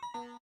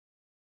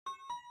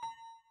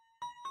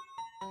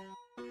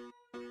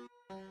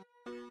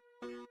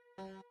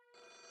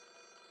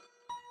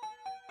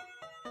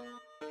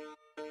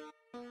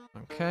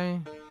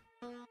 Okay.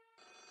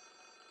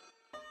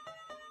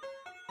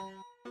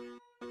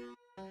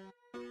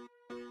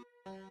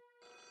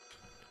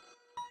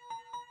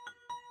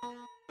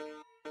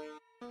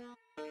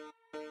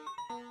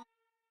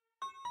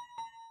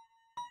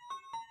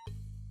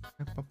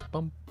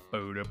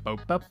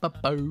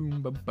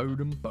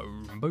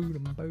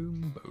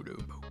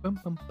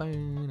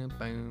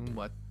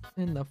 What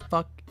in the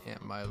fuck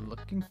am I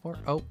looking for?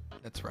 Oh,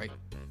 that's right.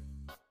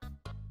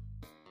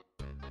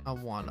 I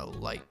want a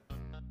light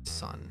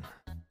sun.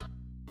 I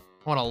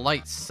want a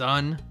light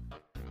sun.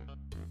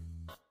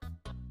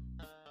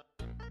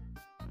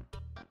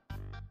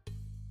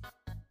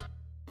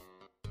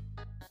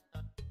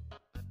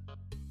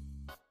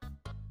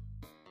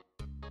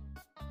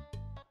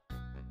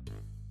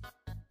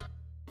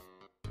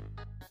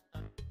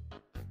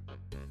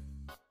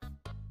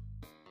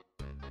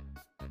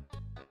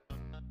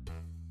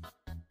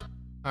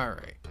 All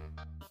right.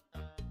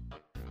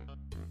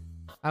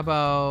 How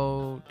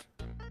about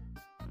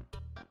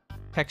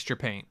texture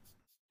paint?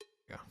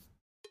 Go.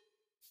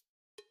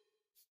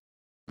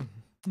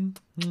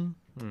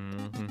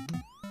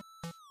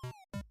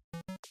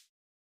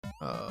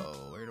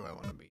 Oh, where do I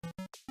want to be?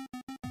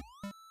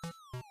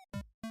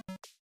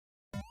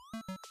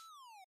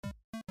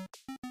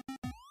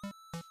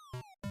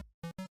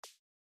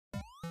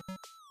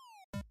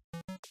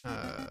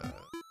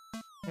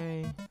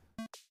 Okay.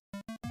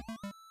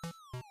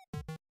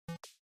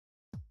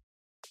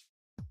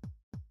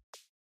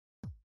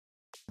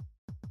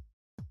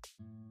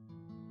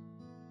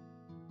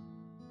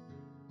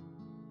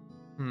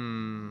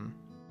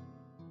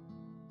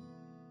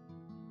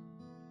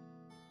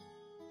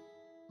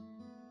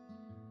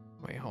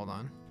 Wait, hold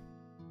on.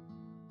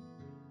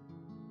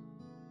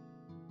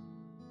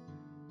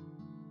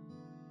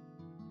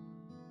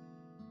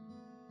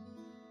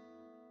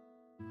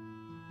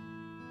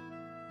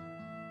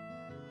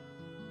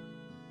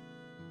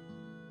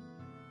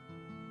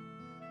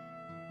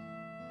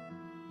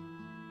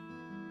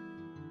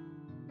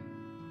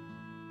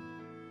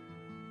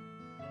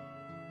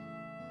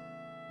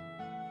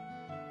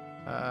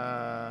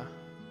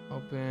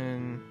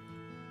 Open.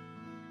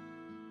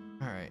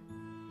 All right.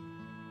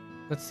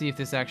 Let's see if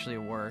this actually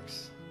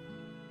works.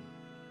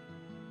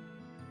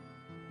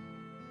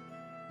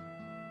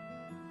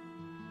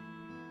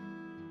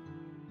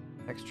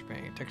 Texture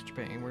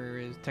paint. Where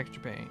is texture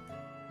paint?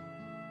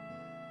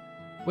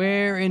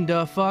 Where in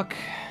the fuck?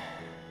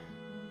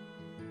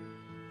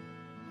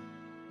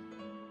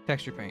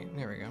 Texture paint.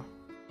 There we go.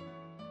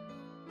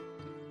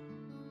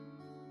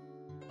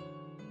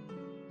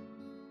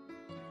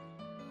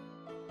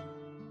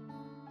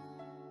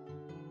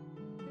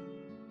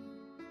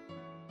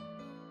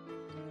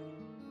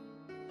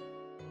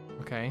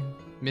 Okay.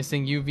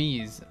 Missing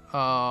UVs.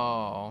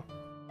 Oh.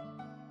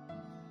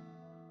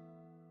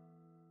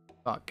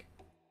 Fuck.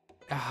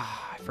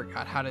 Ah, I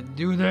forgot how to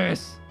do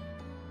this.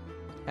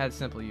 Add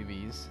simple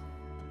UVs.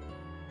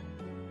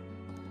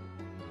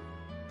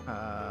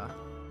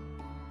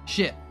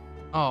 Shit.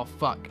 Oh,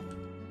 fuck.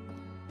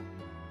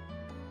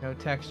 No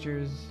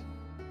textures.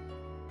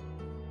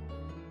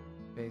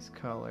 Base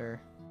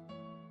color.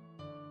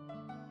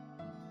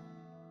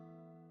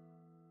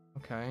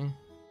 Okay.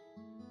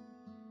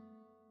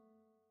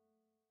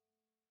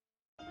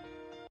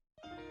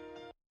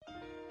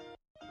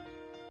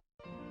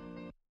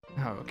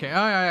 Oh, okay.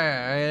 Oh,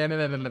 yeah.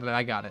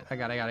 I got it. I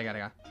got it.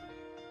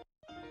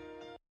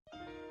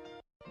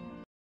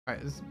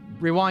 Alright, let's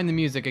rewind the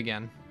music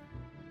again.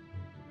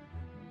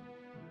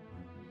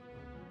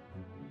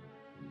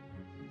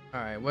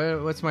 Alright,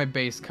 what's my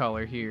base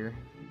color here?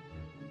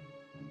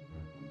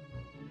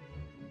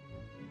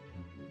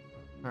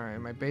 Alright,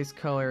 my base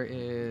color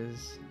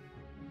is...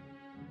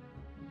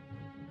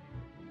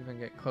 See if I can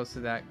get close to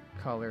that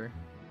color.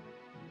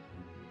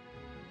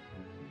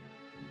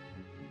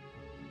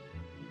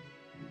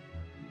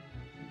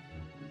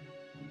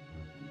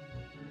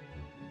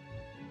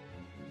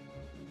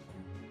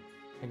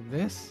 Like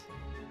this?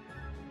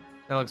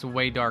 That looks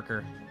way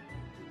darker.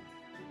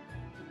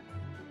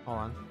 Hold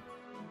on.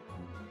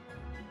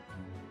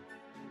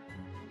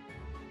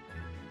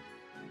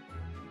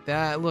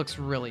 That looks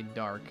really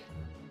dark.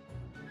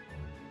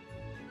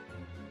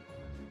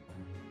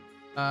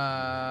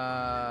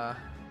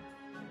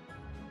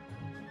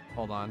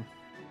 Hold on.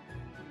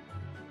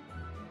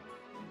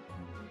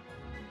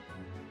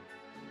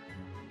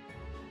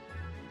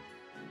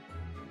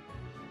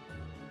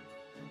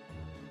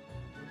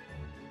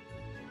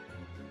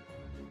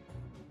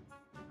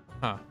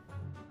 Huh.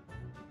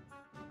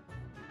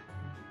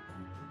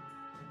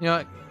 You know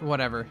what?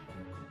 Whatever.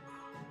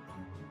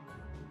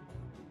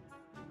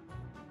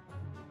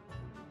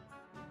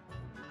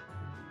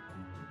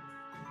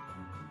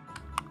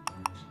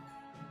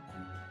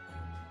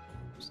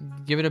 Just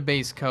give it a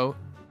base coat.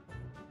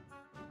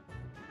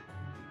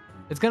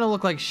 It's gonna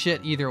look like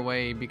shit either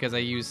way because I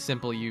use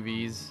simple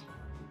UVs.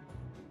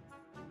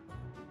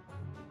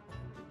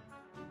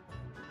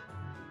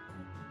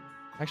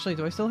 Actually,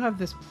 do I still have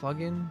this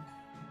plugin?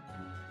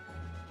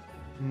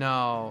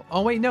 No.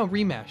 Oh wait, no,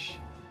 remesh.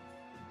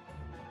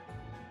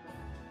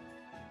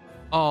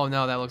 Oh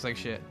no, that looks like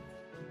shit.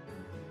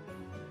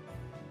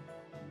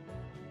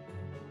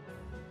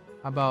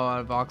 How about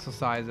a voxel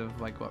size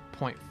of like what,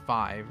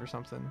 0.5 or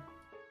something?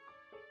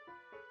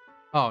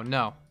 Oh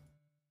no.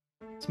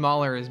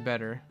 Smaller is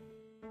better.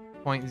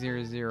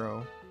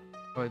 0.00.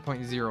 Oh,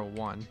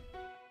 0.01.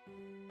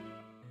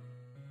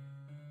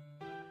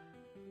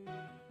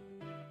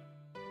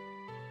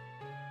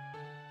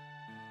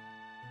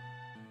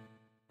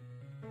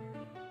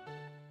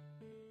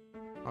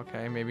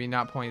 Okay, maybe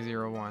not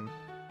 0.01.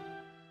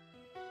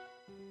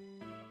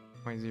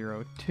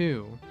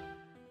 0.02.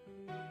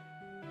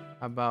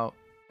 How about,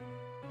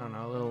 I don't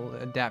know, a little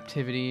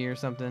adaptivity or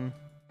something?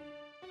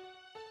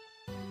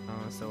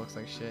 Oh, it still looks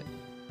like shit.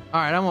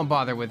 Alright, I won't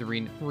bother with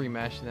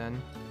remesh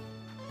then.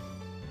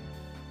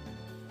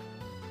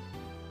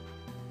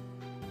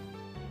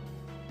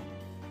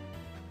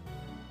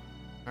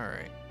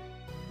 Alright.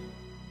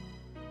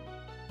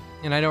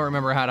 And I don't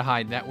remember how to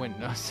hide that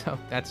window, so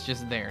that's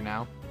just there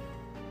now.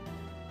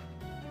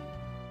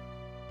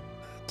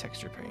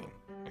 Texture paint.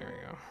 There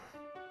we go.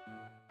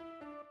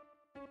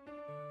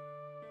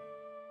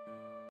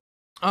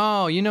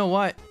 Oh, you know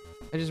what?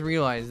 I just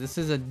realized this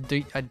is a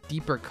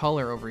deeper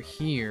color over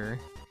here.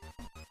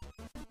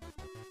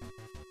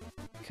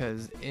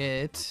 Because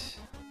it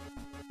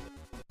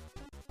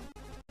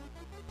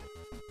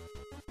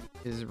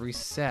is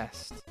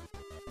recessed.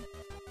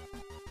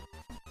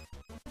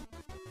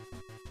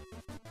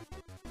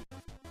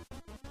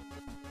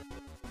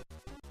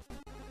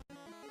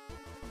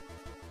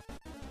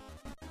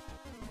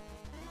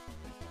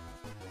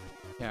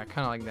 Yeah, kind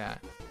of like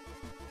that.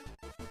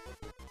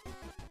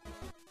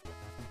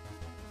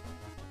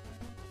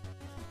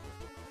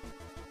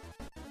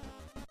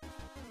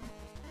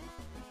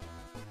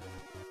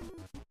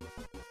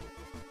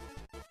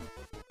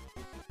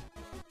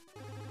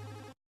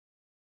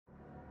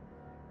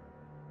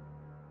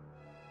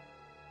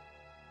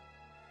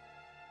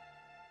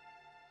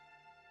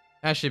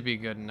 That should be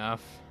good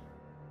enough.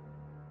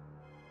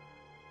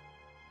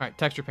 Alright,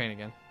 texture paint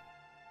again.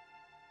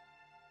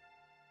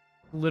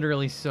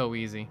 Literally so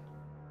easy.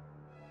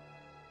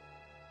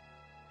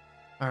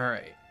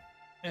 Alright.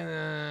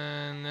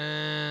 And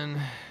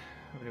then...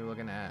 what are we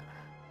looking at?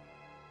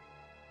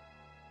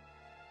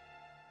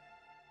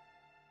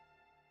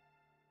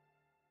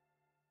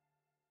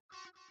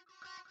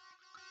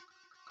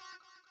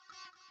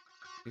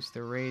 Reduce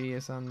the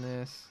radius on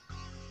this.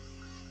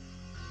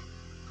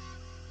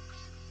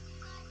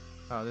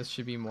 Oh, this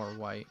should be more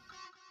white.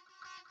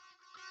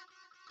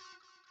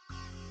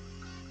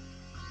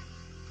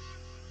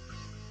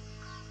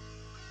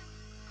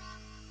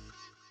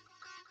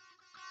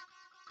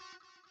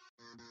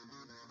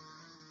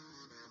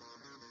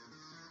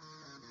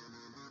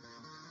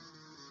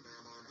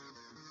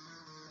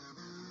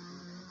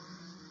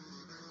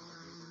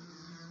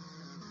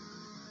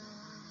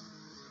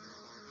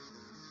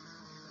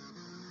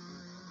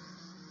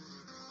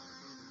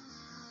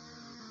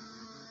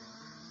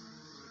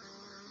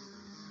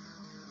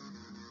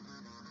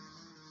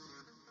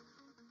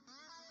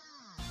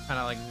 Kind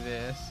of like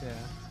this, yeah.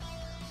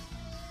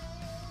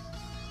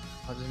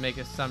 I'll just make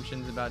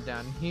assumptions about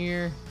down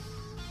here.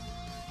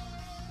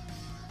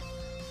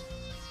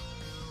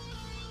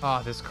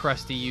 Oh, this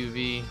crusty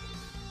UV.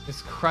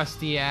 This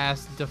crusty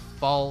ass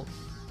default,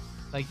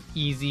 like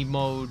easy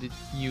mode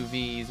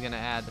UV is gonna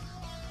add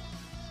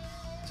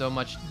so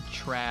much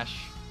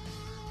trash.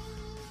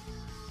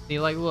 See,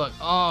 like, look.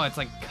 Oh, it's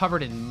like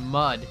covered in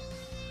mud.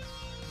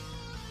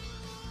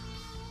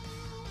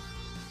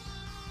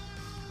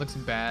 Looks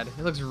bad.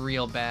 It looks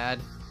real bad.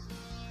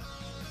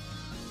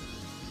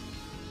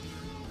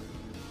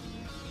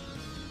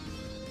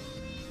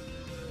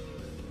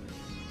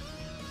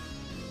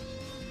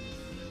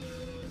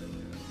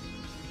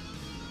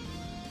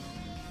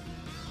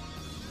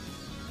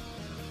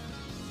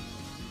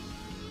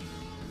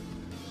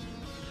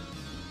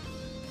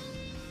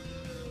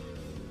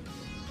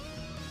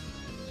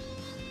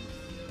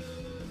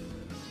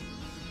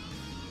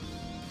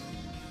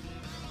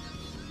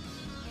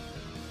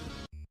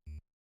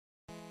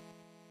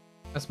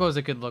 I suppose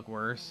it could look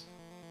worse.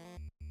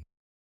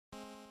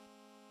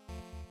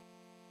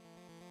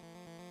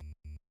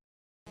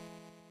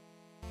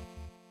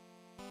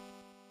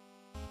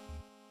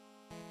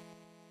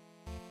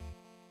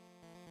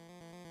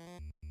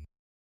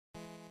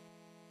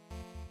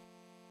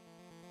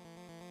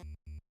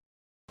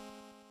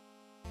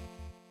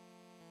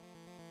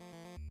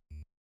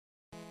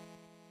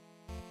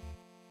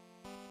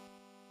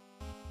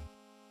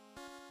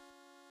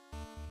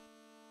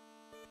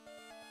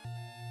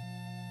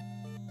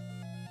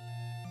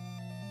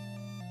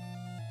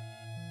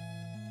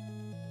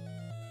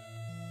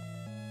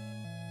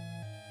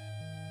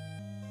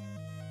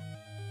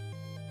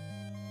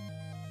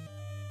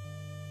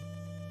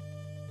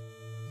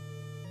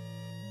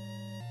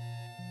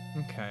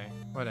 Okay,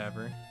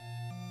 whatever.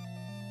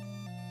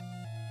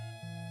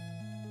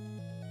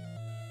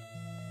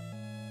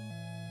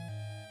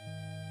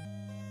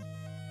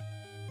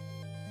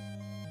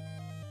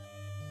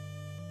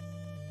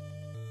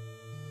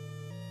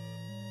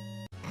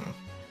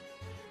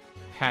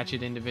 Hatch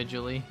it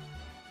individually.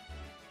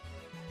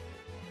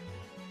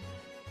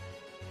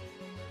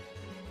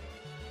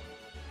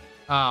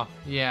 Oh,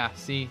 yeah,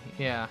 see?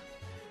 Yeah.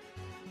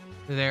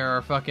 There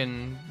are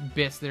fucking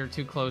bits that are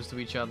too close to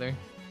each other.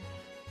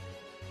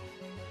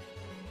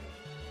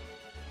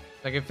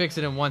 I can fix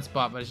it in one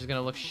spot, but it's just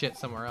gonna look shit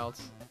somewhere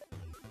else.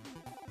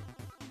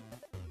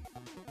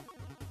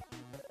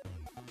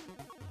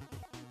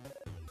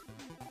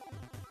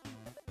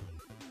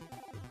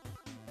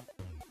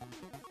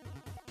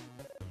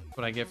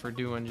 What I get for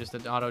doing just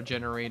an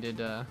auto-generated,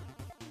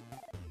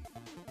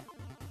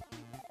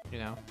 you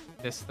know,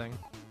 this thing.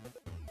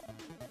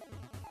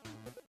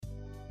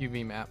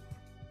 UV map.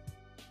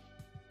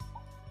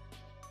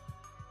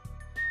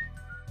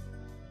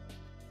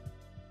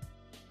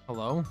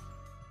 Hello?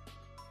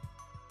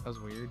 That was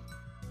weird.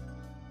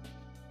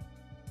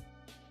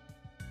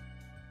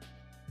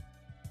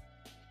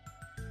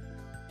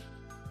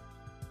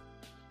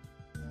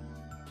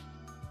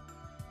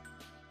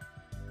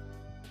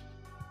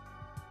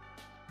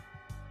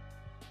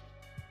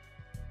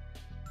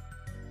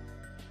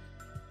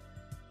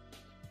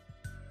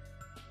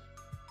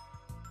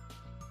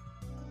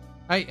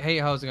 Hey,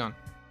 how's it going?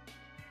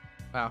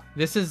 Wow,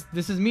 this is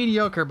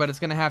mediocre, but it's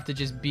gonna have to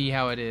just be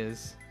how it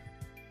is.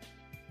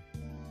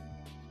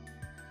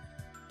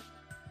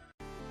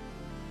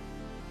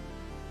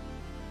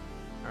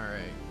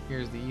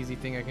 Here's the easy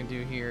thing I can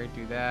do here.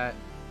 Do that.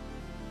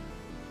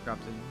 Drop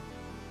the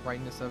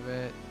brightness of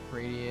it.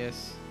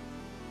 Radius.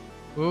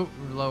 Oop,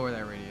 lower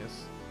that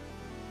radius.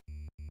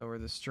 Lower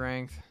the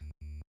strength.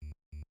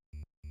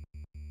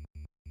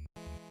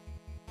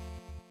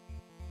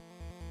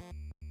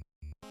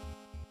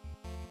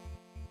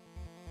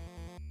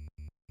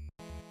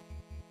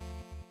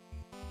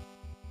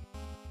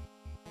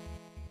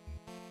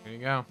 There you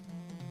go.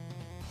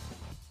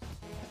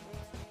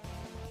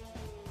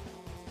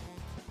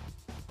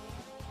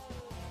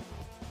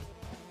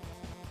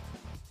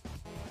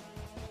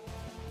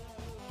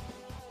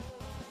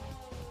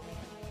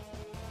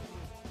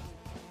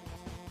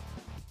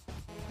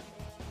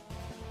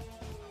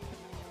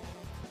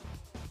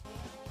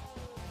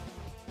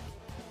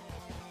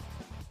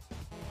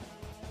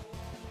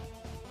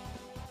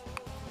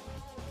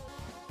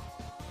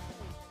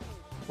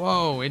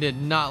 Whoa, it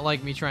did not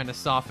like me trying to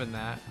soften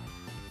that.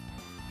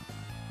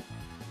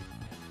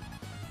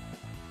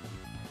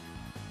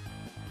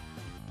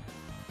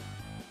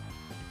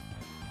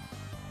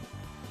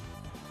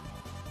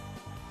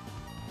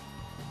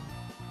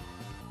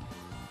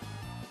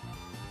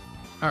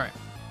 All right.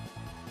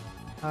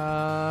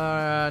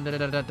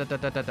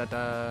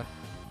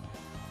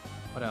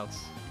 What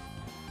else?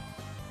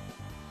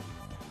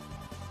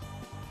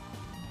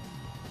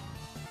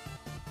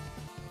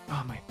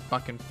 Oh, my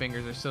fucking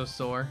fingers are so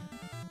sore.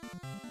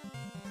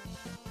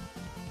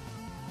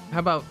 How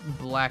about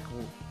black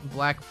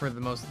for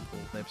the most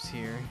lips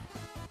here?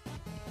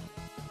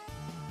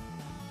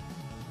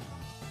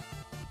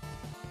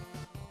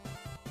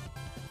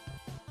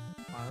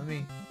 Come on, let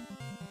me.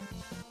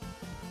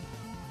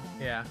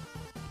 Yeah.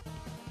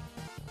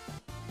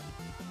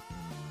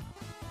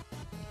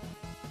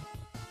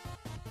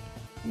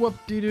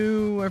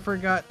 Whoop-de-doo, I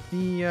forgot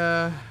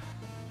the,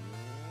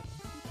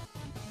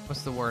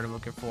 what's the word I'm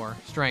looking for?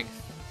 Strength.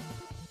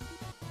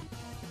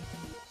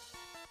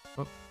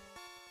 Whoop.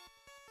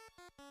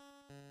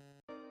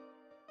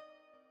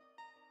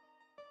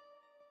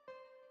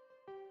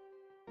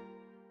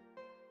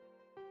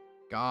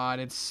 God,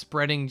 it's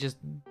spreading just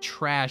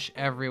trash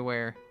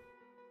everywhere.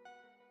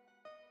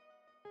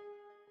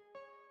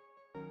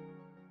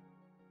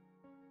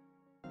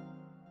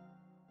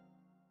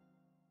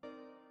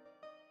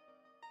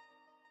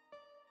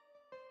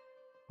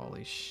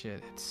 Holy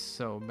shit, it's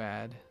so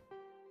bad.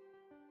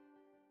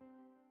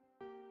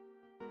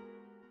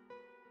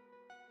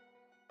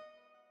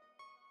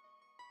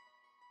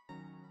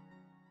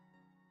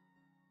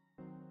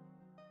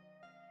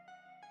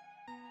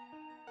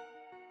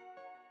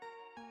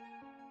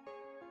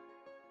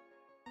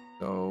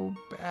 So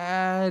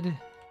bad.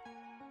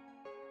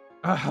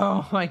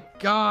 Oh my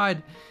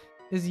god.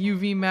 This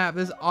UV map,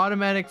 this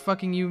automatic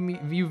fucking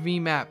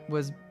UV map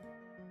was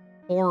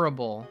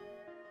horrible.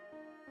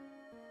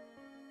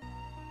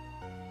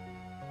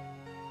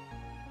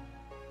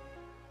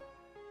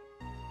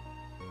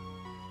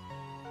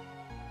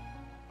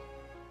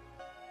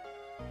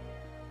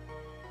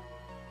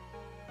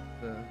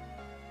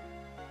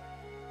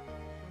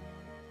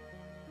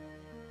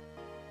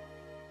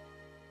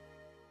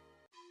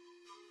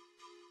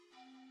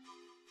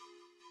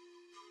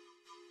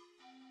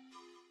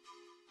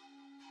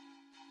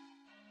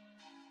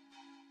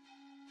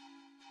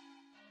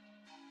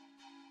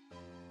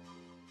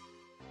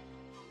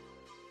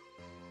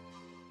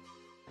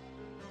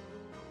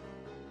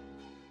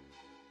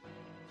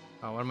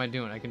 Oh, what am I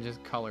doing? I can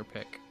just color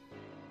pick.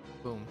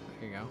 Boom,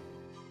 there you go.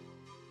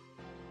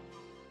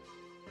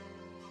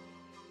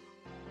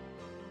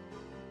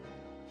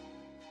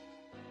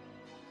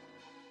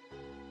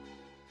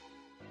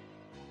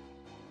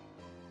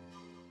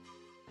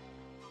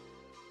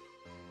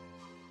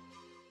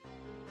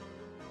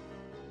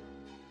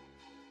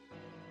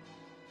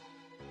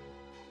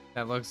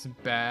 That looks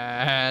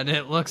bad.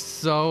 It looks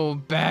so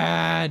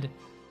bad.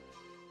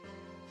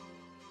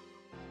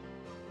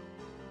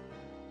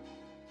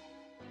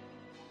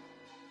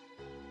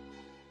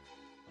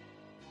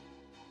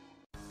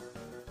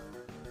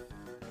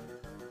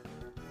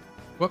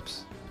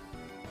 Whoops.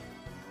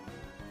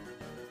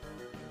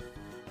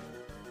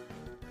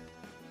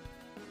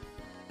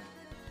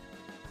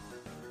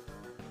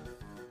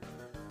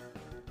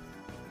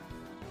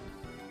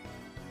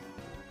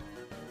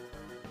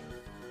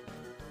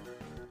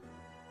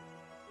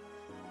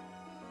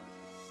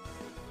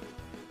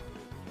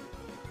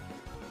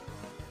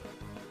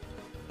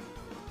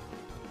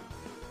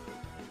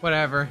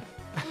 Whatever.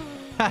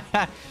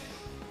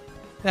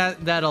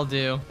 That'll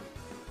do.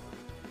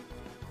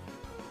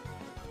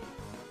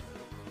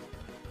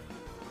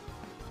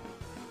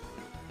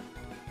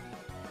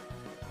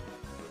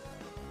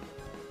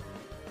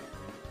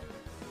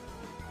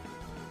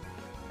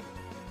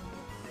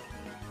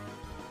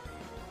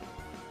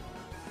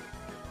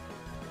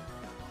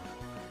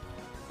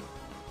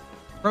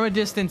 From a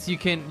distance, you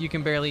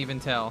can barely even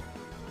tell.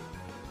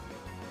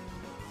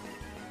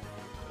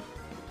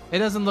 It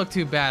doesn't look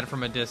too bad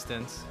from a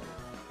distance.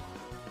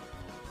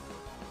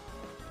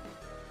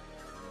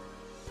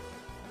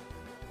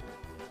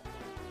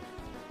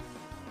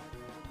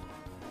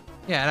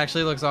 Yeah, it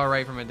actually looks all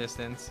right from a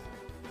distance.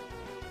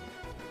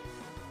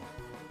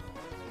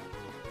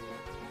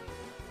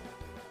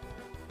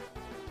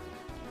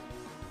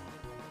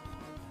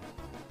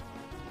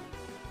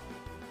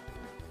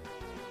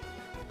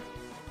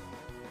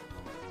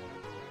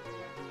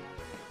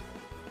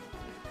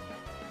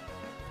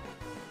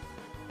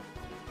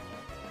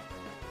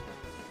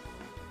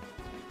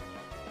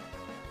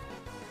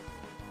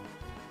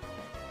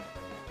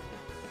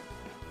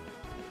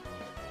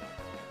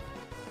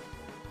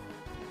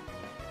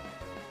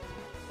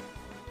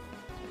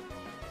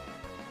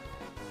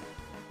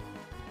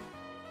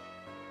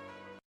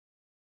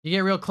 You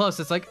get real close,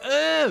 it's like,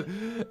 oh,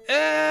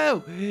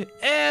 oh,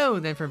 oh.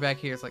 And then from back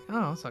here, it's like,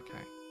 oh, it's okay.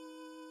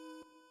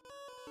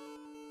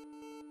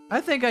 I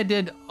think I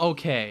did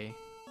okay.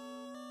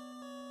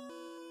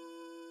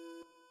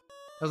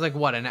 That was like,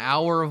 what, an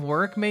hour of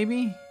work,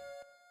 maybe?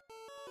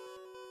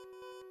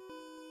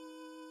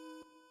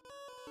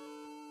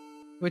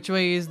 Which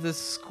way is the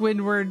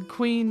Squidward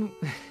Queen?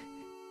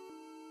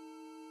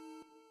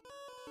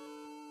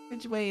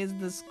 Which way is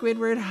the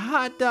Squidward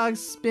hot dog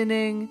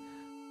spinning?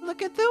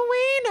 Look at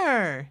the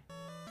wiener!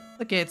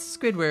 Look at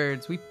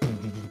Squidwards. We.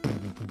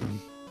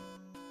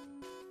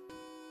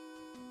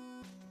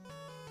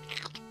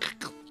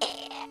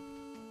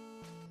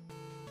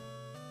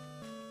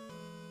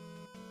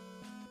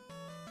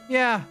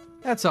 Yeah,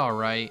 that's all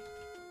right.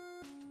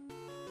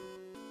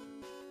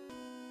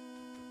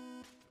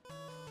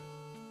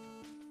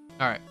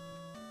 All right.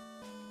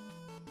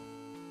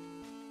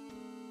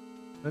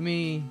 Let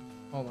me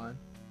hold on.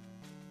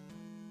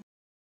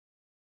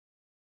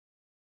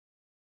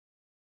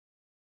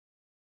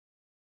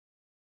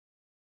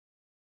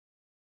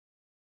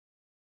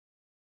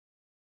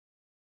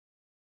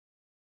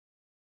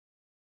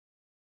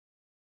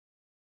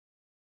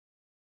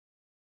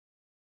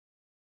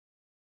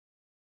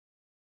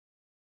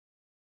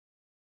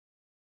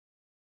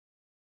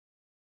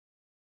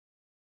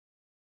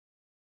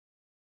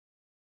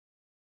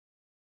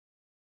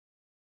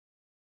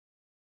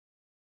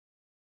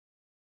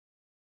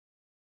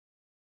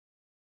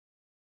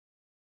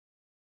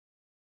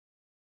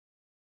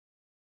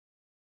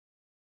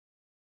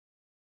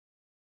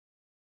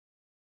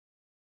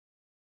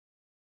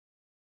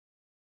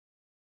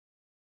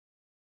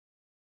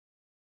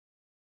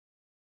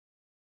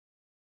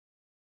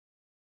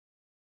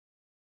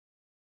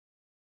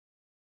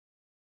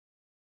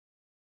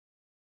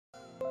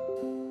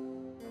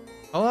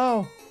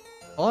 Hello?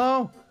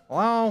 Hello?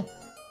 Hello?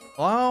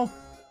 Hello?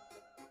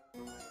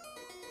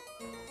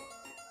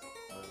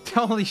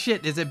 Holy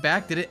shit, is it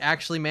back? Did it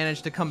actually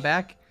manage to come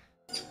back?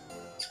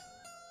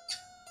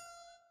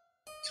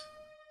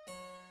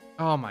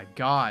 Oh my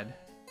god.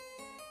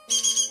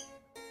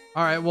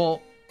 Alright,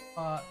 well,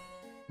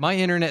 my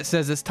internet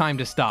says it's time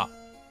to stop.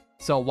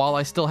 So while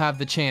I still have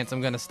the chance,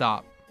 I'm gonna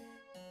stop.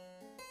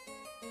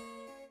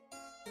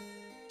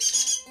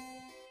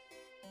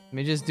 Let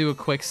me just do a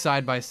quick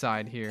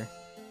side-by-side here.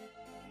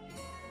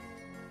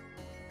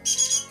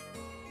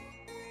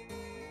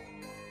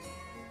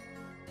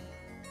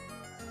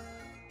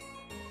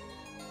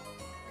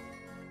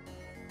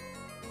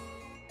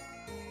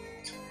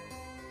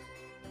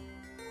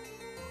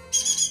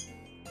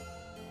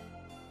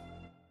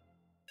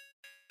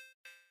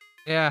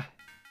 Yeah.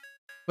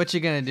 What you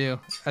gonna do?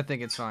 I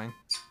think it's fine.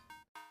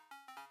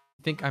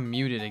 I think I'm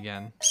muted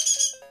again.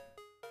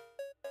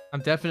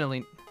 I'm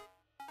definitely...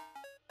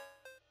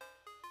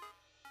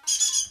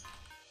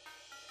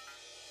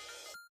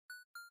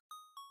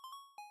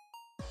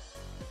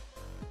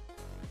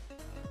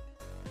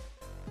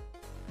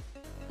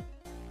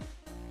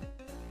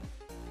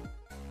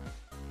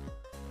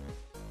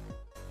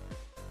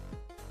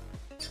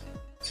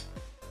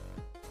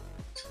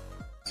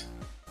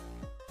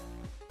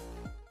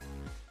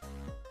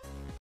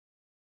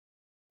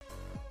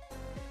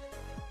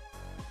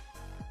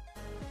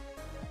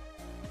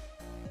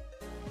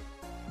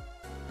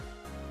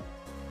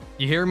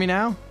 You hear me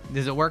now?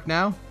 Does it work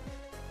now?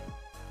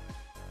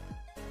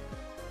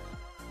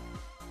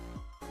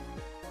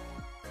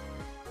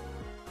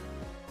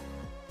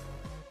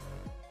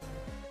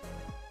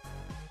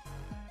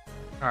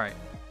 Alright.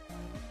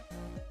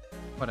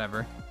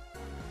 Whatever.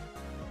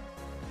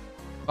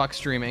 Fuck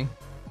streaming.